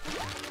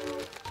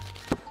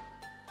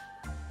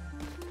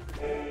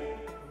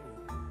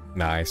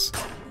 Nice.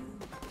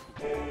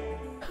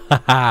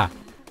 Haha.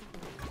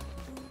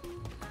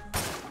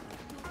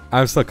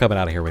 I'm still coming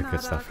out of here with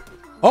good stuff.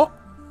 Oh!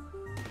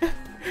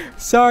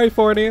 Sorry,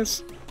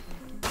 Fornius.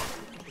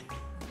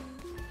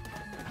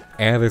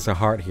 And there's a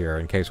heart here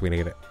in case we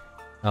need it.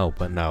 Oh,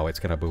 but no, it's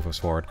gonna move us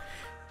forward.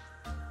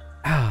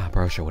 Ah,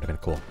 brochure would have been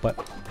cool,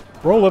 but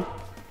roll it.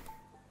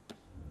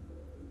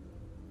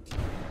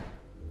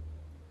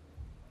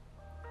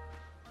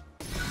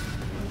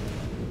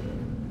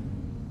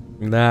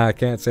 Nah, I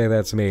can't say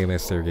that's me,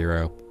 Mr.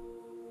 Hero.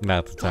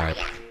 Not the type.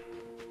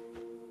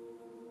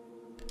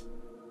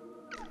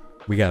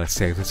 We gotta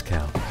save this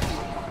cow.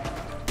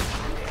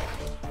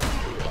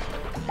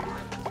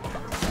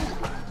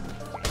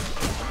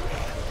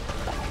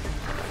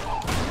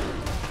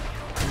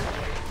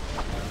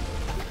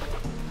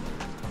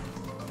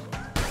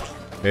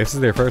 This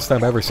is their first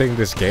time ever seeing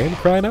this game,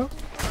 Kryno?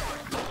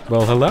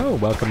 Well, hello,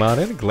 welcome on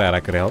in. Glad I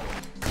could help.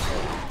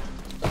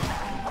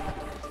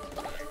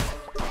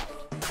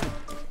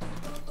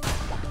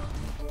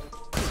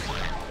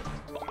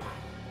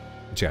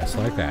 Just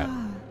like that.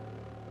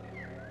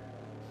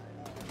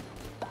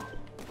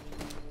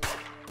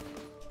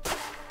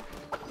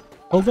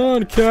 Hold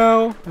on,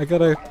 cow! I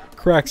gotta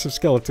crack some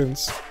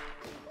skeletons.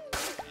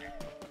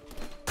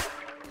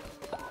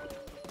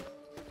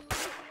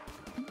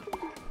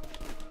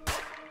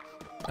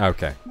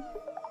 Okay.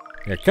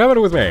 You're coming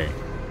with me!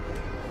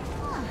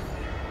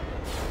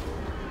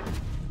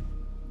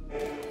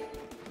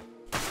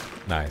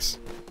 Nice.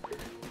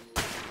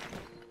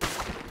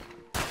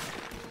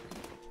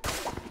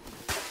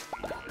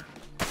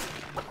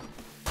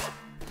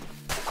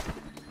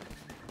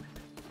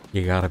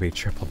 You gotta be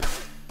triple.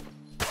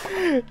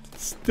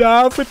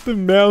 Stop with the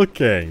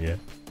milking!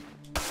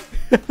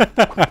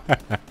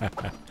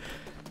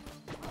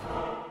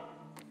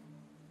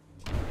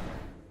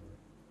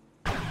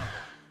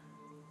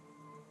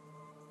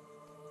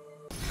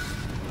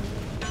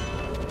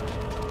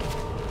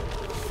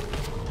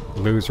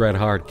 Lose red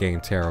heart, gain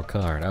tarot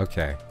card.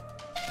 Okay.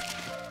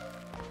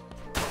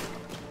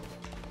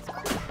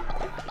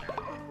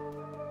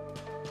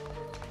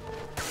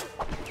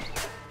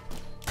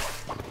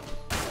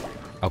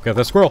 Okay,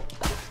 the squirrel.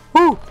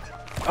 Woo!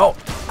 Oh!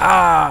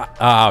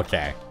 Ah!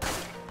 Okay.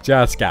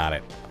 Just got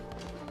it.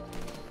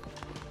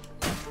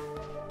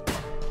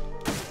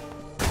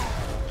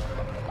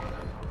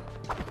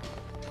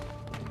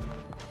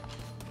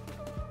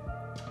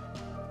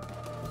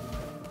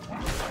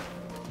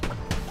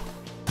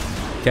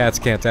 Cats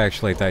can't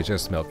actually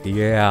digest milk.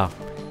 Yeah.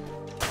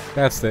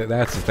 That's the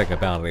thing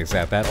about it, is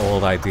that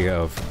old idea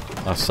of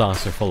a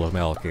saucer full of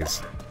milk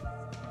is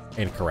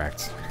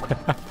incorrect.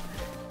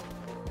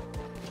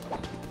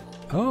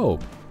 Oh,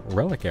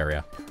 relic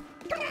area.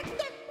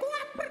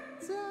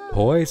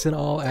 Poison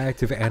all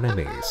active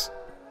enemies.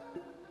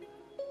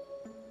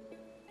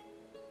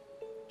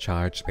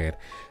 Charge speed.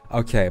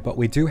 Okay, but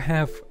we do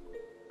have...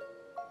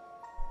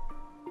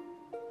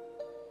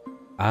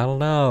 I don't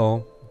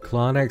know.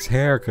 Klonek's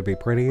hair could be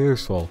pretty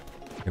useful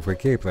if we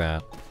keep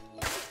that.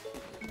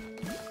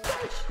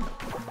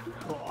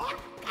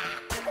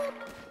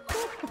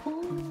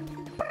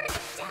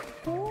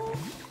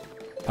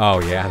 Oh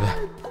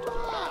yeah.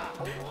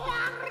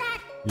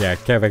 Yeah,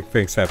 Kevin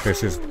thinks that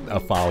this is a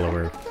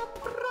follower.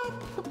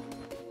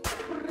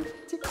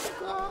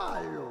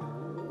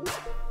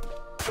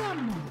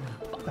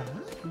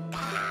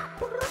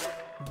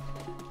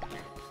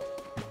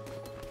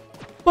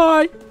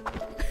 Bye!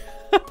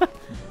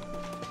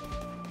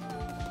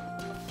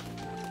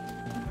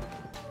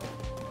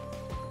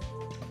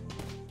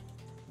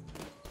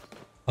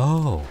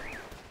 Oh.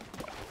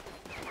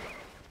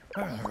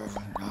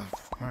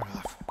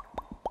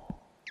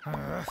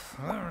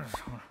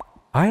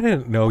 I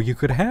didn't know you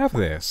could have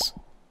this.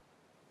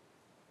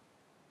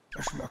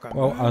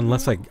 Well,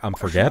 unless I'm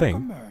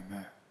forgetting.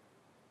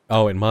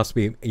 Oh, it must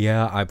be.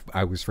 Yeah,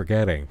 I was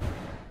forgetting.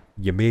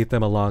 You meet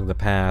them along the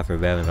path, or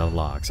then it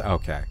unlocks.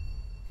 Okay.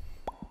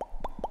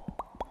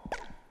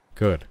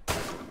 Good.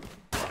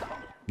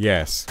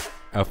 Yes.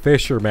 A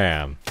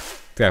fisherman.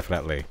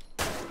 Definitely.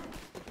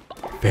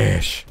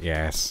 Fish.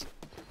 Yes.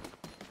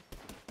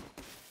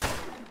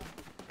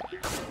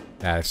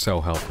 That is so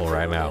helpful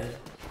right now.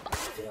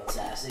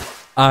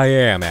 I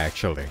am,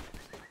 actually.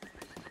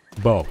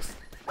 Both.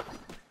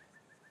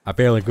 I'm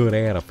feeling good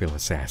and I'm feeling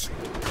sassy.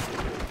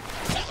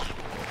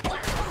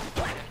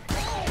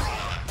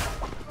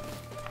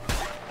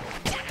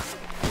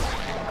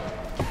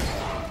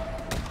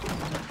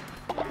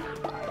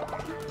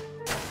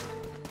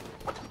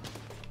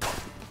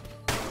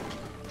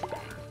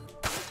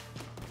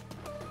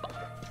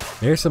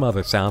 There's some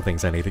other sound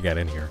things I need to get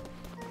in here.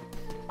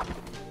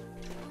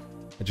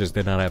 I just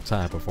did not have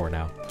time before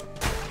now.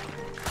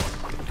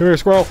 Come here,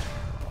 squirrel!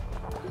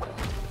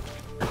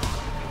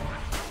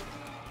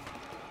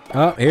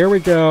 Oh, here we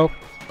go.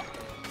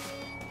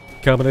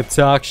 Coming to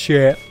talk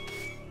shit.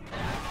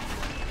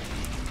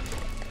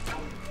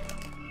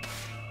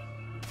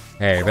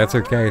 Hey, that's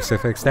okay,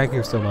 Sifix. Thank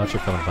you so much for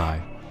coming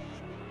by.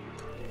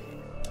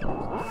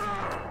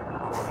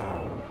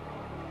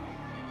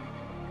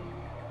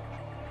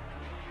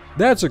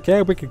 That's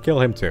okay, we can kill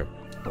him too.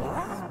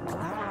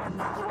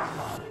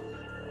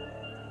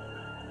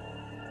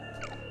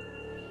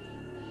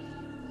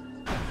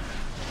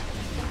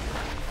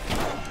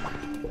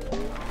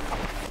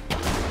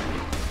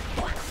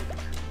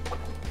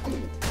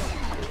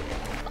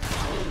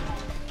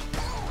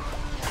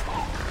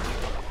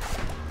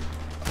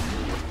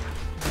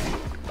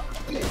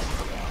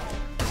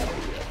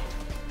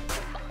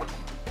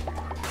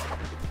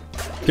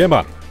 Come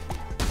on.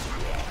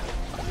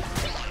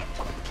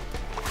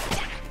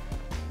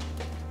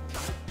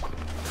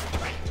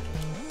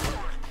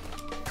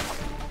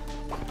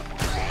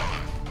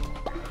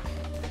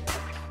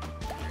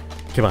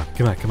 Come on,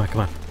 come on, come on,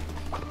 come on.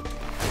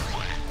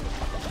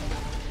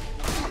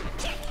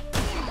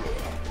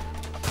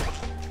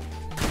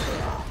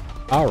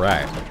 All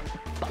right.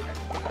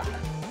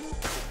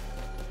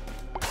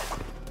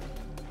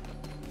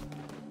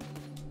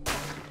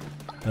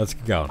 Let's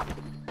get going.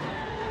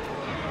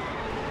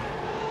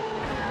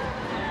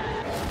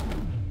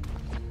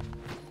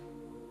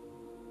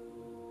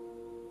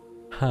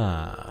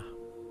 Huh.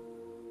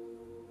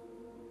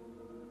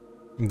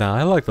 Nah,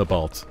 I like the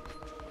bolts.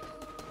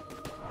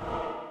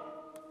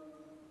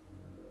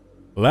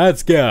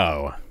 Let's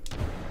go!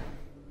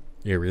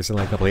 You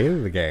recently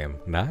completed the game.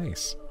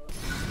 Nice.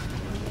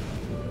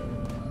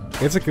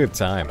 It's a good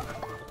time.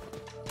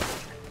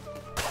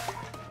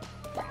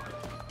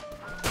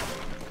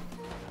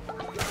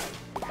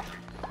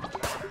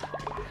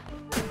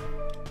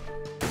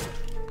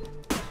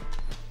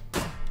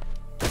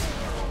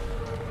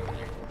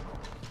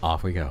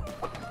 Off we go.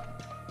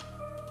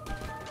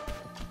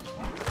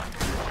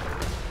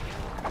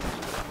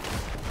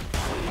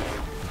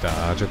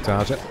 Dodge it,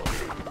 dodge it.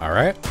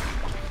 Alright.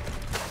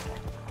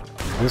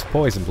 This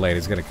poison blade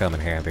is gonna come in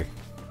handy.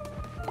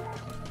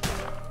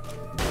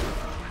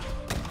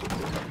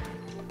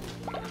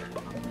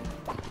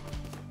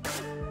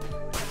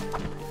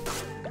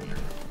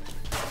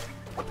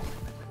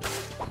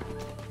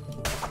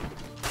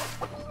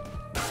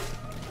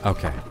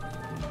 Okay.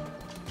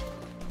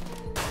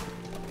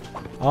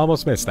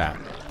 Almost missed that.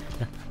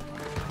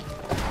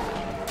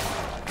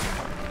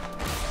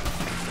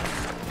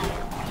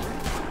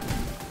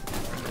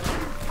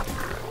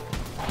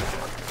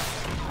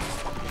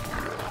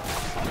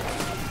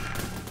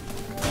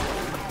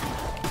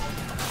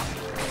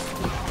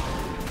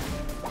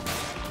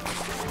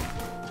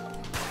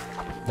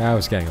 Now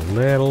it's getting a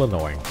little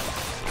annoying.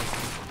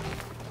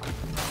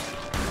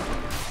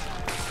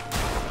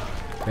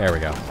 There we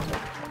go.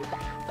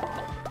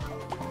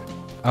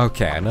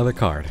 Okay, another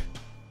card.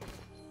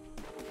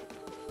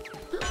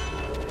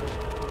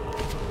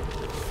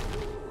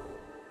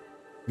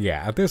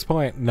 Yeah, at this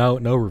point, no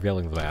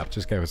revealing the map.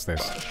 Just give us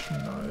this.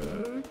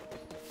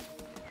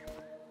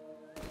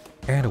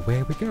 And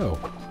away we go.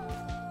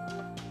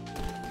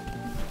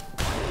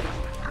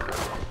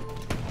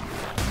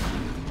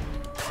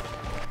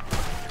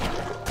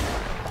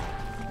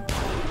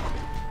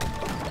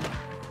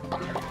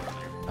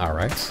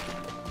 Alright.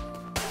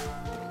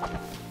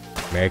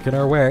 Making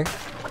our way.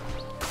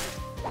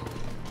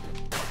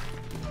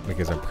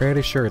 Because I'm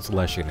pretty sure it's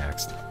Leshy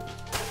next.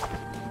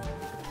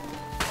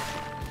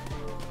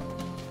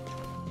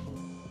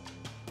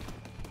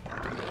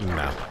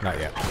 No, not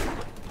yet.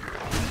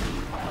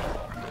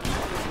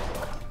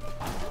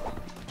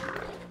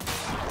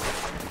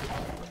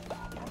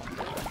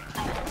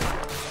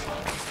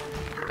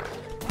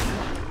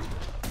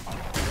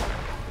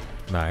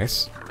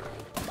 Nice.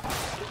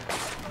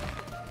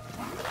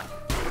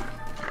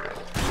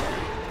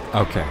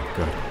 Okay,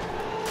 good.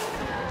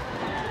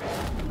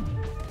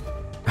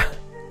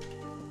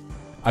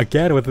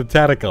 Again with the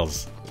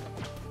tentacles.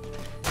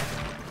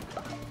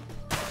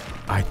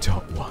 I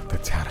don't want the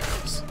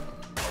tentacles.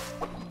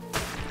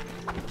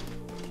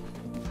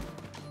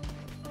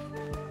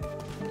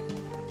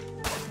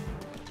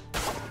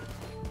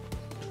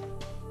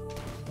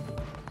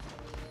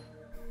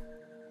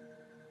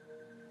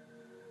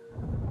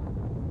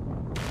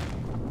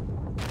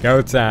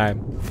 Go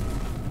time.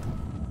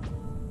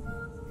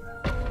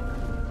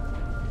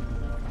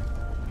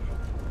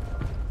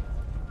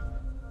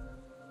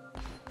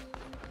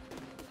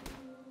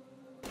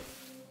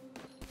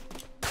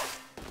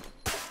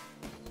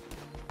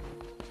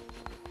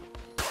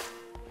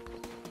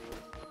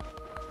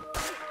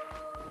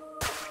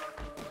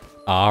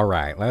 All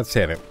right, let's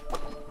hit it.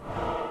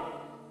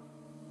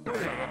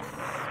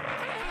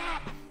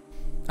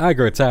 I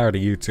grow tired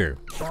of you too.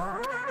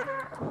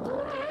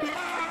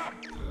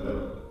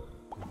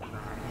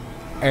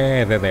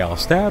 And then they all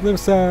stab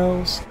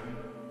themselves.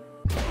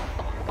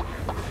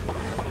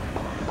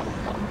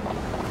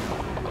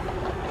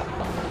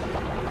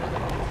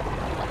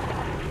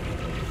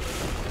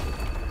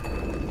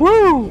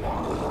 Woo!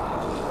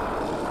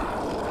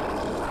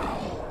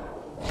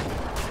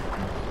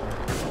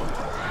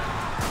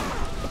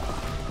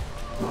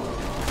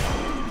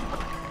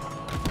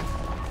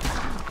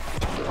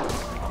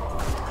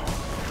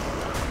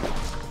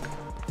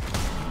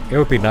 It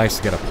would be nice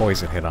to get a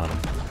poison hit on him.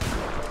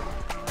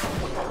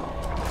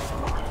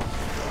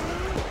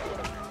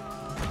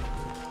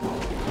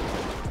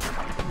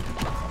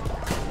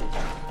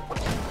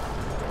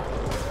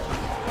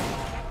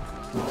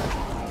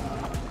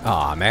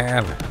 Aw,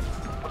 man.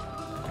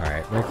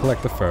 Alright, we'll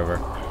collect the fervor.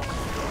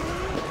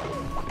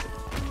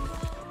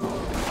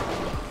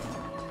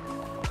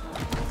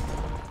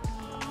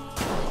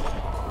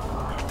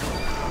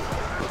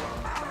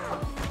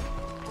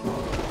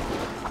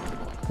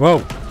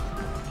 Whoa!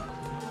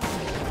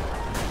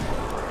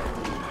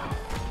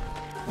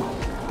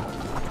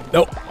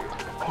 No!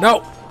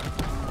 No!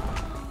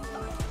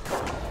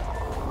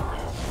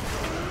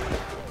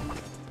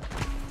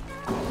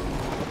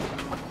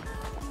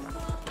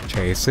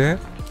 Chase it.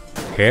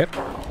 Hit.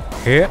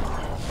 Hit.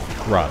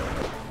 Run.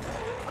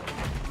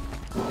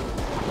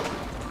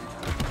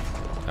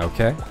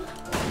 Okay.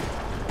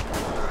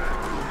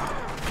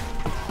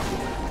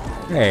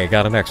 Hey,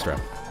 got an extra.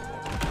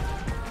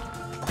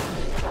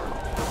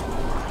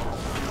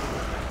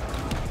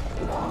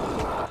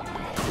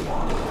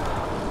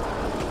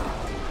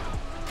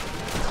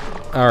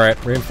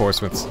 Alright,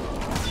 reinforcements.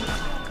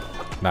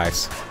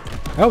 Nice.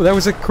 Oh, that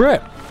was a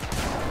crit!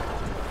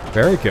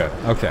 Very good.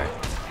 Okay.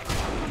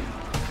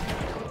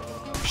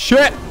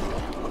 Shit!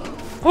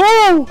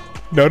 Oh!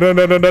 No, no,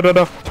 no, no, no, no,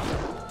 no.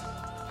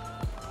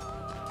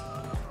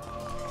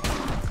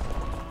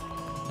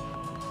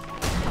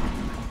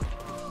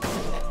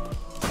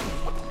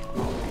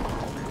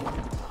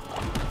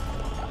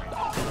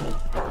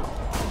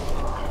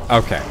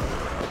 Okay.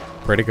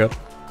 Pretty good.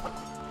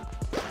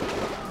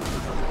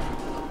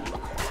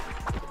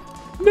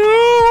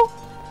 No!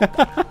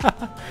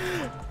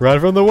 Run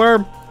from the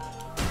worm.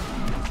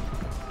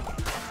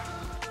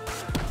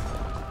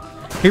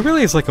 He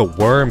really is like a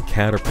worm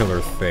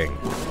caterpillar thing.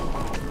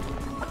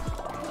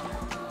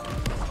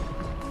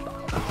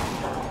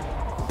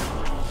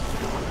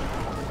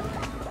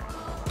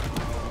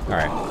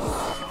 Alright.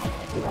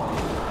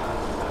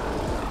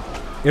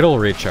 It'll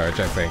recharge,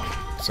 I think.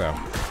 So.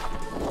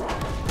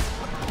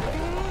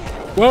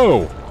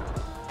 Whoa!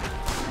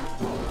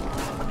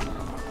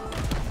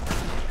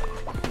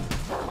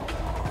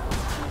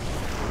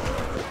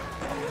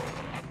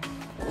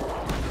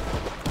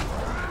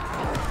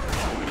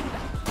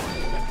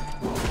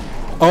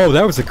 Oh,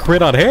 that was a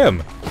crit on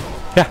him!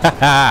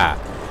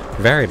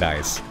 Very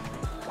nice.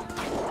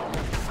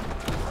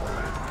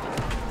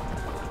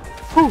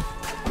 Whew.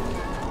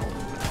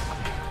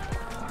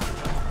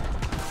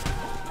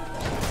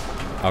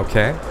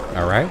 Okay,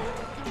 alright.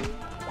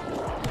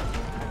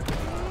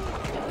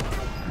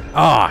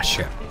 Ah, oh,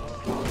 shit.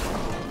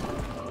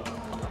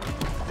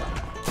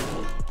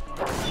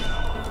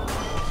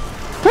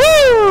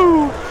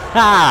 Woo!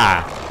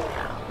 Ha!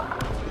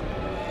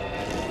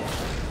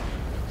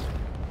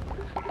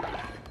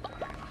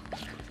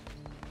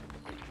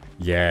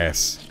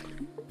 Yes.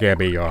 Give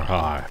me your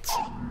heart.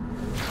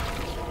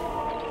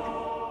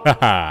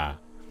 Haha.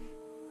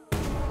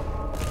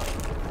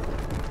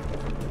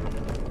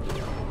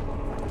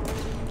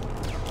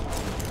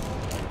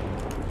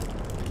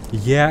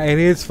 Yeah, it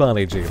is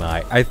funny,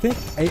 G-Light. I think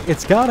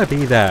it's gotta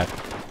be that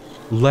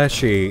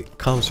Leshy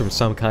comes from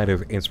some kind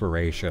of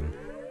inspiration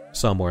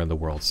somewhere in the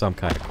world, some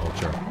kind of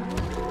culture.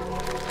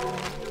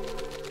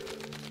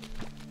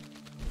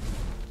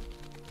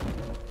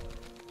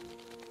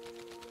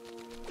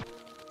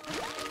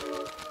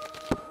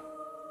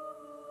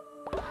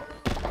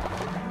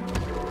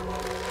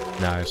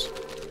 Nice.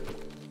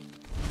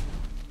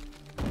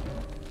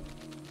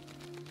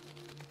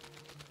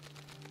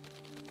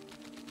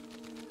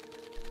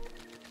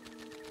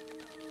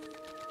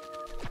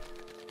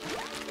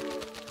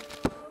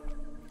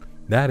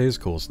 That is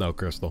cool, Snow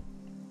Crystal.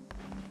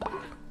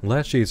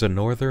 Leshy is a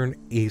northern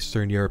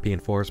Eastern European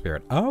forest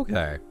spirit.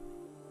 Okay.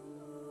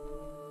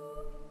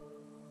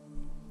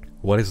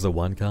 What is the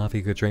one coffee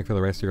you could drink for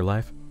the rest of your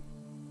life?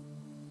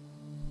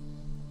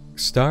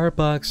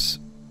 Starbucks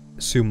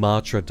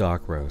Sumatra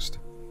Dark Roast.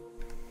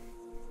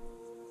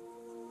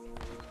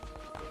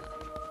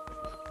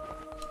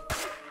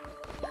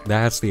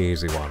 That's the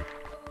easy one.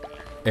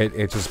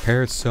 It just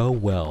pairs so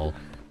well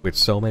with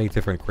so many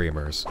different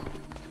creamers.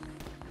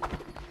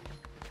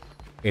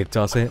 It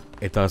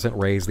doesn't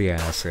raise the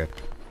acid.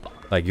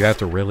 Like, you have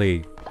to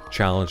really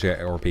challenge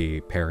it or be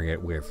pairing it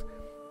with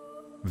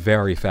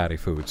very fatty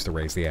foods to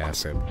raise the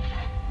acid.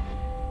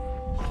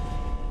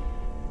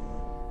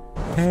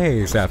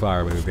 Hey,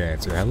 Sapphire Moon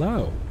Dancer,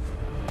 hello!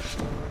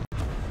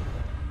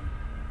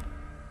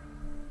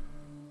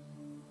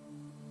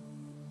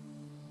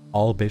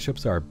 All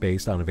bishops are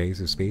based on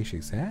invasive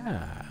species.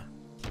 Ah.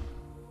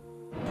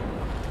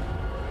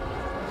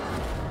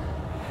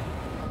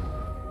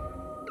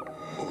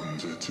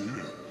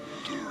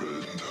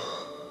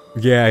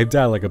 Yeah, he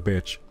died like a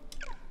bitch.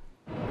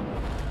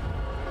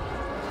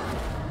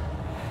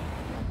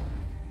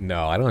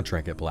 No, I don't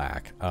drink it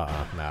black.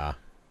 Nah.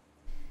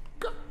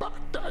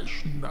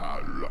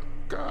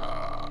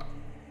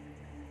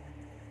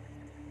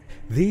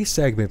 These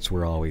segments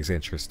were always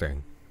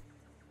interesting.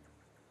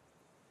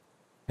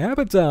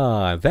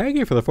 Abaddon, thank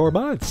you for the 4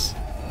 months.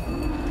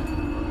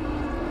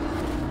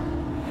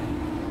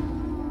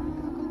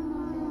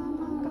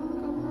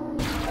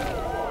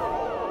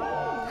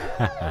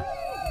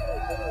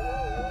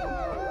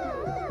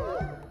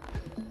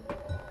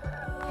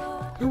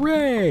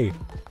 Hooray!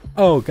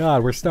 Oh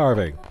god, we're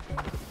starving.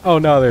 Oh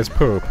no, there's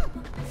poop.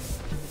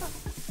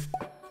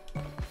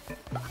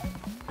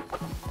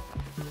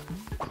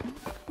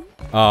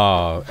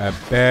 Oh, a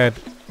bed.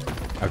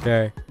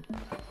 Okay.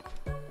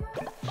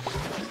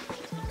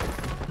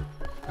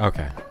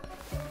 Okay.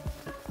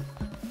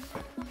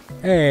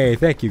 Hey,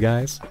 thank you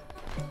guys.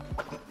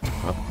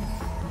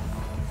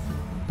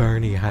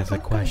 Bernie has a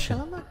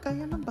question.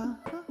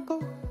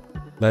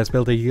 Let's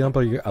build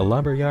a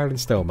lumber yard and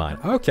stone mine.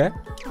 Okay.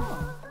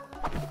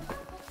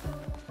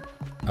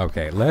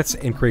 Okay, let's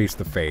increase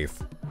the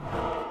faith.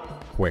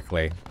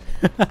 Quickly.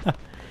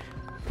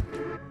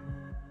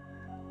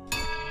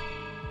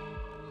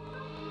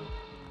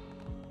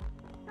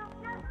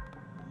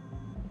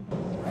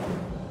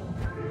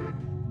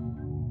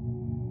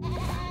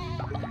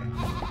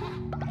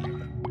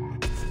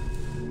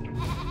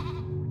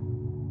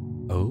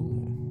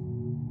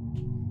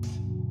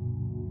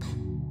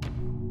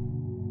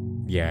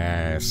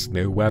 Yes,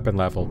 new weapon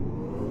level.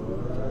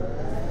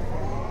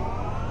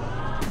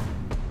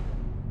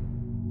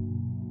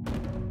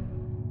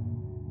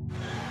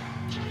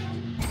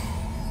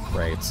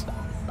 Great.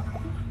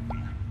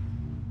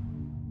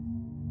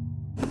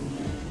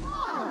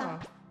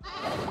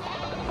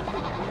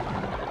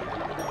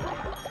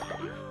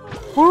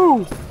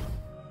 Woo!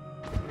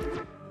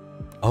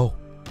 Oh,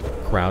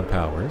 crown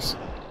powers.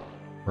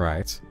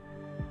 Right.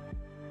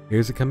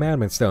 Use a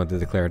commandment stone to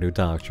declare a new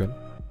doctrine.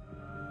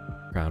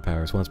 Crown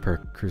powers once per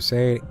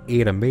crusade.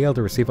 Eat a meal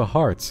to receive a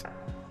heart.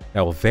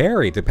 That will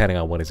vary depending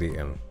on what is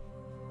eaten.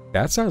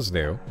 That sounds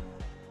new.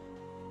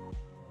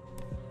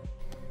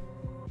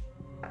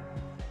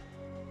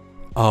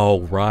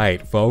 Oh,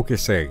 right.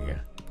 Focusing.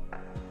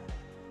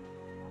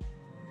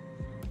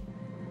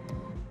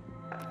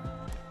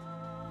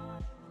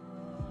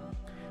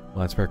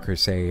 Once per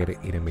crusade,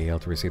 eat a meal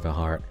to receive a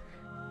heart.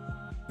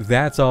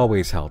 That's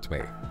always helped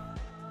me.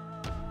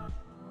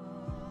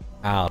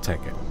 I'll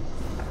take it.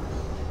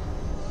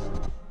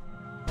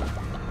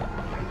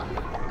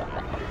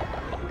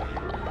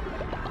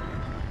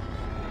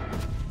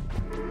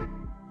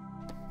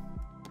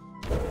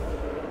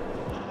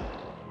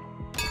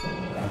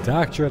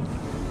 Doctrine.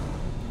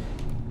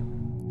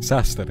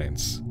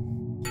 Sustenance.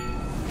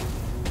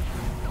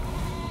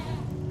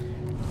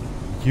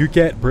 You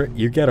get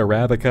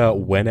Arabica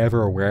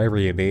whenever or wherever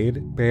you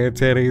need. Bad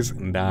titties,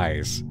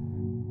 nice.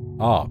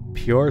 Oh,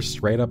 pure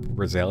straight up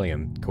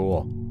Brazilian,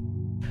 cool.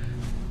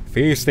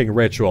 Feasting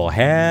ritual,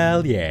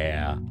 hell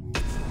yeah.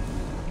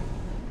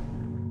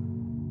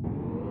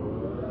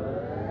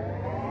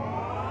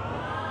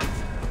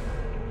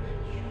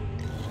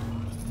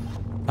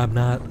 I'm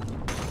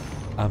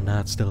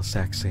not still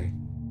sexy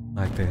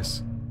like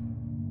this.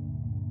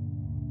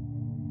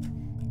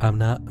 I'm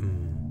not.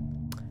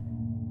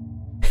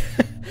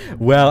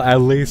 Well,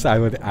 at least I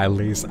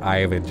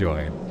am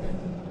enjoying.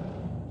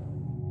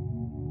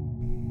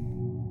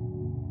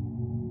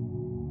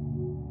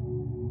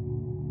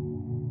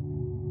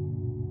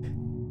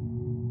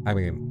 I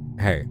mean,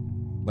 hey,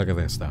 look at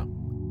this though.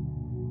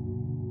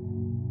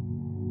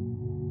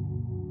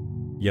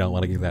 You don't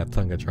want to give that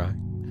tongue a try?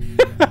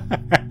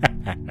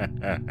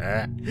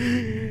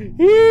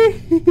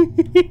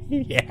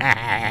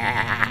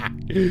 Yeah.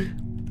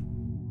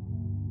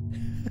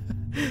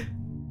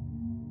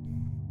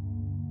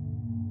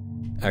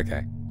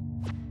 Okay.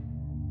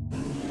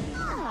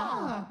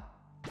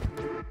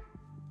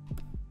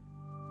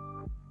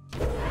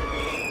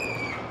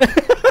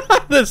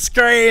 The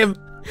scream.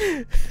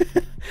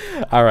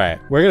 All right,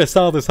 we're gonna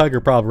solve this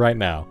hunger problem right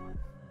now.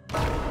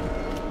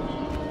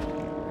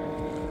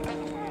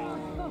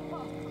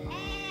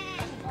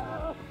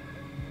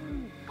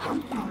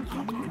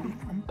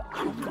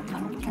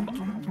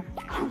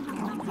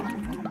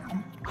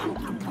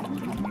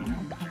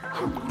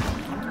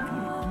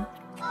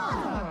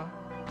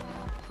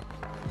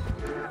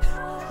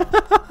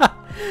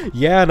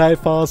 Yeah, Night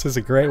Falls is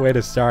a great way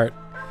to start.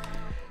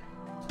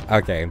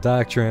 Okay,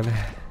 Doctrine.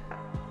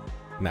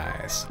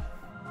 Nice.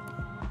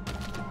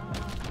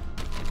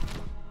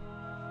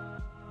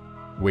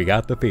 We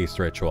got the feast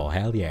ritual,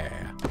 hell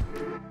yeah.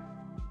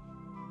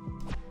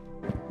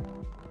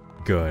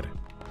 Good.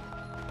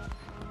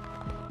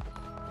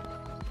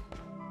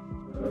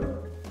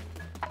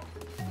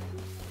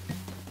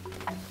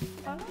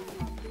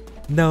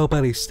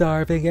 Nobody's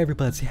starving,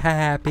 everybody's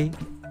happy.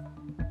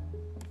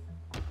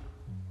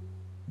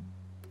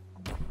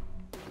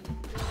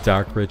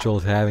 Dark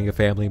rituals having a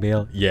family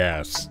meal?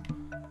 Yes.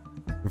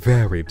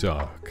 Very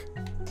dark.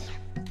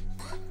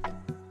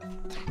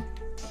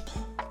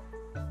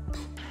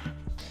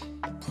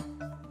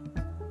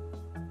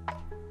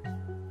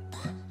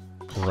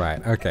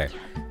 Right, okay.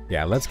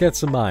 Yeah, let's get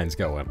some mines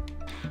going.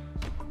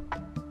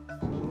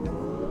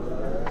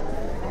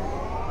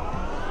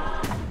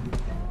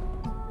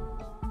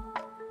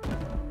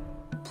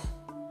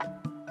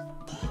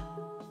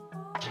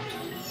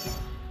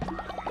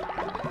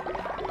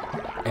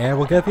 And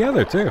we'll get the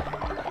other too.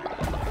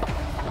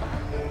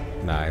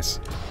 Nice.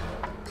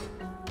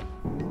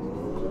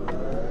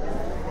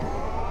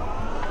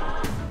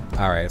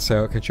 Alright,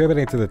 so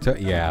contributing to the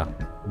yeah,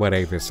 what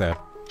Avis said.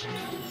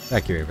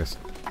 Thank you, Avis.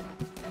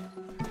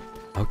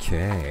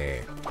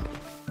 Okay.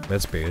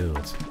 Let's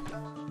build.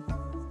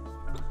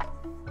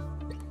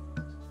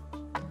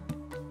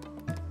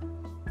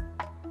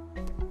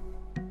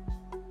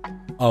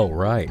 Oh,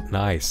 right,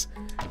 nice.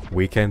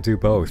 We can do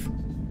both.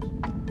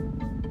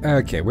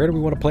 Okay, where do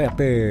we want to plant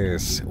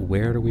this?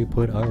 Where do we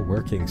put our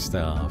working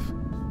stuff?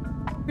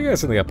 I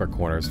guess in the upper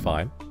corner is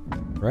fine,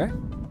 right?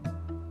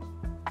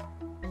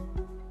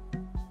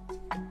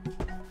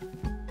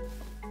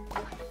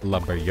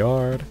 Lumber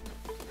yard.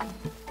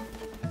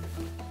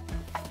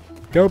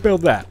 Go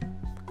build that.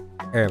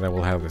 And then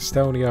we'll have the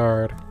stone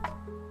yard.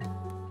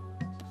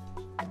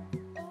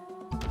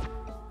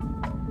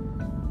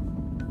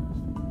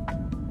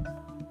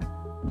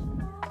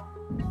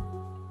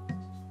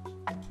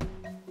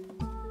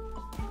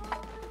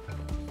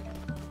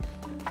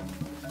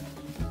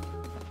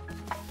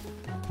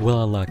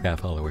 We'll unlock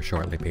that follower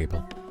shortly,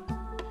 people.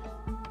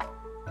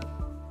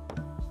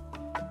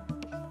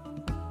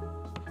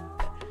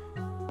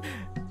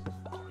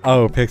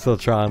 Oh,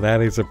 Pixeltron, that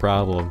is a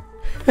problem.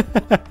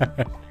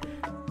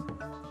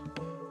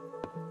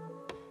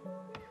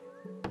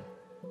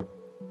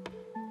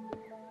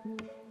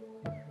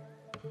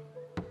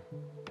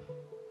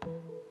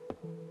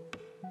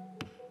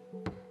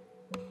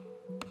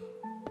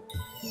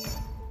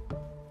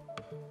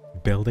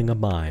 Building a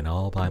mine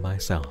all by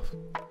myself.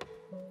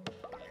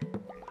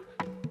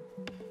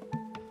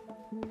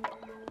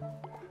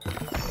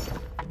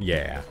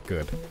 Yeah,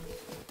 good.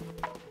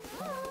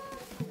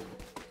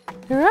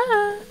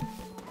 Hurrah!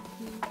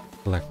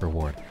 Collect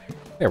reward.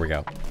 There we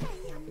go.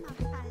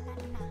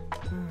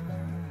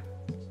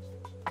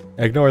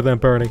 Ignore them,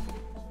 Bernie.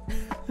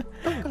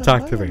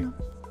 Talk to me.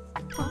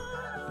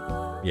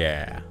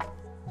 Yeah.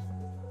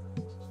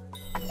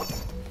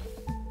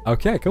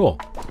 Okay, cool.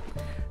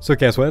 So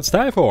guess what it's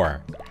time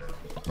for?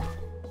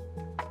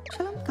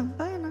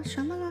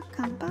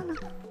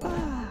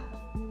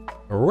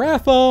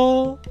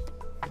 Raffle!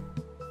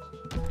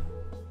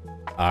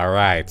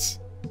 Alright.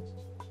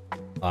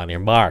 On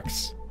your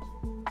marks.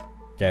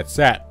 Get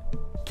set.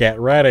 Get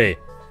ready.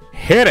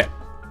 Hit it!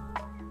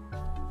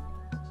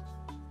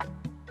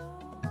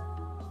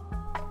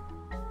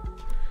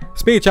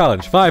 Speed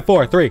challenge. 5,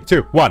 4, 3,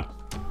 2, 1.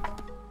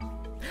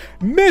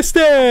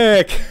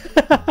 Mystic!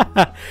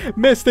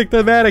 Mystic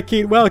the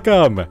Mannequin,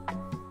 welcome!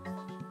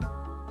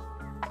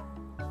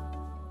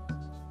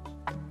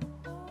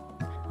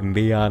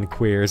 Neon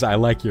Queers, I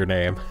like your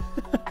name.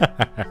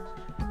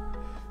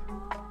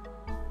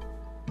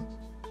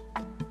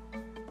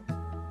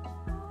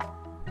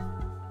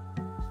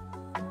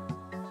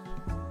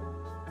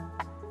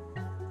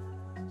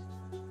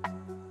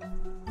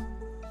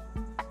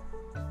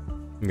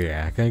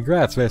 Yeah,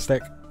 congrats,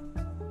 Mystic.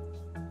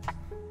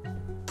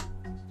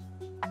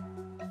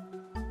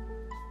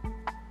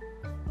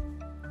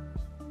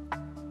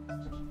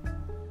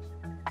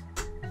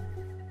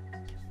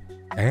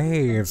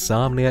 Hey,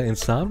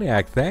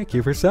 Insomniac, thank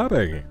you for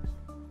subbing.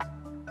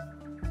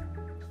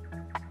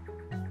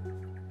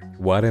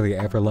 What in the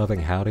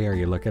ever-loving howdy are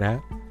you looking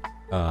at?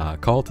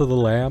 Call to the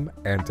Lamb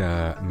and,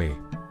 me.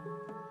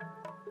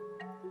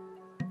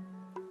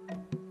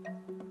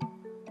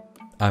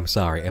 I'm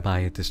sorry, am I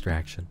a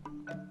distraction?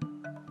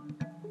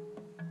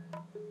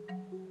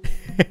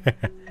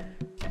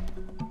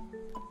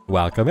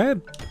 Welcome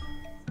in.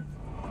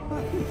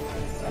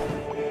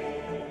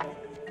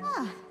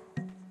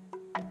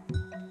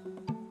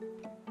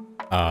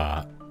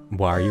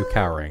 Why are you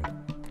cowering?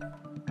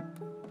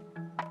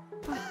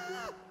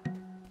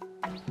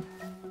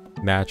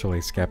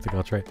 Naturally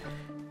skeptical trait.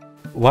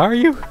 Why are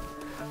you...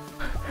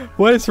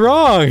 What is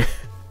wrong?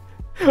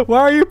 Why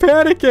are you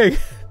panicking?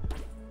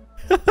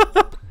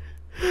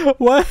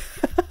 What?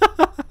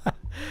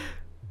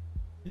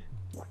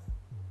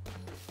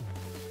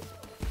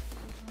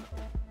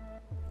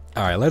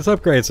 Alright, let's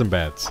upgrade some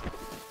beds.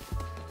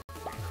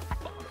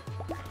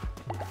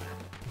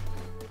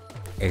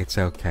 It's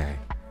okay.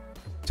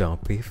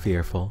 Don't be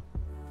fearful.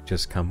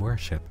 Just come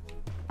worship.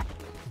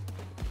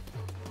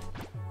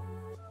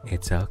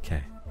 It's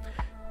okay.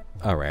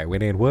 Alright, we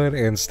need wood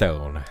and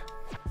stone.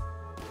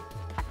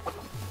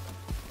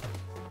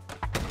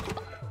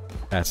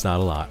 That's not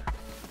a lot.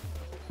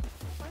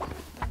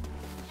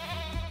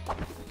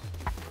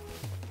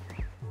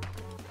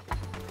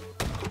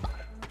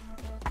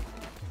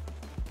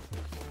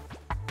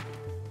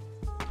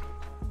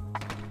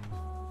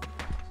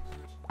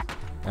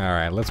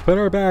 Alright, let's put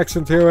our backs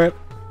into it.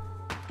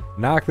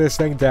 Knock this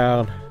thing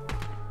down.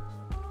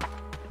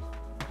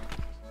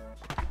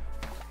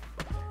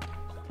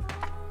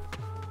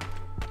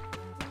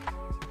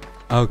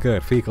 Oh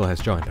good, Fecal has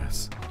joined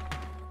us.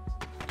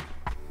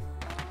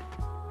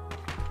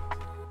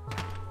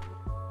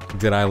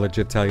 Did I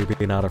legit tell you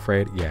be not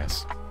afraid?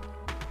 Yes.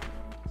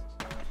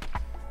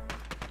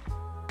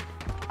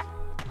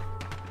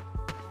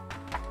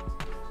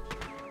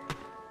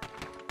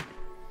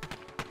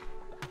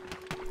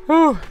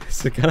 Oh,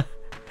 this is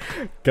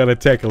gonna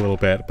take a little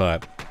bit,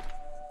 but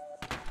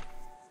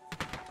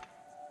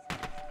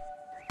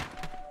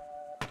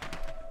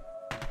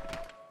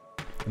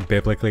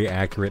biblically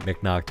accurate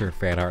Nick Nocturne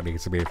fan art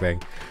needs to be a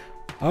thing.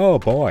 Oh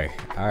boy.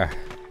 I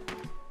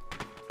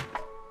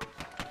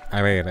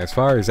mean, as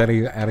far as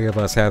any of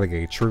us having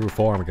a true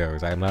form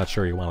goes, I'm not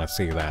sure you want to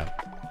see that.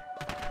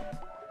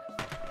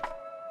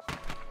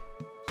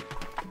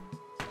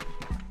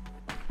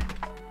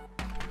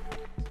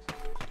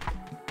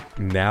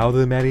 Now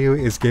the menu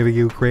is giving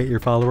you create your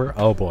follower.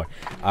 Oh boy.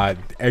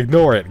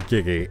 Ignore it,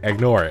 Gigi.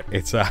 Ignore it.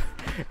 It's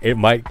it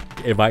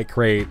might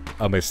create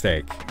a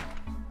mistake.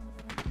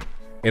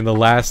 In the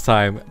last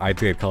time I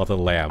did Call to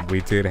the Lamb,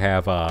 we did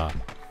have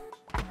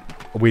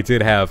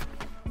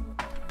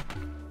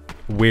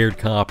weird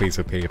copies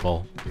of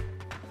people.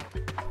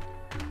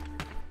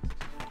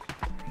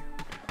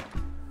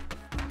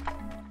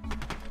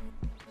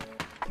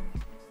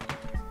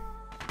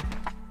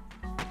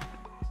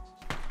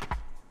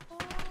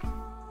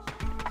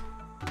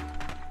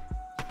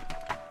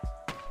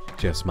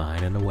 Just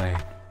mining away.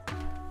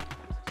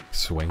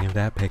 Swinging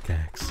that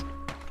pickaxe.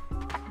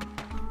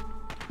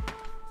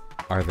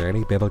 Are there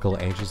any biblical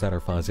angels that are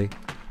fuzzy?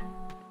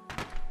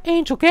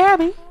 Angel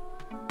Gabby.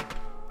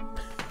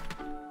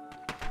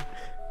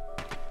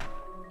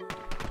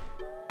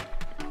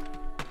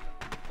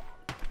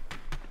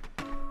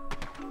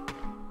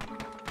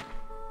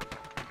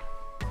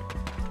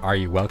 Are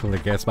you welcome to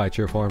guess my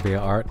true form via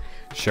art?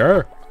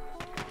 Sure.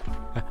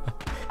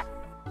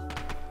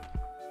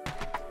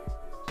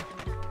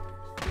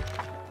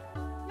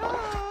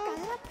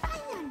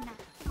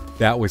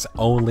 That was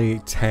only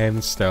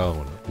 10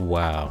 stone.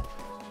 Wow.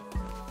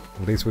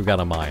 At least we've got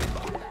a mine.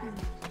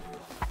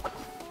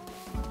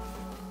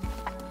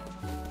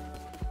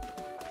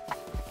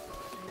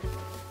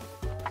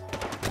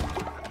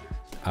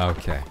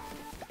 Okay.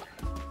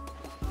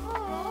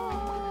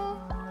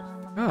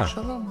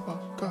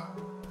 Ah.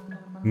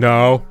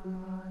 No.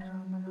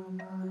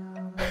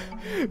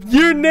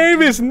 Your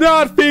name is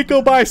not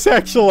fecal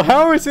bisexual.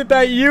 How is it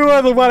that you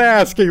are the one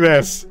asking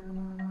this?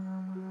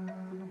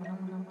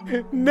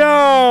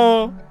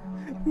 No!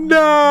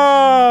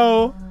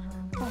 No!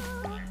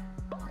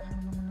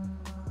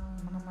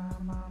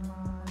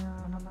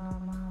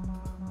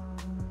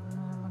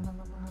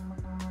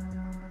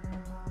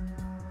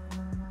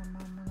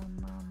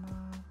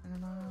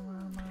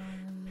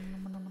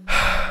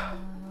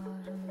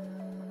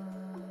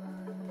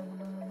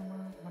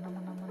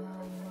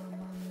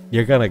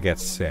 You're gonna get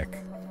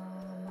sick.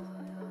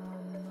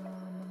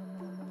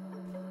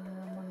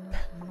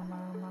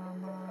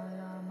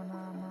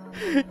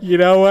 You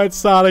know what,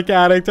 Sonic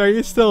Addict, are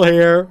you still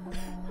here?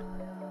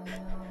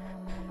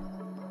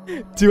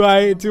 Do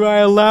I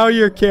allow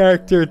your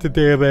character to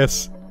do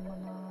this?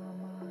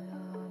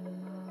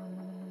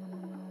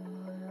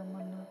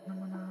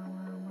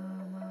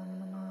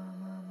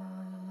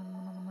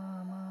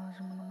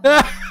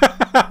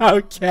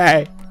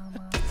 Okay.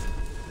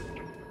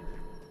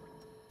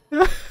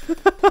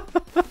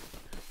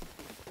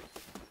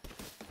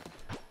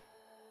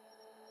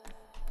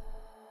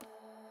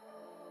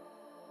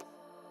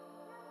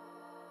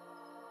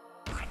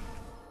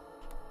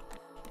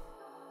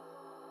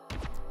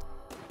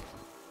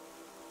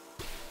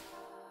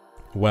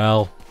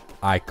 Well,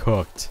 I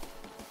cooked.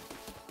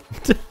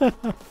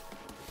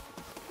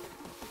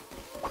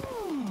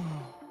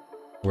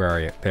 Where are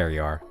you? There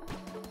you are.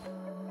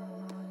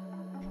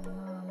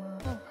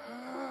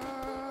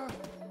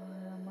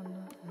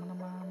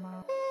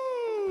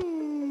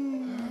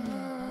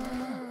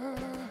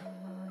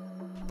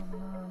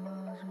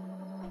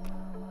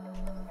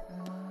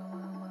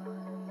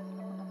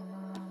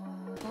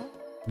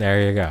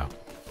 There you go.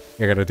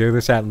 You're gonna do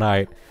this at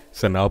night,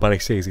 so nobody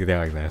sees you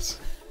doing this.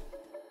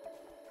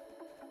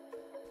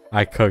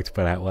 I cooked,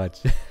 but at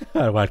what?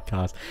 At what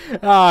cost?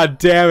 Ah, oh,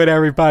 damn it,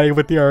 everybody,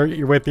 with your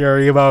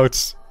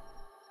emotes.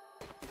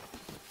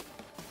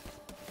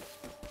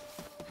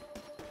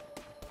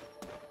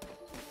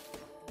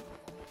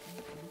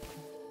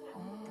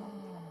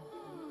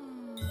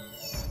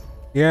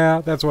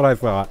 Yeah, that's what I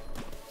thought.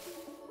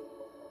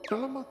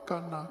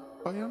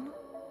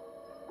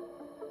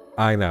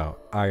 I know,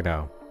 I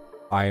know.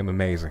 I am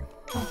amazing.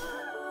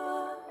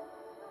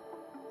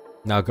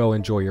 Now go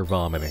enjoy your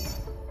vomiting.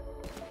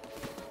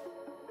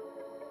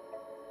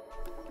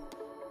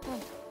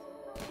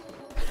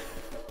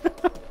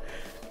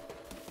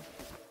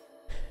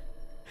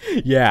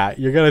 Yeah,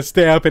 you're gonna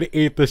stay up and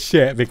eat the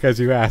shit because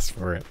you asked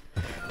for it.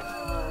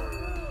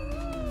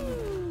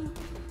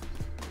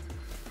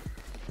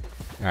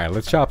 Alright,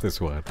 let's chop this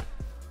wood.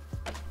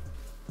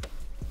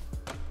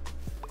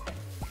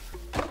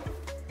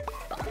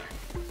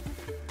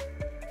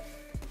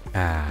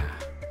 Ah,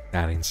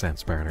 that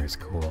incense burner is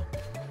cool.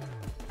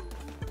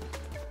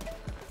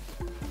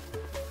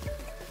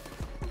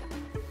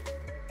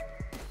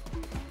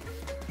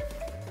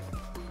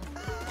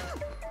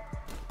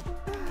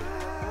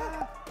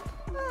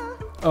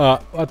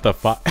 What the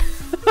fuck?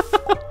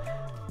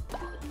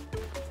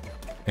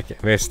 Okay,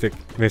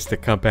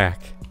 Mystic, come back.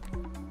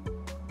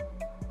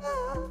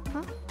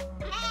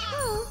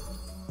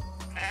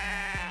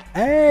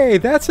 Hey,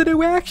 that's a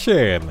new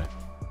action!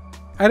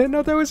 I didn't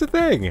know that was a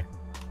thing.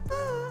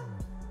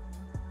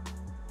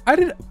 I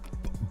didn't...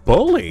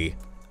 Bully?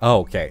 Oh,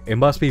 okay. It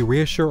must be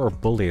reassure or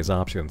bully as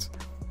options.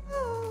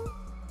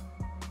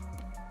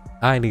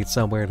 I need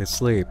somewhere to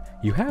sleep.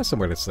 You have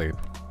somewhere to sleep.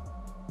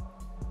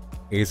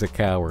 He's a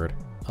coward.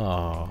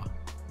 Aww.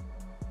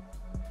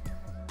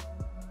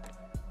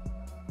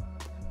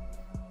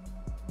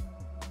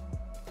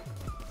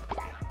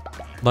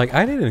 Like,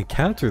 I didn't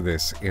encounter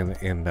this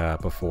in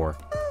before.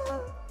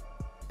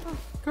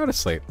 Go to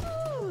sleep.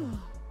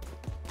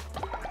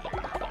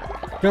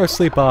 Go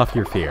sleep off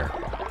your fear.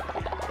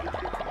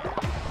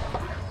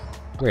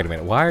 Wait a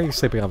minute, why are you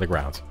sleeping on the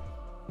ground?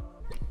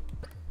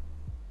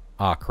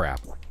 Aw,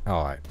 crap.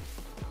 Alright.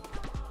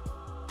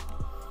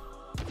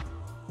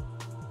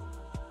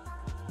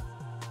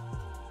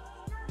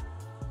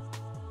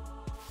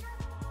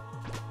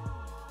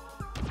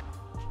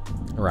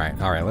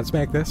 Alright, let's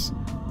make this.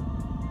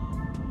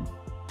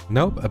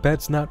 Nope, a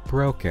bed's not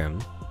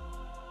broken.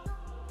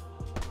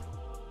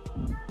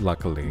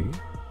 Luckily.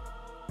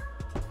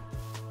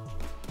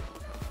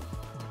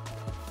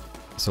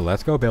 So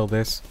let's go build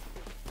this.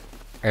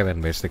 And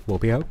then Mystic will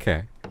be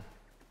okay.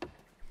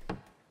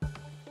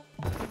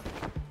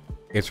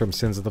 It's from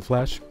Sins of the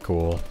Flesh?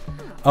 Cool.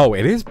 Oh,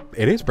 it is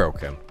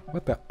broken.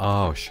 What the?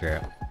 Oh,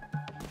 shit.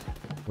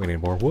 We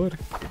need more wood.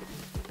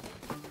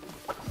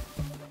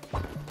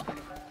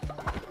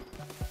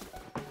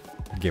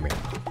 Gimme.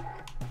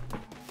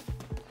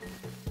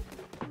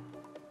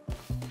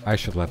 I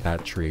should let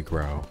that tree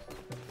grow.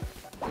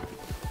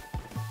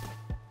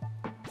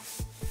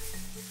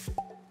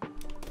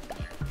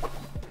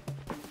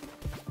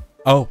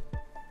 Oh.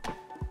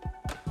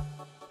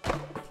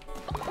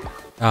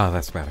 Oh,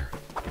 that's better.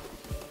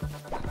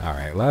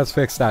 Alright, let's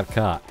fix that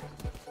cot.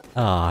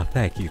 Aw,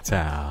 thank you,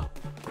 Tao.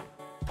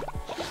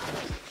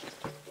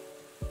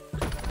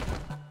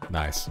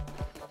 Nice.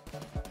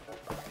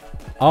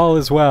 All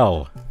is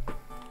well.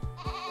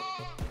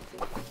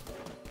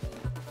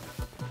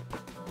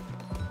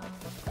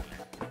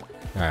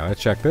 Alright,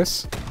 let's check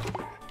this.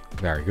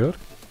 Very good.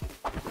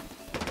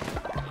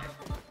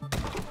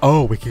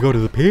 Oh, we can go to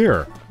the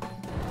pier.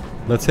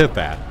 Let's hit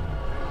that.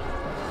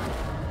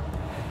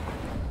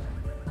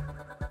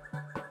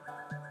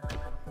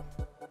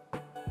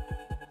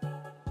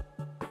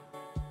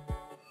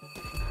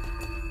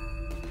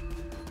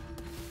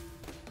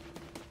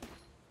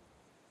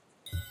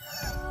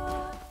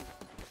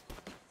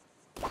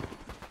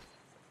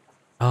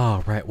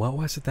 Oh, right. What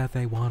was it that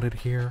they wanted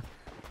here?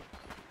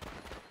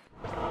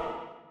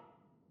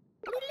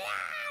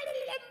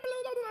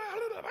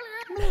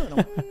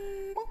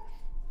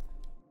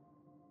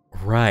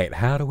 Right,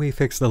 how do we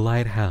fix the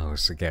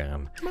lighthouse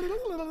again?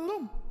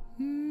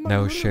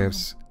 No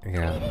shifts,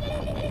 yeah.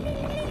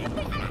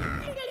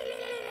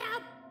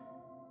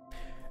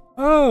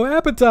 Oh,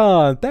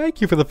 Abaddon!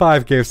 Thank you for the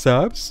 5 gift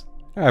subs.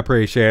 I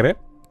appreciate it.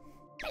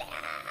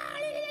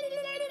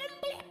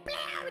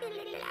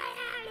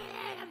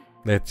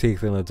 The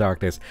teeth in the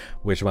darkness,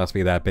 which must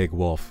be that big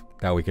wolf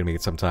that we can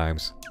meet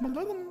sometimes.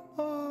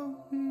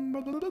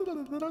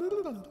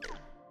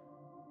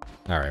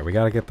 Alright, we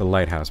gotta get the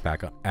lighthouse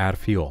back on. Add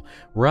fuel.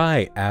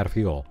 Right, add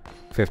fuel.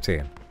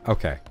 15.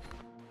 Okay.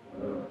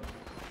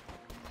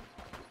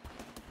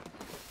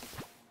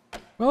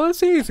 Well,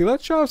 it's easy.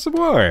 Let's chop some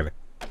wood.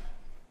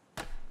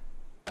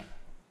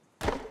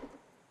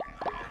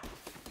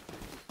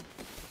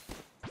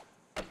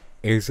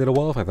 Is it a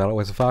wolf? I thought it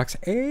was a fox.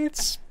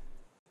 It's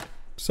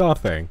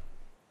something.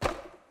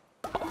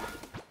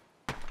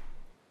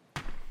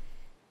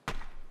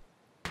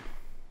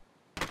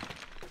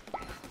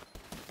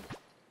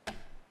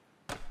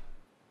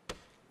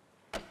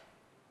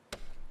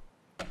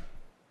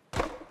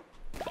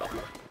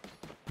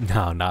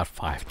 No, not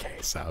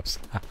 5K subs.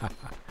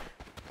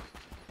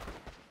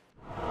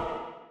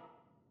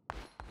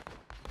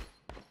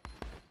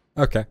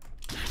 Okay.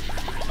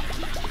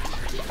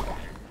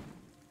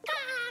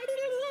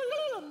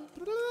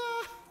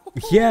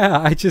 Yeah,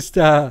 I just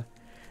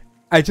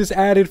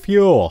added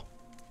fuel.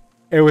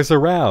 It was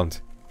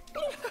around.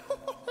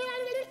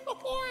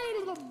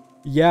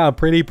 Yeah,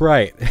 pretty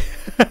bright.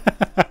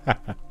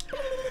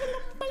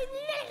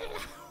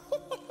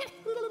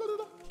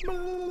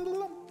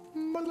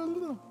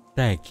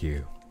 Thank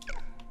you.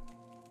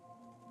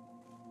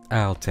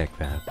 I'll take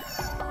that.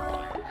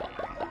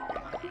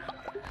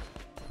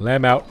 Let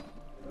him out.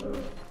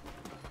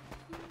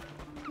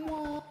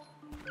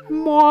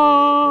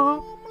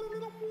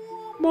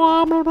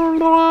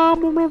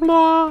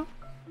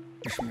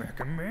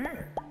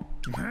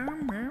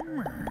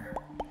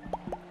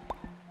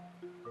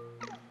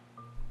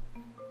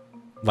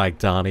 Like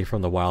Donnie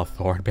from the Wild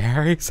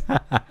Thornberries?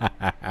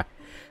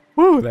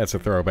 Woo, that's a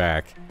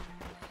throwback.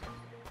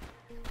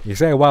 You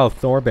say wild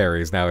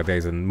thornberries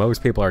nowadays, and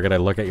most people are gonna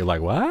look at you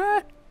like,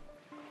 what?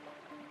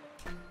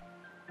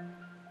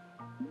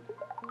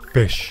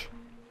 Fish.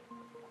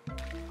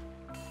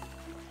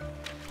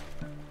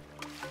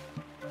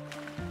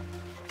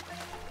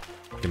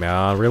 Come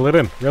on, reel it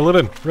in, reel it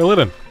in, reel it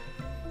in.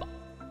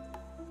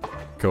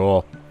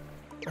 Cool.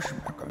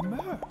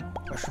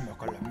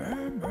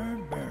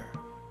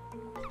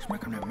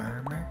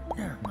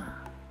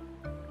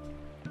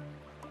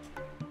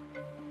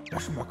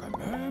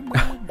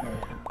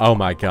 Oh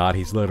my god,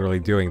 he's literally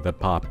doing the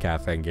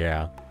popcat thing,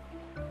 yeah.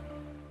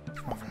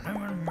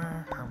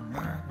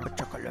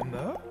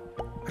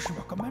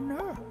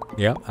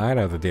 Yep, I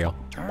know the deal.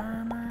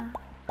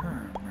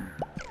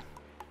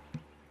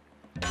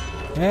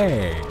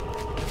 Hey!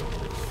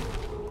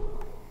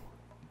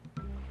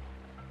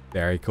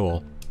 Very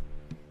cool.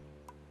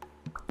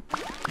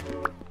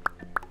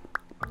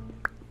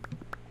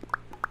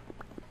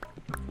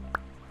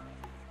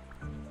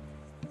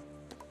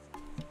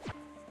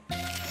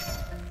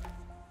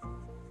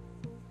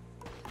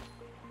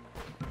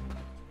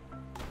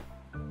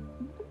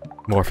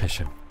 More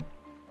fishing.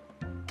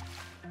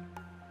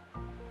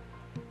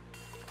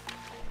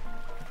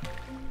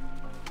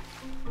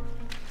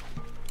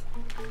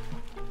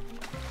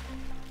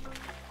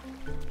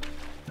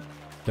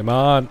 Come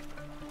on.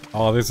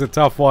 Oh, this is a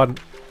tough one.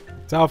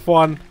 Tough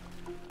one.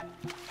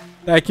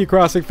 Thank you,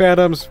 Crossing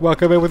Phantoms.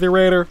 Welcome in with your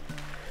raider.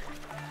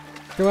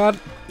 Come on.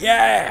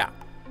 Yeah!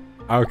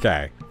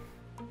 Okay.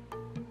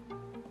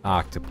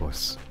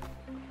 Octopus.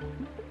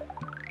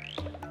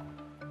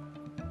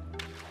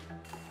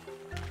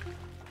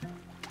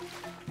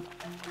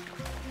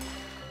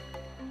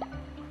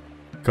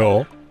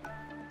 Cool.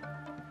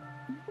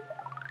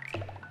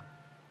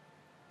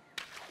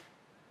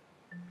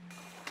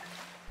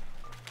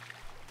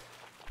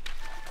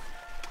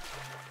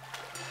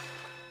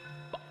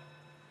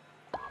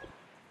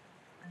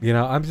 You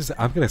know, I'm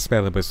gonna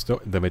spend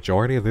the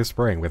majority of this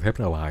spring with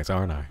Hypnotize,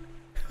 aren't I?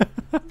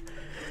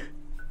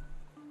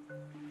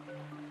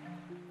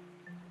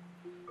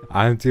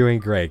 I'm doing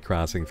great,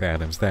 Crossing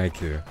Phantoms,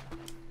 thank you.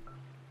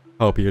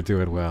 Hope you're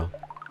doing well.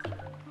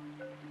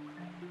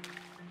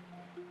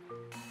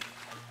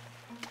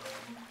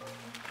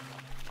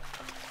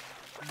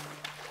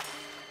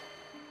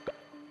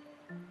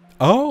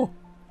 Oh!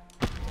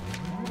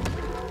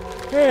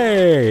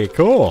 Hey,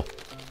 cool!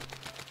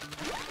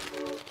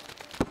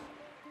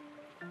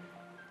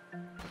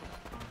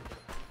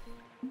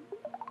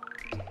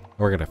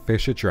 We're gonna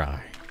fish it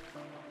dry.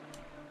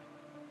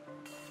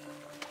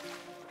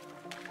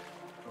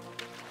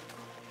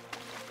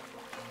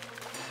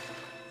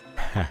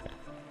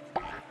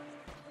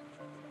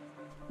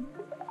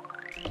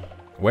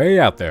 Way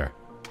out there.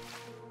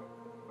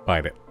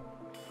 Bite it.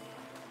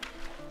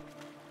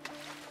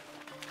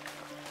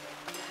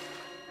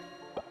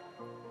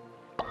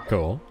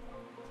 Cool.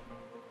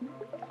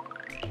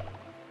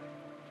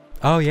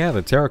 Oh yeah,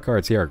 the tarot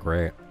cards here are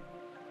great.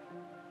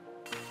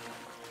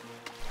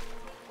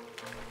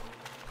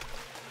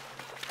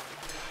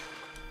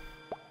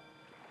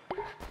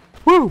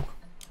 Woo!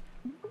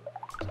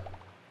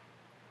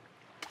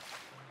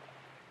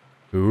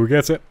 Who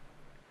gets it?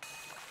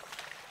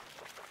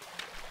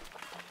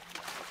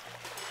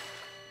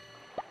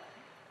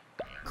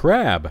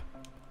 Crab.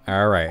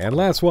 Alright, and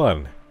last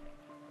one.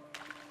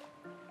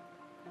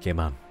 Come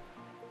on.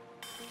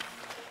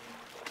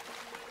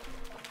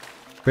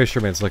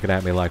 Fisherman's looking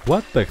at me like,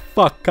 what the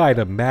fuck kind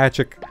of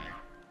magic?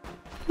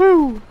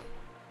 Woo!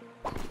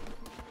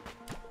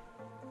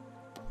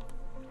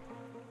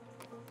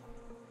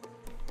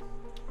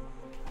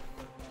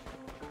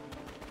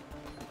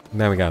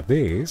 Now we got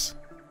these.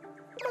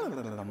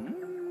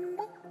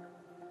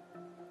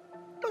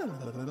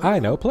 I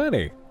know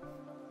plenty.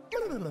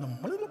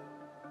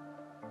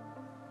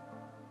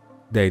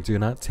 They do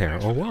not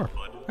tear or warp.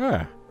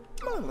 Ah.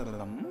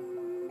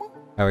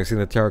 Have I seen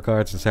the tarot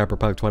cards in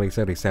Cyberpunk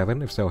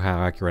 2077? If so,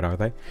 how accurate are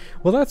they?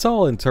 Well, that's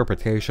all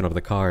interpretation of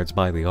the cards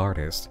by the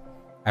artist.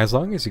 As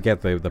long as you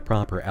get the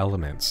proper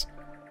elements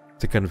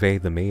to convey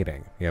the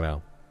meaning, you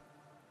know.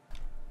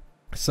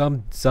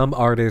 Some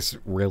artists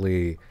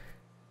really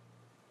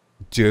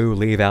do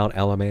leave out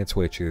elements,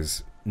 which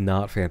is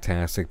not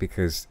fantastic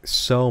because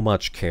so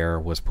much care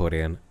was put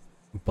in,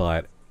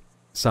 but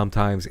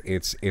sometimes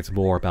it's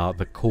more about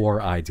the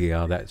core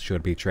idea that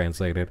should be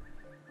translated.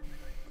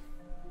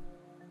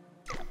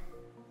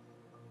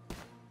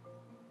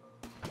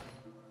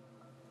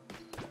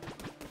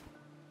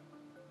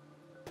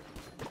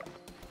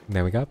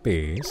 Now we got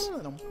bees.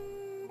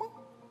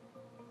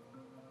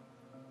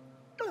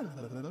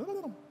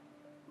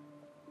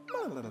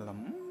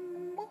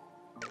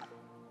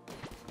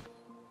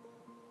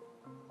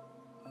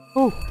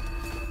 Oh.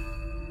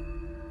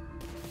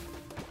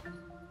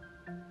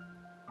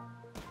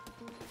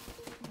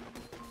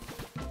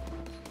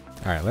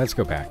 Alright, let's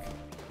go back.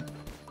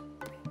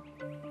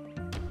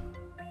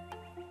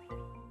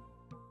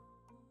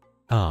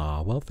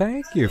 Ah, well,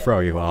 thank you,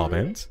 Froyo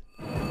Almond.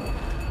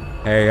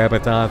 Hey,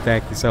 Abaddon,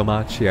 thank you so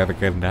much. You have a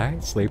good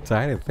night, sleep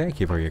tight, and thank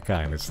you for your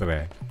kindness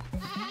today.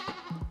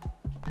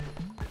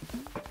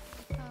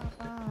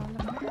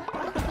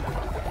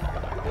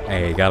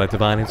 Hey, got a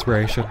divine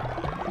inspiration?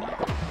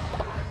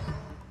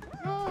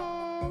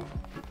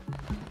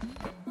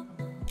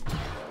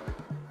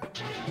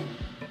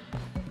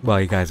 Well,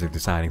 you guys are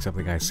deciding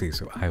something I see,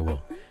 so I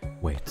will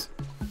wait.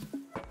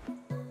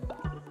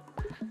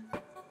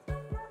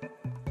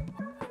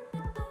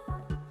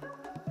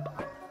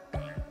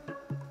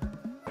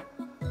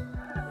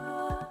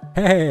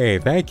 Hey,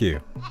 thank you.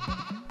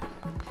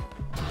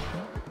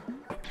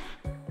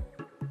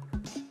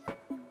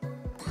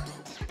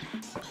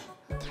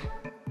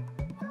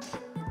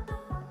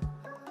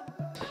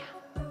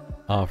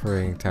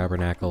 Offering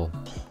Tabernacle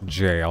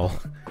Jail.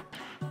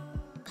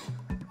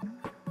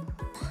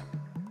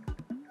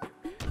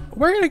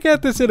 We're gonna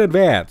get this in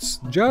advance,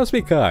 just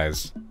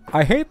because.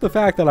 I hate the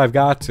fact that I've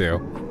got to,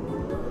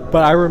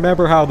 but I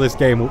remember how this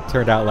game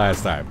turned out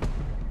last time.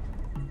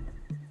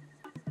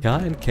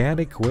 Cotton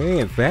Candy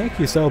Queen, thank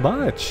you so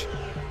much.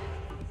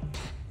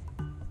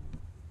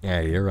 Yeah,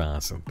 you're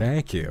awesome.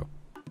 Thank you.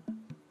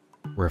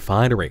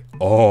 Refinery.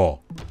 Oh,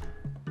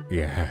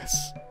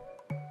 yes.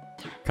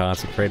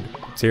 Consecrated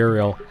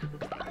material.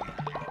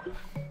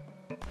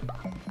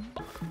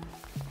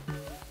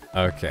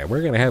 Okay,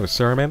 we're gonna have a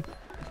sermon,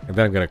 and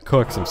then I'm gonna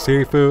cook some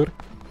seafood.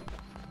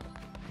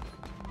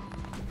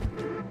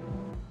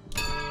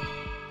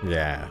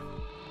 Yeah.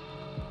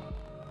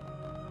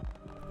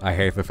 I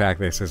hate the fact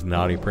this is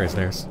naughty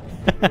prisoners.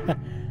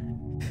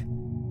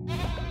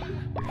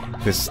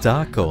 The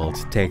stock gold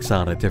takes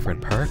on a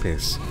different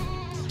purpose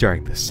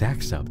during the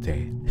sex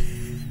update.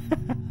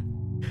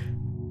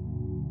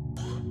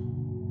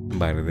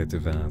 Might of the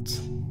Devout.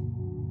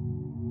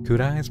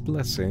 Kudai's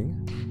Blessing.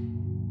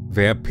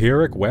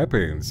 Vampiric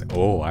weapons.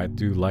 Oh, I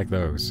do like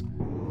those.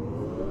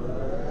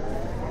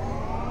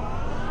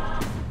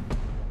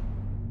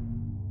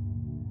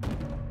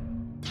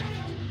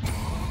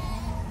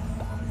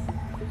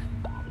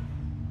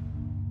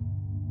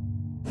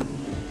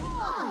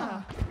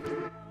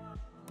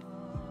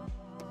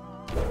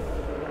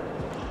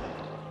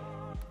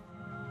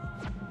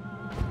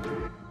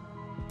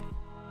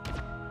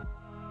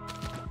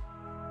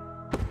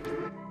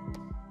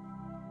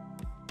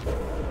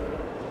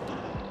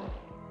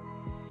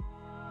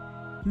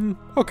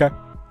 Okay.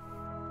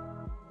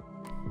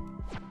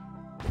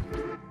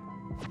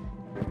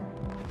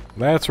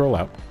 Let's roll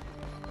out.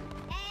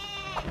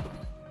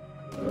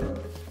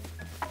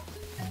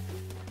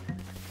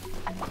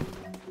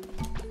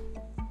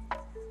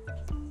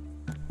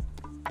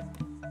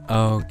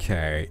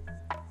 Okay.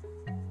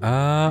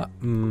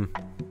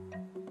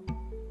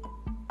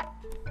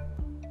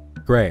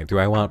 Great. Do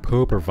I want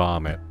poop or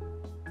vomit?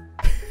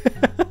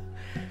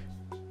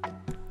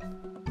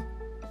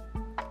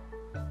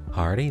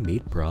 Hearty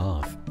meat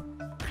broth.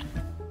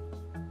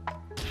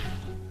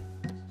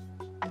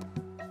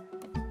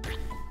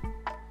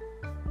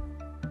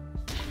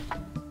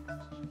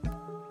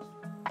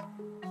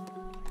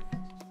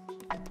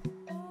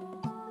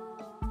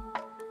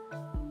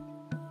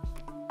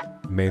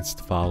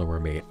 Minced follower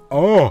meat.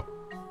 Oh!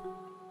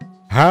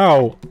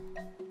 How?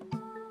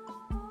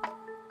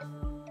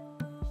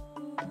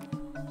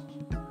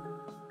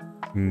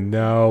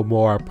 No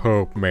more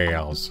poop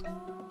meals.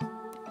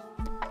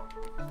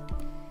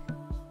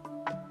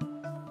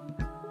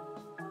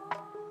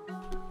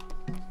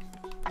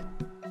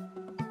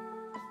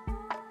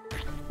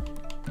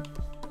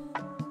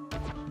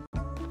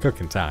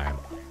 Cooking time.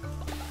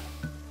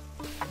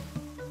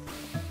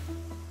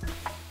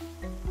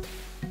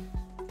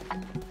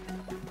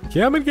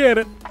 Come and get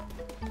it.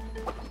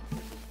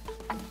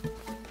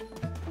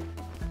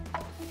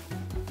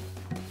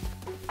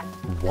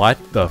 What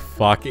the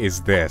fuck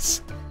is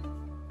this?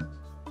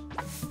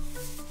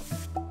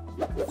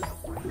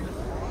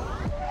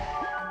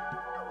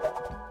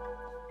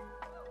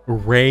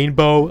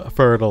 Rainbow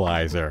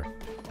fertilizer.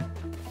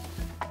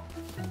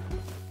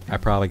 I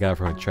probably got it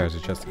from a treasure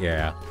chest.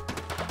 Yeah.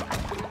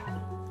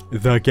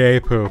 The gay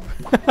poop.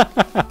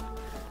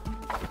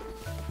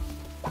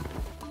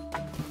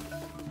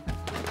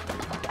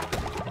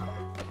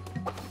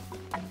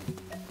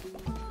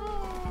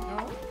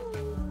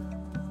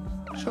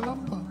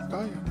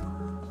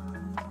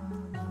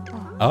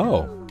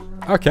 Oh,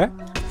 okay.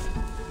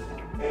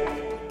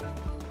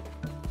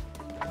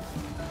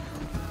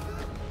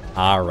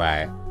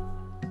 Alright.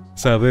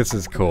 So this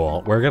is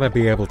cool. We're gonna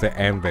be able to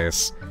end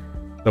this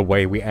the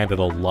way we ended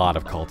a lot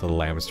of Cult of the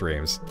Lamb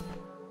streams.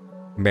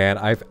 Man,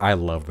 I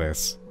love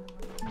this.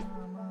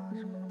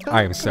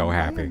 I am so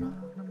happy.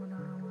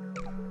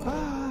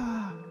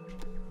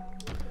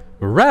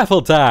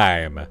 Raffle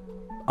time!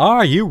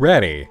 Are you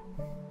ready?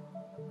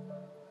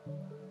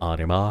 On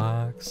your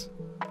marks,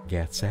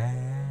 get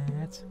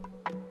set,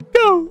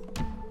 go!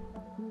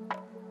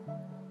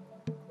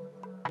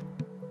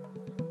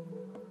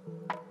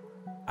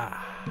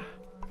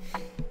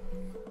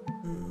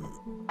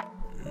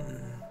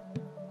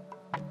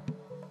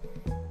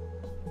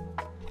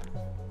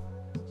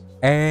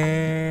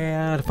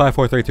 And 5,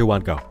 4, 3, 2,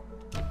 1, go.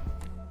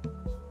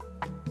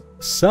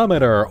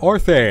 Summoner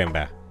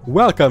Orthan,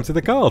 welcome to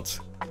the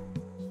cult.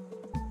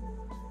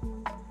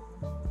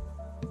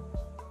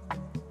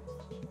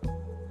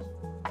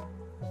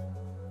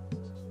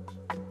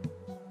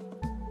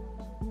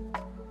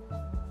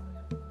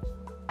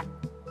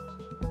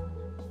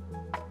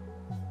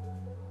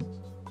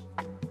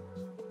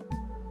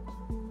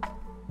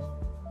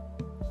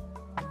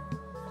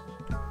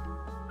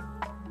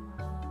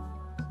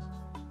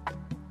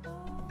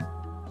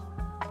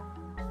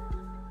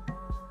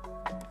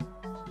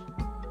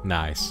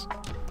 Nice.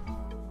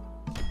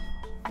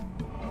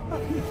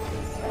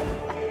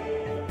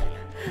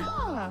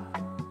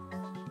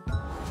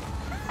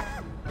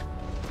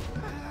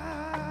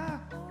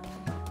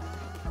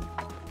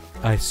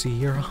 I see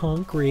you're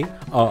hungry.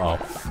 Uh-oh.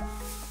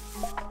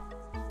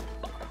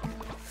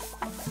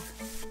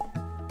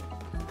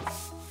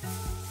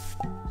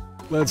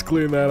 Let's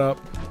clean that up.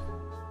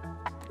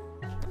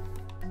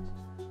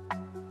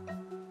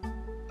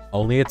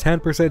 Only a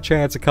 10%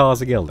 chance of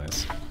causing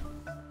illness.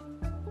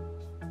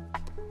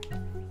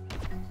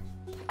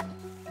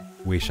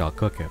 We shall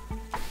cook it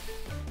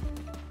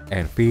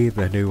and feed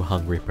the new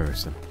hungry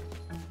person.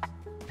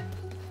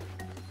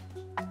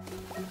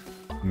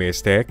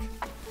 Mystic?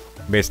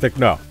 Mystic,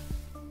 no.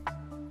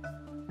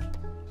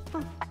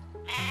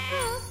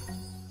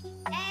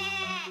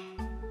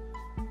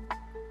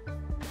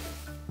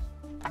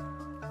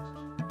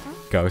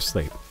 Go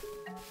sleep.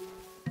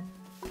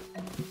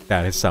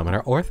 That is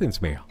Summoner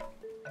Orphan's meal.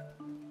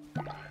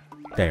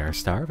 They are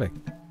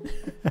starving.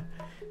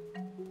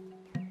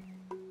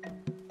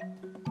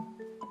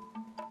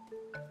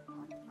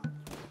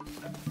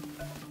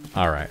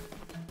 Alright.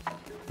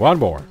 One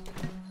more.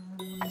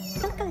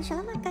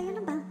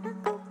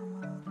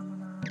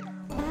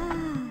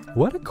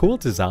 What a cool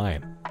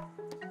design.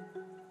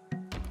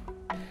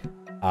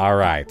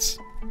 Alright.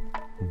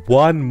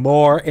 One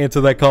more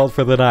into the cult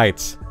for the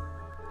night.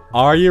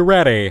 Are you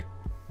ready?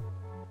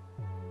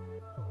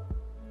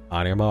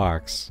 On your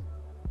marks.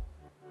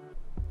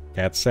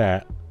 Get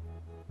set.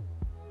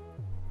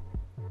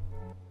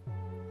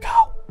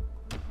 Go.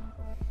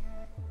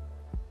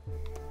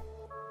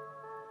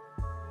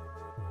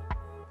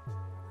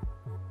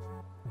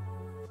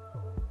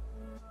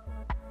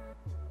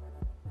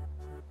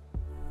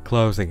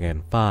 Closing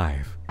in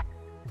 5,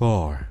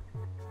 4,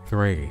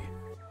 3,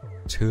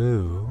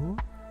 2,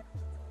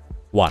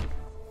 1.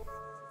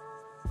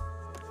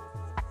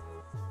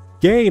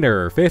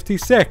 Gainer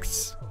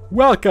 56.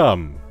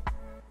 Welcome.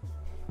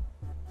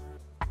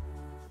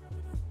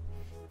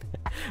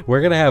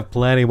 We're gonna have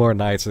plenty more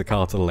nights to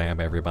call to the lamb,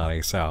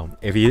 everybody. So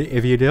if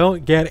you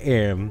don't get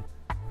in,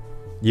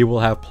 you will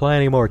have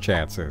plenty more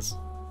chances.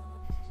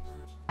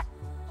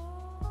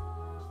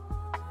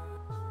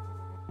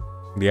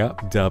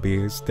 Yep,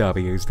 W's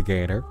the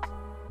gainer.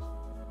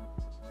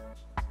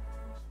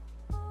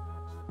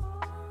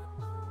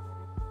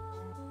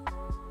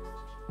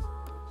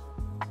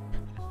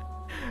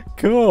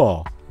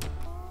 Cool.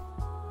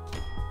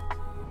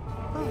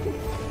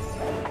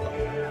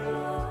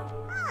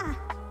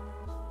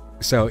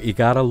 So you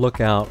gotta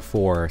look out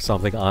for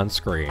something on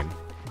screen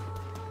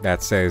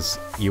that says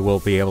you will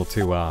be able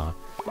to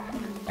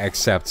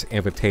accept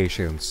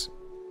invitations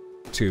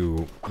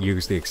to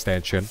use the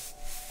extension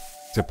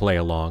to play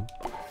along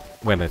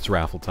when it's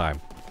raffle time.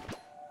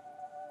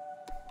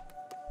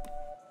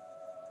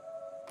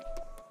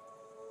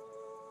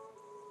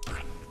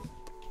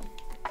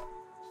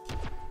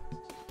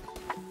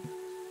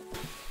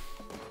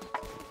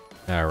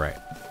 Alright.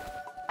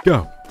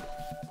 Go!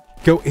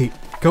 Go eat!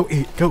 Go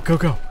eat! Go, go,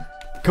 go!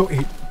 Go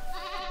eat!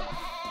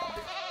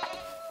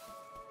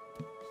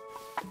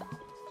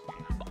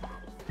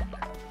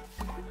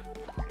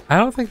 I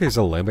don't think there's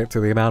a limit to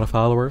the amount of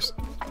followers.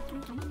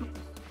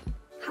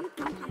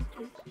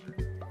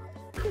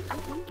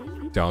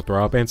 Don't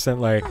throw up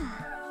instantly.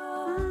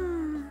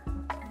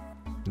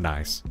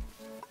 Nice.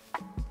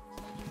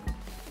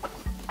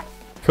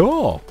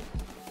 Cool!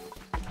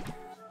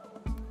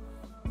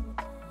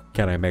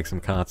 Can I make some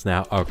cons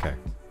now? Okay.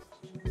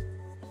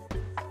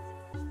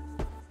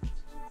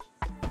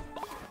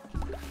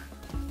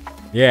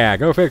 Yeah,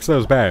 go fix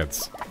those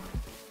beds.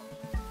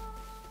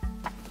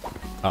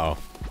 Uh-oh.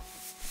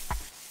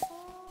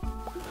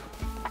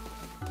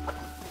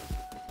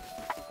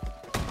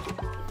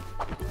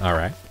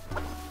 Alright.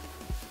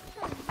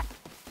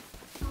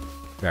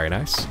 Very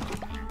nice.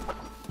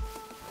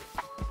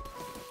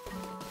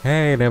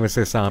 Hey,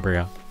 Nemesis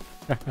Sombria.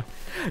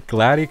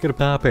 Glad you could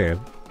pop in.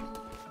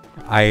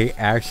 I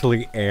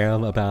actually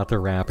am about to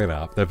wrap it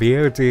up. The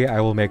VOD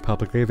I will make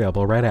publicly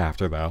available right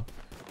after, though.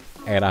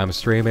 And I'm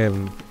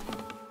streaming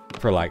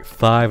for like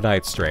 5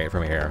 nights straight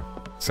from here.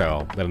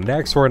 So, the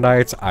next 4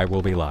 nights, I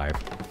will be live.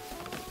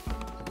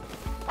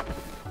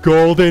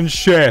 Golden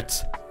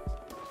shit!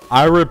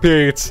 I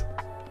repeat,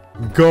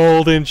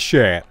 golden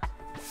shit.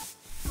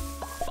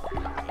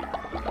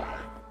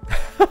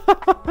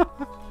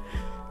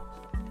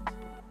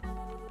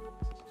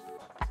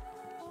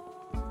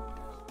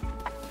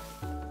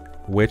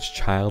 Which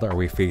child are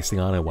we feasting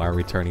on and why are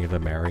we turning into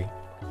Mary?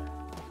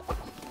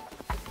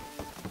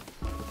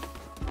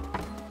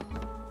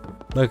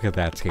 Look at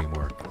that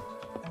teamwork.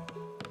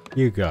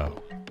 You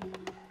go.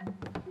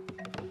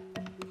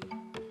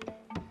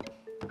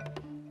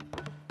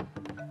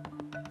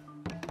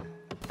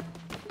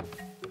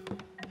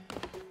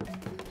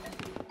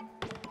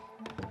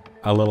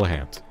 A little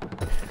hint.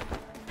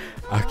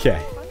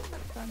 Okay.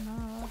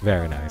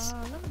 Very nice.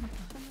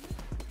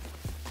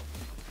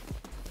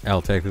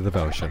 I'll take the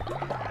devotion.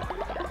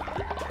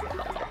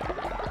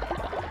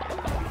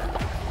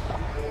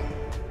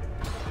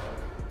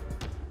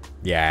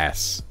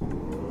 Yes.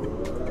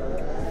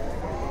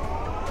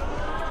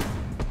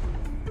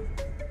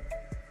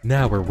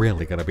 Now we're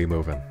really gonna be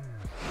moving.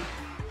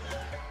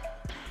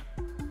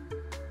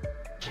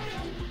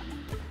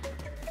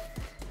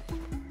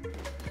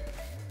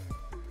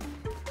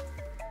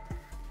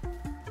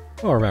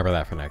 We'll remember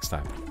that for next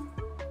time.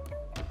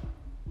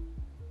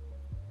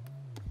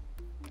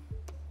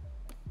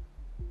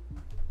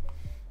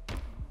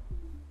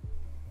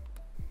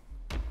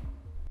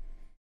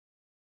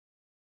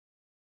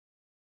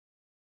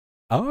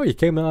 Oh, you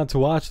came on to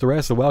watch the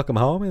rest of Welcome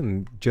Home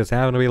and just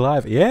happened to be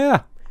live?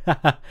 Yeah.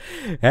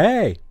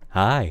 Hey.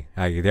 Hi.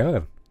 How you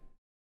doing?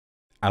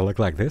 I look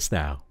like this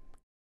now.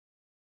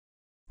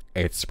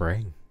 It's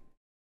spring.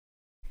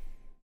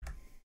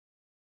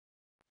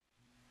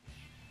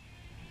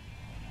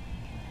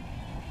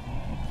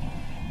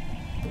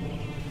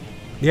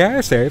 Yeah,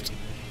 I saved.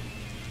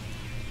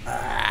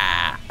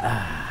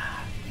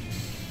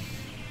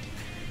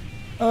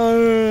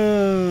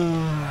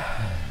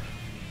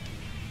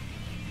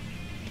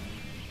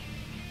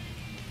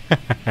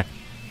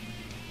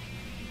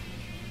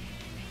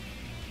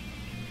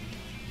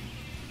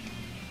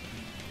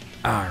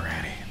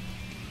 Alrighty.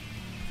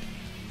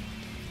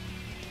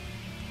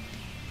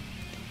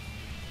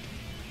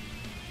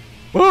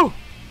 Whoa!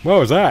 What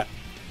was that?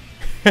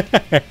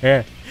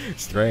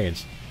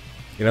 Strange.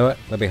 You know what?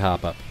 Let me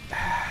hop up.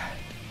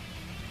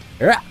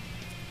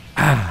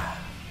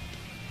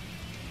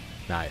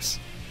 Nice.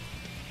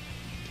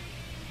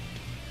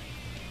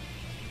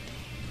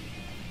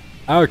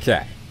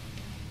 Okay.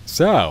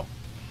 So,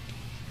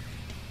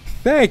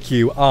 thank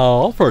you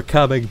all for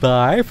coming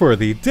by for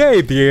the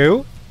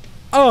debut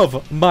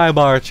of my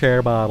March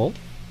Hare model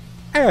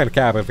and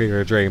Cabin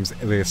Fever Dreams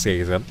this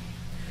season.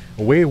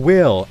 We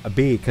will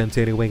be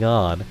continuing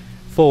on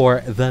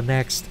for the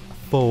next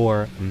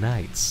 4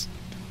 nights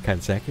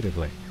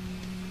consecutively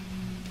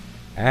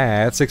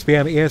at 6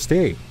 p.m.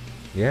 EST.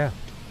 Yeah,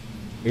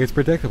 it's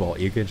predictable.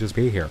 You can just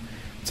be here.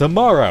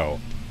 Tomorrow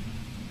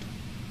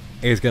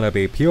is going to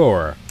be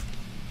pure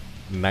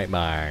Night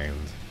Mind.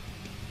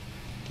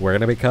 We're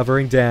going to be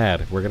covering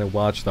Dad. We're going to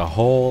watch the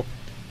whole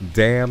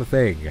damn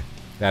thing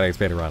that has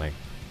been running.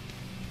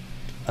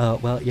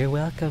 Well, you're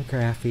welcome,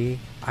 Graffy.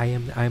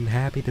 I'm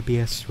happy to be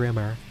a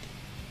streamer.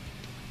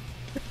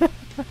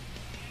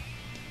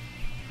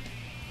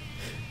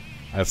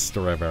 A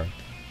streamer.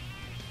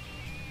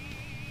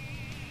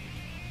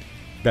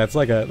 That's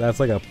like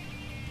a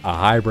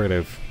hybrid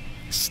of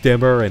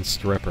stimmer and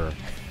stripper.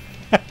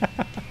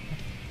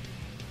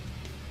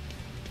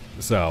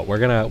 So we're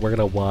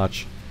gonna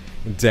watch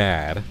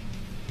Dad,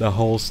 the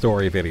whole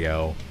story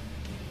video,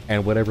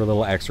 and whatever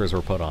little extras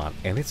were put on,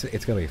 and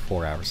it's gonna be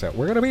 4 hours. So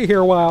we're gonna be here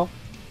a while,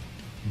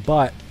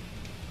 but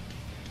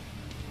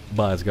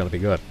it's gonna be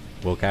good.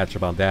 We'll catch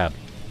up on Dad,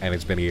 and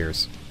it's been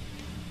years,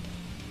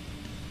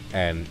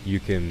 and you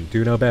can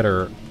do no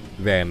better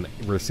than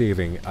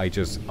receiving a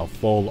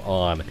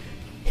full-on,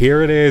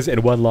 here it is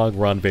in one long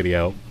run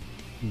video,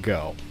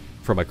 go,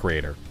 from a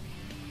creator.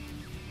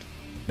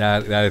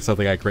 That is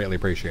something I greatly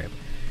appreciate.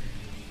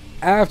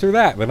 After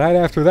that, the night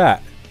after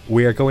that,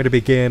 we are going to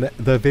begin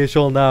the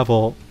visual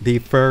novel, the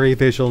furry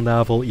visual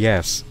novel,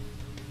 yes.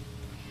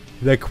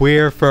 The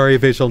queer furry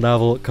visual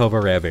novel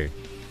Kovarevi.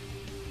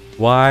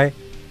 Why?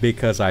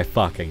 Because I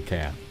fucking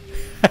can.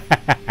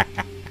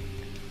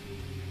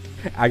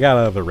 I got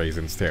other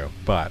reasons too,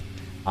 but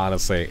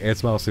honestly,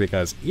 it's mostly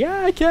because,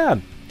 yeah, I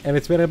can! And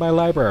it's been in my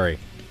library.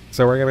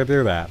 So we're gonna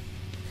do that.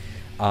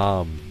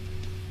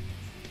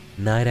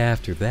 Night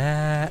after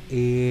that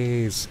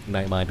is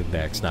Night Minded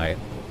next night.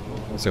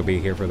 So be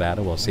here for that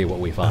and we'll see what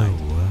we find.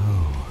 Oh,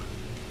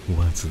 whoa.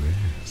 What's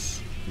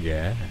this?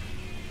 Yeah.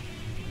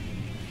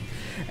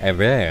 And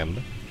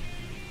then,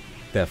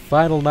 the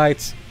final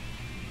night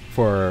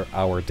for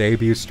our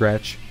debut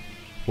stretch,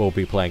 we'll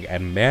be playing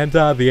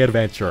Amanda the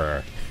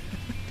Adventurer.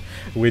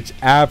 Which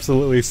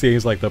absolutely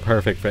seems like the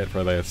perfect fit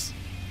for this.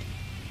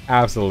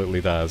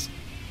 Absolutely does.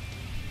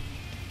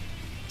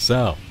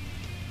 So,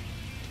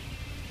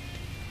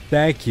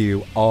 thank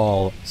you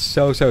all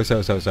so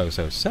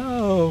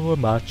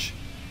much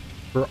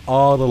for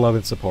all the love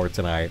and support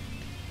tonight.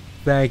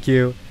 Thank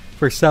you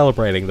for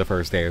celebrating the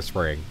first day of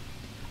spring.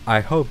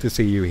 I hope to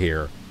see you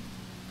here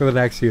for the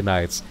next few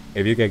nights.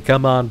 If you can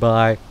come on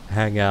by,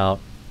 hang out,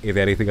 if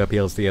anything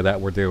appeals to you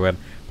that we're doing,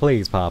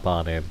 please pop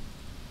on in.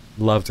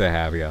 Love to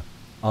have you.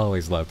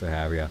 Always love to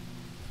have you.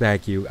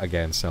 Thank you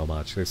again so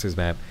much. This has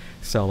meant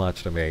so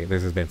much to me.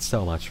 This has been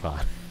so much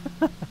fun.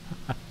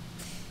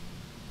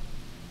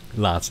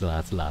 Lots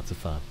of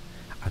fun.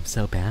 I'm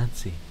so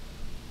bouncy.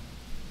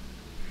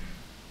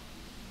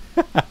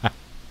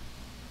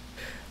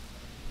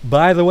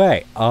 By the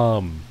way,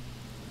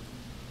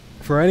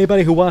 for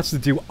anybody who wants to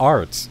do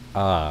art,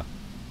 I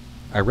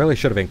really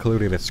should have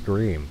included a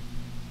screen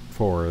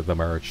for the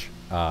merch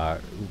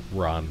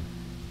run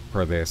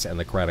for this and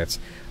the credits,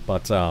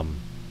 but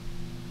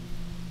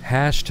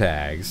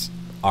hashtags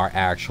are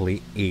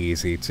actually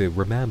easy to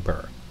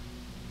remember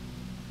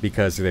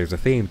because there's a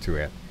theme to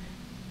it.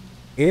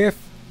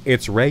 If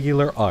it's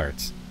regular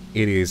art,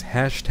 it is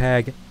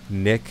hashtag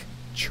Nick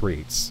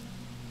Treats.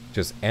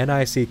 Just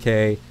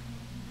NICKTREATS.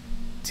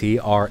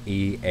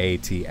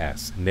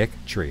 Nick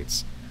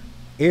Treats.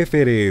 If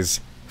it is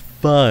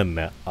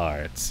fun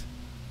art,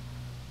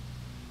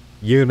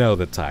 you know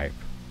the type,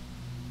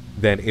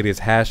 then it is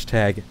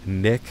hashtag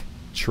Nick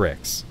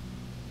Tricks.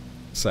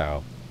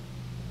 So,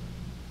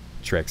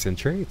 tricks and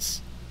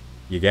treats.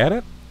 You get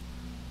it?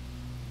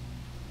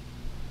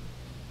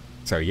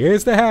 So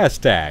use the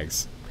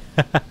hashtags.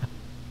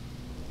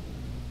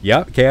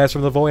 Yep, Chaos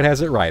from the Void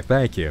has it right.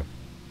 Thank you.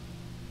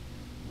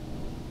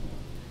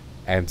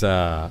 And,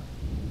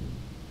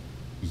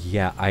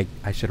 yeah,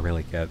 I should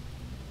really get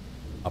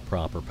a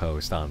proper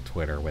post on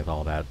Twitter with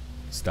all that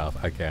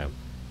stuff again.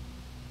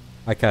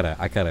 I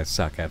kinda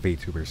suck at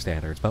VTuber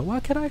standards, but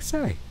what can I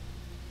say?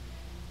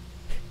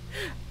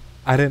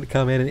 I didn't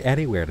come in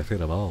anywhere to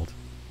fit a mold.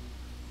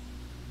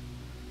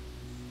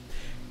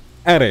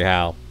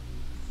 Anyhow,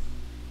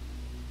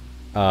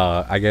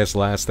 I guess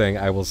last thing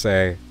I will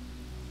say,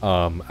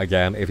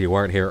 again, if you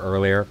weren't here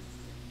earlier,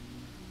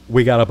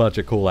 we got a bunch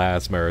of cool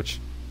ass merch.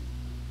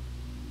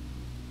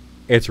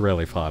 It's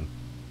really fun.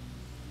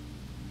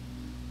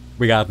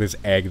 We got this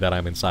egg that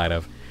I'm inside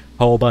of.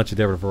 Whole bunch of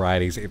different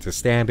varieties. It's a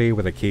standee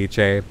with a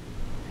keychain.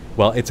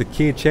 Well, it's a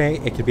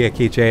keychain. It could be a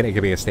keychain. It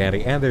could be a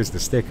standee. And there's the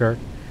sticker.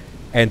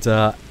 And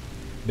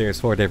there's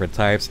 4 different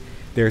types.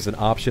 There's an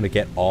option to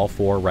get all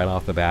 4 right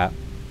off the bat,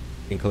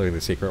 including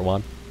the secret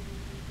one.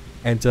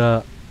 And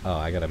oh,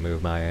 I gotta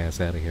move my ass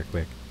out of here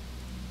quick.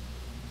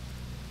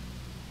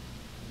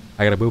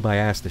 I gotta move my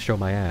ass to show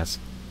my ass.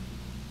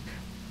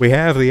 We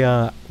have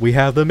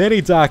the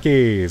mini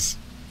dockies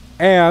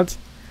and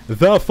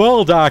the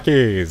full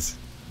dockies.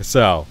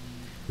 So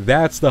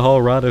that's the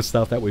whole run of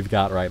stuff that we've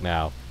got right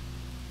now.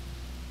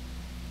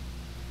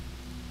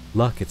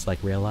 Look, it's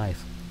like real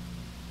life.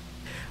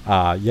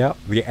 Yep,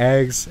 the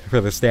eggs for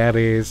the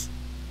standees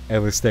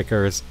and the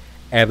stickers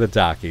and the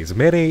dockies,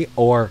 mini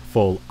or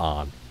full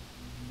on.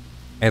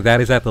 And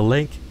that is at the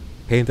link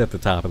pinned at the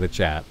top of the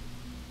chat.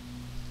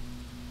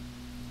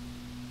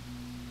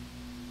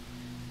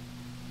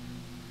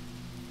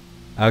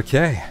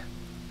 Okay,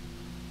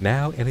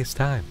 now it is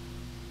time.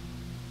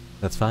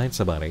 Let's find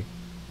somebody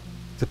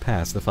to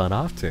pass the fun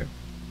off to.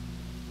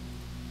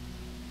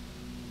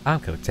 I'm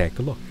gonna take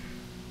a look.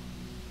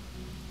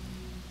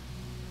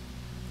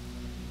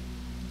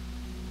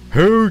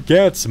 Who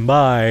gets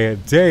my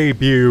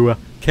debut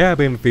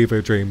Cabin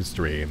Fever Dream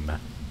stream?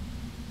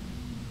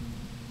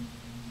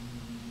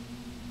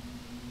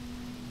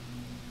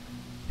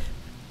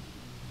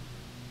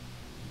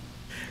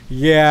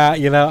 Yeah,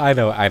 you know, I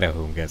know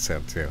who I'm gonna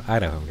send to. I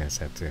know who I'm gonna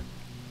send to.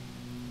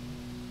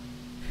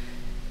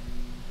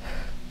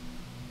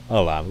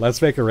 Hold on,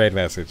 let's make a raid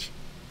message.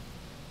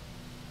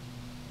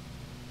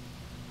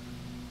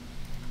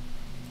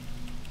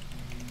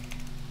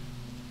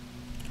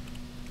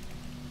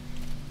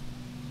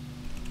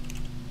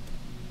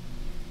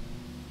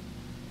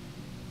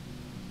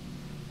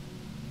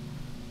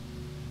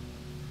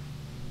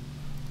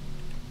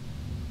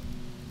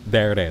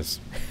 There it is.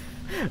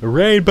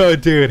 Rainbow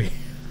duty.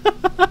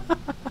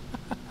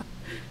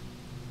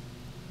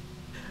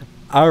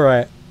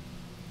 Alright.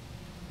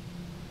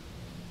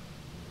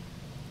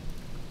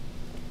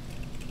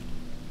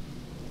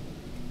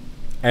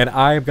 And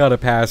I'm gonna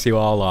pass you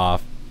all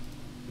off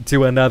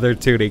to another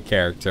 2D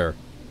character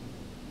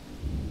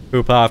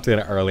who popped in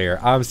earlier.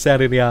 I'm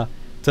sending ya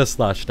to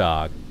Slush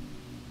Dog.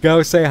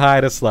 Go say hi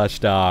to Slush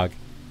Dog.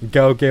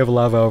 Go give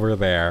love over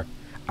there.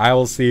 I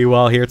will see you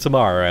all here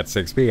tomorrow at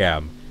 6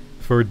 p.m.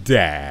 for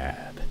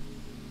Dad.